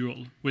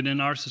individual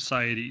within our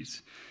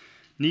societies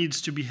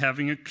needs to be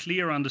having a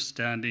clear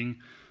understanding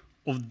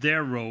of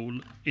their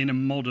role in a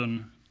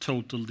modern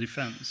total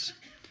defense.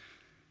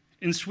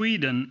 In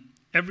Sweden,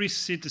 every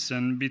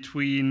citizen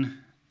between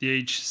the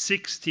age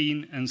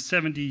 16 and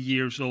 70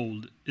 years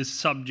old is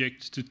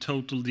subject to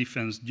total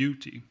defense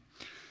duty.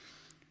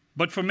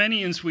 But for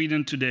many in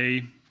Sweden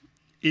today,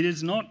 it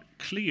is not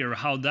clear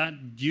how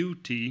that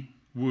duty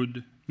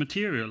would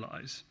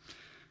materialize.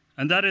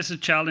 And that is a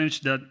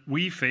challenge that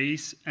we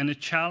face, and a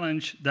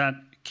challenge that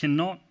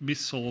cannot be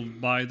solved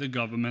by the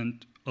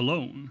government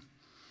alone.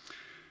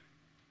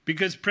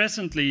 Because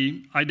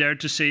presently, I dare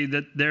to say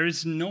that there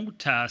is no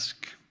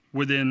task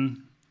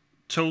within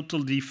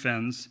total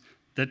defense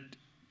that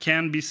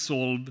can be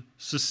solved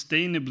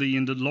sustainably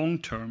in the long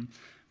term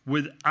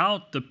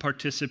without the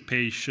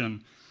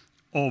participation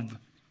of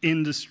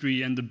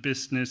industry and the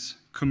business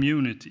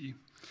community.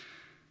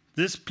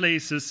 This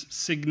places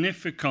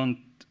significant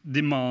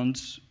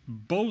demands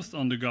both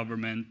on the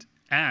government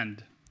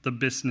and the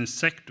business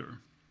sector.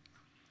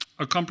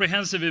 A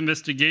comprehensive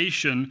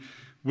investigation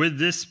with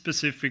this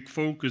specific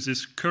focus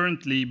is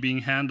currently being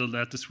handled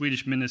at the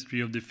Swedish Ministry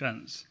of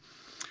Defense.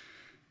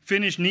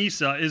 Finnish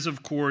NESA is,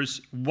 of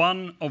course,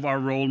 one of our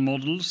role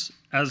models,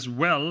 as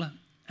well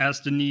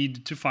as the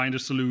need to find a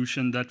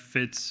solution that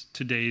fits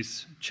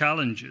today's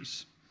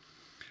challenges.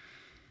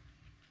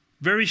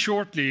 Very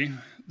shortly,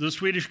 the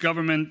Swedish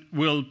government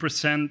will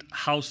present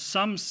how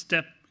some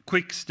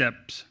quick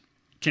steps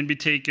can be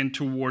taken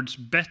towards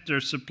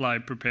better supply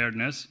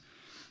preparedness.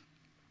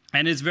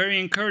 And it's very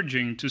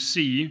encouraging to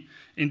see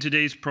in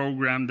today's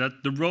program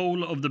that the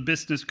role of the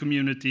business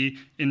community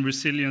in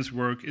resilience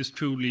work is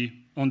truly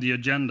on the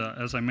agenda,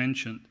 as I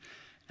mentioned,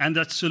 and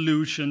that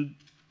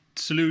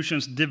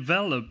solutions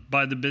developed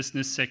by the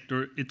business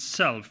sector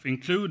itself,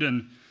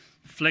 including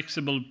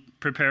flexible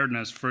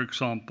preparedness, for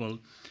example,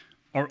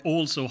 are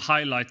also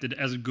highlighted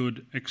as a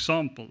good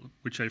example,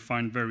 which I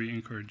find very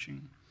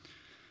encouraging.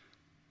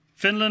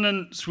 Finland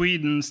and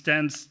Sweden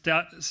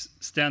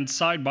stand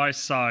side by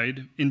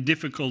side in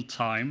difficult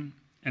time,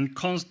 and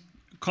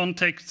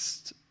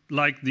contexts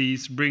like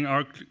these bring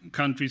our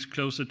countries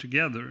closer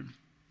together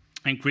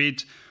and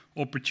create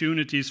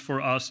opportunities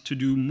for us to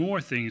do more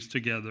things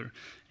together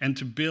and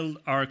to build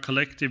our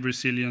collective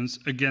resilience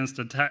against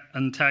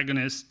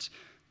antagonists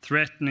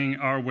threatening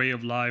our way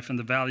of life and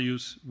the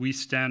values we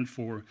stand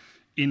for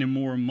in a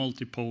more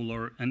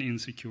multipolar and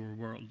insecure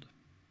world.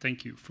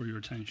 Thank you for your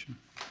attention.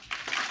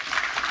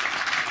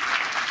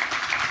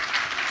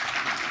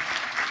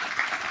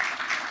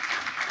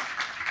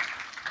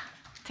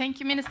 Thank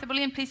you, Minister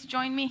Bolin. Please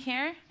join me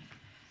here.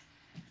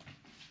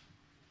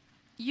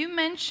 You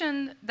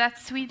mentioned that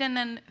Sweden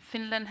and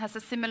Finland has a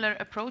similar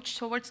approach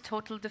towards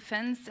total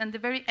defense, and the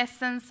very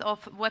essence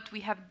of what we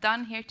have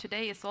done here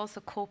today is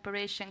also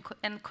cooperation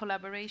and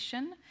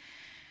collaboration.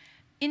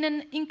 In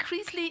an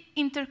increasingly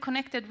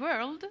interconnected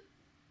world,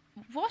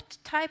 what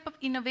type of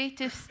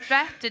innovative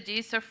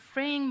strategies or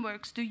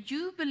frameworks do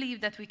you believe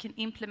that we can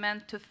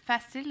implement to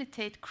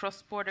facilitate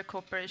cross-border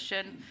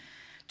cooperation,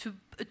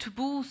 to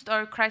boost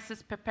our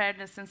crisis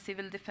preparedness and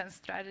civil defense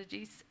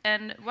strategies?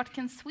 And what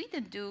can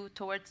Sweden do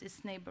towards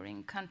its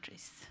neighboring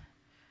countries?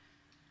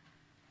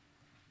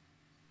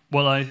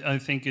 Well, I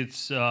think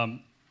it's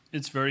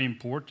very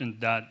important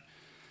that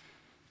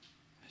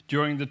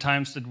during the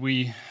times that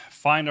we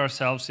find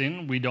ourselves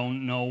in, we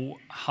don't know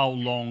how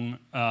long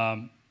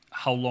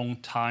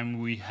time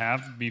we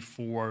have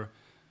before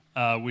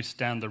we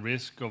stand the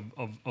risk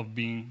of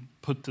being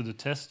put to the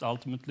test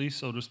ultimately,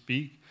 so to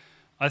speak.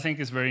 I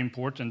think it's very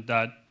important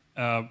that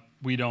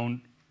we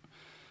don't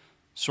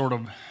sort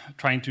of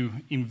trying to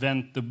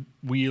invent the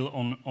wheel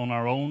on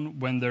our own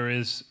when there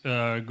is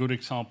good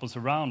examples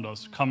around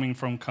us coming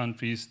from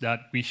countries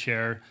that we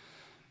share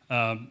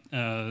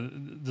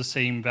the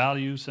same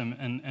values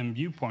and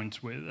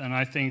viewpoints with. And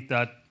I think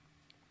that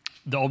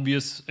the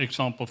obvious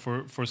example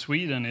for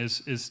Sweden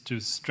is to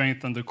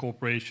strengthen the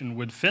cooperation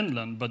with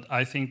Finland, but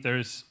I think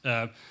there's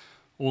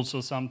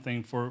also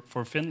something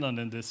for Finland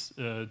in this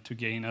to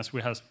gain. As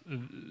we have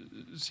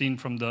seen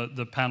from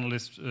the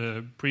panelists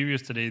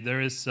previous today, there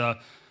is a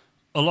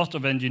lot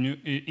of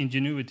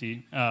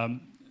ingenuity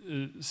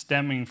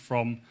stemming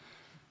from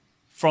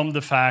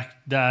the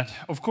fact that,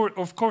 of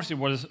course, it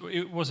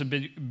was a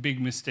big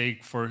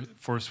mistake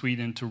for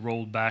Sweden to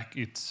roll back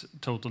its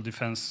total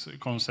defense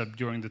concept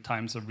during the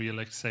times of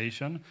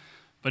relaxation,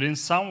 but in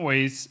some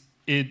ways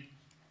it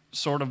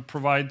sort of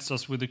provides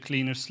us with a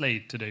cleaner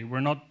slate today.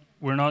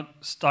 We're not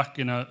stuck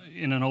in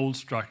an old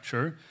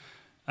structure,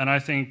 and I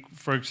think,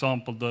 for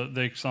example,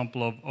 the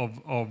example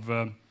of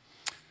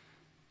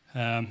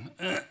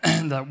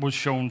that was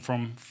shown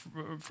from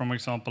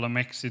example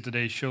AMEXCI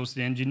today shows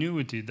the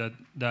ingenuity that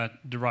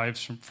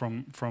derives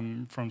from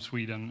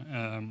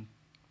Sweden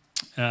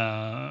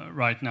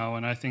right now,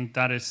 and I think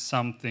that is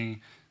something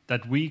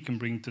that we can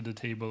bring to the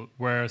table,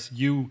 whereas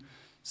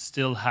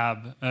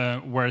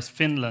whereas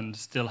Finland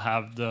still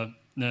have the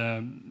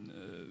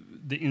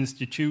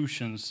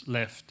institutions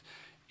left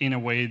in a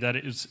way that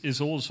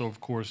is also, of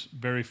course,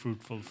 very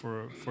fruitful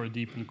for a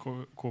deepened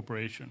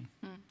cooperation.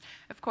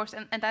 Of course,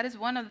 and that is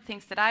one of the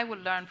things that I will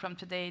learn from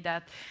today,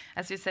 that,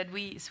 as you said,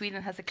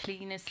 Sweden has a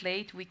cleaner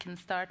slate. We can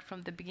start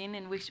from the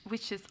beginning,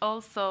 which is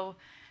also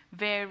a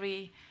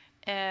very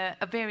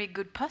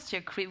good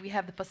posture. We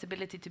have the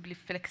possibility to be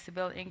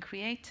flexible and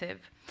creative.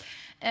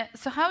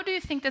 So how do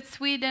you think that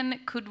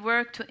Sweden could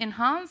work to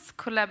enhance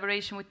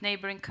collaboration with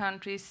neighboring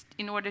countries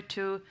in order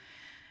to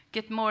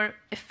get more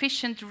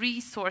efficient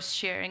resource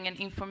sharing and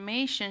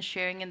information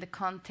sharing in the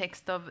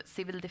context of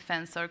civil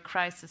defense or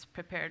crisis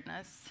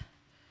preparedness?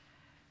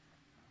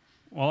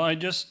 Well, I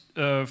just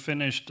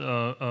finished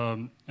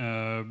a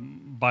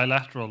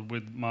bilateral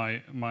with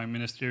my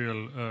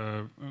ministerial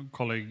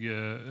colleague,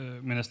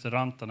 Minister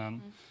Rantanen.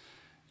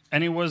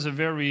 And it was a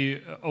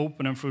very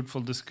open and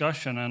fruitful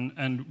discussion,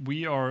 and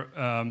we are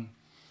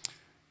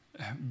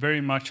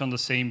very much on the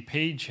same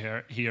page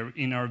here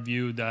in our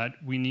view that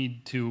we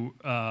need to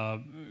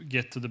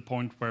get to the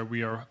point where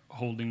we are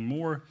holding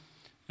more,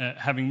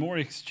 having more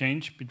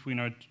exchange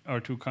between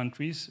our two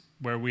countries,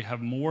 where we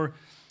have more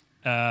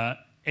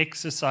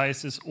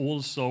exercises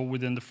also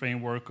within the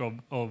framework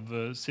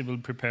of civil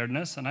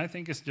preparedness. And I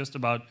think it's just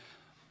about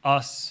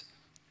us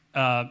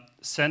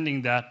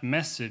sending that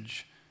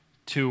message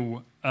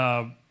to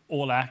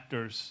all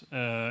actors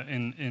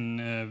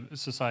in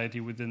society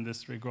within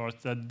this regard,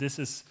 that this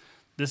is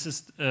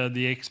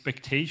the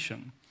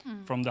expectation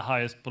from the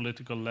highest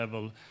political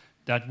level,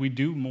 that we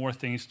do more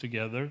things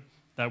together,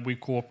 that we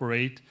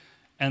cooperate,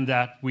 and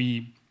that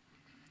we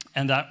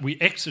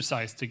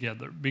exercise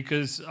together.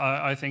 Because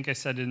I think I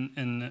said in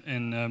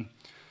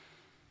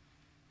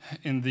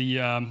the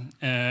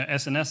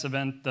SNS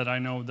event that I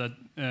know that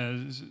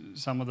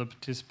some of the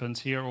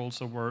participants here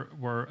also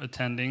were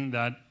attending,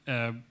 that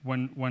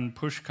when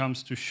push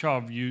comes to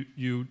shove,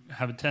 you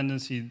have a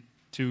tendency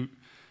to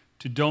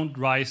to don't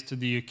rise to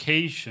the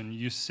occasion,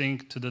 you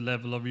sink to the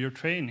level of your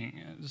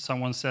training.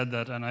 Someone said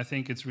that, and I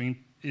think it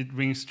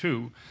rings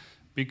true,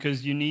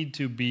 because you need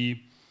to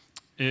be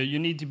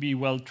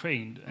well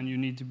trained, and you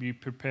need to be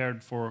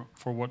prepared for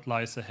what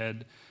lies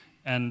ahead.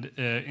 And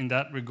in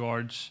that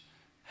regards,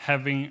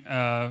 having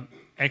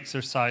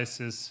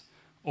exercises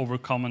over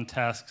common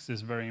tasks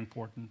is very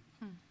important.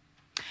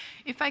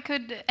 If I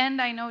could end,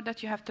 I know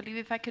that you have to leave,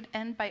 if I could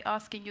end by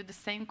asking you the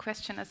same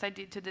question as I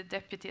did to the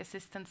Deputy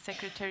Assistant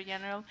Secretary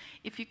General,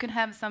 if you could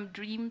have some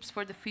dreams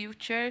for the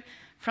future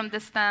from the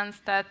stance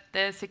that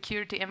the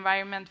security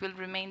environment will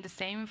remain the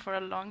same for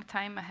a long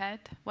time ahead,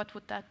 what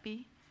would that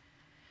be?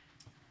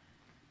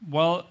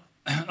 Well,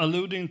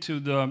 alluding to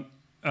the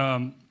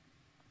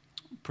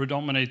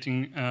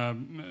predominating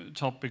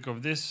topic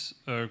of this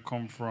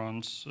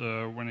conference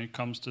when it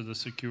comes to the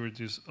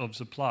securities of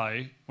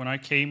supply, when I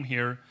came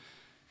here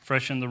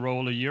fresh in the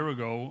role a year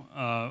ago,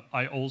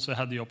 I also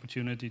had the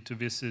opportunity to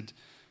visit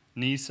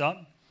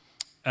NESA.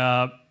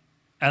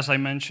 As I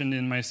mentioned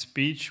in my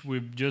speech,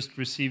 we've just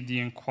received the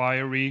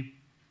inquiry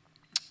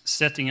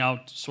setting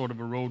out sort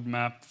of a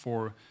roadmap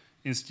for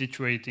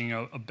instituting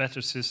a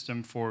better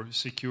system for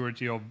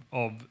security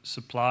of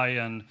supply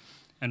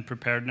and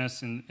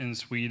preparedness in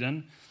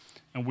Sweden.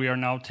 And we are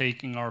now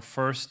taking our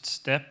first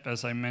step,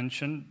 as I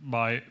mentioned,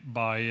 by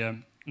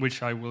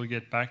which I will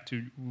get back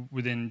to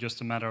within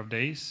just a matter of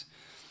days.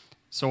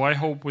 So I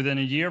hope within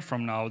a year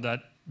from now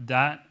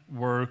that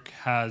work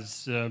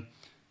has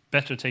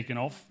better taken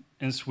off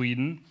in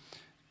Sweden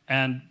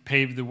and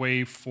paved the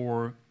way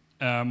for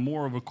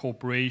more of a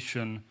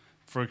cooperation,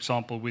 for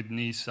example, with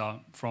NESA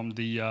from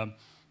the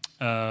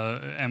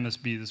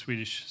MSB, the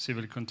Swedish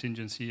Civil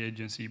Contingency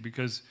Agency,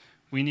 because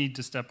we need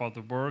to step out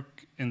the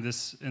work in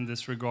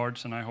this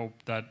regards, and I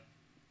hope that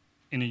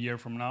in a year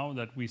from now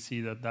that we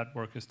see that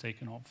work has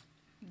taken off.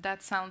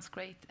 That sounds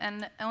great.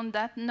 And on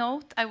that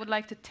note, I would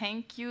like to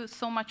thank you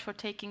so much for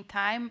taking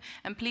time,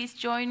 and please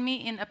join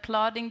me in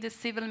applauding the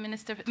Civil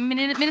Minister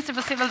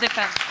for Civil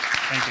Defence.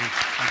 Thank you.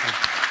 Thank you.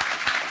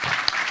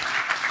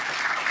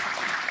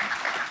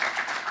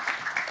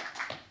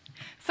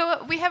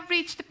 So we have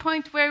reached the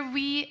point where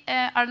we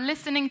are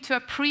listening to a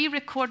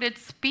pre-recorded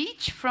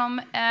speech from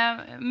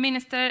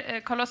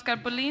Minister Carl-Oskar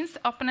Bohlins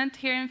opponent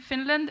here in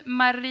Finland,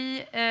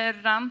 Marie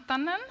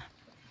Rantanen.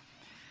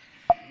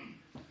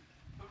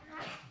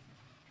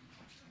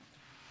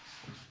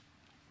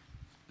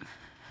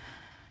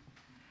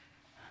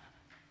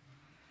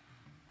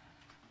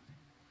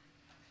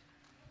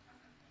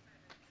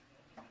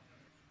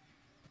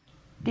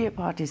 Dear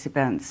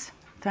participants,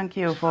 thank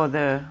you for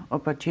the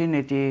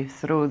opportunity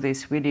through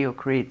this video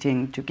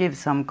greeting to give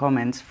some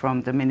comments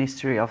from the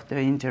Ministry of the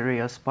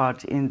Interior's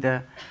part in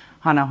the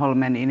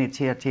Hanaholmen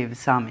Initiative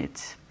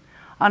Summit.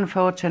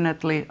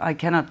 Unfortunately, I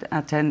cannot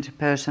attend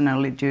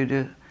personally due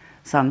to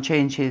some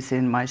changes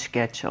in my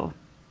schedule.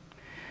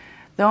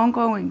 The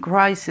ongoing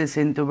crisis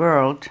in the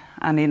world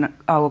and in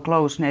our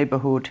close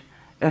neighborhood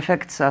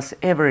affects us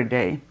every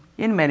day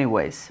in many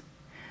ways.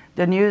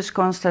 The news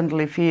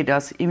constantly feeds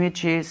us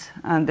images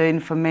and the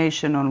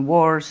information on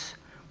wars,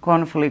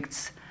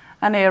 conflicts,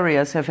 and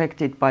areas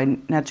affected by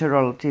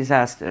natural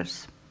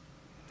disasters.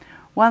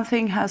 One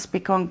thing has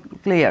become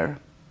clear.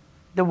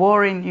 The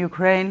war in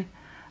Ukraine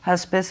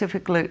has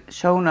specifically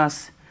shown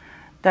us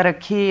that a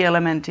key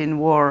element in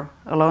war,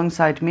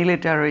 alongside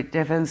military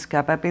defense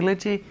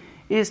capability,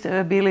 is the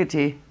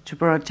ability to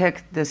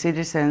protect the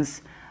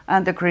citizens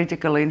and the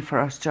critical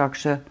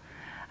infrastructure,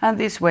 and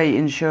this way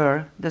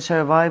ensure the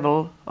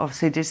survival of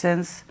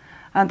citizens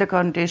and the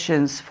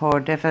conditions for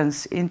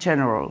defense in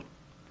general.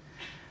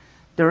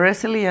 The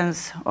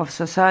resilience of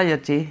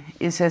society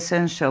is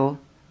essential,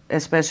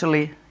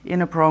 especially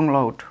in a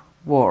prolonged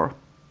war.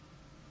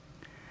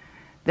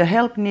 The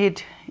help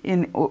need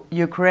in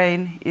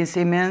Ukraine is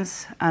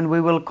immense, and we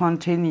will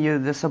continue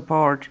the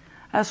support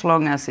as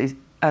long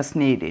as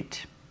needed.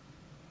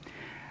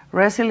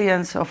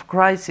 Resilience of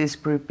crisis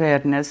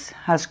preparedness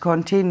has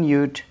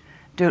continued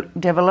to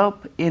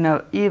develop in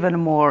an even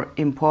more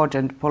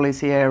important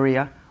policy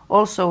area,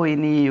 also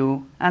in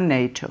EU and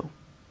NATO.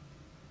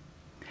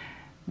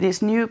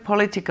 This new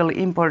political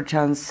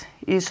importance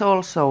is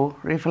also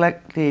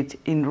reflected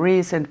in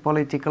recent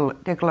political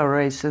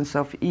declarations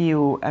of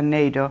EU and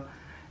NATO,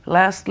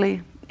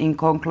 lastly in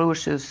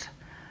conclusions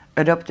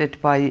adopted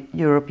by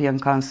European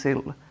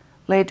Council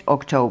late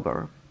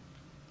October.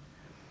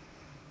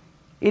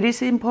 It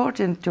is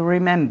important to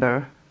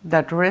remember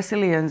that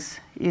resilience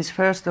is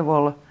first of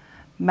all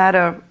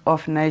matter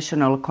of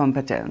national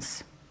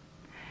competence.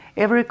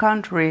 Every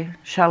country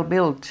shall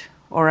build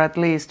or at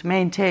least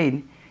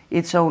maintain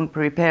its own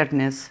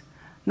preparedness,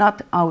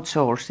 not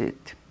outsource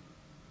it.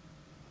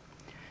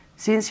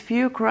 Since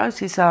few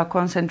crises are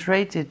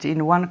concentrated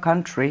in one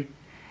country,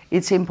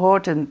 it's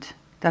important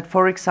that,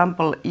 for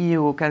example,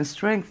 EU can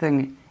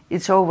strengthen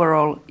its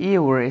overall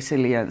EU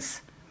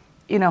resilience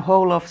in a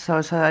whole of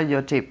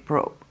society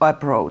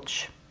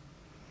approach.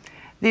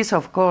 This,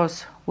 of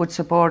course, would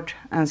support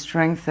and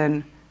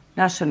strengthen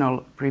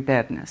national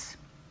preparedness.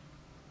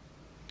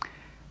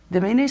 The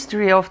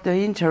Ministry of the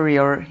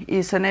Interior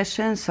is an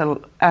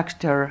essential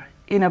actor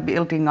in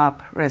building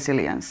up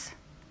resilience.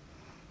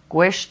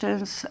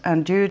 Questions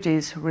and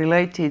duties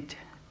related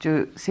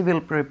to civil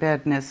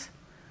preparedness,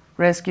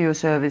 rescue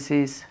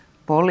services,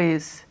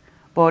 police,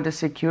 border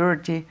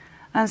security,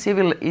 and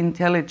civil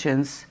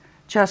intelligence,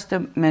 just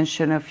to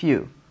mention a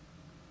few.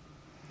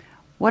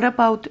 What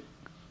about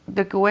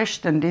the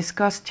question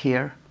discussed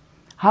here?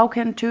 How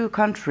can two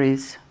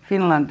countries,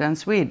 Finland and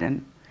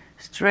Sweden,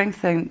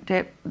 strengthen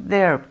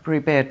their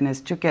preparedness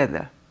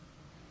together?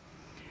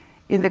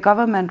 In the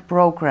government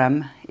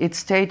program, it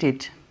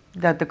stated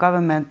that the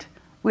government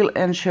will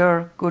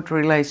ensure good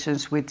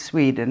relations with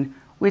Sweden,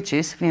 which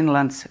is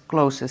Finland's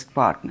closest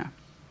partner.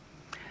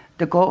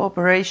 The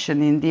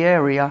cooperation in the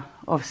area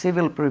of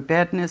civil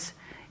preparedness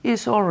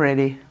is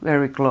already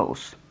very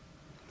close.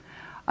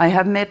 I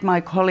have met my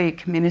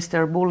colleague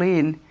Minister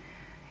Bolin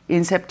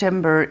in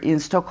September in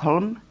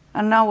Stockholm,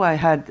 and now I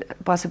had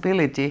the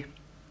possibility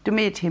to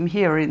meet him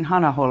here in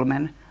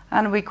Hanaholmen,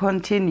 and we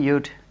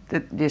continued the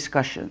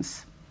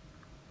discussions.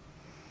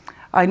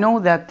 I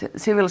know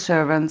that civil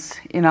servants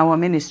in our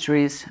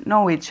ministries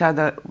know each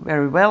other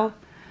very well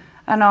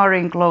and are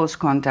in close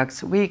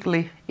contacts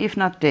weekly, if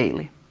not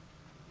daily.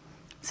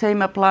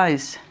 Same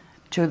applies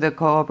to the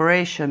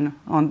cooperation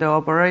on the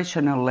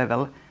operational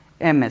level,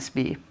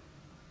 MSB.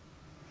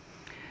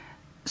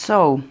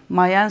 So,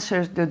 my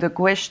answer to the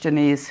question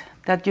is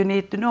that you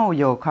need to know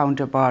your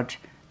counterpart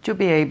to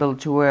be able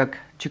to work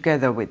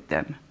together with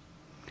them.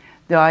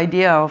 The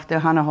idea of the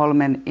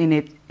Hanaholmen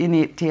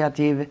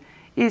Initiative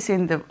is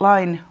in the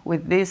line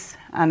with this,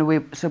 and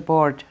we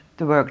support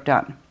the work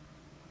done.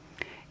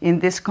 In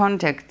this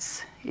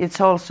context,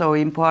 it's also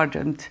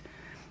important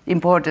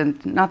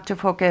not to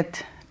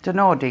forget the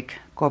Nordic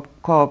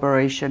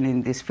cooperation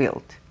in this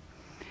field.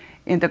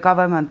 In the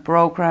government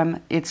program,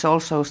 it's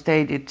also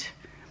stated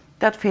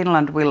that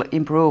Finland will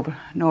improve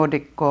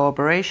Nordic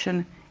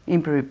cooperation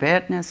in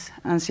preparedness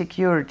and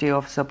security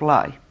of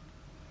supply.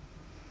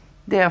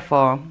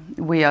 Therefore,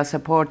 we are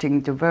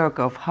supporting the work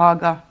of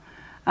Haga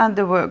and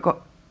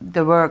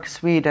the work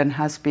Sweden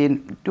has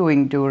been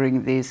doing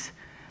during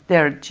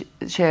their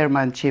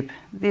chairmanship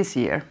this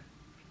year.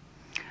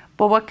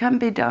 But what can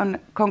be done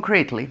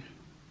concretely?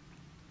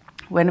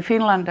 When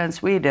Finland and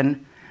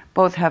Sweden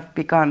both have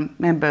become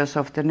members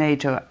of the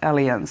NATO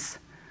alliance,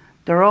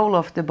 the role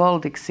of the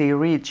Baltic Sea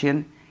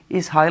region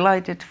is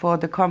highlighted for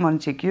the common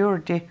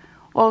security,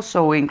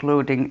 also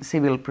including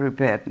civil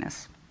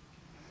preparedness.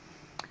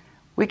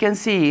 We can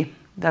see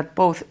that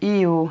both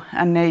EU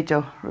and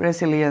NATO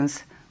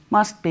resilience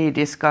must be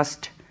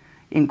discussed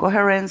in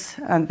coherence,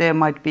 and there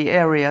might be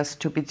areas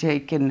to be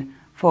taken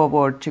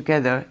forward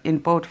together in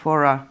both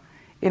fora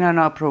in an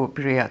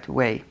appropriate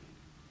way.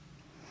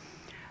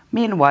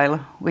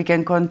 Meanwhile, we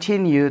can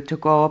continue to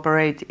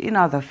cooperate in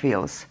other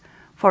fields,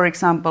 for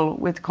example,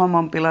 with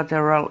common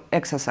bilateral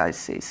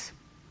exercises.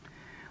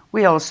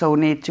 We also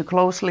need to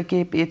closely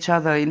keep each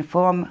other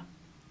informed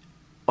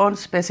on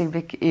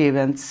specific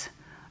events,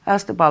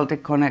 as the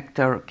Baltic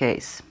Connector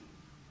case.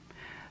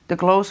 The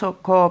close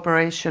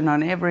cooperation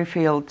on every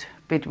field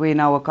between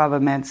our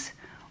governments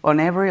on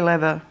every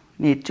level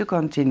need to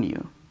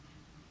continue.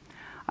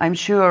 I'm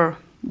sure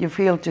you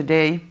feel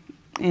today,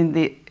 in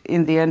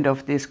the end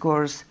of this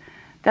course,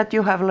 that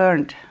you have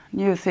learned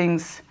new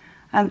things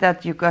and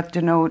that you got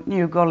to know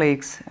new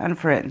colleagues and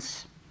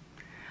friends.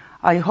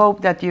 I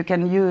hope that you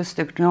can use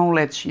the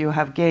knowledge you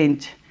have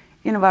gained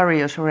in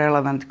various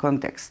relevant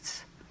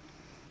contexts.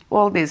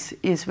 All this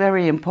is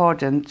very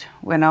important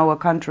when our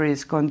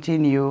countries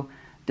continue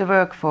to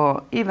work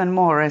for even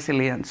more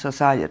resilient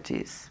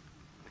societies.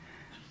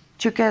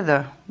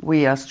 Together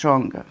we are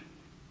stronger.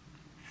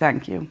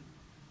 Thank you.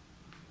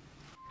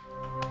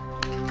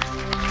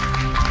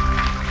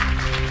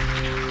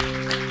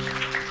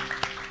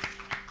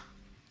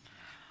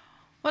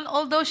 Well,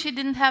 although she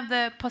didn't have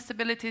the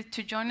possibility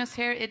to join us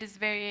here, it is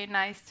very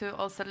nice to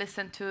also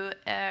listen to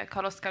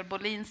Carl-Oskar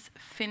Bolin's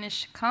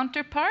Finnish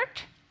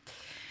counterpart.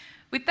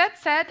 With that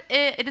said,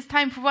 it is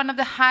time for one of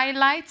many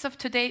highlights of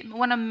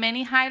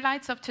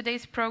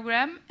today's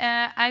program.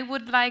 I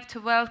would like to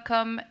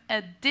welcome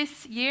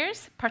this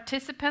year's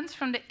participants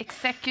from the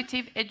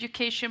Executive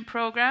Education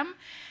Program.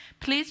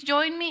 Please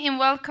join me in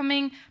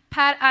welcoming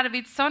Per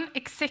Arvidsson,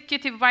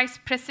 Executive Vice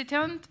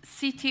President,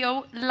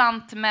 CTO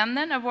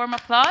Lantmännen. A warm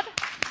applause.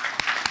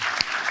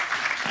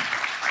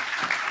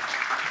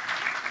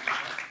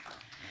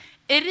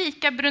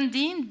 Erika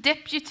Brundin,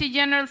 Deputy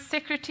General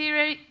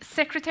Secretary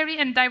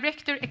and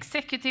Director,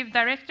 Executive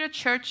Director,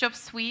 Church of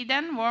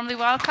Sweden. Warmly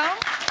welcome.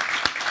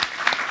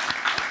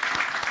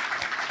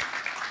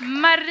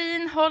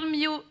 Marin Holm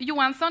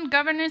Johansson,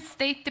 Governor,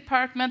 State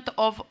Department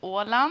of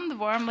Åland.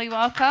 Warmly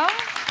welcome.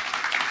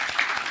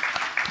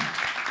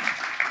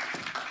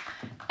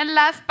 And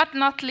last but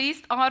not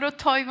least, Aro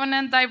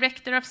Toivonen,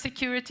 Director of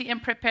Security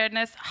and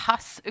Preparedness,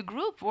 HUS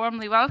Group.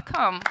 Warmly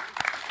welcome.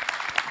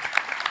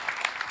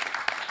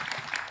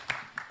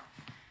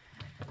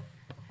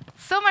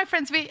 So, my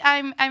friends,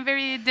 I'm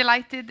very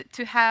delighted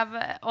to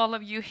have all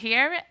of you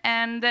here.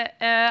 And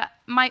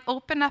my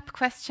open-up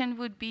question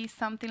would be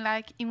something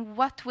like, in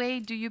what way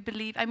do you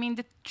believe, I mean,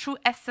 the true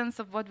essence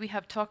of what we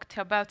have talked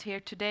about here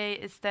today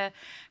is the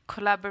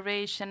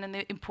collaboration and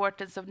the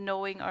importance of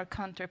knowing our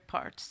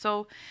counterparts.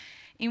 So,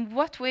 in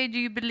what way do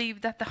you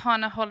believe that the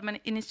Hanaholmen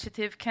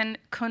Initiative can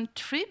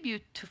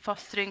contribute to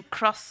fostering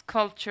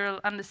cross-cultural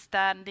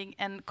understanding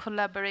and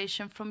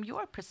collaboration from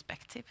your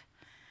perspective?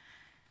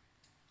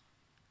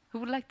 Who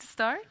would like to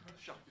start?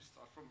 Shall we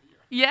start from here?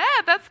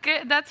 Yeah, that's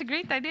good. That's a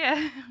great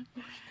idea.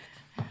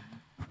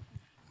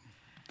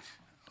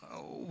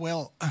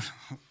 Well,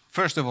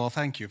 first of all,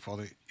 thank you for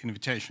the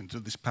invitation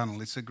to this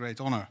panel. It's a great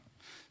honor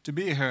to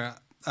be here.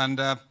 And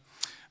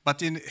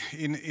but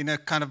in a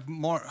kind of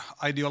more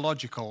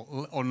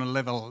ideological, on a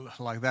level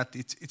like that,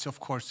 it's of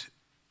course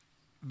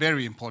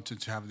very important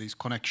to have these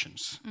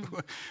connections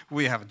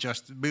we have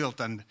just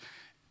built. And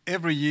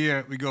every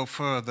year we go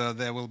further,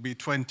 there will be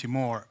 20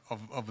 more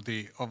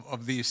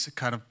of these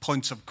kind of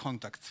points of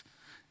contact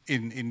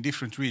in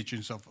different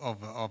regions of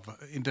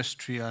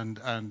industry and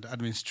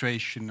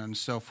administration and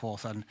so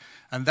forth,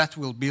 and that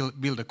will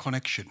build a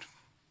connection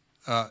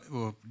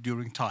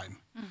during time.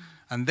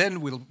 And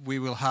then we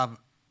will have,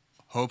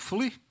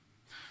 hopefully,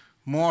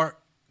 more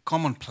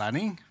common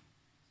planning,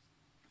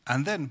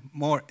 and then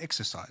more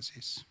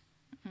exercises,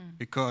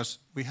 because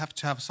we have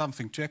to have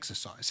something to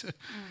exercise.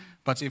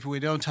 But if we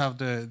don't have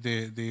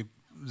the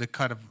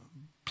kind of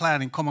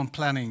planning, common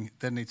planning,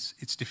 then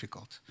it's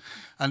difficult.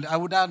 And I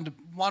would add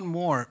one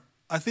more.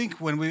 I think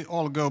when we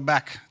all go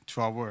back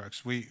to our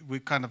works, we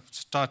kind of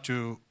start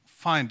to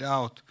find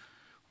out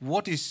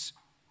what is,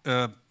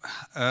 are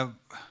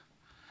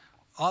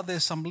there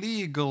some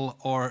legal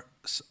or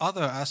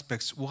other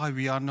aspects why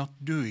we are not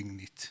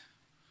doing it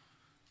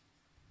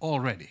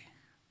already?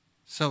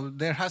 So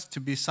there has to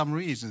be some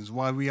reasons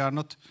why we are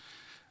not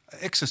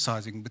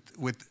exercising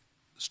with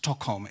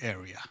Stockholm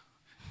area.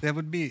 There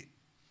would be,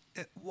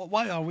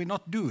 why are we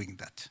not doing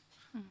that?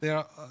 There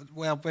are,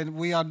 well, when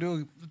we are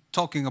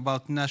talking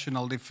about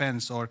national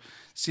defense or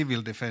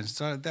civil defense,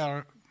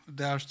 there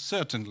are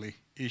certainly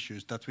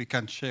issues that we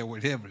can share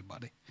with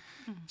everybody.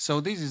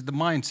 So this is the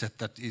mindset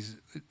that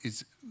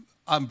is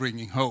I'm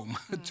bringing home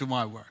to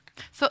my work.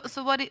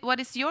 So what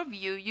is your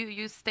view?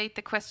 You state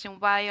the question,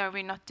 why are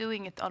we not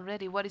doing it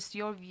already? What is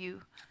your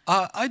view?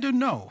 I don't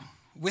know.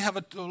 We have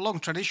a long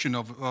tradition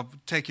of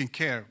taking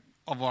care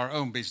of our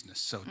own business,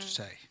 so to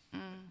say.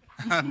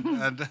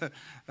 and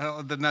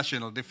the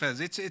national defense.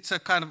 It's a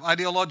kind of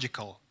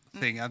ideological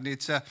thing, and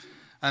it's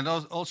and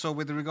also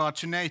with regard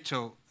to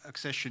NATO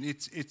accession,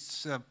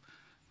 it's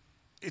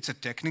a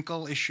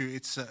technical issue.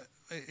 It's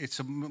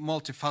a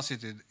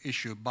multifaceted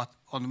issue, but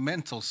on the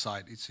mental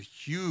side, it's a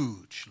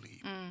huge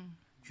leap.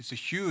 It's a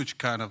huge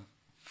kind of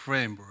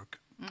framework,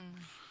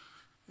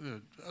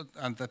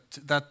 and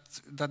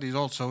that is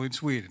also in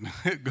Sweden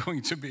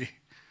going to be.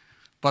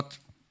 But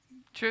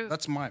true.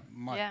 That's my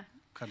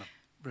kind of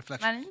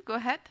reflection. Marin, go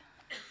ahead.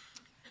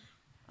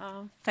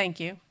 Thank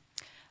you.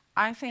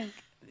 I think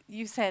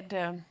you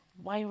said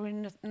why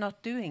we're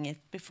not doing it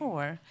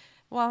before.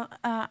 Well,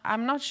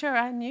 I'm not sure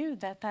I knew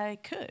that I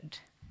could,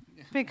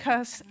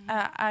 because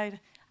I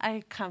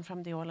come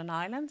from the Åland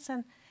Islands,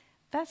 and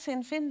that's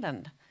in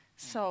Finland.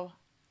 So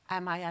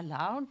am I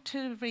allowed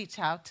to reach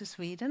out to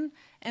Sweden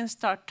and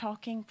start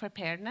talking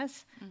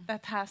preparedness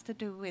that has to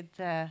do with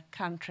the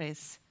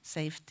country's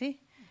safety?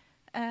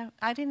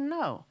 I didn't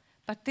know.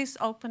 But this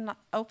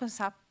opens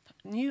up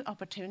new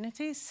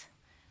opportunities,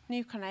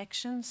 new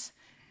connections,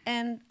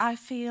 and I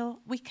feel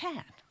we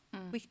can.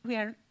 We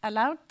are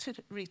allowed to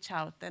reach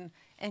out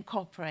and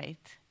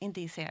cooperate in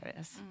these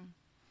areas.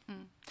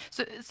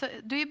 So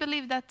do you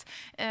believe that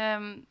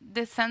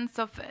the sense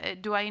of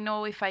do I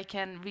know if I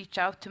can reach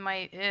out to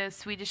my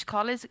Swedish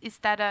colleagues, is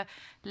that a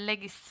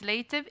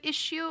legislative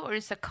issue, or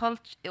is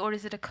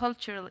it a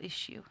cultural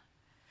issue?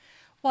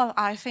 Well,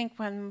 I think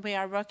when we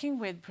are working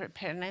with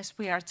preparedness,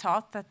 we are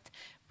taught that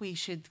we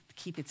should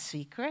keep it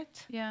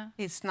secret. Yeah.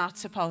 It's not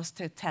supposed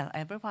to tell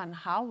everyone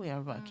how we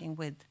are working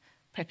with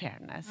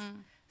preparedness.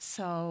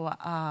 So,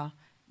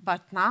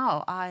 but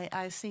now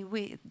I see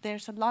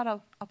there's a lot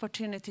of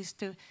opportunities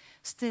to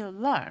still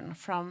learn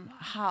from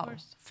how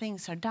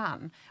things are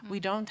done.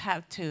 We don't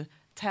have to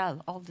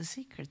tell all the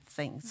secret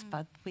things,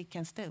 but we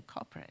can still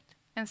cooperate.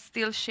 And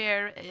still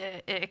share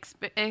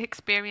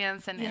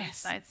experience and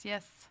insights,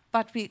 yes.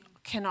 But we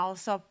can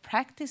also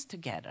practice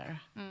together.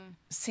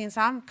 Since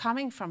I'm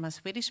coming from a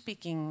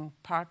Swedish-speaking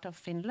part of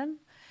Finland,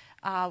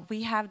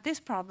 we have this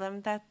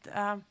problem that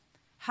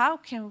how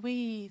can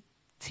we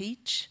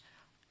teach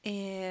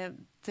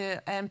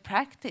and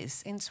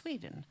practice in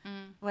Sweden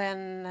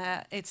when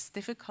it's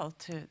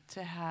difficult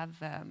to have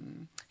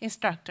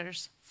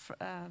instructors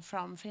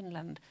from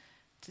Finland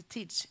to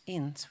teach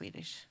in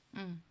Swedish?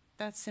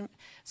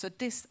 So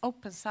this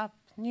opens up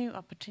new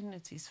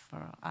opportunities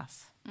for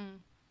us.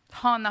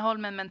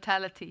 Hanaholmen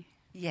mentality.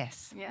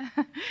 Yes. Yeah.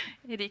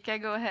 Erika,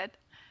 go ahead.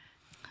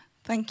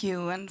 Thank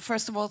you. And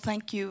first of all,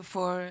 thank you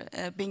for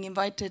being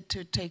invited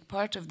to take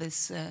part of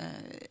this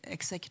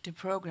executive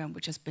program,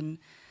 which has been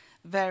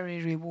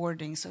very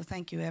rewarding. So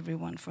thank you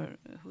everyone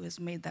who has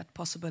made that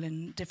possible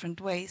in different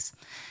ways.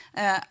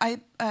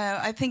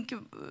 I think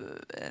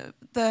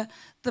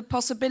the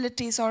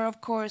possibilities are,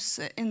 of course,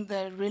 in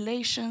the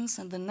relations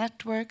and the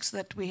networks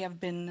that we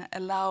have been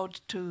allowed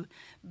to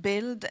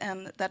build,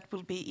 and that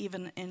will be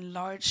even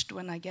enlarged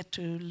when I get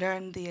to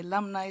learn the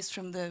alumni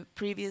from the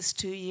previous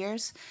 2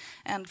 years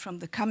and from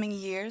the coming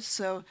years.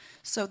 So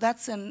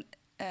that's a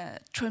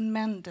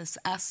tremendous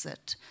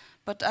asset.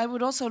 But I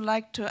would also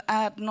like to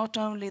add not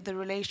only the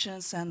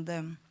relations and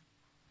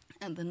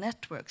the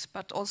networks,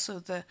 but also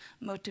the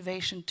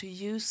motivation to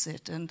use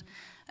it. And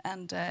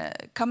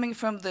coming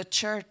from the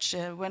church,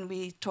 when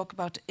we talk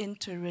about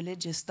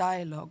interreligious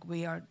dialogue,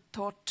 we are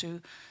taught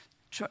to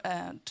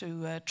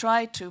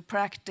try to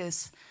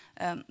practice,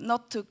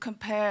 not to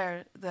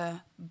compare the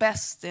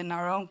best in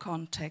our own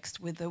context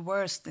with the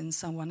worst in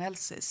someone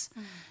else's,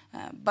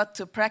 but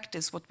to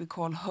practice what we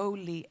call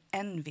holy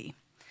envy.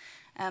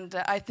 And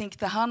I think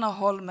the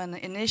Hanaholmen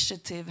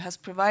Initiative has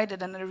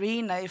provided an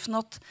arena, if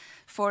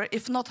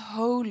not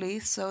holy,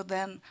 so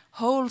then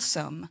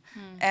wholesome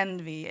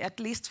envy. At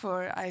least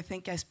I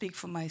think I speak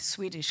for my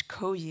Swedish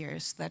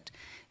co-years, that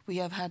we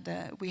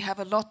have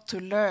a lot to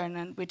learn,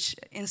 and which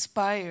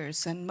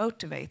inspires and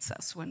motivates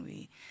us when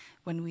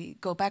we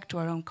go back to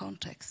our own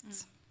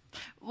contexts.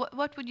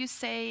 What would you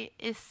say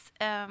is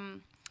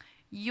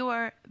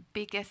your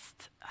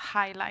biggest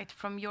highlight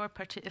from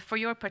for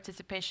your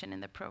participation in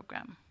the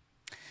program?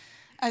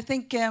 I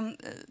think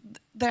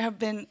there have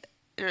been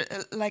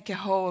like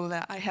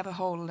I have a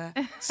whole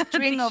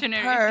string of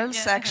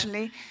pearls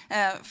actually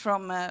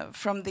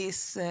from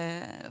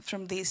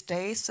these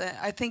days.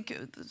 I think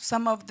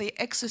some of the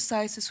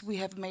exercises we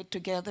have made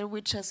together,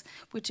 which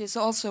is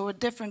also a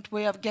different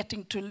way of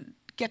getting to learn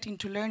getting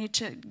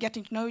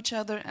to know each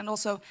other, and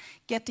also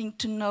getting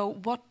to know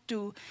what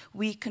do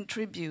we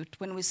contribute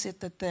when we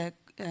sit at the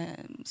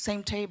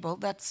same table.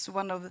 That's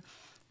one of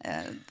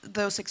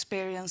those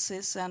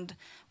experiences, and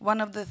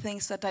one of the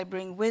things that I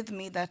bring with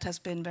me that has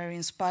been very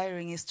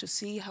inspiring is to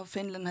see how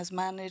Finland has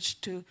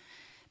managed to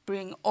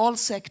bring all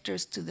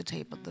sectors to the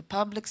table, the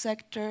public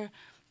sector,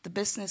 the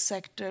business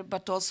sector,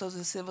 but also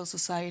the civil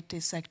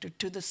society sector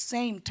to the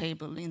same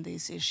table in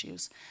these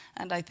issues.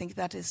 And I think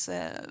that is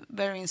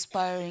very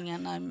inspiring,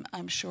 and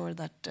I'm sure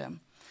that,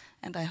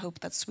 and I hope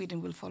that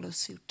Sweden will follow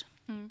suit.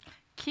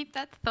 Keep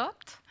that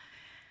thought.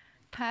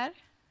 Per,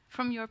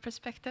 from your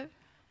perspective?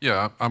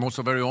 Yeah, I'm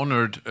also very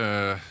honored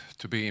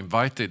to be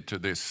invited to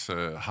this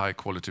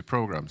high-quality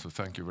program, so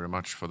thank you very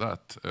much for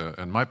that.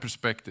 And my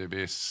perspective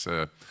is,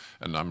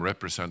 and I'm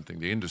representing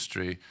the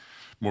industry,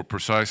 more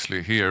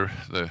precisely here,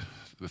 the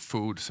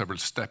food, several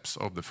steps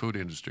of the food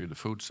industry, the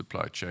food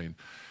supply chain.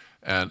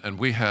 And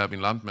we have in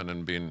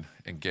Lantmännen been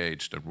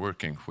engaged and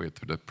working with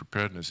the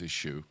preparedness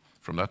issue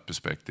from that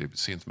perspective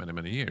since many,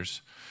 many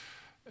years.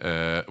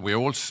 We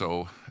are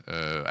also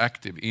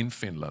active in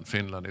Finland.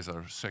 Finland is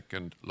our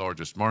second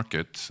largest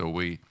market, so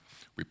we're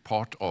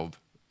part of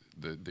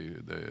the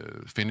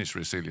Finnish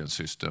resilience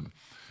system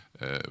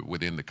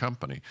within the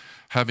company.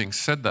 Having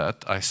said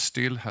that, I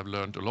still have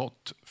learned a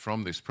lot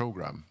from this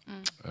program.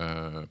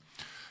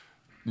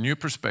 New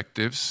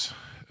perspectives,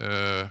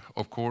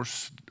 of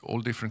course,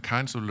 all different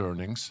kinds of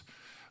learnings,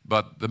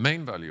 but the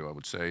main value, I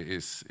would say,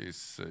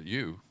 is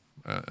you.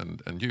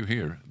 And you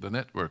here, the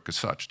network as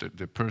such,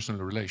 the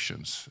personal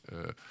relations,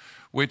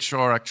 which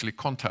are actually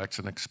contacts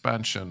and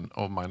expansion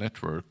of my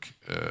network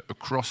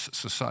across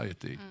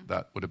society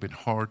that would have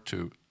been hard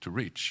to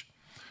reach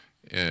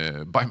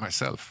by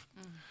myself.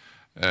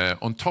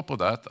 On top of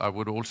that, I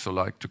would also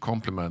like to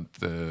complement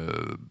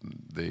the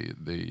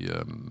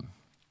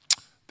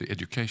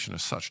education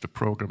as such, the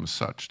program as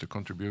such, the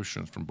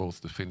contributions from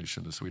both the Finnish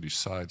and the Swedish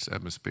sides,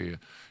 MSB,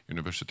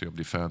 University of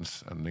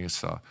Defence and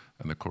NESA,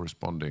 and the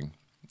corresponding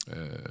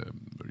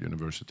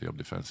University of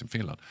Defence in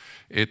Finland.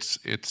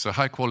 It's a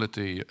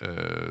high-quality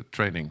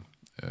training,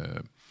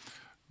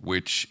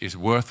 which is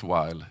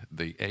worthwhile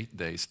the 8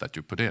 days that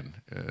you put in.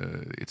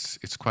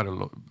 It's quite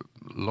a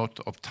lot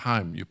of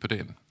time you put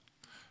in,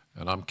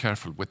 and I'm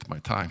careful with my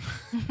time.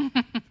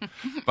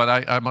 But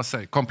I must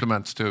say,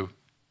 compliments to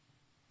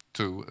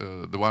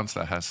the ones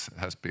that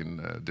has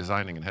been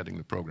designing and heading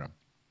the program.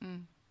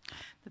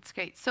 That's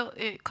great. So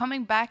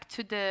coming back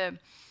to the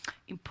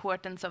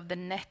importance of the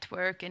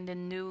network and the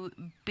new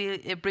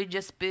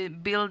bridges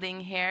building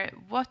here,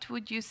 what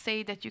would you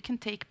say that you can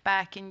take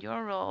back in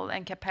your role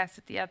and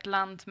capacity at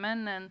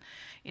Lantmännen and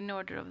in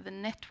order of the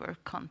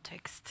network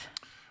context?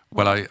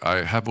 Well,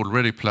 I have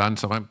already planned,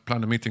 so I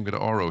planned a meeting with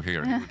Aro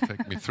here. He will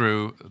take me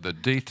through the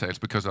details,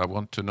 because I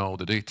want to know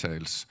the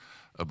details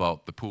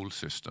about the pool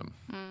system.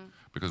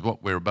 Because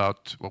what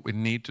we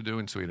need to do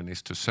in Sweden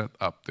is to set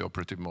up the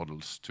operative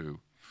models to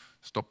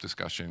stop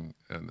discussing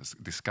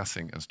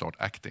and start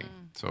acting.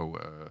 So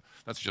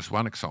that's just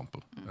one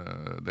example.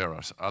 There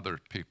are other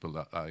people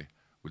that I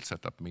will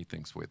set up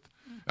meetings with.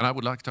 And I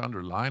would like to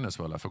underline as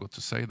well, I forgot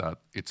to say that,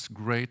 it's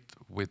great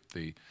with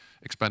the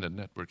expanded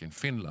network in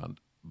Finland,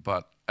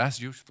 but as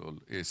usual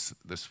is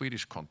the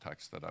Swedish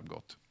contacts that I've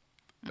got,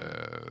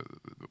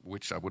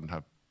 which I wouldn't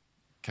have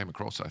came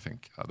across, I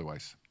think,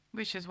 otherwise.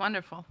 Which is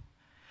wonderful.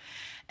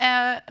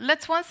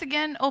 Let's once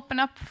again open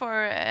up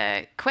for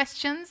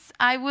questions.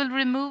 I will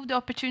remove the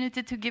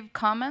opportunity to give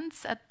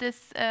comments at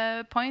this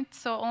point,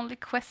 so only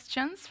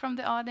questions from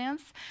the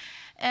audience.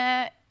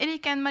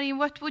 Erika and Marie,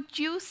 what would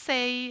you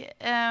say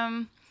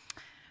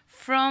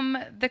from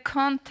the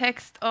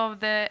context of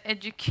the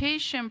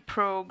education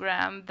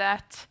program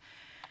that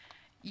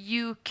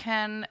you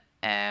can,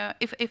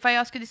 if I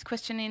ask you this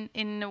question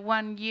in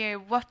 1 year,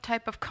 what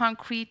type of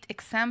concrete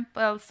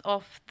examples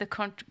of the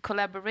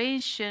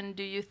collaboration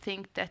do you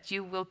think that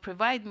you will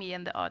provide me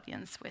and the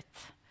audience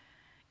with?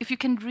 If you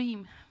can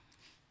dream.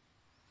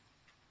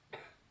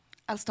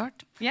 I'll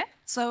start. Yeah.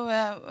 So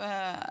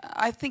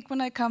I think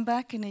when I come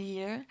back in a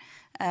year,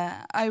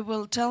 I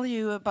will tell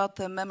you about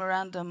the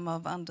memorandum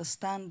of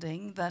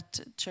understanding that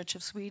Church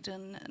of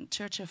Sweden,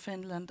 Church of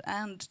Finland,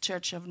 and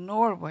Church of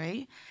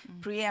Norway,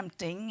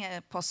 preempting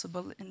a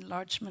possible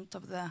enlargement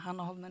of the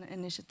Hanaholmen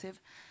Initiative,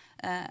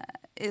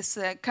 is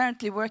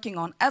currently working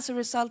on as a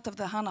result of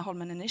the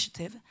Hanaholmen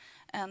Initiative,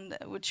 and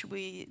which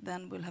we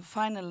then will have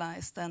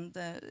finalized, and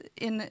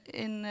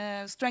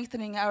in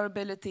strengthening our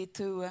ability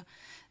to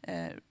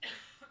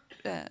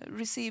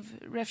receive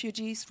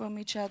refugees from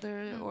each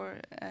other or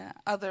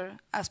other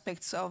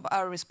aspects of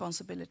our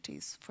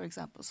responsibilities, for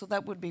example. So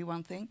that would be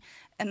one thing.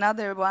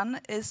 Another one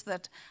is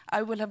that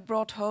I will have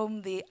brought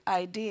home the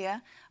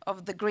idea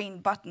of the green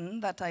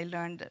button that I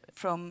learned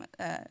from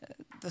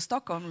the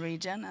Stockholm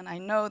region, and I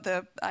know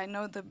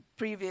the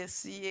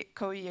previous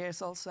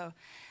co-years also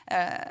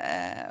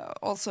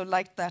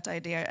liked that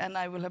idea, and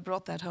I will have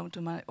brought that home to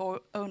my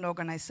own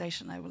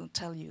organization. I will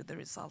tell you the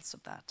results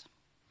of that.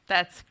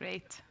 That's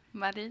great.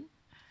 Marie?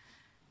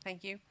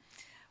 Thank you.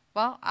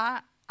 Well,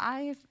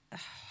 I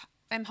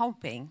am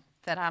hoping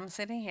that I'm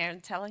sitting here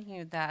and telling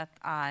you that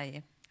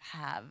I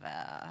have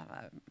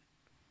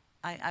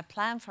I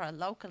plan for a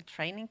local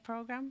training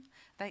program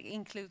that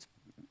includes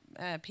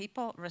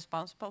people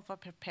responsible for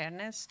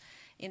preparedness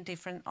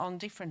on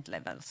different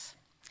levels.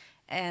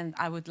 And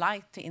I would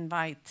like to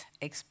invite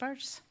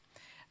experts,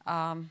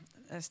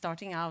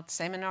 starting out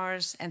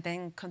seminars and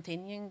then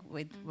continuing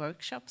with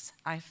workshops.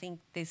 I think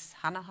this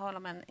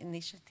Hanaholmen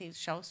Initiative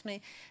shows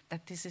me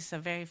that this is a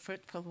very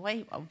fruitful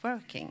way of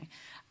working,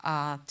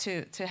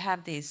 to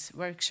have these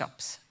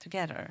workshops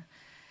together.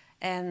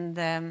 And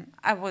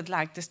I would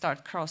like to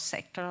start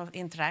cross-sectoral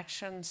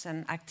interactions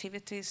and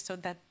activities so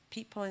that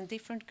people in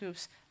different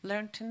groups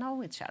learn to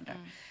know each other.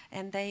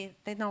 And they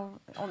know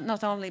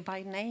not only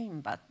by name,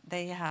 but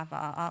they have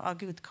a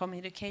good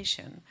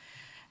communication.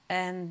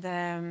 And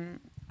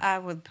I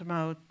would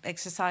promote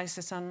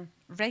exercises on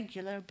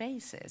regular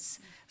basis,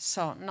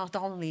 so not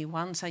only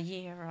once a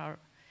year or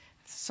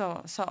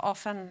so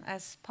often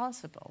as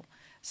possible,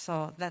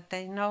 so that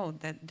they know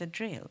the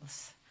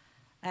drills.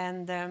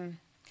 And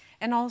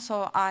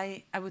also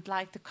I would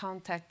like to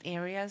contact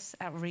areas,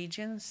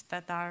 regions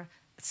that are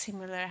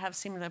have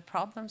similar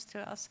problems to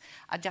us.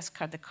 I just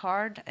got a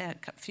card a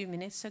few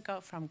minutes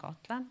ago from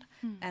Gotland,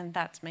 and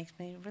that makes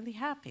me really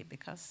happy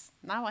because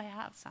now I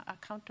have a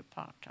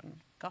counterpart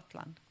on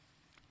Gotland.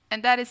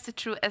 And that is the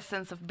true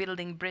essence of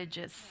building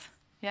bridges.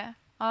 Yeah,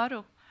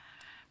 Aro,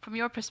 from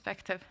your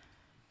perspective.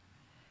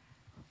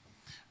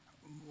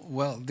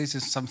 Well, this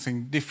is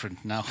something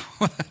different now.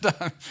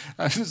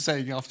 I'm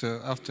saying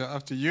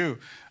after you.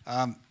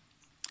 I'm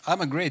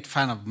a great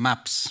fan of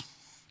maps,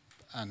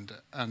 and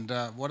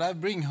what I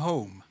bring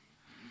home.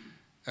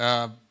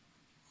 I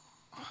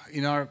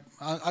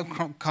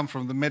come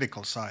from the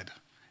medical side.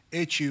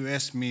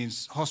 HUS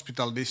means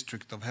Hospital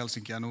District of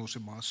Helsinki and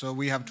Uusimaa. So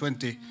we have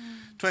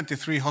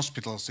 23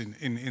 hospitals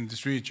in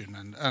this region,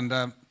 and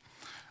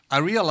I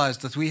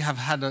realized that we have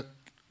had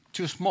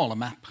too small a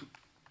map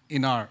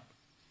in our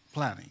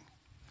planning,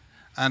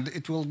 and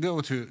it will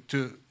go to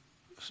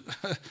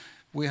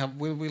we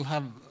will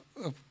have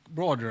a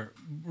broader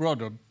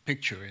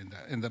picture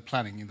in the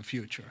planning in the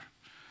future.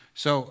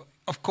 So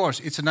of course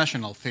it's a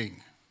national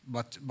thing,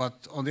 but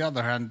on the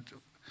other hand,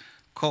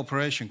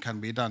 cooperation can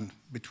be done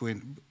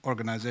between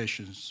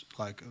organizations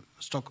like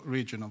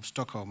region of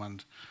Stockholm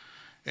and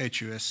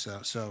HUS.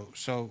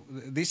 So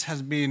this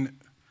has been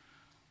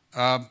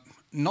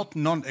not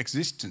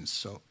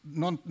non-existent,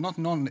 not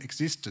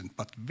non-existent,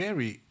 but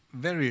very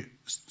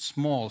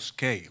small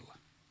scale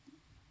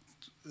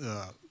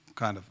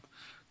kind of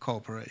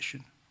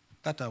cooperation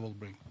that I will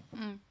bring.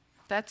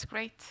 That's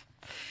great.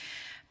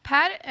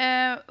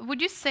 Per,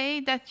 would you say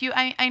that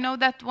I know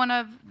that one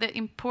of the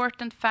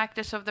important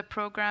factors of the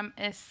program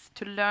is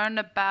to learn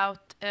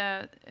about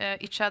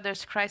each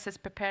other's crisis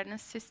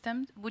preparedness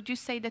system. Would you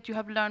say that you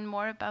have learned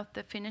more about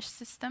the Finnish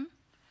system?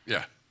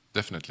 Yeah,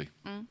 definitely.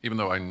 Even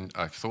though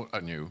I thought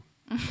I knew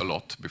a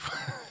lot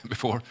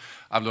before,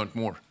 I've learned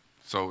more.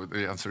 So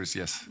the answer is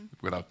yes,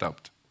 without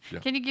doubt. Yeah.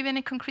 Can you give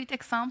any concrete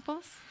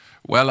examples?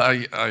 Well,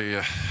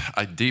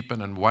 I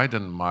deepen and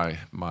widen my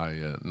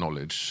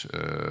knowledge.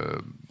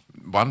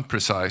 One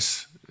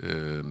precise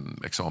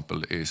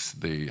example is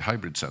the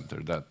hybrid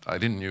center that I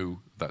didn't knew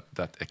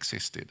that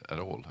existed at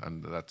all,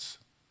 and that's,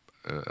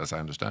 as I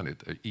understand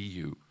it, a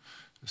EU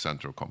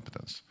center of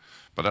competence.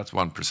 But that's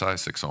one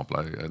precise example,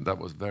 and that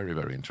was very,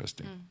 very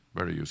interesting,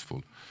 very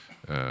useful.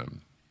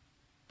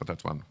 But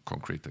that's one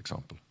concrete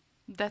example.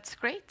 That's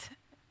great.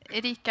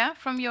 Erika,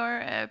 from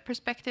your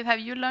perspective, have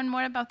you learned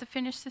more about the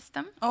Finnish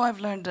system? Oh, I've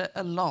learned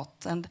a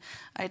lot, and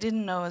I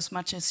didn't know as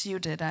much as you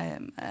did.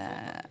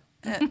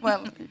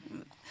 Well,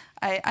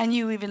 I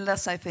knew even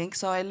less, I think.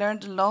 So I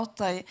learned a lot.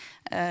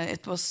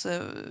 It was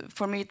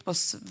for me, it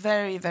was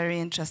very, very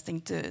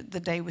interesting the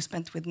day we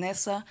spent with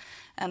NESA,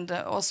 and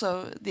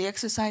also the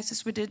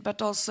exercises we did,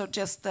 but also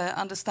just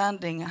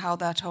understanding how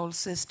that whole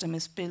system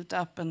is built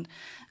up, and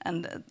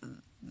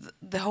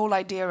the whole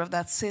idea of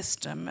that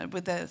system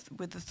with the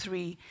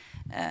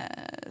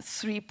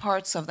three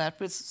parts of that,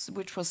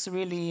 which was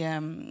really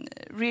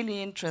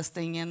really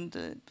interesting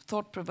and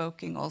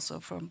thought-provoking also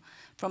from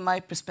my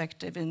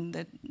perspective.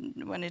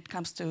 When it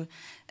comes to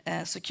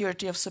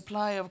security of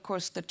supply, of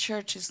course, the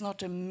church is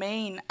not a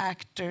main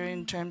actor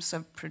in terms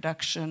of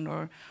production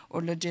or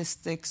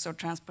logistics or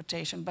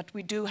transportation, but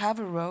we do have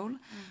a role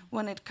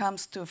when it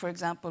comes to, for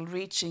example,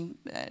 reaching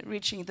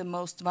the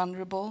most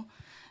vulnerable,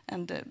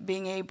 and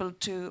being able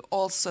to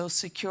also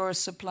secure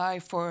supply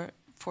for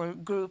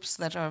groups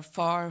that are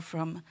far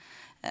from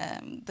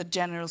the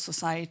general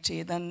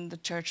society. Then the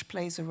church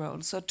plays a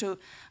role. So to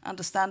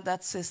understand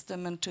that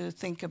system and to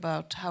think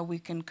about how we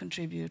can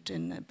contribute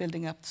in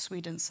building up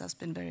Sweden's has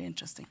been very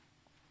interesting.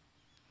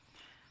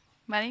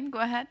 Marin, go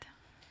ahead.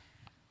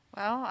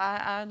 Well,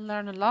 I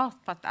learn a lot,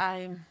 but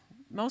I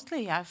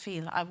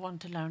feel I want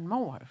to learn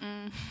more.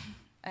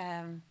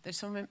 There's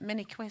so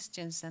many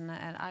questions, and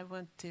I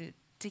want to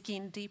dig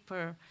in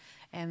deeper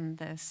and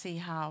see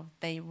how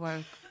they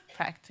work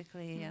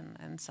practically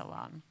and so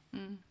on.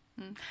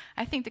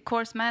 I think the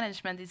course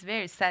management is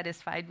very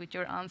satisfied with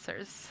your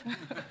answers.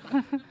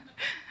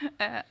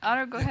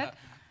 Ara, go ahead.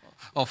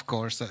 Of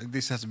course,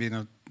 this has been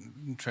a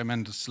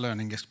tremendous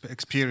learning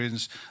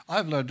experience.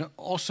 I've learned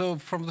also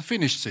from the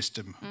Finnish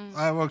system.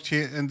 I worked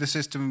here in the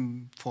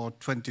system for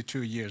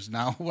 22 years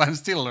now, and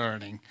still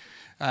learning.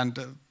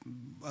 And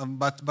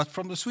but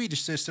from the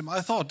Swedish system,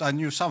 I thought I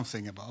knew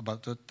something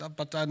about it,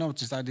 but I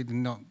noticed I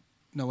didn't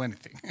know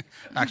anything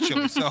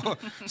actually.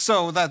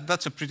 So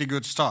that's a pretty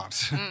good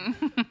start.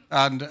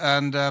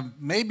 And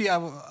maybe I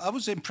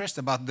was impressed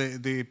about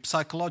the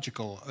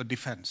psychological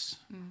defense.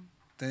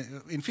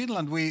 In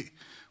Finland,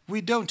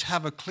 we don't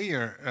have a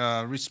clear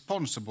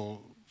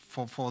responsible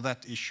for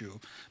that issue.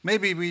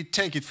 Maybe we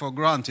take it for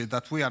granted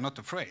that we are not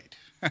afraid.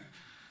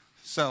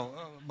 So,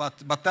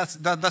 but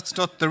that's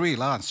not the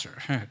real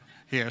answer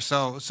here.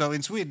 So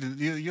in Sweden,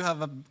 you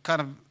have a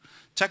kind of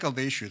tackled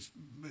the issues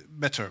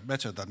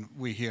better than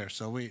we here.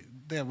 So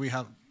we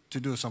have to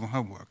do some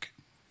homework,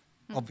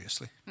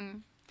 obviously.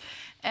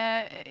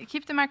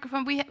 Keep the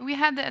microphone. We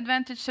had the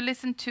advantage to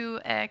listen to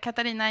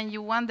Katarina and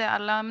Johan, the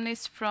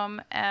alumnus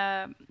from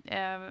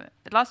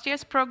last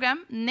year's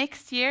program.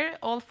 Next year,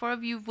 all four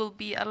of you will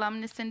be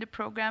alumnus in the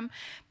program.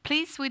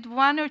 Please, with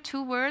 1 or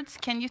 2 words,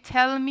 can you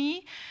tell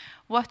me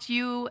what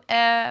you,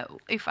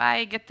 if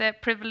I get the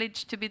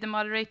privilege to be the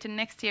moderator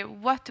next year,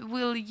 what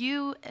will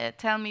you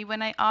tell me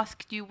when I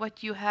asked you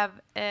what you have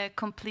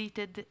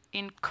completed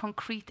in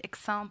concrete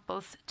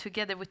examples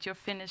together with your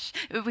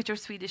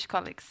Swedish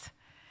colleagues?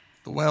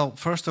 Well,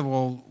 first of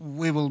all,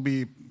 we will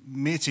be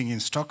meeting in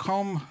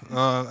Stockholm,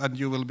 and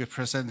you will be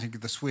presenting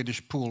the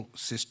Swedish pool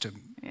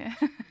system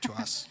to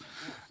us.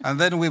 And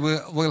then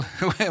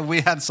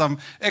we had some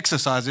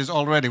exercises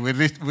already with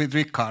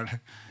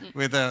Rickard,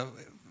 with the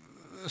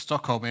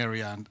Stockholm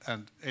area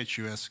and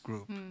HUS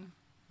group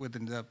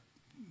within the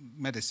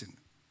medicine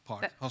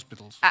part,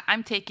 hospitals.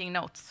 I'm taking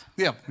notes.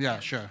 Yeah,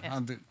 sure. Yeah.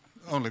 And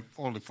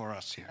only for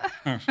us here.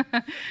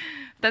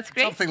 That's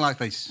great. Something like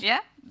this. Yeah,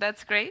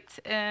 that's great.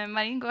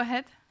 Marin, go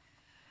ahead.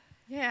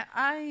 Yeah,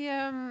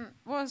 I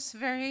was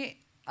very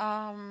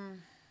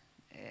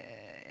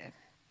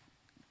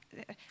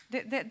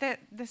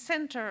the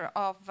center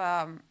of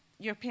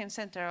European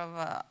Center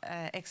of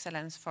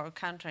Excellence for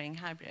Countering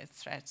Hybrid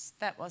Threats.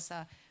 That was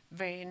a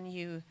very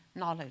new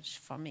knowledge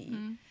for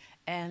me,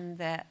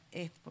 and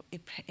it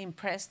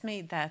impressed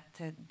me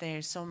that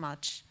there's so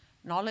much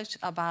knowledge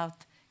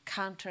about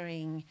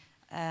countering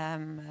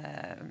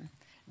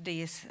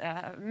these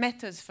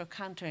methods for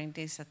countering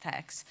these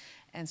attacks,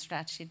 and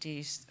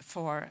strategies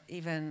for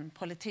even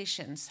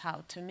politicians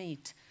how to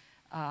meet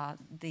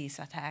these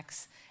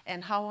attacks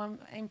and how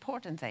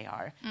important they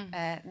are.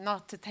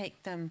 Not to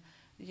take them,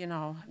 you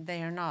know,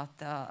 they are not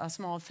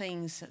small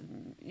things,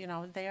 you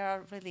know, they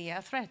are really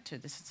a threat to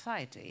the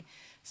society.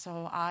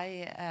 So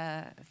I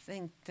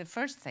think the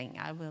first thing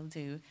I will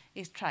do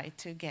is try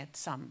to get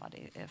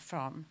somebody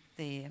from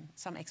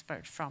some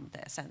expert from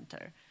the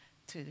center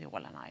to the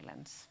Åland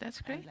Islands.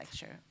 That's great.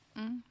 Lecture.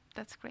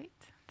 That's great.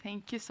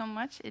 Thank you so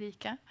much,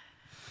 Erika.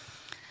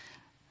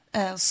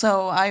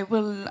 So I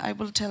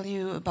will tell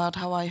you about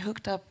how I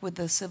hooked up with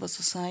the civil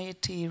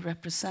society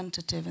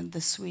representative in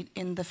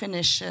the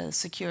Finnish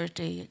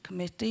Security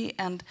Committee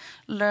and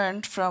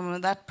learned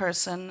from that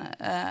person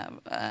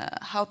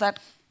how that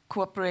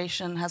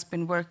cooperation has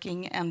been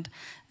working and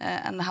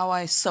how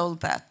I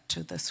sold that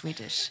to the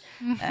Swedish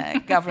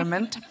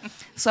government.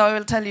 So I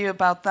will tell you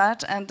about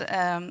that, and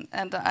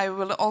I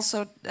will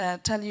also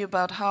tell you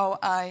about how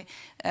I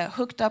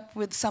hooked up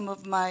with some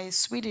of my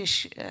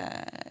Swedish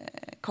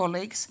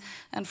colleagues,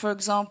 and for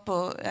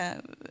example,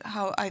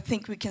 how I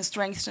think we can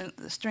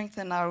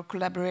strengthen our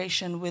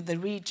collaboration with the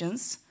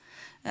regions,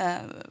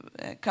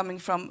 coming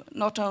from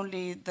not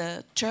only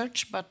the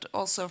church but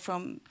also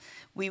from.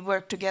 We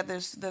work together,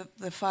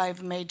 the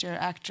 5 major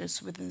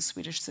actors within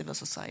Swedish civil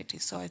society.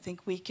 So I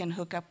think we can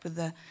hook up with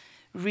the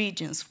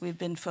regions. We've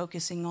been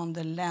focusing on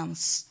the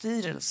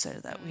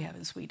länsstyrelser that we have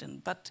in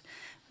Sweden, but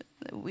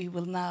we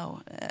will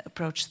now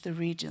approach the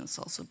regions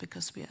also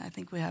because I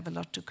think we have a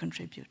lot to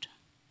contribute.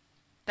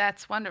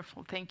 That's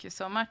wonderful. Thank you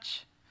so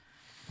much.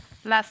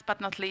 Last but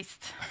not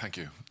least. Thank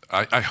you.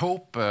 I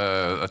hope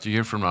that a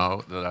year from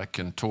now that I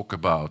can talk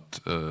about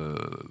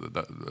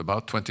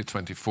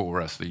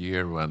 2024 as the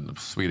year when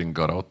Sweden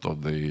got out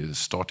of the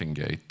starting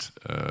gate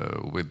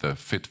with the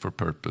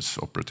fit-for-purpose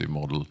operative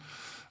model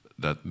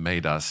that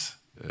made us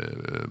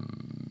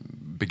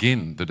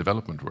begin the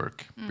development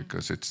work,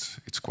 because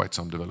it's quite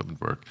some development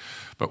work.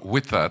 But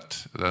with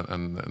that,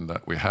 and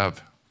that we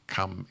have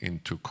come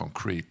into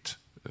concrete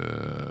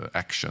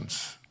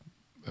actions.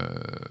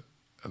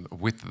 And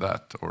with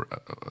that,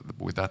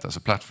 with that as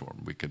a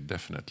platform, we could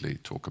definitely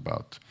talk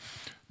about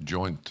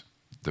joint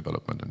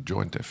development and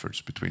joint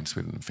efforts between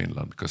Sweden and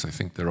Finland, because I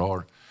think there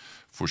are,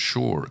 for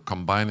sure,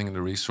 combining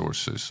the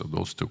resources of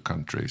those 2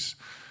 countries,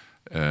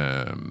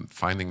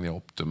 finding the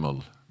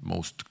optimal,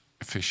 most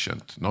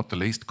efficient, not the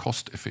least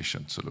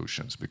cost-efficient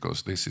solutions,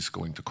 because this is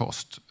going to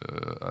cost,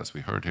 as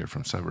we heard here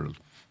from several.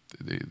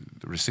 The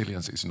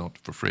resilience is not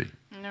for free.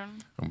 No.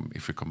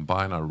 If we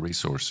combine our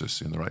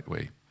resources in the right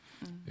way,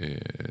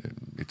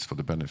 it's for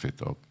the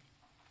benefit of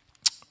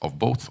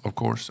both, of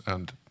course,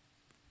 and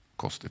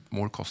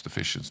more cost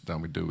efficient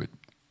than we do it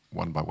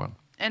one by one.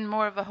 And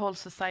more of a whole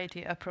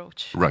society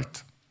approach.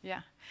 Right.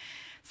 Yeah.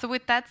 So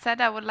with that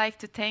said, I would like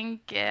to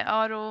thank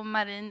Aro,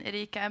 Marin,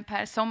 Erika, and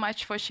Per so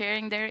much for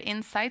sharing their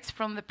insights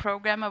from the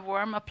program. A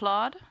warm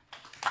applause.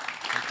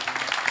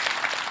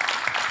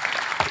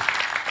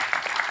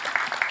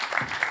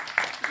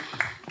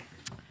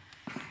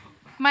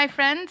 My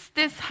friends,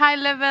 this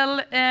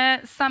high-level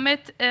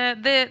summit,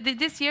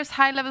 this year's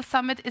high-level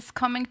summit is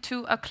coming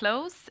to a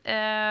close,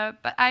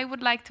 but I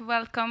would like to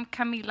welcome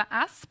Camilla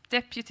Asp,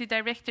 Deputy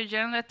Director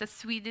General at the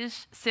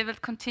Swedish Civil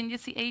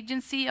Contingency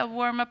Agency. A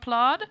warm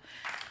applause.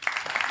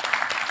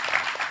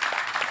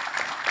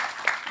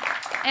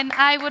 And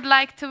I would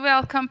like to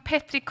welcome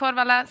Petri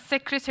Korvala,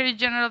 Secretary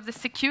General of the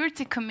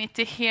Security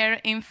Committee here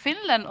in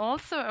Finland.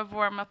 Also a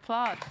warm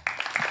applause.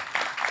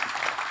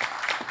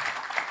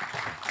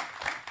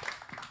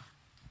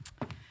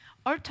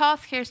 Our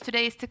task here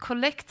today is to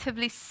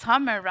collectively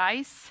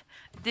summarize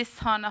this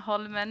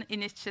Hanaholmen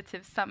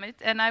Initiative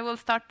Summit, and I will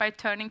start by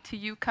turning to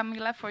you,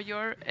 Camilla, for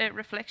your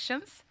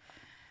reflections.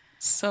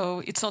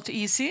 So it's not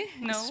easy.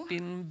 No. It's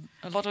been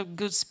a lot of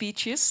good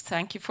speeches.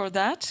 Thank you for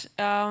that.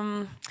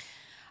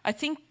 I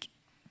think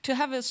to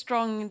have a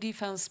strong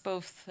defense,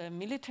 both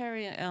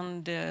military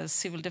and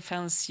civil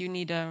defense, you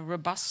need a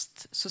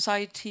robust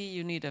society,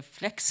 you need a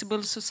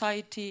flexible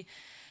society,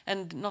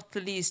 and not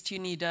the least, you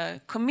need a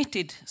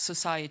committed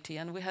society.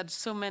 And we had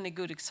so many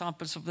good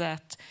examples of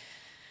that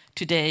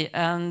today.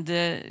 And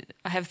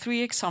I have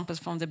 3 examples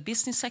from the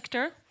business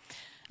sector.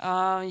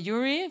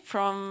 Jyri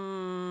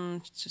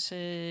from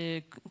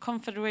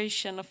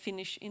Confederation of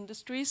Finnish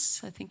Industries,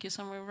 I think you're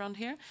somewhere around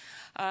here.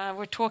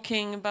 We're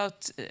talking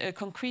about a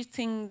concrete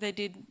thing they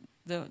did,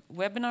 the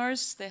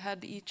webinars they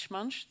had each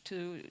month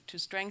to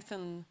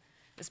strengthen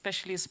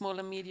especially small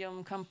and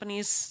medium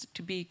companies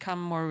to become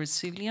more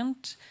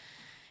resilient.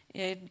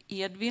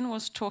 Edvin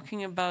was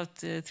talking about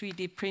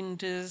 3D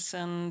printers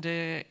and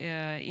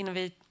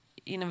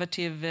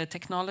innovative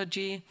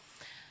technology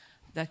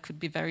that could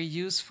be very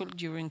useful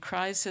during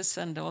crisis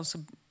and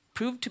also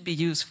proved to be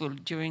useful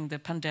during the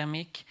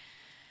pandemic.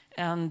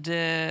 And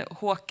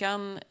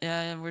Håkan,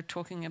 we're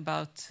talking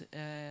about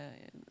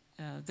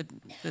the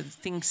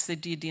things they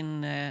did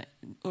in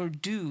or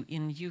do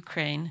in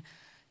Ukraine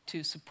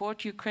to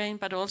support Ukraine,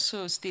 but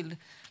also still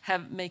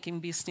have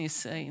making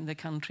business in the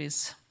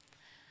countries.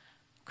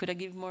 Could I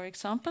give more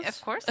examples? Of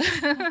course.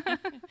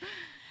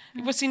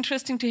 It was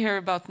interesting to hear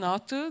about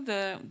NATO,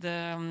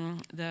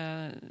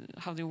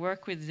 how they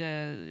work with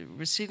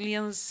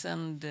resilience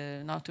and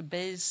NATO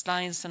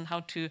baselines, and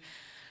how to,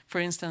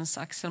 for instance,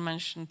 Axel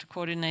mentioned to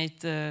coordinate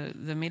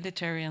the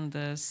military and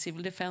the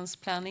civil defense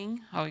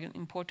planning, how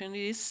important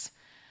it is.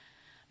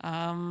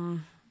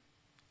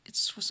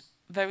 It was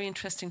very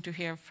interesting to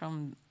hear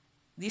from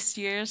this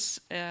year's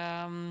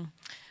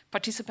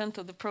participant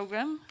of the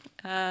program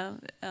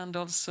and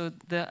also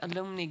the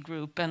alumni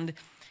group. And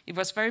it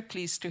was very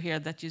pleased to hear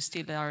that you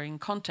still are in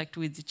contact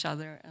with each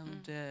other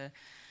and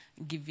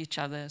give each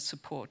other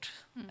support.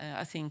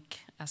 I think,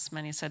 as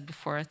many said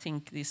before, I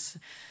think this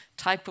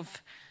type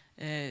of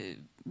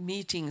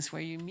meetings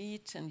where you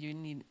meet and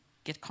you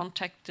get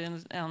contact,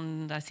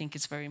 and I think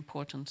it's very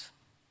important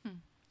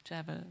to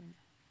have a...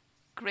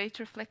 Great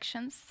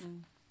reflections.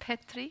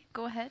 Petri,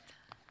 go ahead.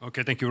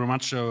 Okay, thank you very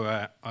much. So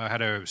I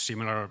had a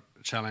similar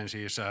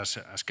challenges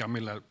as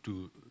Camilla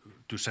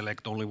to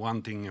select only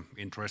one thing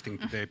interesting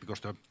today, because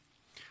the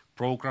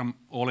program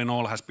all in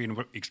all has been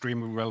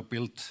extremely well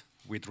built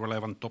with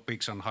relevant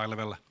topics and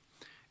high-level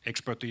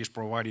expertise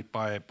provided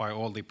by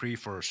all the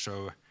briefers.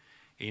 So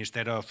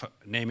instead of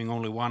naming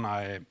only one,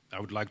 I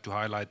would like to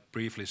highlight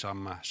briefly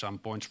some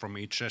points from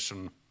each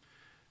session,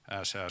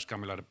 as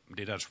Camilla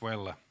did as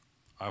well.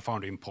 I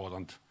found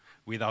important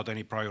without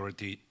any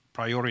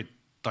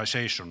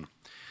prioritization.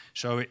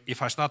 So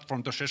if I start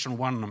from the session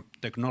 1,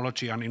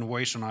 technology and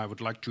innovation, I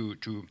would like to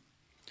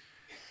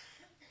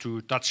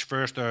touch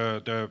first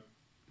the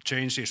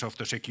changes of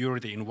the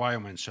security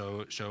environment.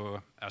 So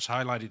as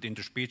highlighted in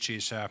the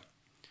speeches,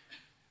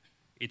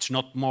 it's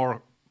not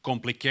more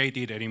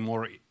complicated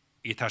anymore.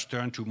 It has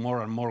turned to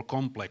more and more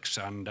complex,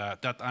 and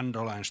that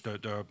underlines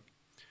the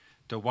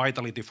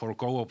vitality for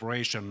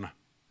cooperation,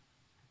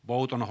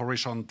 both on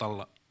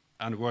horizontal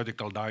and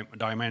vertical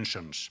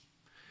dimensions.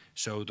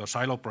 So the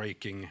silo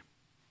breaking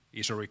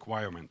is a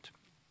requirement.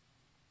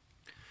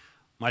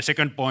 My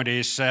second point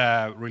is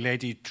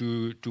related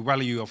to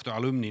value of the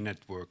alumni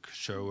network.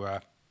 So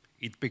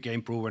it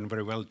became proven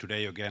very well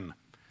today again.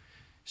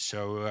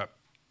 So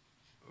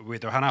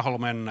with the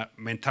Hanaholmen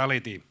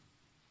mentality,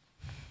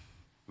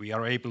 we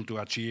are able to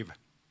achieve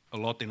a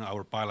lot in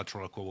our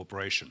bilateral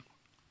cooperation.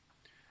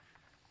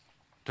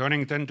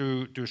 Turning then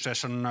to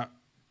session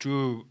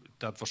 2,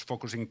 that was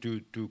focusing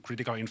to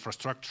critical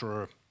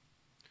infrastructure,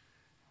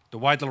 the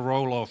vital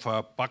role of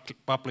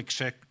public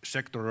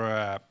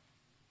sector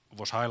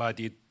was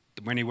highlighted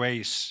in many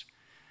ways,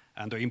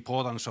 and the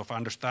importance of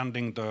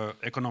understanding the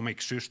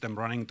economic system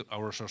running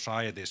our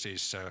societies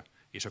is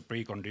a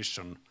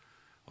precondition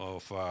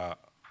of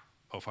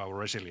our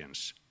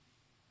resilience.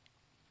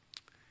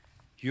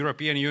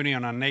 European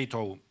Union and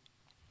NATO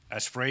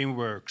as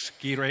frameworks,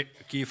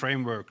 key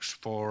frameworks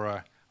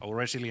for our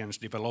resilience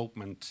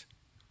development,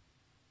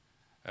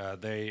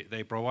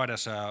 they provide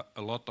us a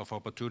lot of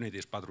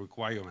opportunities, but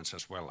requirements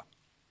as well.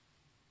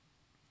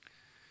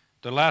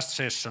 The last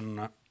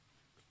session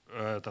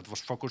that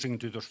was focusing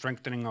to the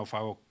strengthening of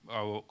our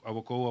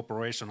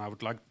cooperation, I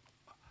would like to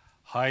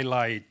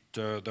highlight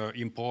the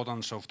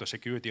importance of the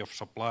security of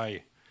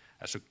supply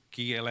as a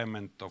key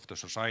element of the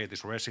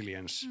society's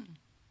resilience.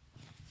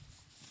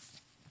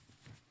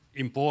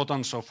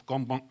 Importance of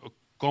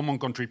common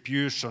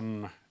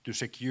contribution to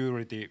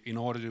security in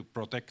order to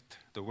protect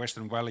the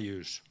Western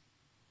values.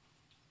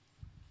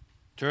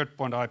 Third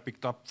point I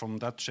picked up from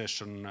that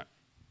session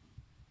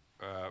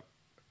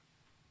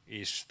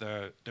is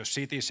the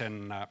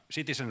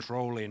citizens'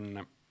 role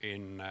in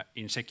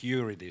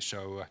security.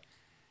 So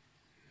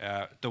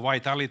the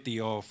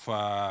vitality of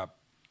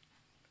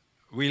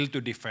will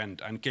to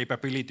defend and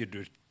capability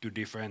to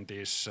defend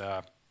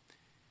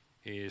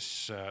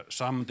is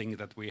something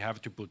that we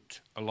have to put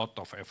a lot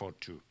of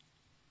effort to.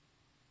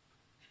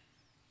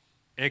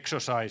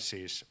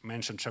 Exercises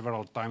mentioned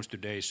several times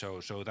today, so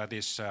that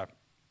is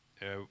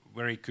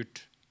very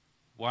good.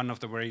 One of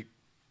the very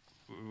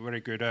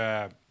good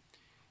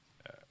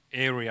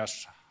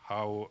areas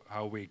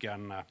how we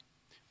can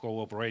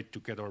cooperate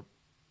together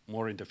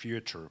more in the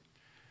future.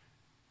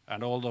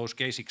 And all those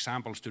case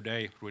examples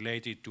today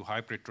related to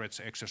hybrid threats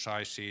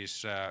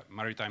exercises,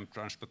 maritime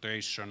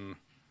transportation,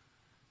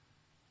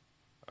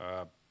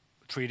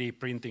 3D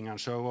printing and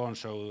so on,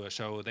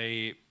 so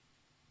they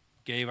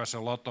gave us a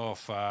lot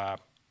of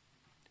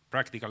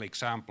practical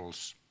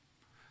examples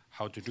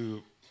how to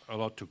do a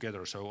lot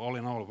together. So all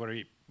in all,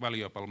 very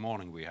valuable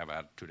morning we have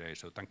had today.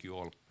 So thank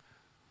you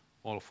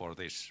all for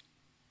this.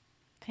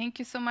 Thank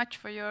you so much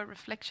for your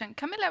reflection.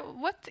 Camilla,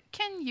 what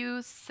can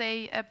you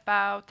say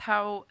about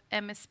how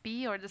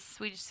MSB, or the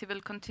Swedish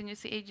Civil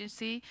Contingency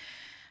Agency,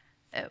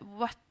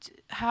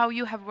 how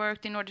you have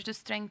worked in order to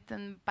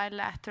strengthen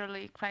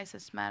bilaterally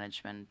crisis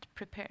management,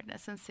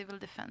 preparedness and civil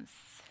defense?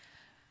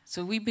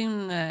 So we've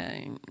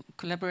been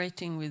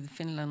collaborating with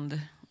Finland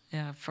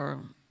for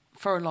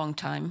a long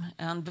time,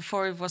 and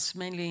before it was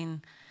mainly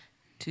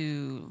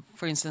to,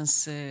 for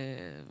instance,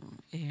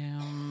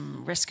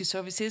 rescue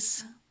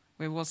services,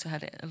 where we also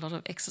had a lot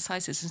of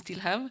exercises and still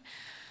have.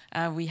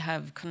 We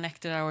have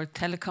connected our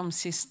telecom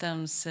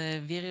systems,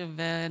 Virve,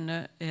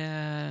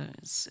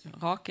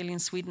 Rakel in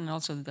Sweden,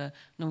 also the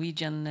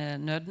Norwegian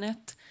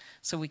Nødnet,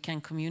 so we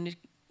can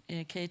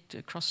communicate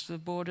across the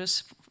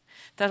borders.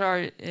 That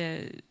are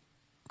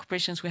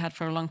cooperations we had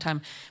for a long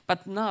time.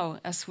 But now,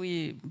 as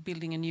we're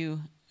building a new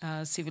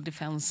civil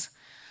defense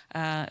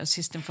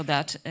system for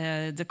that,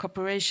 the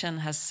cooperation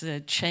has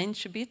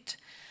changed a bit.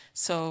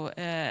 So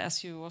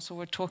as you also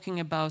were talking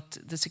about,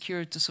 the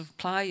security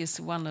supply is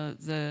one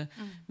of the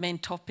main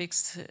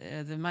topics,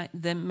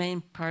 the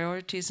main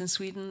priorities in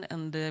Sweden,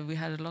 and we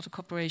had a lot of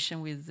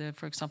cooperation with,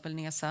 for example,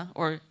 NESA,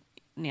 or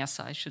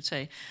NESA, I should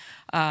say,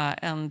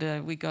 and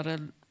we got a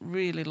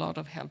really lot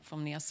of help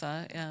from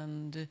NESA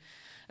and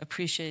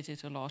appreciate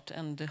it a lot,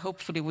 and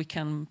hopefully we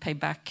can pay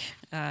back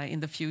in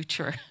the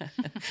future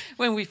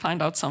when we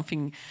find out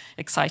something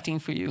exciting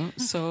for you.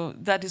 So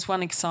that is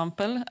one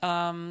example.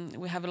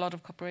 We have a lot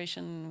of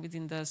cooperation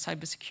within the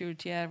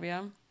cybersecurity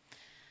area,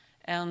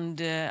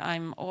 and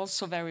I'm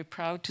also very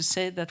proud to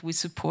say that we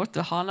support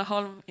the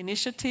Hanaholmen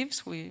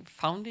Initiatives. We're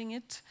founding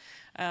it.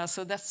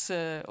 So that's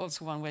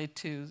also one way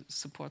to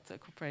support the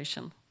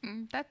cooperation.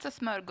 That's a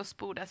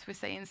smörgåsbord, as we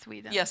say in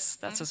Sweden. Yes,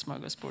 that's a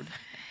smörgåsbord.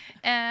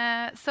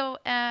 So,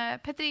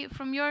 Petri,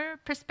 from your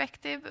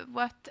perspective,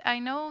 what I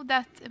know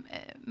that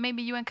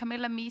maybe you and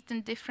Camilla meet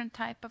in different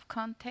type of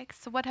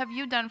contexts. So what have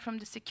you done from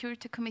the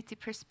Security Committee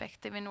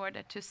perspective in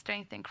order to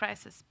strengthen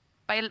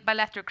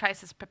bilateral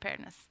crisis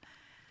preparedness?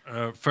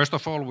 First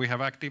of all, we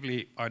have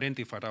actively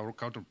identified our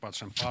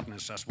counterparts and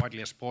partners as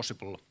widely as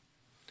possible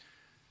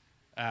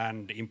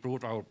and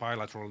improved our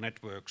bilateral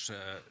networks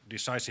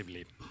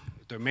decisively.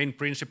 The main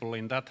principle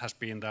in that has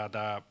been that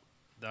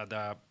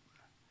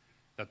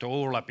the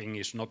overlapping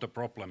is not a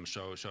problem,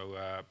 so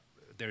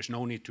there is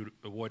no need to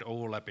avoid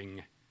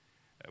overlapping.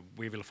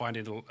 We will find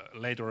in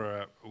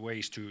later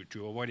ways to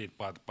avoid it,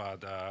 but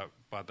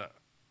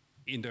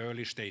in the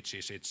early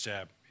stages,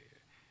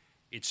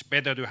 it's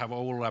better to have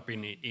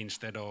overlapping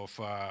instead of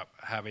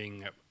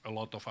having a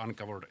lot of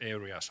uncovered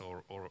areas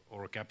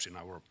or gaps in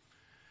our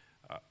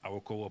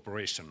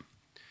cooperation.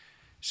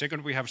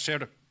 Second, we have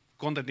shared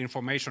content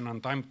information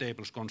and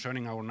timetables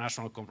concerning our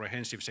national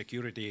comprehensive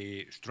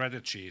security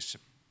strategies.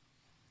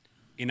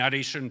 In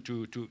addition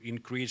to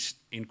increased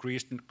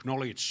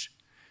knowledge,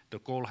 the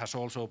goal has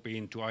also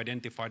been to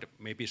identify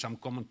maybe some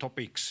common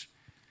topics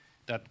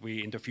that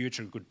we in the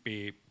future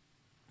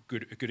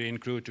could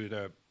include to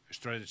the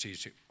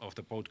strategies of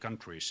the both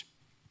countries.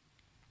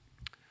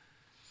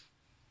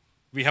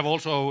 We have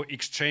also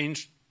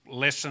exchanged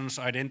lessons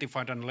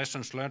identified and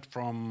lessons learned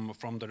from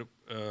the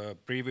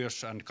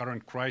previous and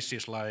current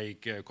crises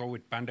like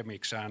COVID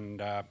pandemics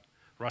and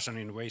Russian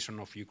invasion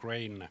of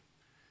Ukraine.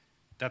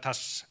 That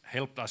has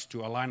helped us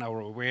to align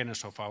our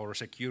awareness of our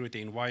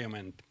security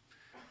environment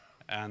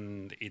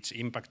and its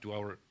impact to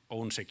our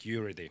own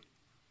security.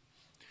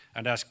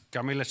 And as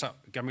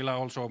Camilla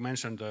also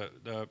mentioned,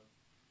 the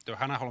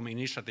Hanaholmen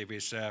Initiative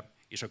is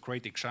a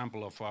great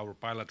example of our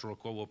bilateral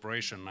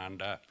cooperation,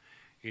 and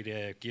it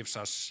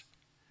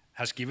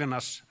has given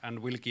us and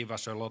will give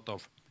us a lot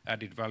of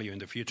added value in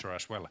the future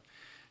as well.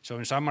 So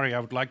in summary,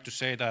 I would like to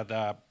say that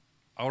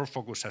our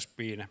focus has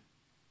been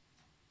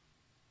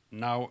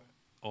now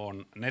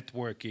on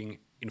networking,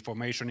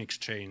 information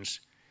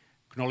exchange,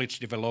 knowledge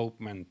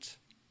development.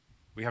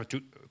 We have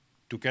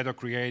together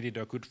created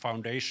a good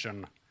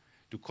foundation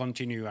to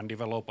continue and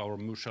develop our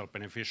mutual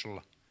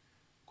beneficial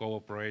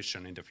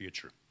cooperation in the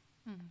future.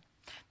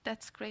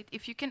 That's great.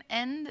 If you can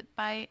end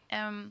by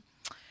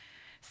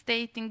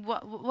stating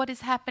what is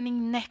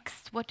happening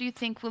next, what do you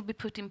think will be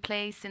put in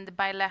place in the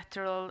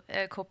bilateral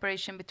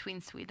cooperation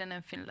between Sweden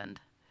and Finland?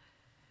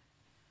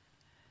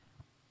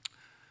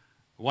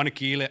 One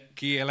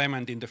key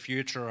element in the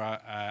future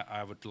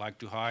I would like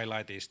to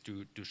highlight is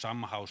to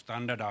somehow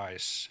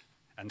standardize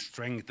and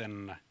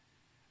strengthen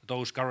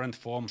those current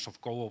forms of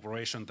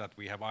cooperation that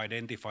we have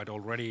identified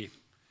already,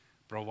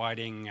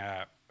 providing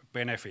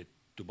benefit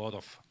to both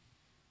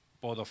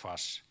of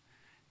us.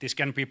 This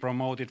can be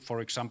promoted,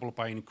 for example,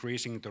 by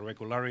increasing the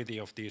regularity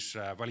of these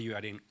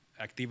value-adding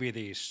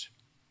activities.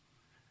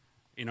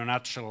 In a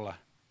nutshell,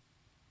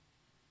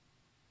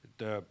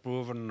 the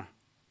proven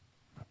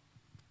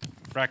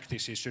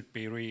practices should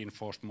be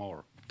reinforced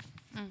more.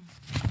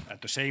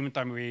 At the same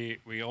time, we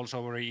can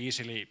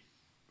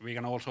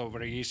also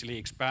very easily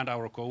expand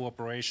our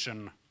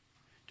cooperation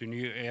to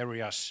new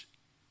areas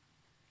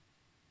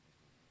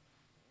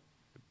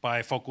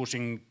by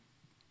focusing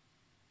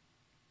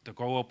the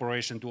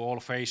cooperation to all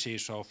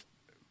phases of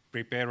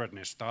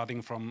preparedness,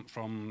 starting from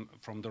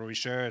the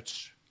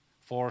research,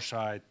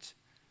 foresight,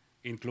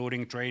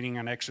 including training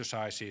and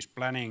exercises,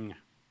 planning,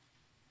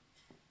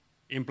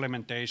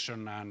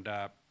 implementation,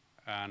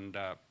 and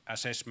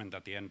assessment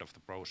at the end of the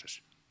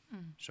process.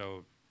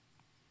 So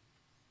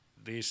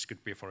these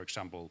could be, for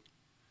example,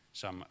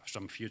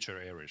 some future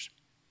areas.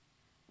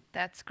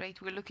 That's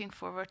great. We're looking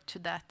forward to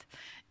that.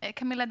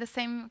 Camilla, the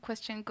same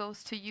question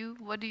goes to you.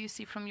 What do you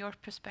see from your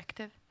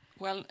perspective?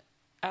 Well,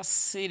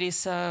 as it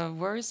is a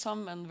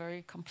worrisome and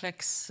very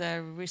complex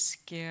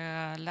risk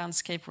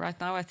landscape right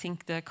now, I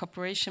think the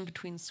cooperation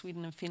between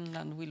Sweden and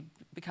Finland will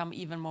become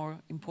even more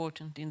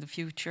important in the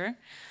future.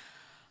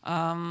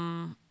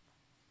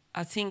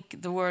 I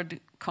think the word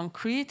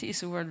concrete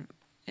is a word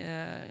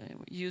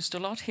used a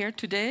lot here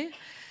today,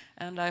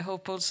 And I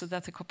hope also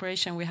that the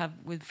cooperation we have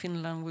with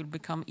Finland will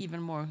become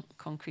even more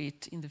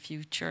concrete in the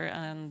future.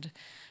 And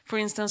for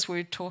instance,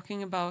 we're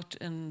talking about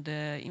and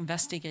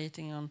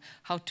investigating on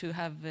how to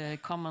have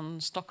common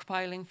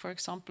stockpiling, for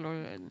example,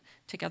 or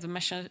take other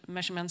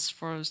measurements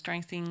for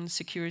strengthening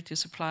security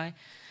supply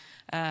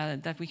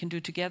that we can do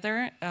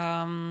together.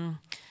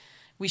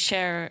 We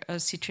share a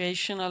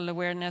situational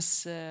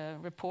awareness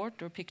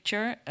report or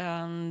picture,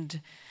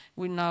 and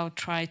we now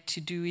try to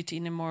do it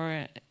in a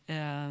more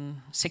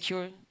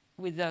secure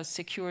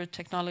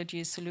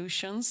technology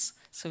solutions,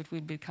 so it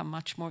will become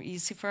much more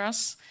easy for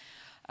us.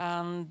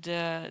 And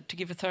to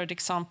give a third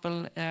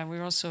example,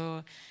 we're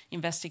also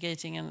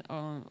investigating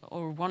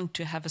or want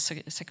to have a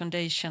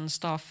secondation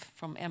staff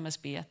from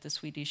MSB at the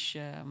Swedish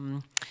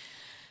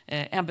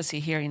embassy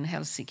here in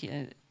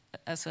Helsinki,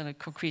 as a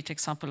concrete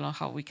example of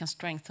how we can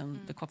strengthen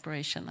the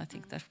cooperation. I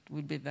think that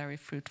would be very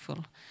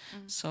fruitful.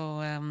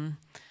 So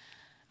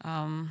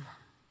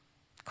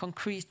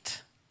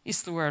concrete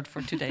is the word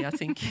for today, I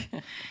think.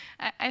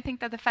 I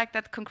think that the fact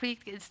that concrete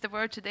is the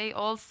word today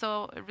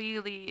also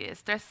really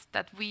stressed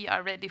that we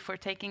are ready for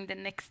taking the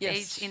next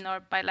stage in our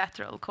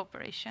bilateral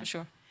cooperation. For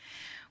sure.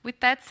 With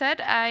that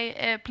said,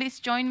 please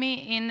join me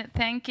in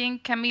thanking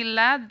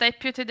Camilla,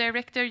 Deputy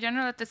Director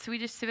General at the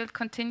Swedish Civil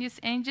Continuous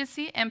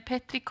Agency, and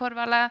Petri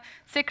Korvala,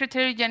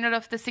 Secretary General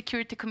of the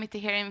Security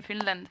Committee here in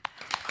Finland.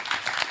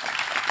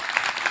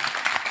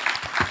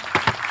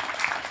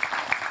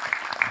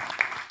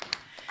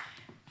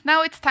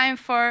 Now it's time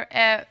for,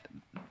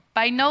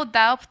 by no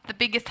doubt, the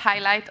biggest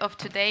highlight of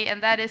today,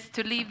 and that is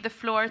to leave the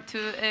floor to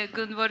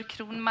Gunvor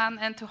Kronman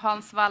and to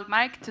Hans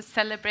Wallmark to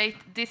celebrate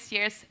this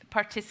year's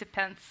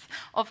participants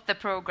of the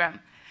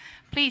program.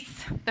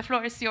 Please, the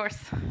floor is yours.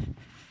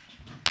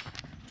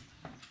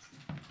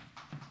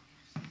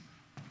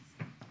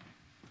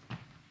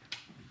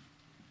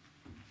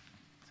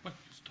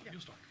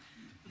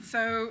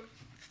 So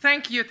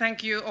thank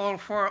you all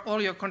for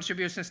all your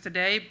contributions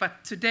today,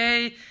 but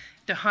today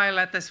the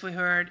highlight, as we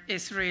heard,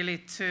 is really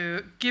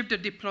to give the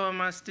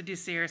diplomas to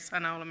this year's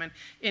Hanaholmen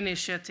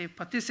Initiative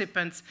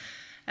participants.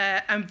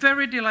 I'm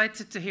very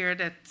delighted to hear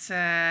that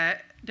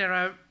there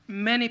are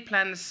many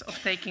plans of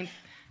taking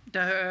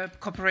the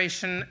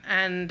cooperation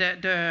and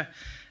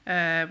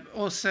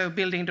also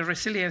building the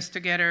resilience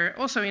together,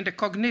 also in the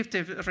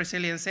cognitive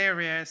resilience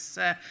areas.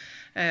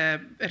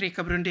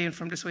 Erika Brundin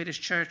from the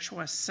Swedish Church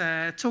was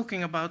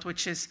talking about,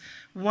 which is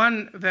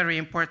one very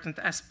important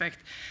aspect.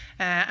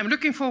 I'm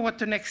looking forward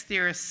to next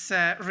year's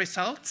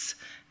results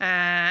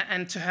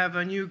and to have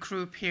a new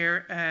group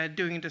here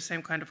doing the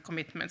same kind of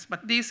commitments.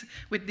 But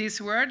with these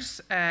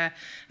words, I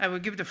will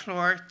give the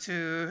floor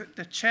to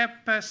the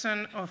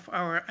chairperson of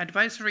our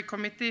advisory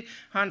committee,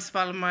 Hans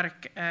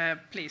Wallmark,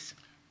 please.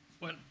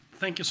 Well,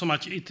 thank you so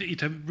much.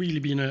 It has really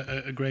been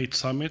a great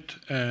summit,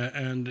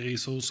 and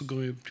it's also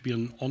going to be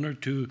an honor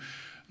to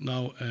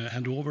now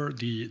hand over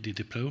the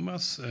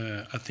diplomas.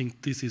 I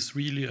think this is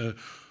really a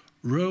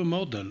role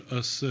model,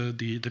 as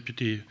the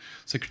Deputy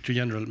Secretary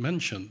General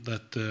mentioned,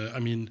 that, I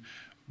mean,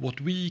 what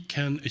we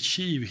can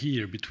achieve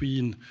here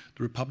between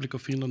the Republic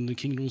of Finland and the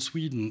Kingdom of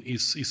Sweden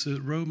is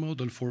a role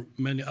model for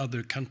many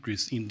other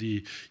countries in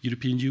the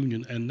European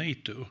Union and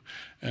NATO.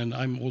 And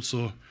I'm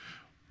also,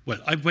 well,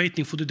 I'm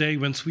waiting for the day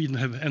when Sweden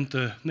have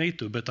entered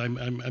NATO, but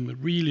I'm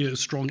really a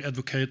strong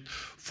advocate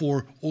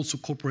for also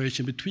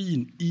cooperation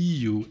between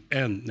EU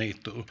and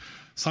NATO.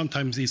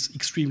 Sometimes it's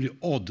extremely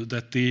odd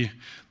that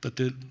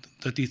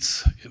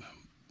it's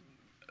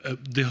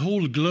the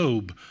whole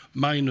globe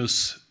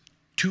minus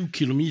 2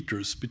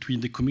 kilometers between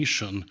the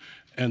Commission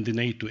and the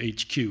NATO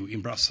HQ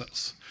in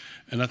Brussels.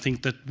 And I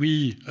think that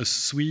we, as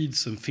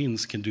Swedes and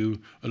Finns, can do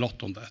a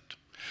lot on that.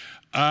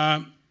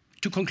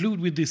 To conclude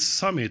with this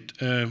summit,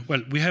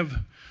 well, we have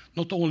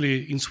not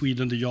only in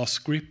Sweden the JAS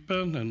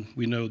Gripen, and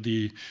we know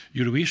the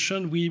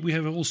Eurovision, we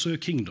have also a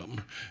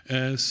kingdom.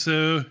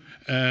 So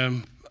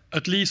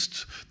at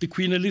least the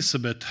Queen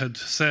Elizabeth had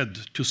said,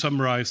 to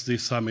summarize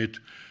this summit,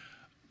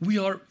 we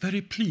are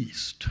very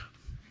pleased.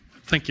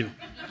 Thank you.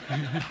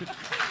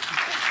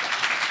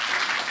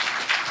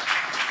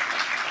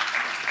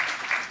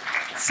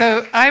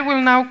 So I will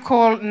now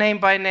call name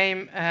by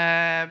name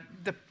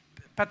the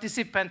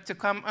participant to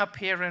come up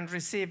here and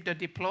receive the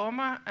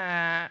diploma,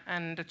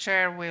 and the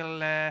chair will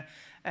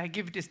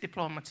give this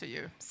diploma to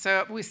you.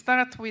 So we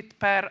start with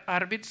Per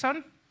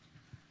Arvidsson.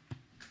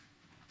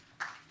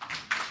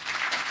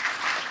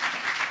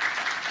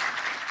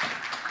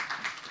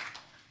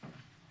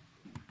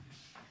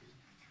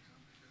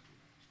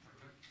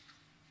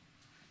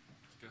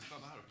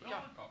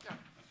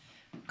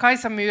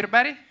 Kaisa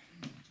Myrberg.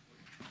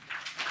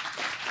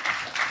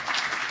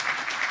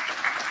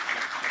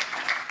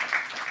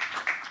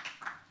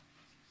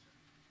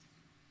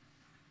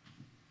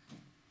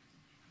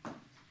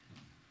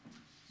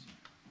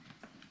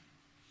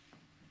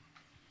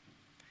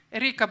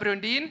 Erika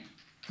Brundin.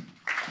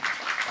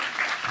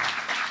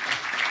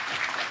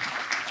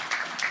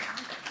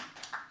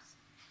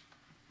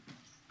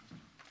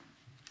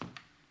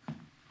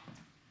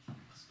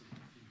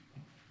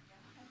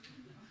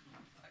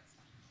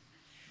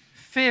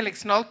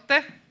 Felix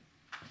Nolte.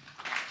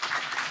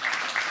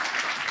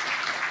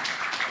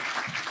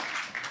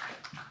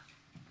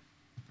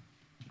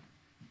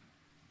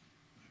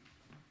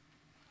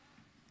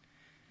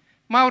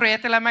 Mauri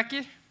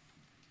Etelämäki.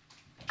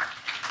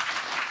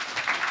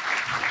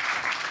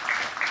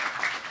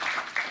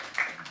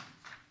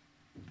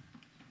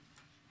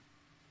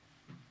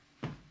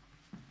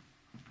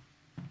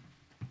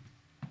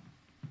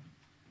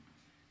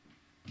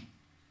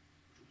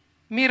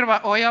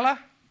 Mirva Ojala.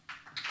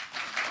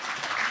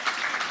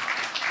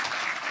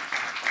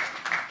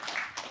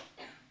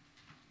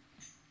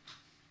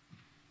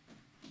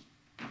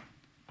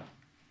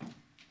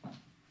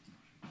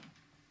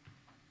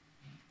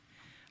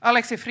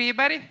 Aleksi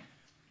Friberg.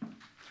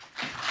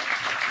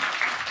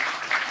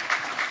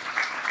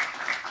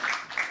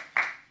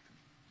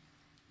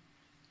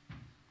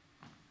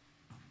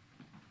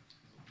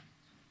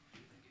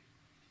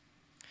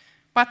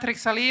 Patrick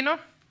Salino.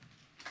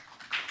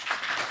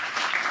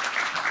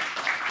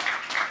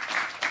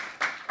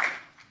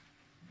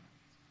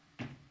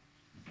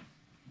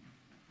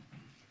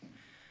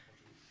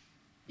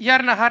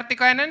 Jarna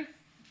Hartikainen.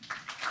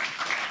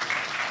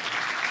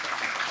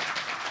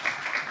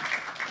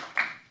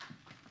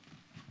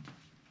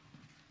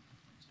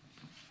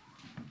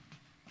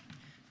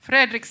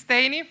 Fredrik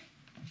Steini.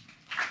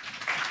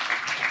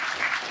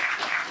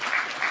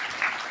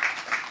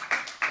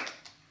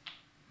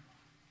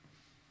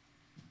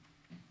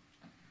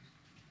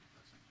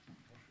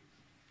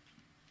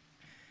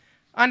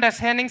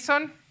 Anders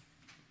Henningsson.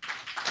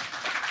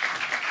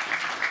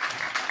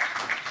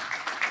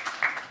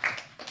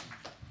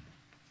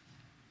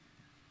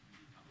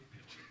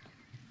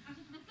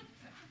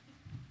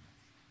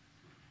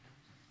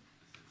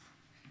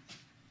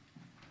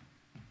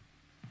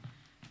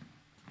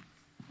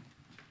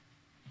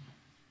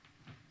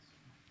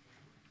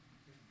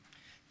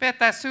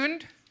 Peter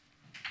Sund.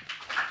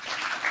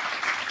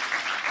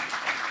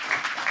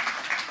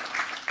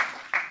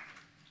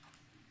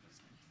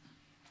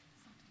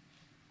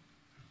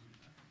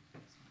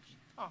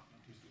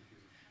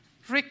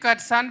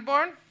 Rickard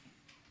Sandborn.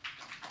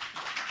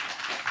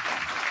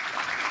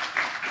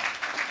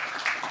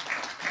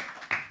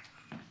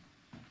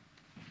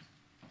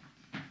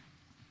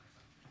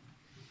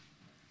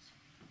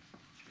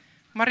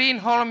 Marin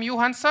Holm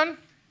Johansson.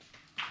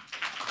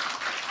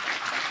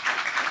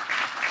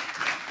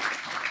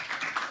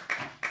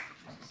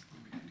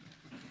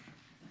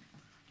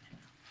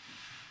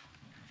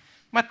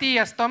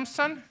 Mattias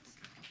Thompson.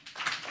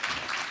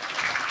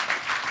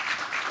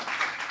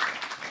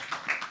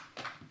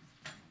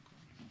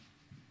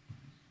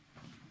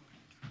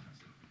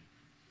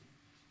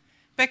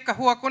 Pekka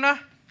Huokuna.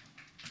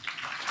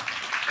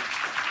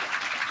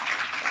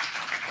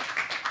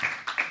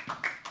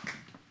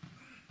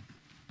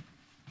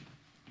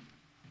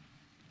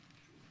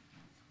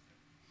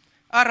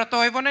 Aaro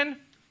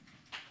Toivonen.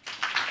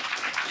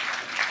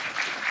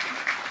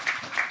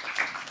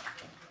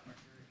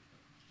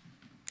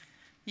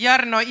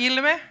 Jarno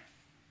Ilme.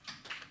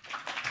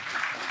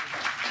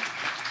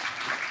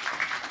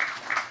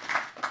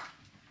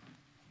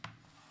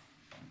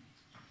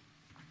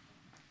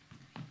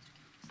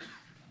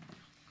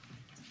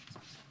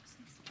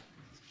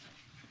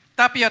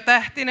 Tapio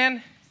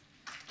Tähtinen.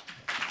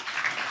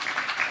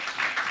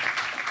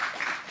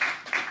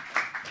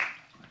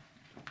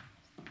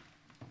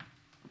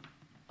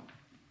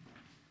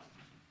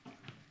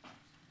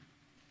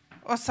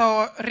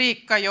 Oso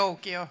Riikka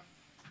Joukio.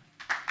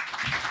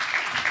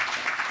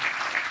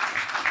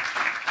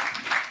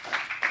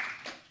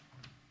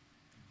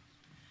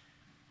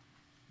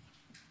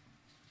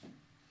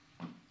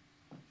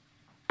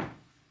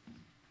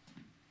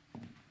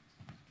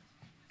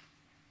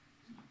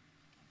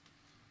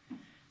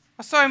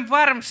 Och så en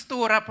varm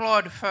stor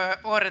applåd för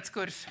årets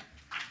kurs.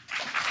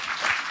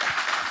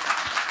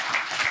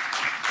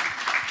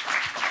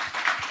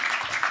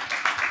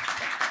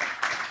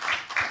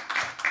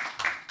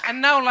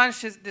 And now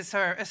lunch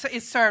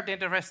is served in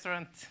the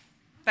restaurant.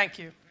 Thank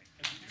you.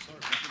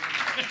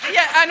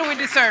 Yeah, and we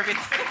deserve it.